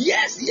and say,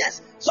 yes,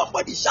 yes,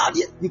 somebody shout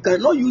yes. You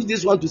cannot use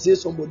this one to say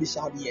somebody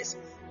shout yes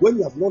when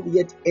you have not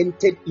yet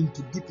entered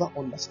into deeper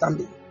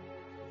understanding.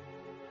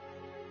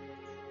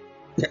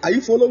 Are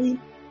you following?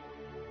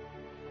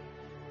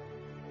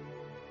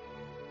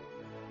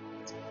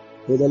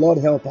 May the Lord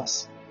help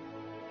us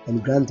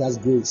and grant us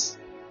grace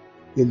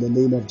in the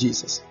name of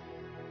Jesus.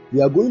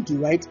 We are going to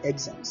write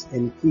exams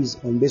and quiz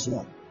on this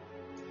one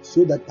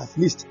so that at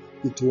least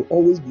it will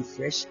always be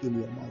fresh in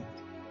your mind.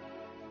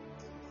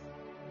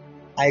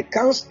 I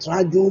can't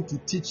struggle to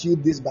teach you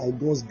this by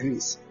God's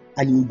grace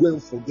and you go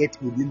and forget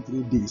within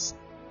 3 days.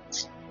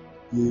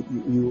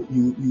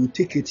 You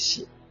take it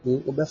shit.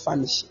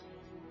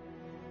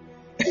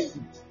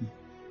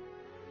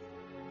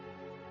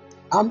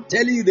 I'm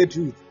telling you the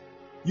truth.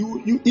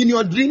 You in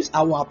your dreams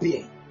I will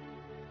appear.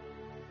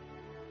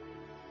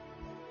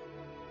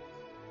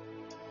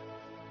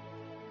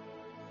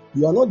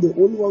 You are not the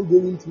only one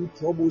going through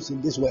troubles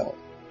in this world.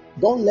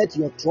 Don't let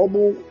your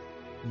trouble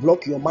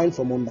block your mind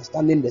from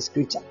understanding the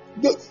scripture.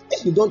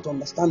 If you don't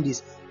understand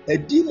this, a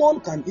demon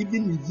can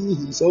even reveal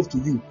himself to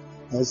you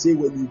and say,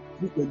 when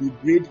you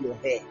braid your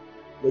hair,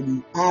 when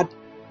you add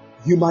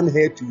human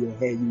hair to your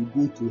hair, you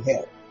will go to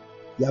hell.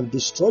 You have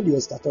destroyed your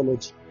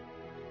eschatology.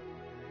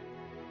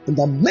 And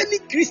there are many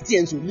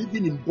Christians who are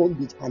living in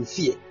bondage and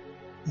fear,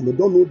 and they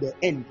don't know the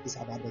end is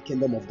about the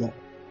kingdom of God.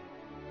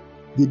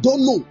 They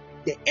don't know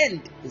the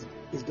end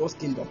is God's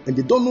kingdom, and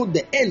they don't know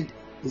the end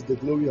is the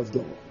glory of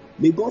God.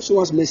 May God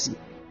show us mercy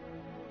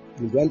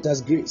and grant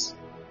us grace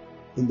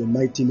in the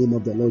mighty name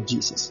of the Lord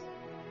Jesus.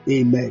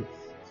 Amen.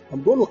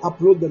 I'm going to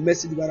upload the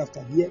message right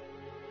after here.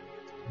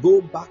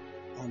 Go back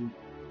and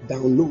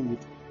download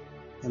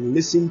and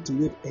listen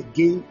to it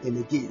again and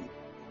again.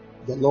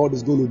 The Lord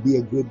is going to be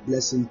a great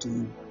blessing to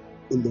you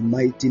in the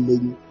mighty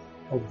name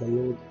of the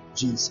Lord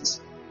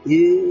Jesus.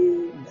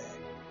 Amen.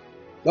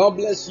 God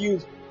bless you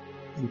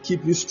and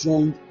keep you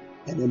strong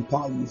and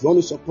empower you. If you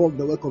want to support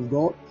the work of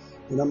God,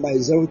 the number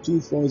is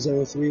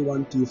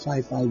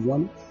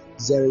 0240312551,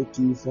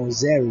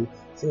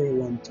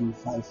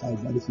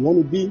 0240312551. If you want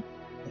to be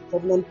a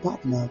covenant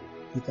partner,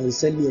 you can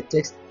send me a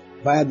text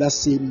via that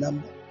same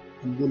number.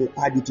 I'm going to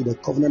add you to the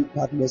covenant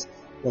partners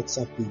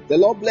WhatsApp page. The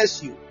Lord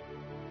bless you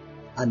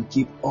and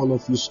keep all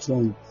of you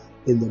strong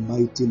in the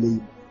mighty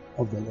name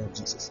of the Lord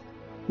Jesus.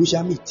 We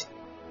shall meet.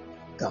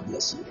 God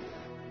bless you.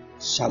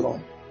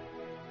 Shalom.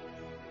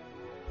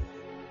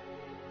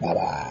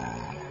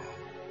 Bye-bye.